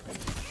can't.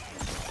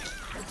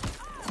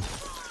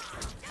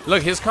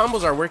 Look, his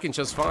combos are working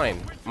just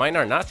fine. Mine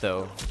are not,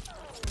 though.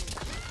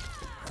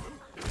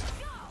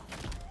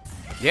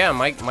 Yeah,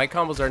 my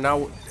combos are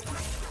now...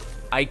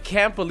 I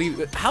can't believe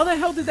it. How the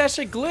hell did that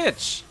shit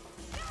glitch?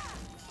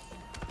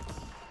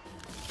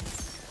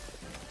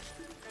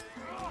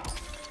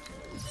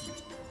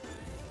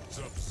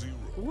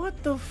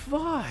 What the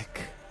fuck?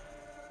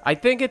 I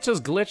think it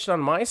just glitched on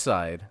my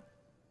side.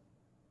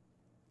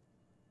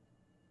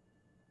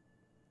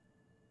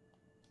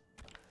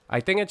 I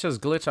think it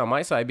just glitched on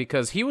my side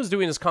because he was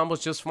doing his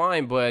combos just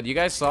fine, but you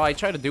guys saw I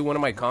tried to do one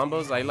of my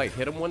combos. I like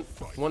hit him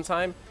one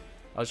time.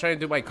 I was trying to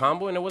do my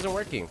combo and it wasn't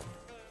working.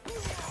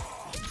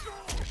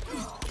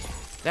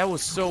 That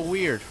was so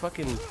weird.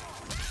 Fucking,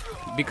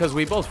 because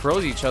we both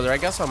froze each other. I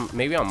guess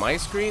maybe on my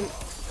screen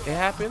it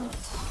happened.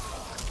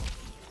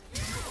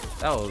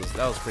 That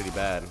was pretty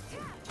bad.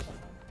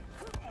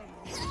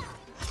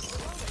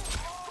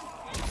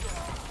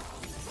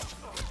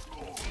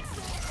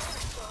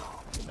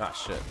 Ah,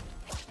 shit.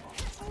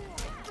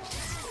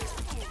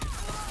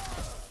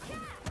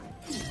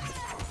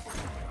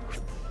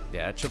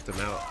 Yeah, I tripped him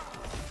out.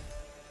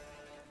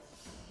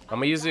 I'm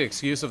gonna use the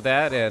excuse of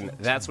that, and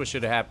that's what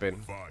should have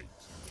happened.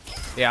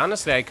 Yeah,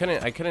 honestly, I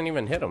couldn't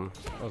even hit him.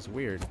 That was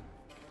weird.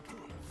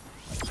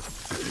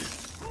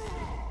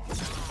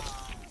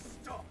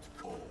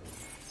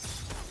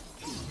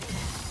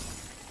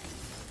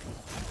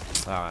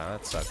 Ah,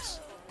 that sucks.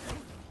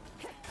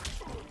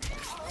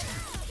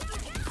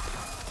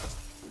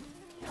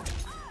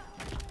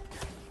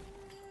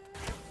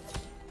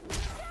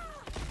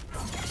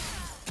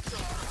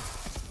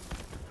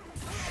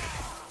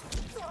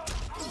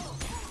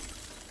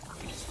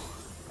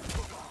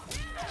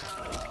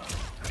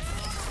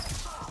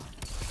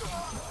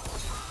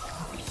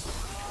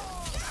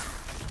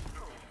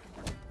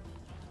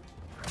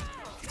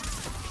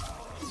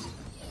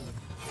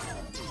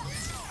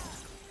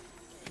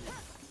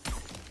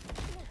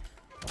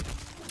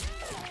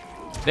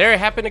 There it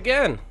happened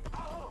again.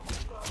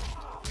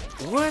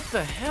 What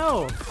the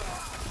hell?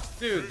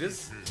 Dude,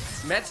 this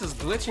match is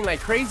glitching like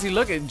crazy.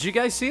 Look, did you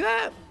guys see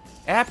that?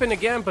 It happened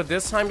again, but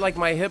this time like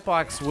my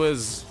hitbox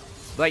was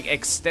like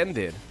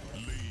extended.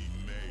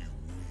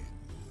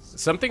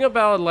 Something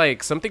about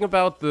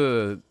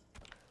the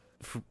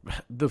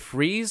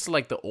freeze,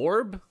 like the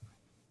orb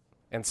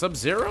and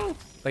Sub-Zero,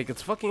 like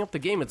it's fucking up the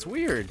game. It's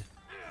weird.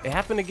 It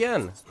happened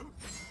again.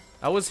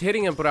 I was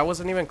hitting him, but I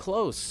wasn't even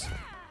close.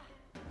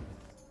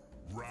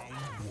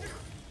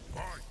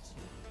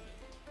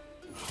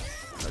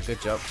 Good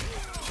jump.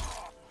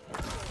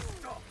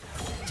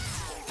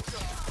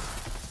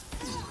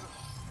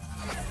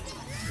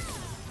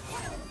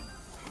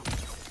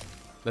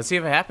 Let's see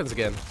if it happens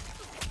again.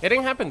 It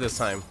didn't happen this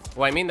time.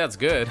 Well, I mean, that's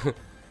good.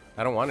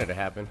 I don't want it to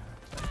happen.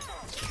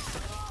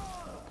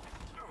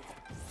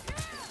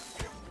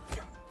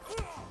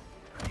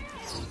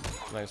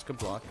 Nice, good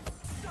block.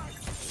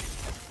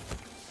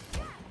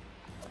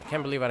 I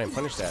can't believe I didn't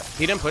punish that.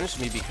 He didn't punish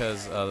me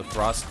because the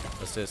frost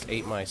assist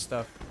ate my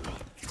stuff.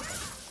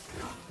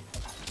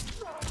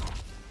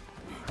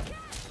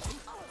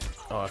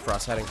 Oh,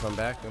 Frost hadn't come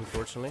back,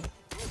 unfortunately.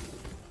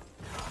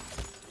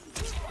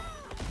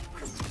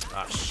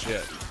 Ah,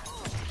 shit.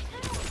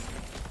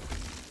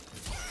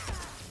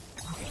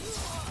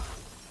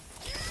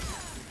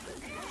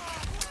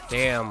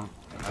 Damn.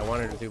 I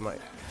wanted to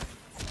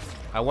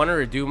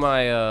do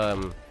my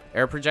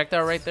air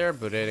projectile right there,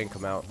 but it didn't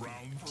come out.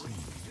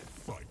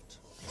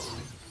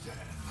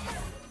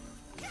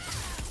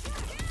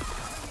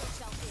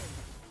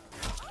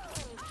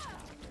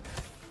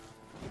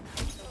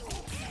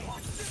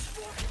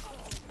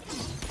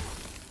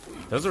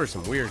 Those were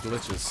some weird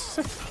glitches.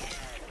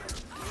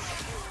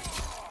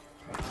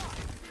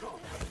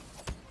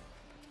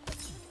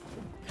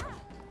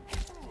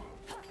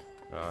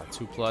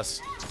 2+. I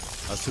was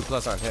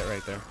 2+ on hit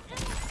right there.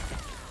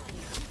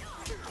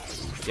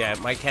 Yeah,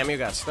 my cameo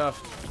got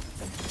stuffed.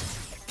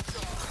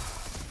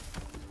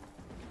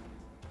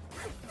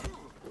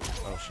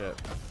 Oh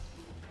shit.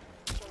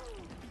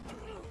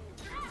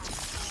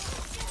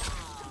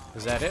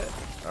 Is that it?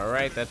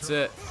 Alright, that's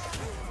it.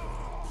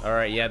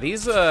 Alright, yeah,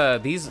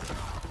 the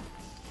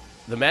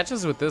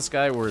matches with this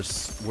guy were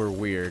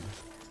weird.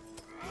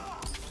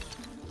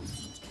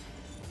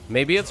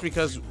 Maybe it's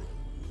because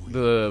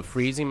the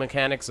freezing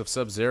mechanics of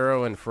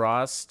Sub-Zero and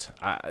Frost.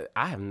 I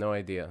have no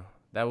idea.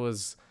 That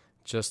was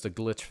just a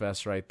glitch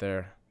fest right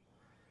there.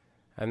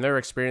 I've never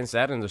experienced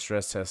that in the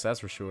stress test, that's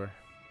for sure.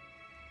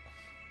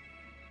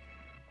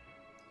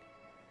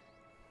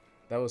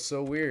 That was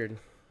so weird.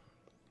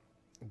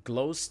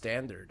 Glow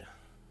standard.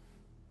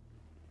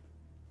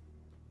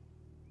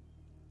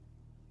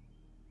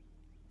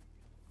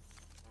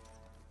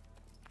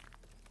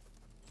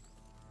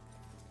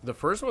 The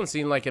first one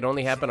seemed like it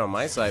only happened on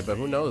my side, but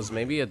who knows?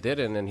 Maybe it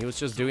didn't, and he was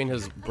just doing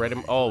his bread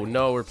and... Oh,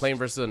 no, we're playing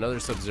versus another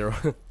Sub-Zero.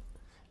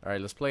 Alright,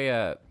 let's play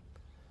at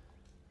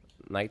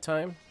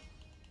nighttime.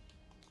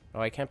 Oh,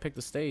 I can't pick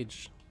the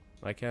stage.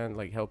 I can't,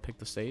 like, help pick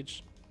the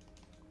stage.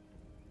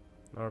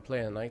 No, we're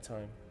playing at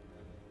nighttime.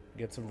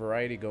 Get some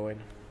variety going.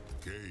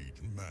 Cage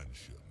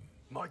Mansion.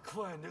 My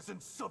clan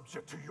isn't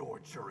subject to your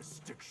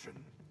jurisdiction.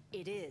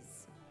 It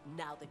is,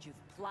 now that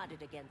you've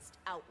plotted against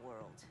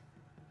Outworld.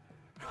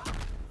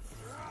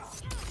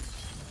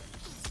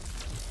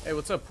 Hey,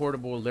 what's up,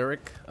 Portable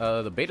Lyric?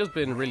 The beta's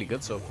been really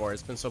good so far.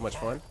 It's been so much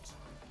fun.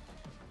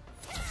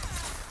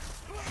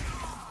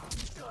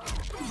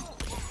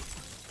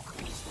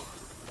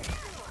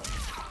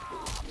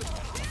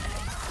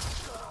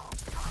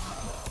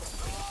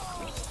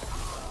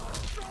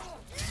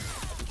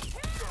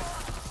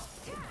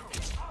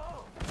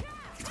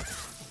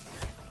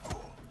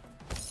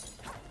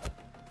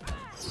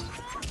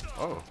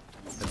 Oh,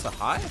 it's a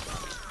high?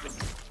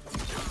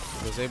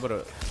 I was able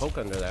to poke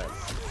under that.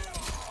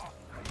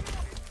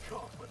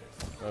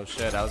 Oh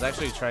shit, I was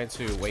actually trying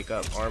to wake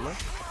up armor.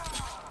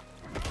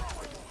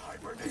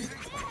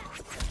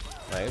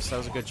 Nice, that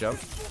was a good jump.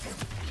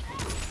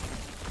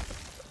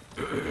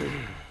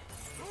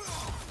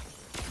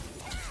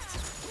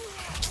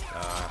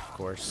 Of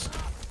course.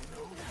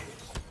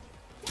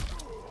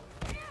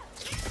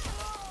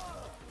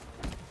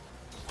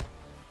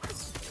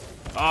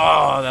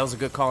 Oh, that was a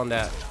good call on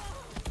that.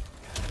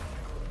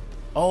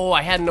 Oh,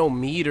 I had no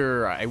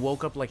meter. I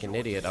woke up like an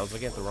idiot. I was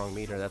looking at the wrong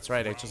meter. That's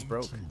right, I just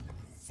broke.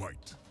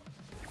 Fight.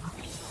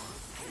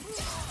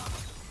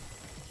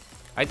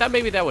 I thought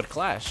maybe that would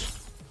clash.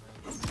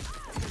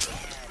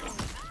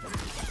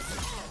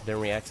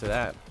 Didn't react to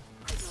that.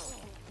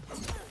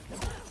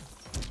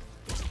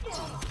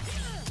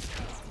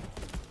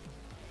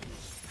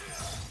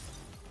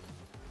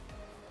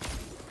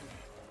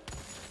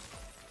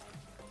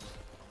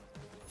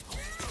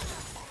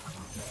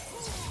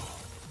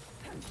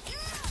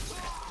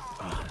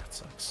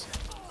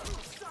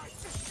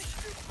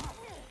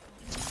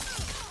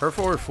 Her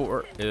forward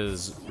 4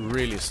 is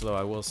really slow,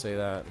 I will say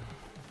that.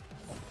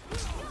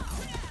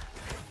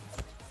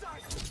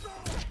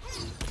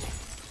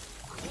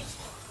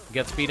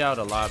 Gets beat out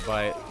a lot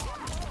by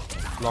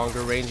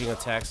longer ranging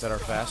attacks that are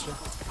faster.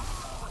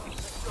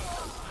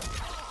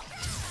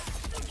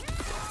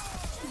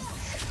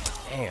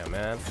 Damn,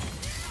 man.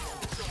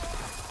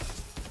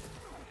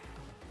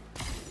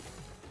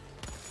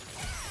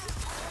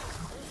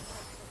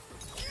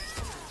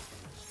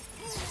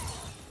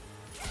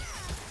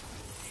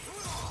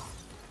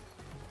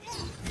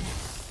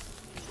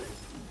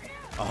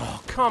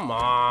 Oh, come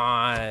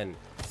on.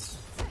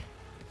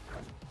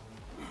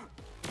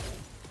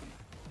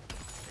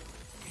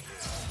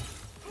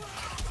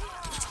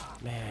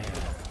 Man.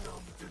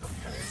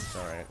 It's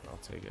alright, I'll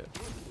take it.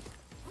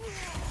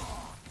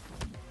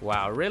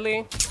 Wow,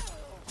 really?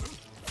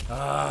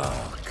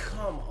 Oh,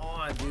 come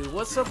on, dude.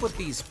 What's up with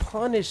these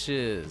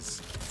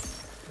punishes?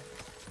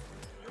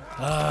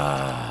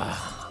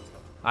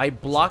 I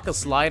block a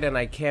slide and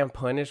I can't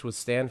punish with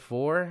stand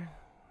 4?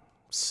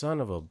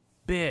 Son of a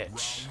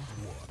bitch.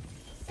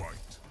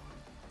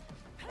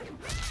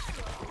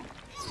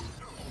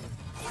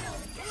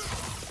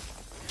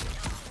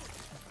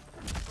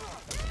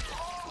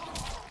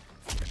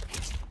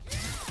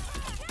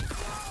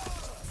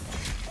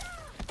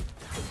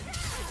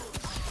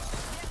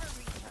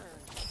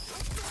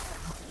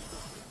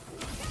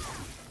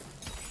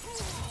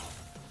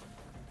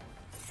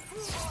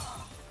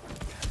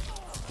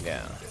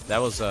 Yeah, that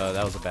was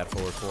a bad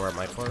forward 4 on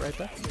my part right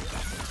there.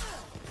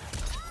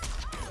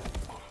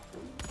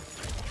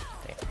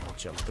 Damn,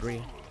 jump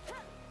 3.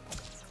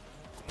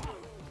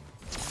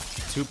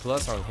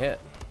 2+ on hit.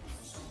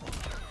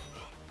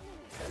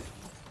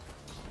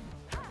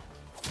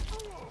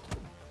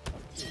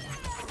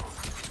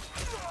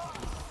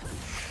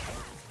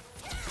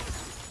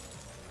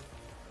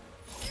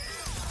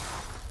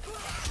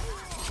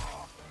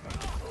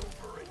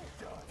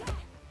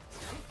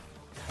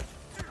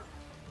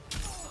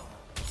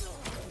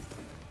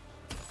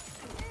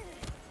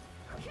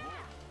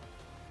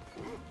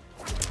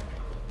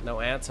 No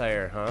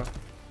anti-air, huh?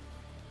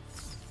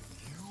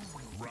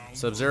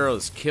 Sub-Zero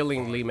is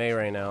killing MEI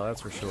right now,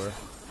 that's for sure.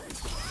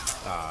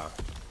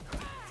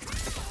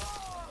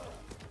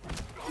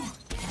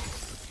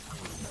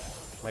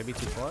 Might be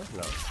too far?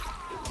 No.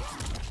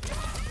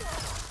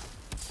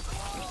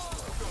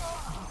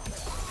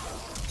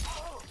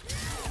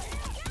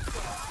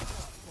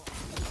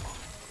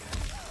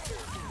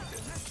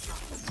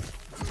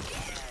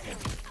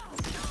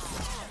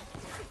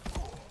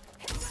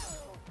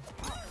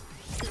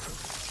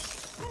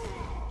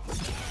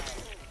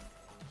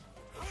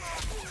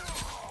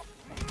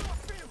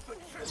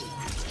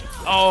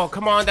 Oh,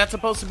 come on. That's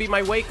supposed to be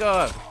my wake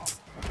up.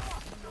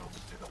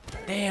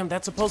 Damn,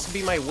 that's supposed to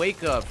be my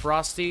wake up,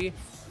 Frosty.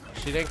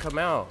 She didn't come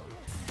out.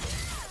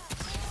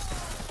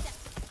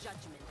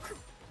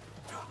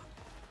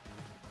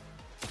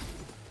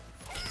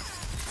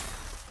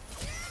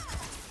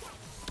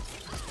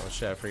 Oh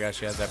shit, I forgot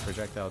she has that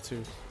projectile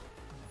too.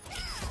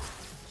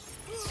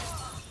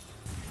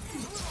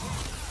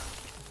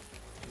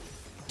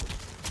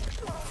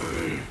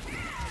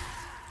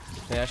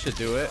 Yeah, I should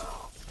do it.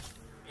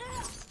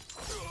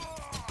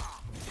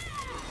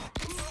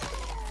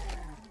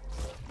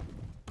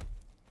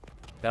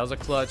 That was a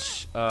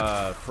clutch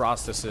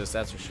frost assist,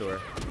 that's for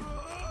sure.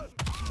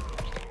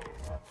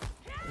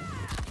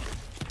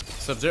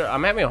 Sub-Zero,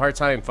 I'm having a hard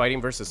time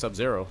fighting versus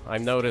Sub-Zero.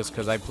 I've noticed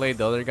because I played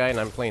the other guy and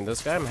I'm playing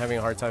this guy. I'm having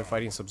a hard time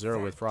fighting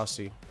Sub-Zero with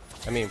Frosty.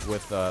 I mean,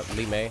 with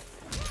MEI.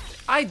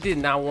 I did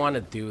not want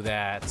to do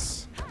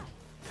that.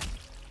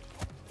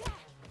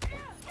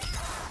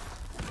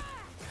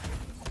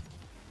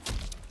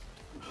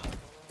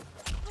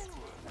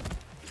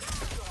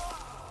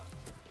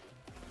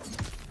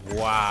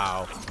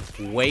 Wow.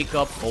 Wake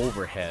up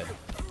overhead.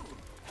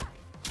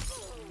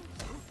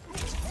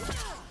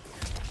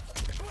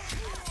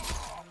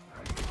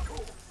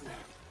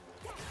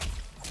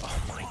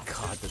 Oh my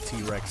god, the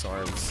T-Rex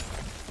arms.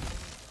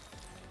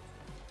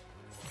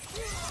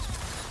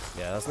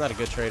 Yeah, that's not a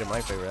good trade in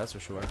my favor, that's for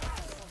sure.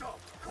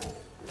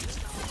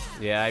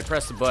 Yeah, I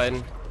pressed the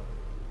button.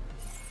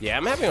 Yeah,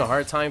 I'm having a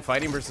hard time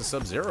fighting versus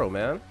Sub-Zero,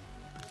 man.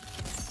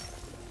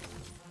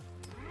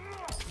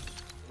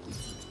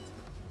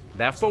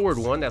 That forward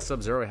one that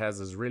Sub-Zero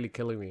has is really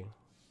killing me.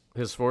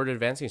 His forward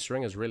advancing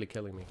string is really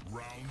killing me.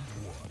 Round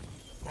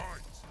one.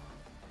 Fight.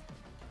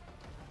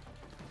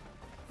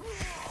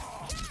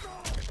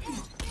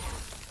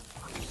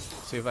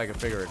 See if I can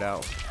figure it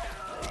out.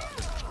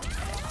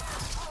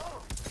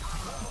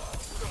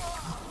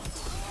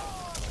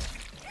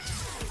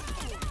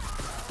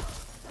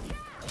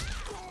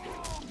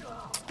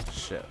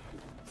 Shit.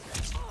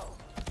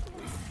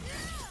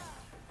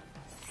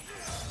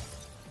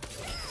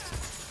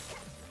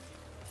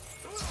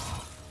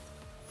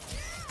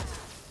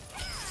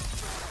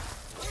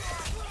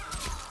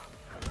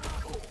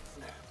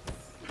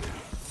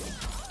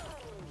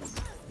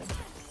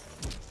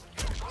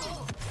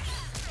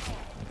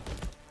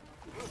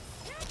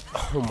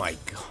 Oh my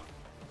god.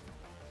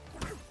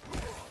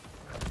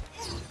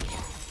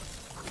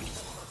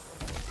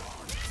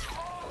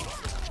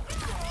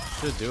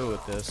 Should do it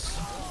with this.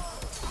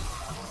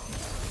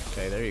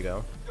 Okay, there you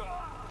go. Round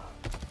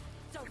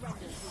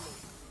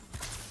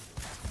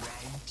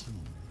two.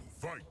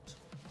 Fight.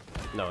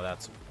 No,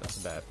 that's a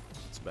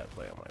bad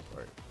play on my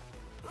part.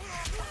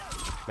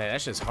 Man,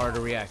 that's just hard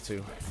to react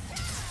to.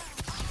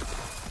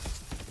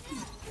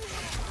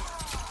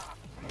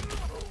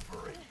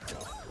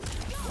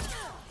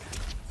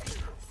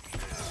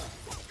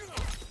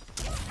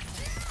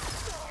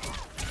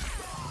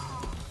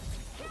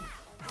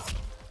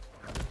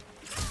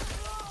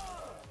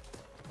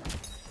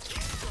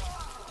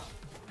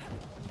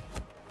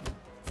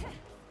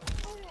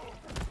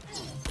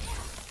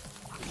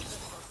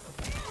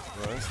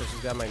 So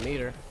she's got my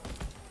meter.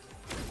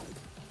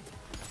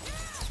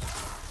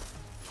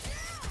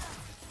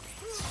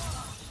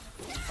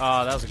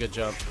 Oh, that was a good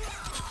jump.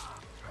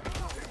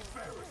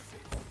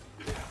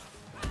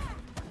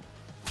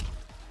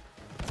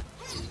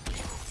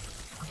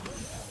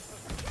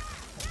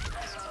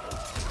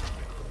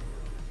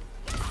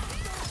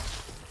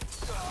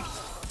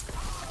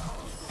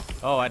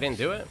 Oh, I didn't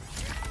do it?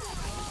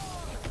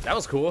 That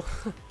was cool.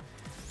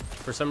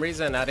 For some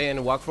reason, I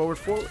didn't walk forward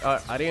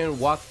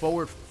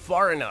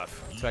far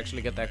enough to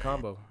actually get that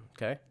combo.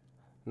 Okay,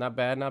 not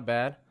bad, not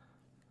bad.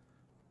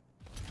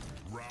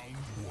 Round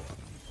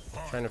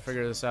one. Trying to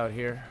figure this out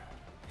here.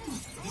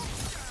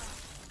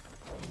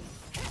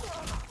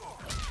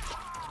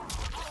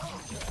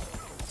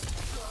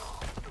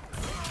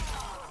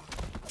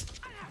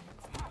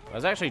 I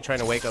was actually trying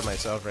to wake up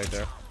myself right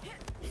there.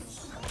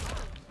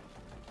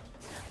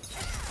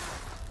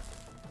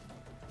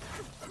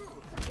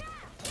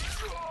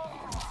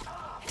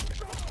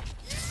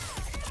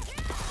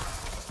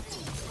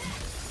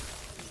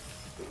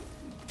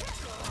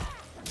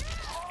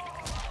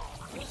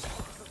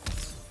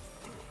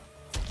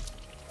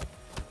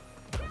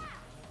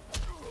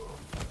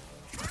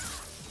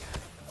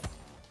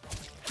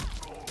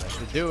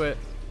 Do it.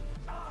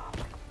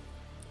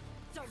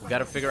 We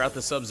gotta figure out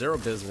the Sub-Zero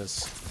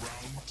business.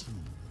 Round two.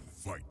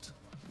 Fight.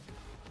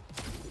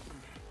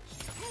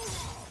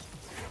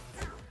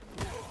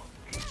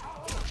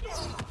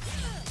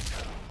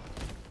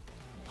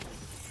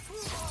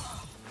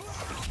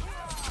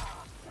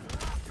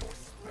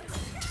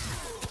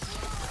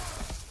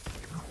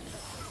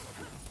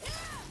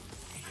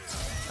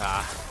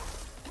 Ah.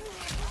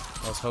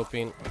 I was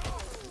hoping.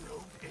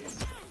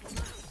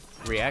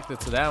 Reacted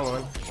to that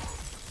one.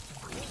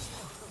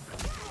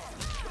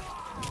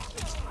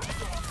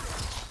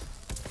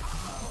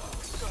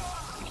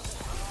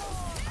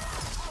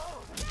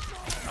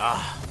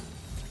 Ah.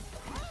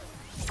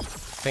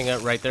 Thing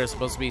up right there is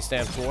supposed to be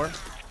stand 4.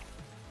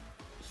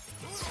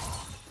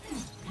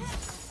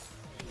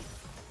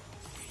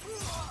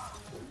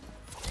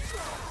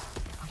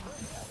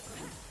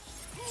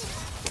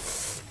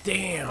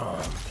 Damn.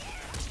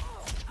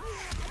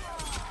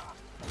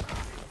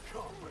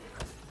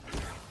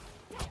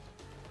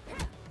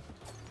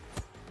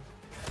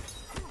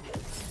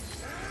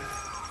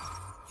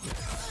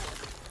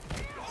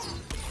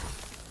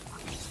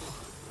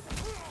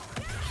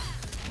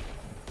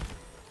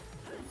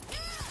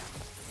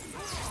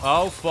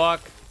 Oh,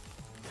 fuck.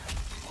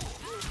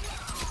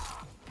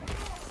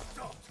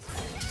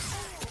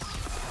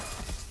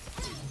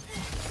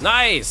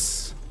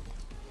 Nice.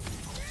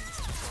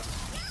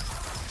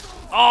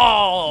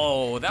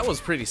 Oh, that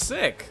was pretty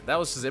sick. That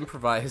was just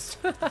improvised.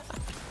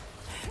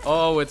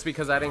 Oh, it's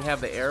because I didn't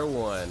have the air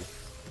one.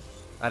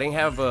 I didn't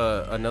have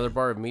another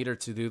bar of meter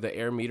to do the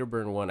air meter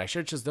burn one. I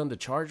should have just done the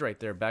charge right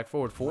there. Back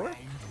forward 4. That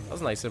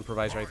was a nice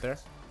improvise right there.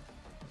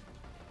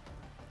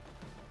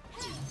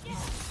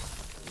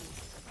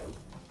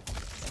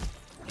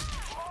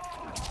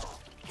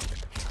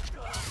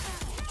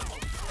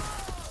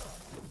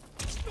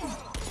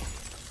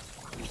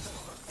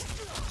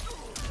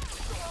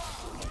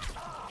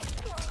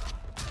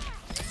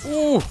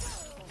 Ooh!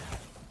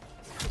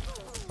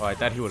 Oh, I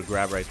thought he would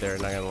grab right there,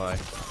 not gonna lie.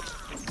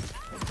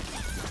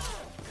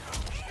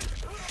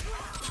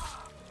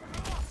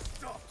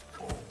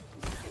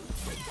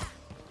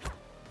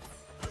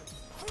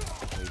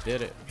 He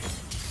did it.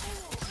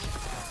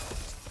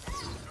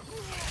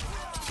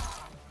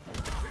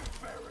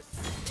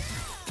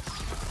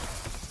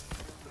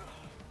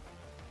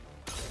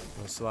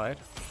 No slide.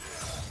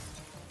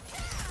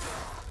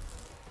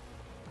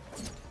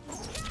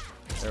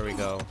 There we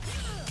go.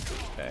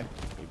 Okay,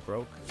 he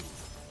broke.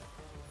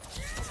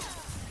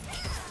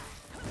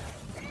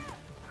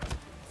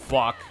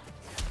 Fuck.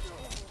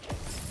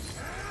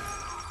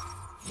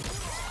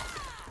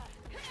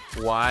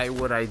 Why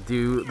would I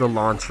do the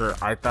launcher?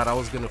 I thought I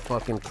was gonna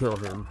fucking kill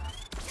him.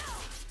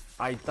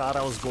 I thought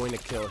I was going to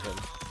kill him.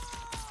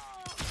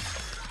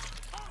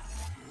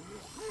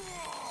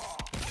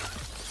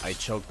 I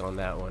choked on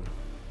that one.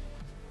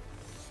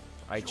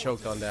 I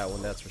choked on that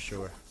one, that's for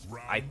sure.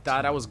 I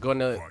thought I was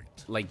gonna,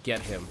 like, get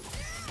him.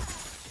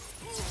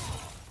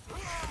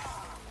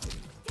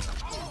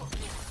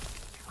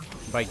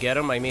 If I get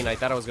him, I mean, I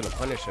thought I was gonna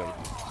punish him.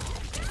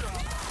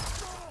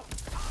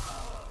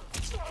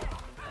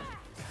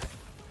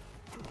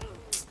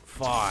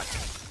 Fuck.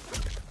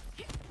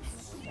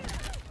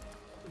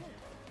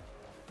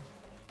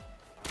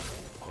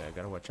 Yeah, I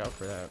gotta watch out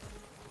for that.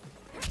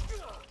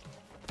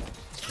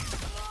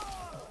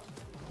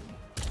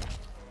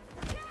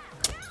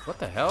 What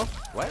the hell?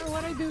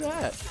 Why'd I do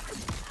that?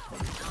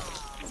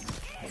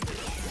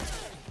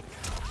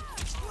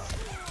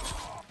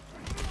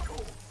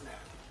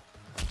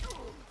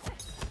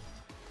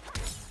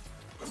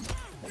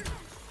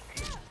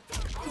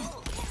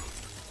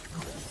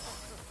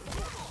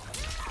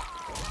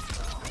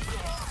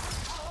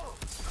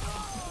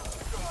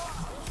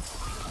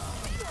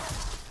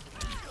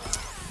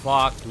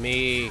 Fuck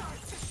me.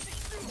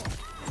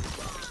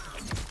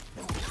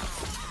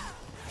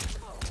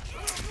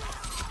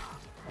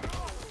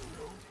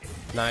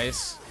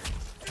 Nice.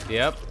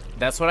 Yep.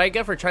 That's what I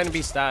get for trying to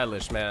be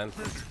stylish, man.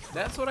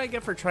 That's what I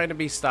get for trying to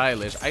be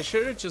stylish. I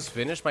should have just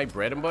finished my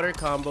bread and butter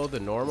combo the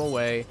normal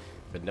way.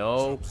 But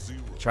no,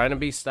 trying to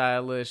be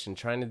stylish and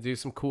trying to do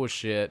some cool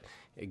shit,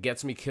 it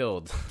gets me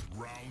killed.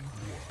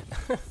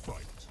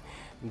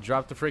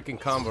 Drop the freaking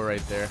combo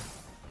right there.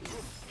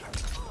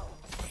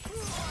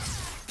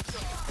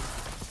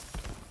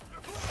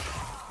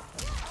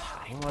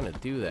 I didn't want to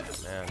do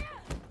that, man.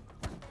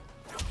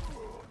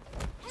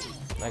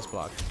 Nice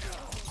block.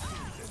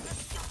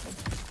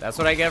 That's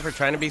what I get for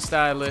trying to be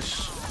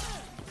stylish.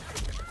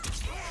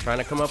 Trying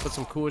to come up with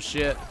some cool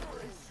shit.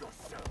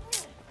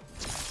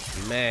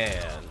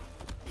 Man,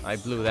 I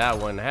blew that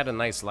one. I had a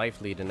nice life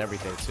lead and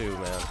everything too,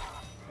 man.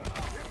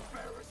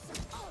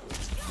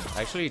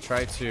 I actually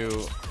tried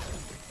to...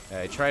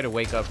 I tried to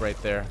wake up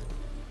right there.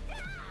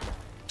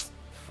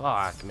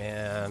 Fuck,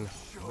 man.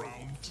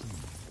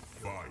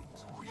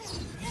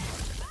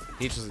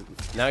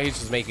 Now he's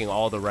just making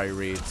all the right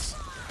reads.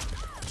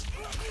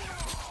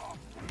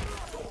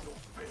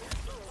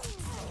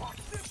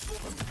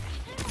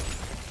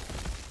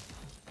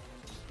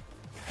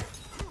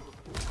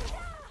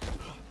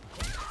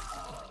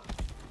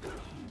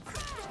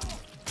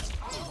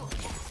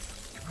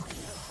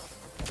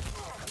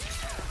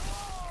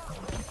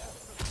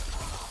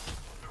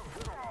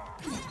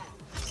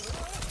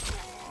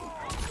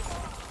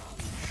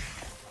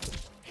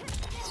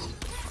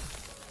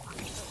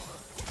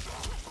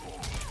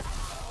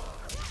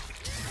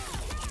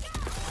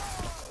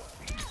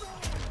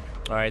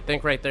 Alright, I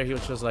think right there he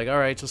was just like,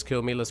 alright, just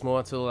kill me, let's move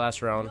on to the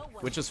last round,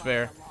 which is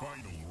fair.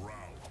 Final round,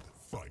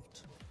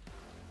 fight.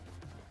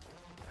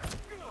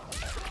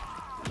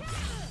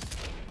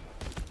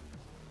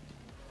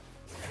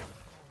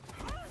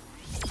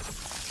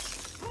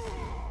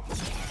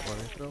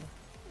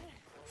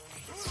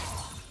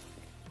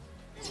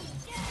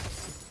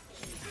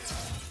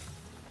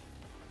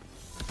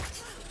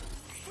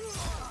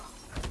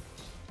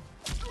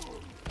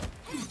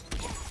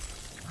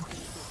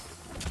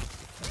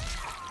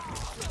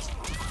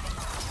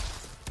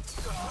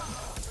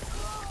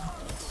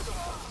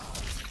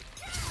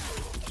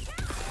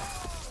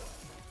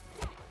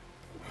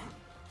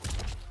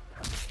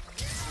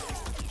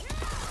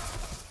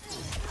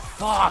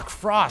 Fuck,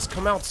 Frost,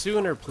 come out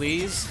sooner,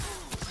 please.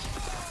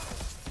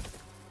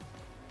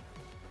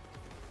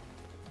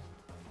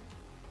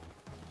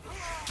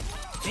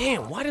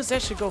 Damn, why does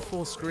that shit go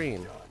full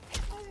screen?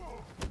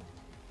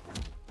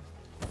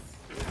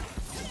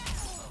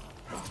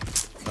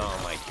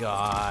 Oh my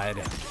god.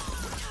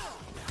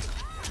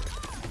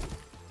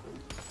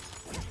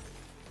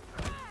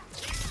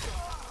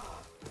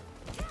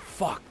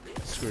 Fuck,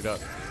 screwed up.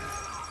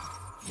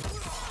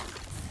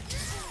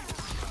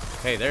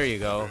 Hey, there you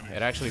go.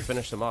 It actually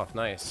finished him off.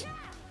 Nice.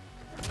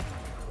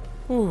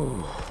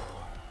 Whew.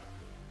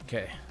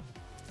 Okay.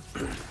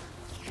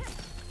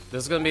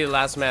 This is gonna be the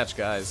last match,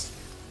 guys.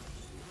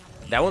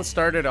 That one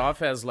started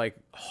off as like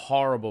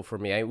horrible for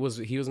me.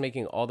 He was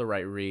making all the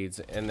right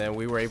reads, and then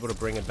we were able to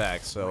bring it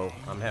back, so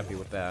I'm happy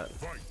with that.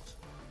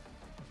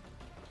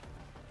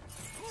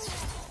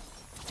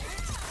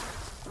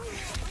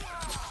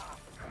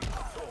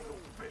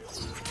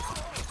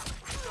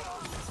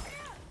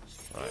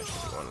 Alright,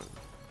 you want to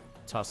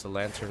toss the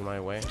lantern my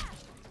way?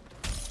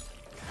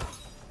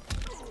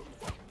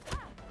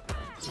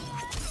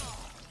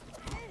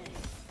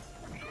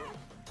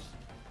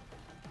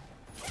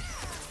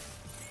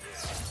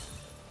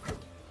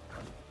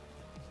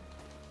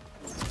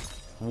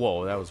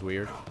 Whoa, that was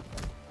weird.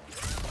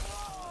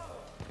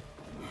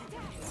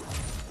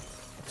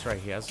 That's right,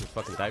 he has his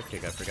fucking dive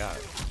kick, I forgot.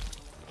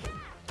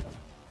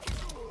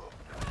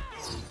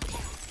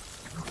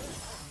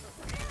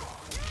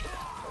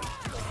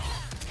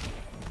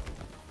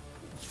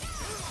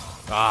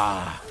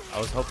 Ah, I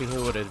was hoping he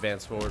would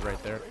advance forward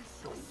right there.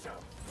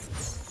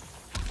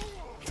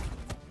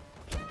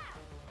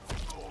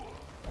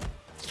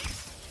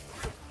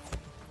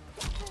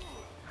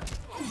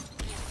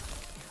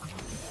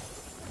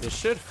 This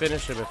should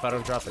finish him if I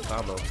don't drop the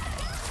combo.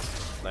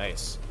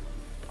 Nice.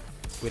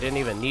 We didn't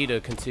even need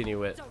to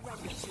continue it.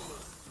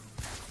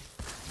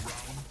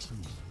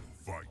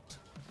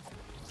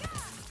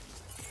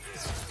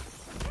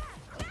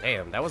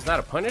 Damn, that was not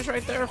a punish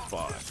right there?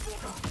 Fuck.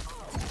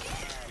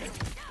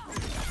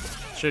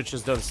 Should've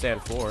just done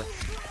stand 4.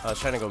 I was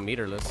trying to go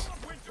meterless.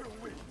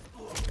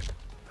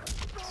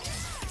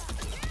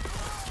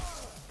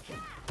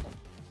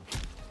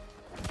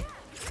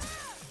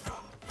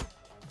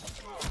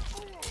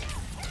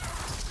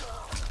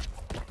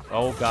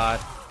 Oh god.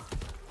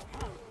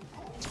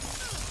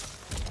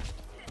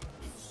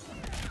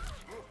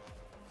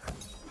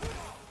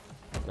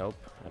 Nope,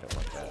 I don't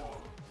want that.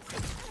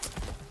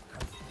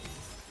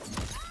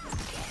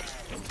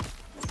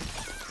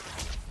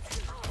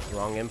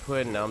 Wrong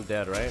input, and now I'm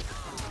dead, right?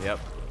 Yep.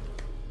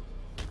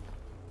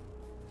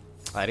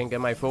 I didn't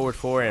get my forward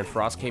 4, and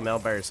Frost came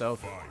out by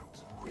herself.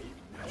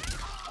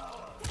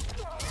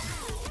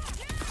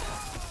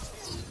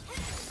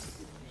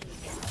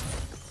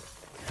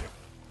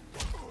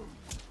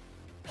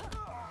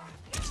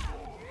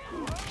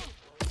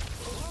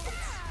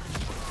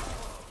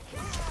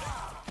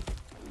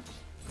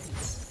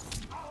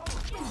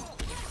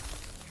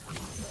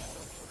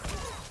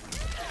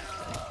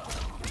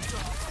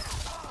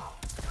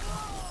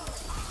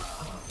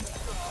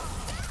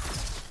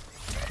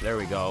 There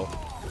we go.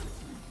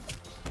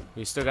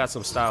 We still got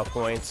some style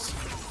points.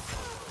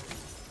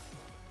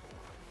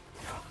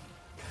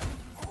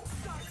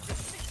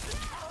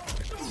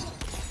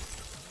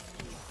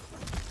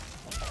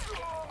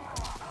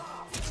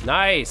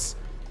 Nice.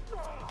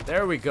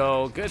 There we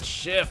go. Good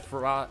shift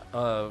for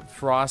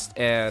Frost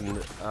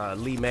and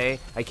Lee Mei.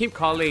 I keep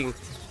calling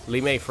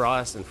Lee Mei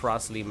Frost and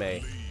Frost Lee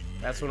Mei.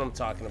 That's what I'm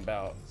talking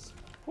about.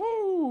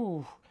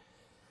 Woo!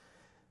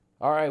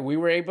 Alright, we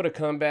were able to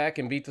come back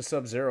and beat the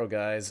Sub-Zero,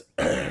 guys.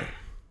 I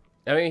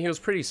mean, he was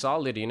pretty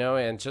solid, you know,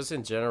 and just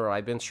in general,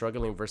 I've been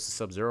struggling versus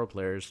Sub-Zero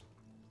players.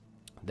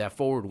 That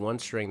forward 1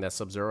 string that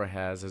Sub-Zero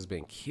has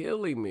been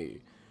killing me.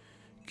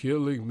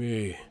 Killing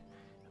me.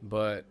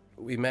 But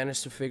we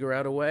managed to figure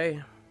out a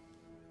way.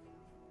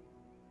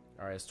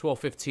 Alright, it's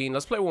 12:15.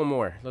 Let's play one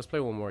more. Let's play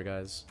one more,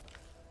 guys.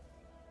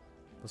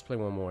 Let's play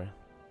one more.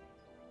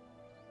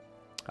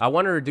 I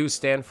wanted to do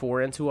stand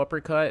 4 into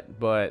uppercut,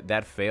 but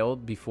that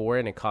failed before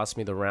and it cost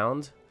me the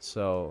round.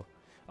 So,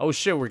 oh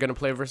shit, we're gonna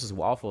play versus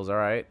Waffles. All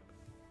right,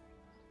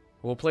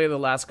 we'll play the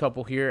last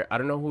couple here. I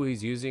don't know who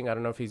he's using. I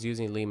don't know if he's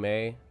using Lee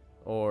Mei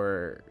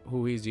or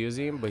who he's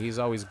using, but he's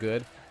always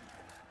good.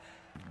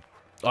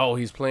 Oh,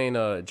 he's playing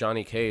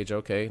Johnny Cage.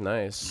 Okay,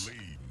 nice.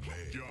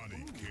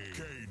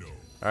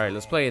 All right,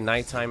 let's play at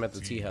nighttime at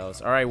the tea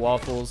house. All right,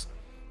 Waffles.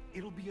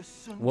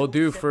 We'll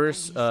do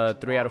first 3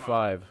 out of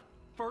 5.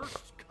 First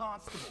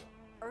constable.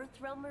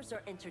 Earthrealmers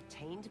are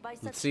entertained by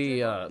such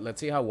Let's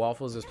see how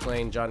Waffles is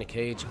playing Johnny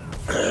Cage.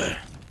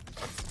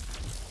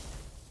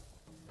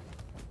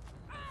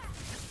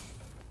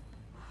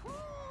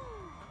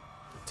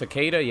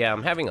 Takeda, yeah,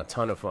 I'm having a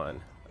ton of fun.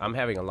 I'm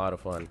having a lot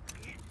of fun.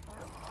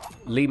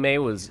 Lee Mei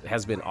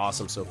has been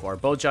awesome so far.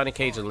 Both Johnny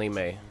Cage and Lee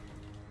Mei.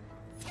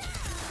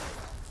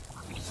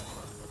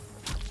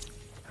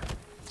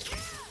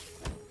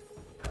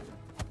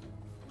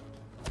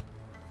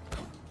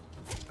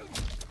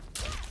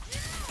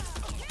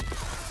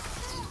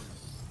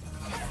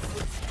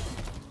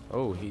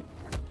 Oh, he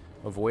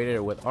avoided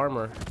it with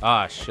armor.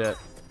 Ah, shit.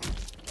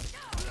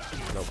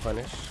 No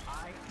punish.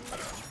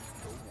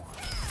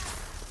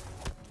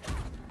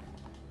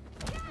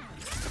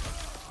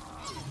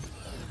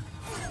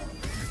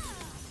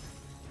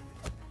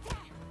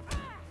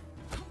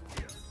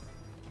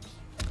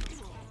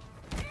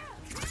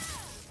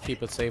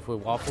 Keep it safe with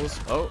waffles.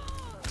 Oh,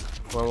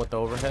 one with the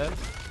overhead.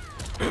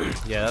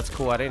 Yeah, that's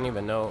cool. I didn't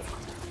even know.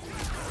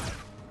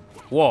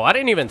 Whoa, I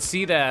didn't even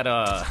see that.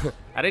 I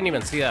didn't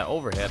even see that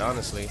overhead,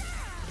 honestly.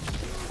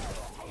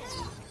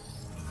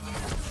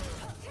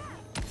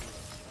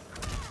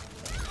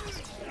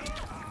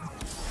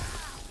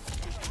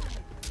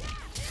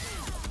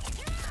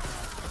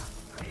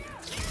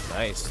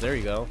 Nice, there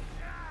you go.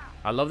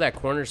 I love that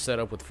corner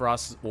setup with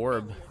Frost's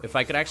Orb. If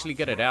I could actually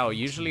get it out,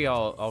 usually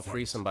I'll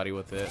free somebody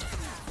with it.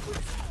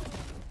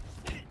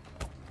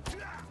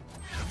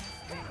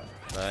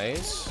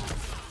 Nice.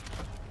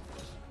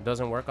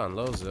 Doesn't work on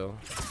lows though.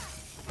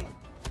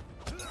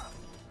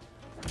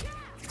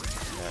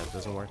 Yeah, it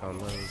doesn't work on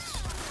lows.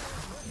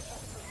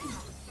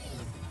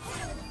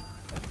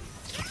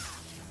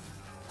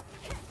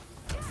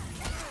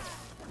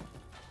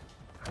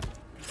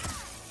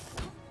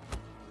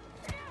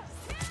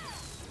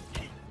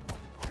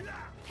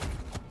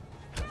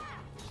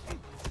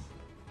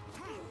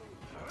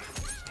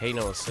 Hey,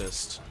 no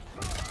assist.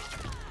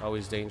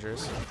 Always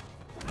dangerous.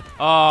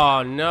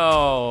 Oh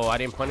no, I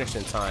didn't punish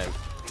in time.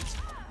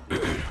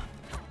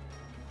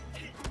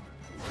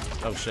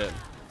 Oh shit,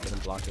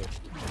 didn't block it.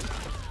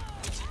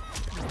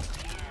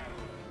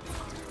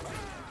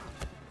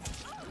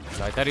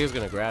 No, I thought he was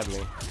gonna grab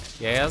me.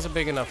 Yeah, he has a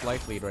big enough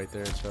life lead right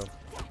there, so.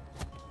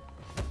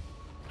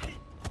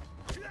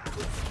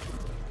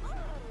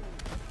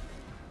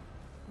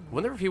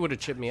 Wonder if he would have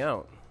chipped me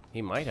out.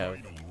 He might have.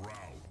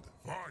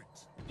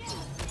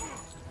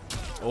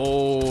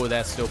 Oh,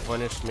 that still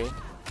punished me.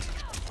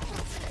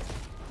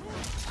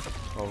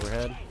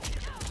 Overhead.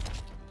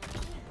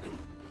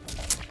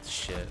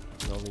 Shit.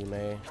 Noli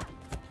MEI.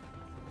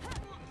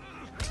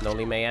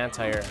 Noli MEI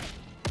anti-air.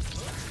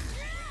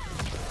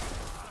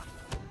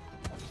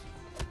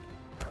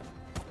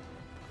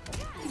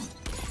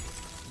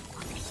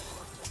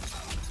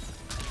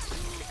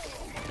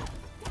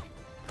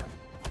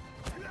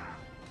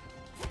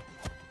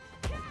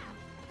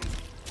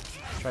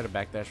 Try to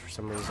backdash for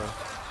some reason.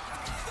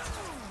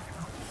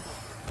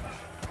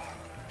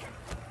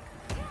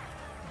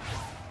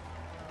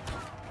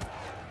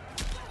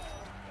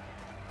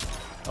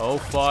 Oh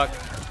fuck.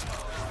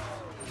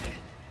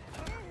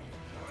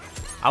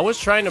 I was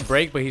trying to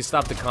break, but he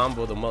stopped the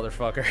combo, the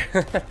motherfucker.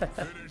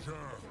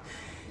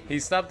 He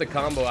stopped the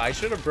combo. I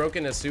should have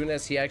broken as soon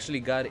as he actually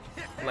got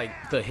like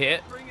the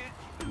hit,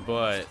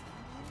 but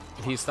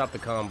he stopped the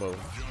combo.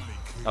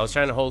 I was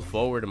trying to hold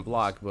forward and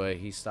block, but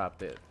he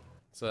stopped it.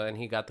 So then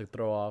he got the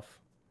throw off.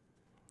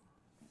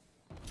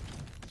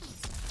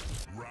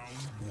 Round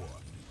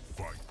one,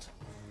 fight.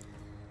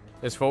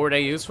 Is forward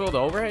A useful? The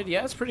overhead?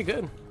 Yeah, it's pretty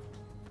good.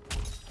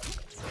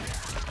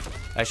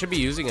 I should be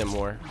using it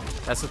more.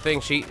 That's the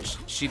thing. She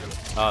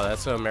oh,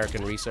 that's an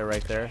American reset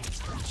right there.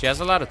 She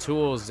has a lot of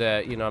tools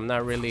that, you know, I'm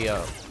not really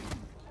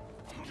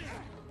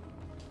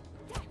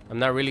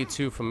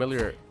too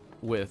familiar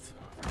with.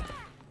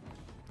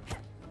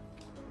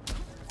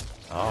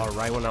 Oh,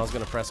 right when I was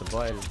gonna press a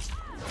button.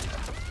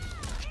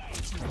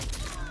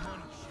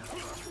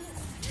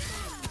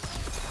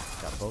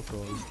 Got both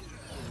of them.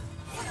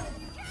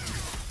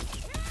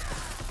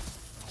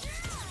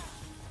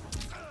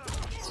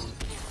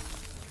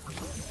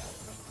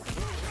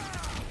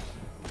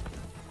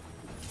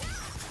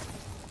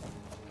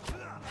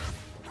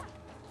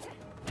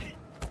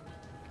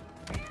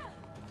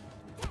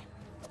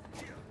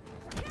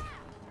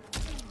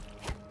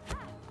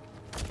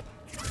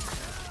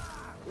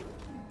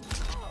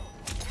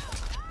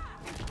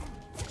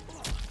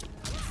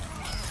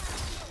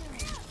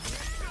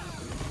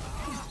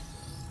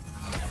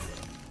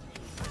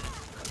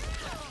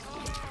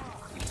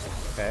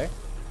 Okay.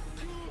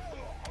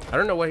 I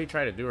don't know what he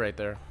tried to do right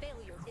there.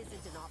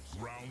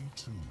 Round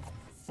two,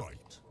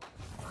 fight.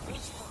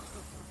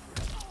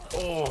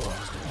 Oh, I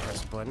was gonna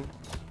press a button.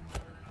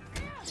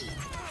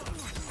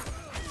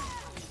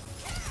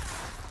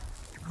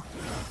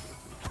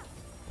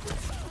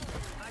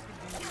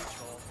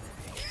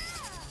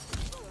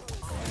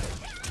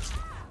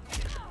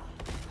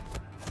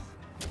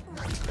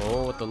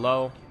 Oh, with the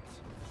low.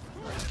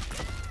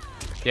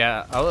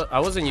 Yeah, I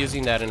wasn't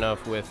using that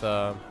enough with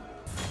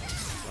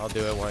I'll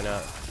do it, why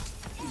not?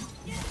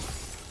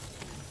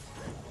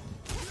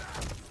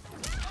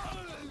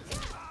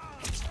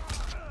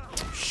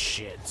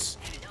 Shit.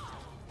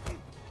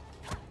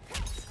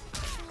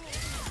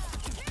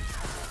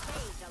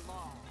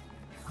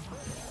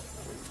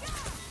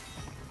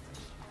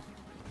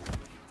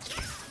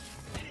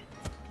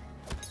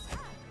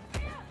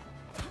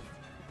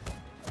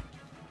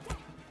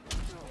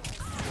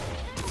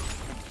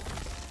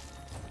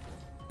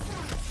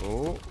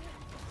 Oh.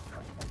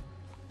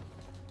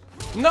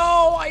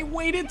 No, I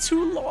waited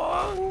too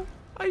long.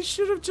 I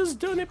should have just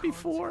done it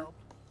before.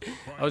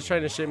 I was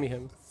trying to shimmy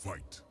him.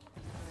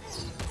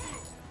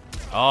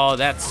 Oh,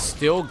 that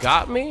still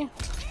got me?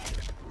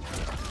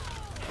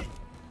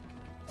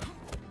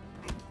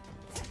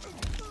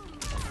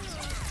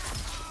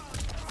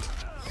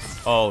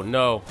 Oh,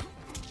 no.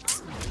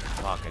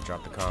 Fuck, I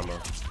dropped the combo.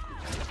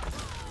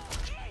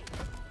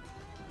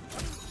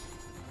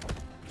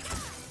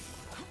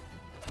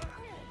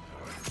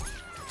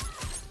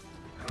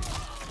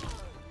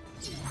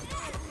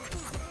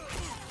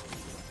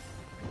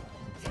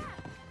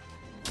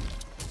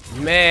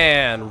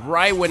 Man,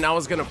 right when I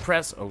was gonna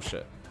press. Oh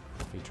shit,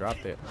 he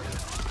dropped it.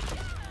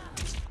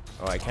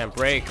 Oh, I can't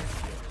break.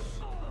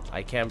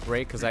 I can't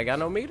break because I got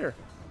no meter.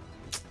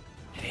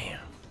 Damn.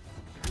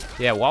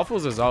 Yeah,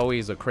 Waffles is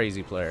always a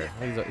crazy player.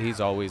 He's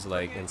always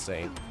like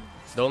insane.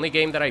 The only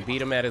game that I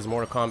beat him at is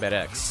Mortal Kombat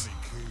X.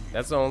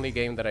 That's the only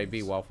game that I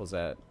beat Waffles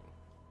at.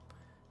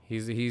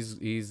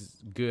 He's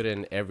good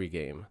in every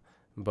game,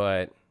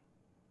 but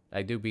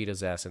I do beat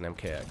his ass in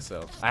MKX,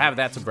 so I have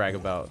that to brag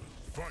about.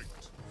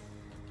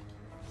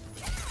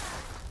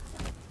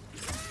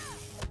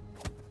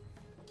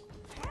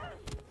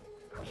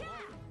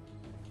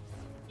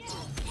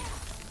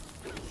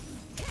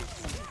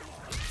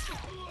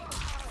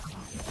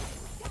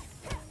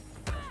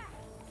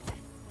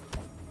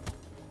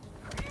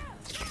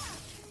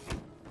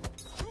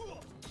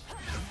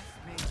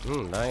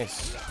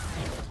 Nice.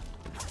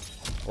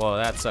 Well,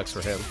 that sucks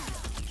for him.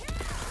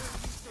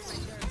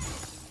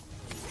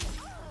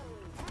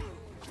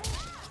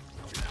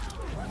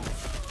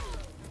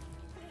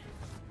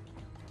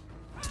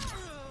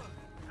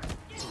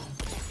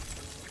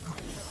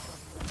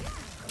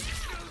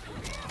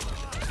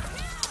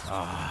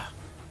 Ah.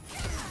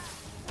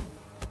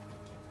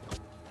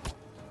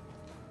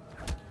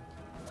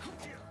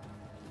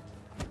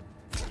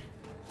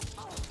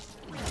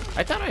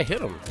 I thought I hit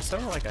him. It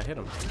sounded like I hit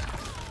him.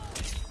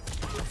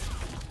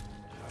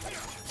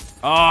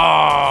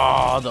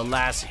 Oh, the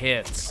last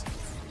hits.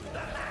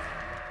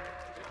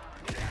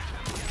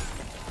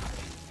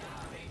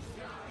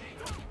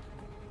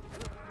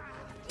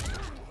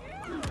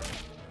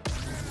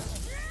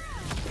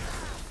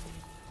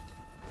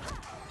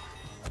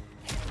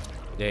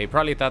 Yeah, he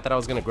probably thought that I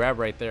was gonna grab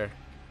right there.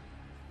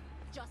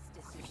 Justice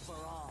is for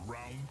all.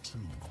 Round 2,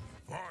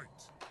 fight.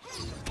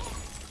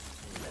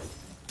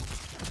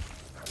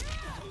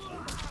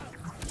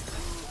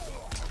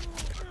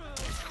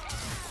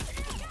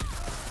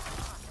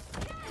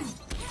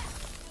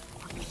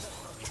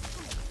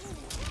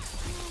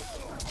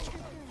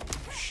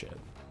 Shit.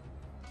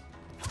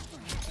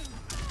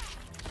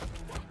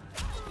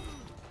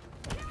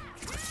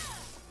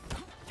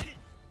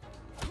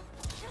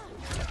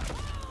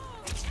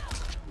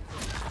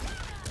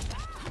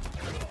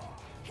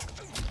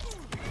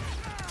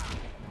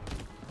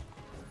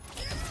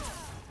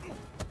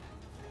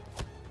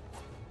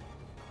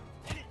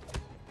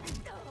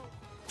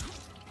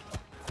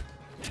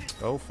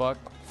 Oh fuck.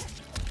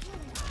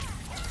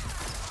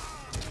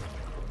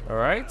 All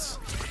right,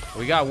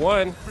 we got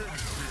one.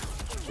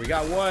 We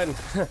got one.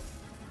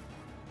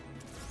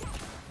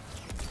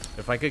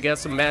 If I could get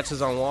some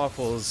matches on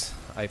Waffles,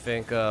 I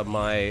think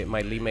my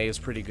MEI is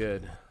pretty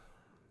good.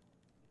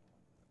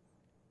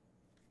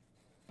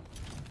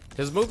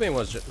 His movement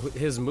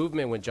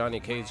with Johnny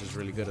Cage is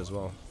really good as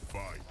well.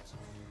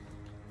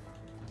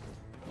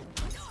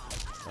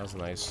 That was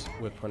nice.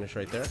 Whip punish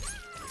right there.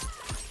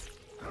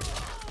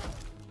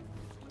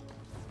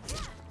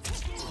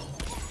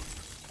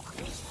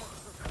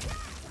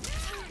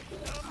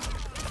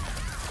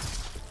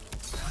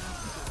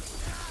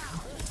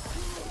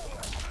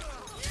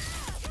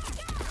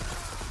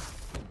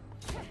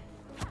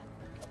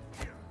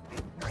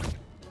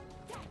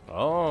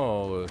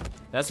 Oh,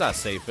 that's not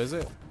safe, is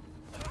it?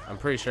 I'm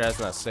pretty sure that's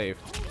not safe.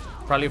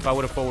 Probably if I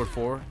would have forward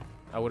 4,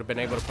 I would have been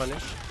able to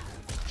punish.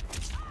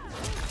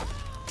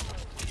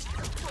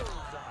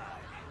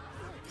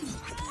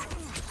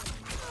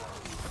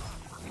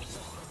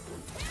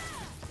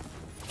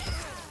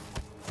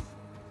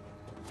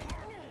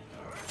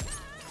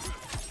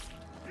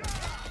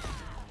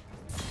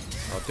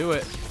 I'll do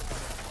it.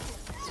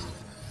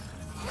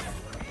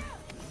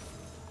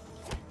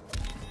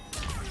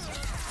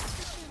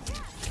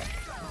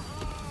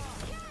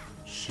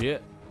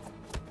 Shit.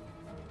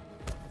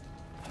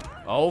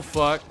 Oh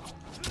fuck.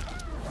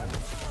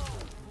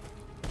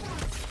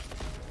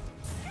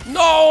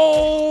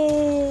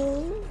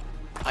 No!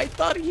 I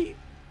thought he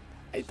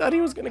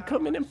was gonna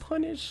come in and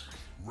punish.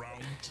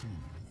 Round 2,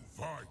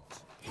 fight.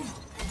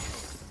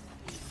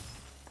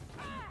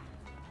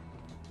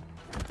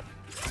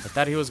 I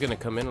thought he was gonna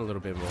come in a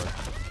little bit more.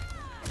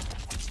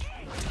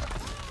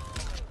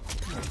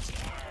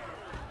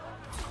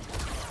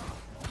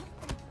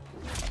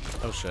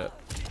 Oh shit.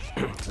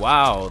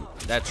 Wow,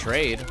 that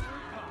trade.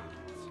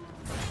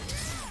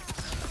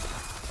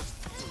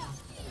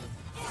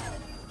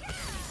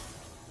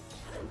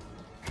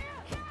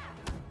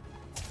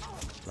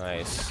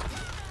 Nice.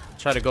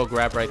 Try to go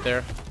grab right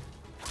there.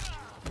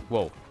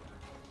 Whoa.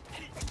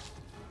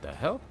 The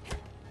hell?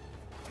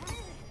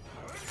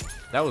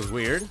 That was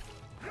weird.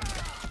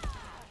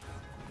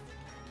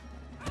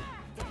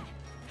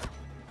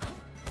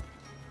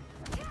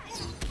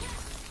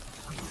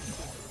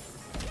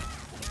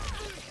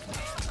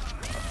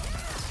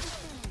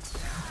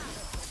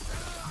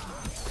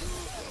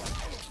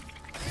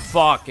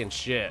 fucking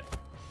shit.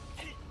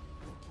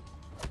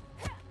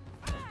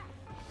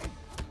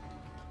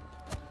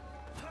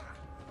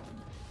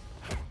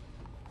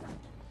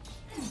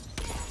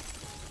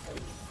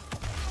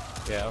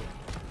 Yeah,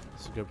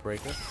 it's a good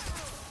breaker.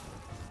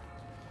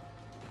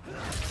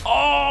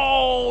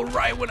 Oh,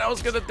 right when I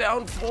was gonna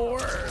down 4.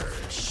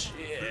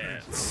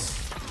 Shit.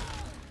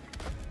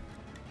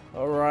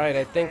 All right,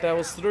 I think that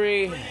was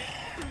 3.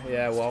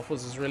 Yeah,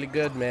 Waffles is really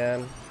good,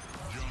 man.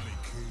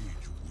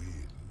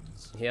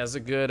 He has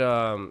a good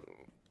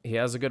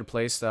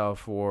play style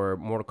for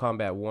Mortal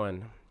Kombat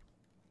 1.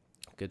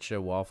 Good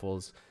shit,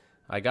 Waffles.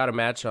 I got a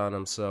match on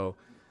him, so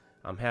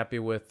I'm happy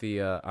with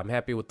the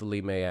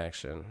Lee Mei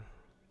action.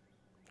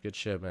 Good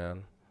shit,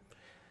 man.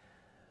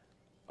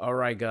 All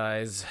right,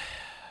 guys.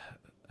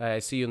 I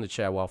see you in the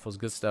chat, Waffles.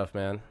 Good stuff,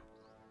 man.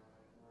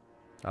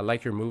 I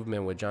like your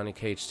movement with Johnny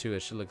Cage too.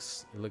 It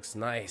looks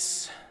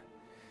nice.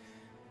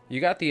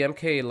 You got the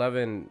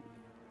MK11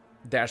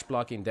 dash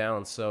blocking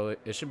down, so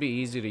it should be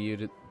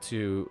easy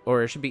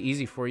or it should be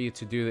easy for you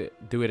to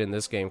do it in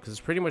this game because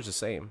it's pretty much the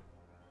same.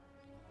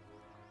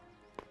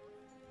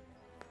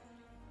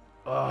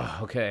 Oh,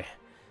 okay.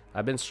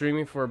 I've been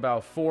streaming for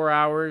about 4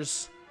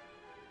 hours.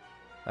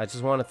 I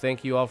just want to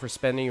thank you all for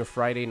spending your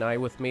Friday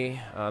night with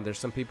me. There's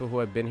some people who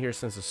have been here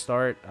since the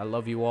start. I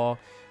love you all.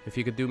 If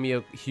you could do me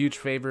a huge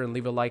favor and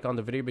leave a like on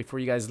the video before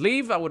you guys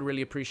leave, I would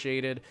really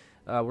appreciate it.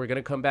 We're going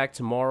to come back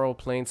tomorrow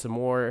playing some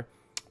more,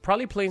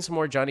 probably playing some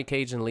more Johnny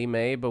Cage and Lee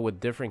Mei, but with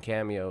different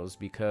cameos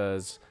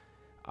because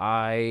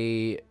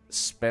I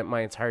spent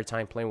my entire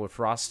time playing with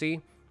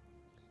Frosty.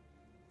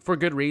 For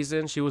good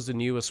reason. She was the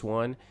newest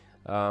one.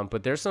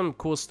 But there's some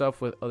cool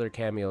stuff with other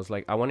cameos.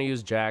 Like, I want to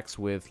use Jax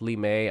with Lee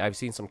Mei. I've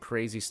seen some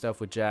crazy stuff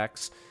with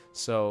Jax.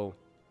 So,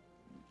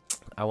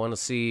 I want to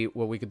see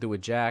what we could do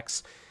with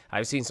Jax.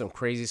 I've seen some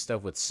crazy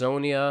stuff with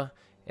Sonya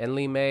and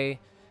Lee Mei.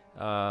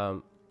 Yeah,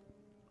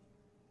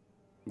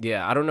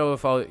 I don't know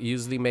if I'll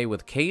use Lee Mei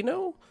with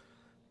Kano.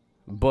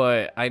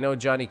 But I know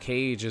Johnny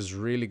Cage is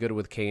really good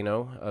with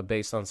Kano.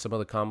 Based on some of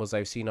the combos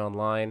I've seen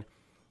online.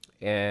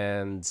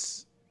 And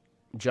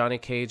Johnny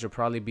Cage will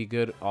probably be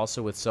good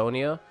also with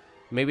Sonya.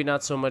 Maybe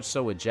not so much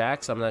so with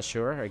Jax. I'm not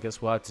sure. I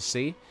guess we'll have to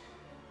see.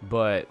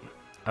 But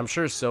I'm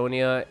sure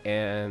Sonya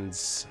and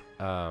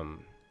Kano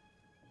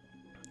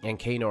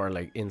are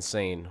like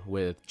insane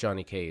with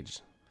Johnny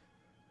Cage.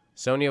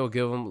 Sonya will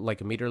give him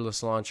like a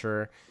meterless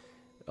launcher,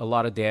 a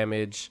lot of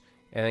damage,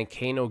 and then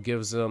Kano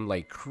gives him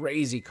like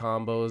crazy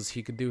combos.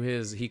 He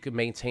could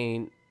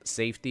maintain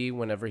safety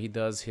whenever he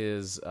does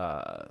his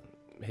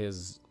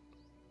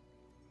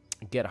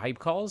get hype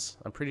calls.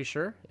 I'm pretty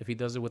sure if he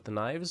does it with the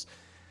knives.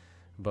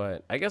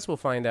 But I guess we'll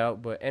find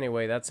out. But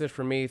anyway, that's it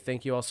for me.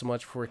 Thank you all so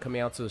much for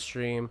coming out to the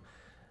stream.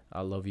 I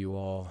love you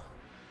all.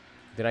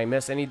 Did I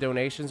miss any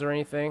donations or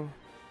anything?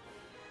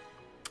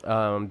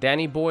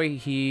 Danny Boy,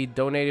 he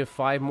donated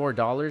 $5 more,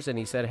 and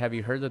he said, have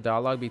you heard the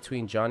dialogue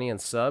between Johnny and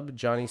Sub?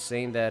 Johnny's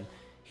saying that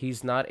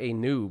he's not a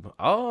noob.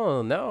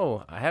 Oh,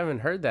 no. I haven't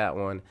heard that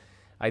one.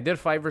 I did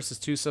 5 versus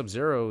 2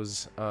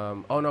 Sub-Zeros.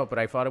 Oh, no, but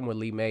I fought him with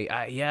Lee Mei.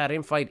 Yeah, I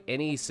didn't fight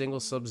any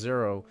single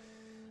Sub-Zero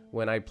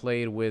when I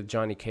played with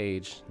Johnny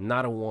Cage.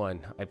 Not a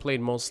one. I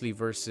played mostly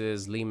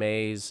versus Lee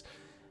Mei's,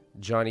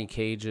 Johnny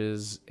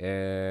Cage's,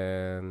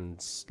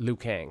 and Liu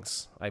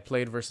Kang's. I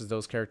played versus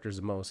those characters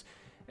the most.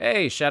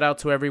 Hey, shout out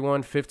to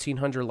everyone.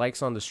 1,500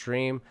 likes on the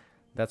stream.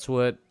 That's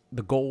what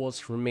the goal was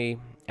for me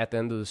at the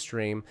end of the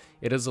stream.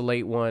 It is a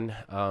late one,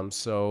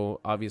 so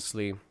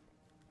obviously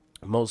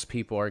most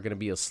people are going to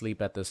be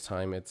asleep at this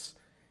time. It's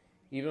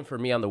even for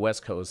me on the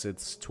West Coast,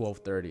 it's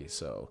 12:30,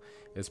 so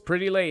it's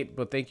pretty late.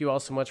 But thank you all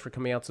so much for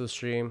coming out to the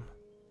stream.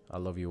 I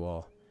love you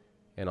all,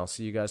 and I'll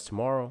see you guys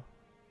tomorrow.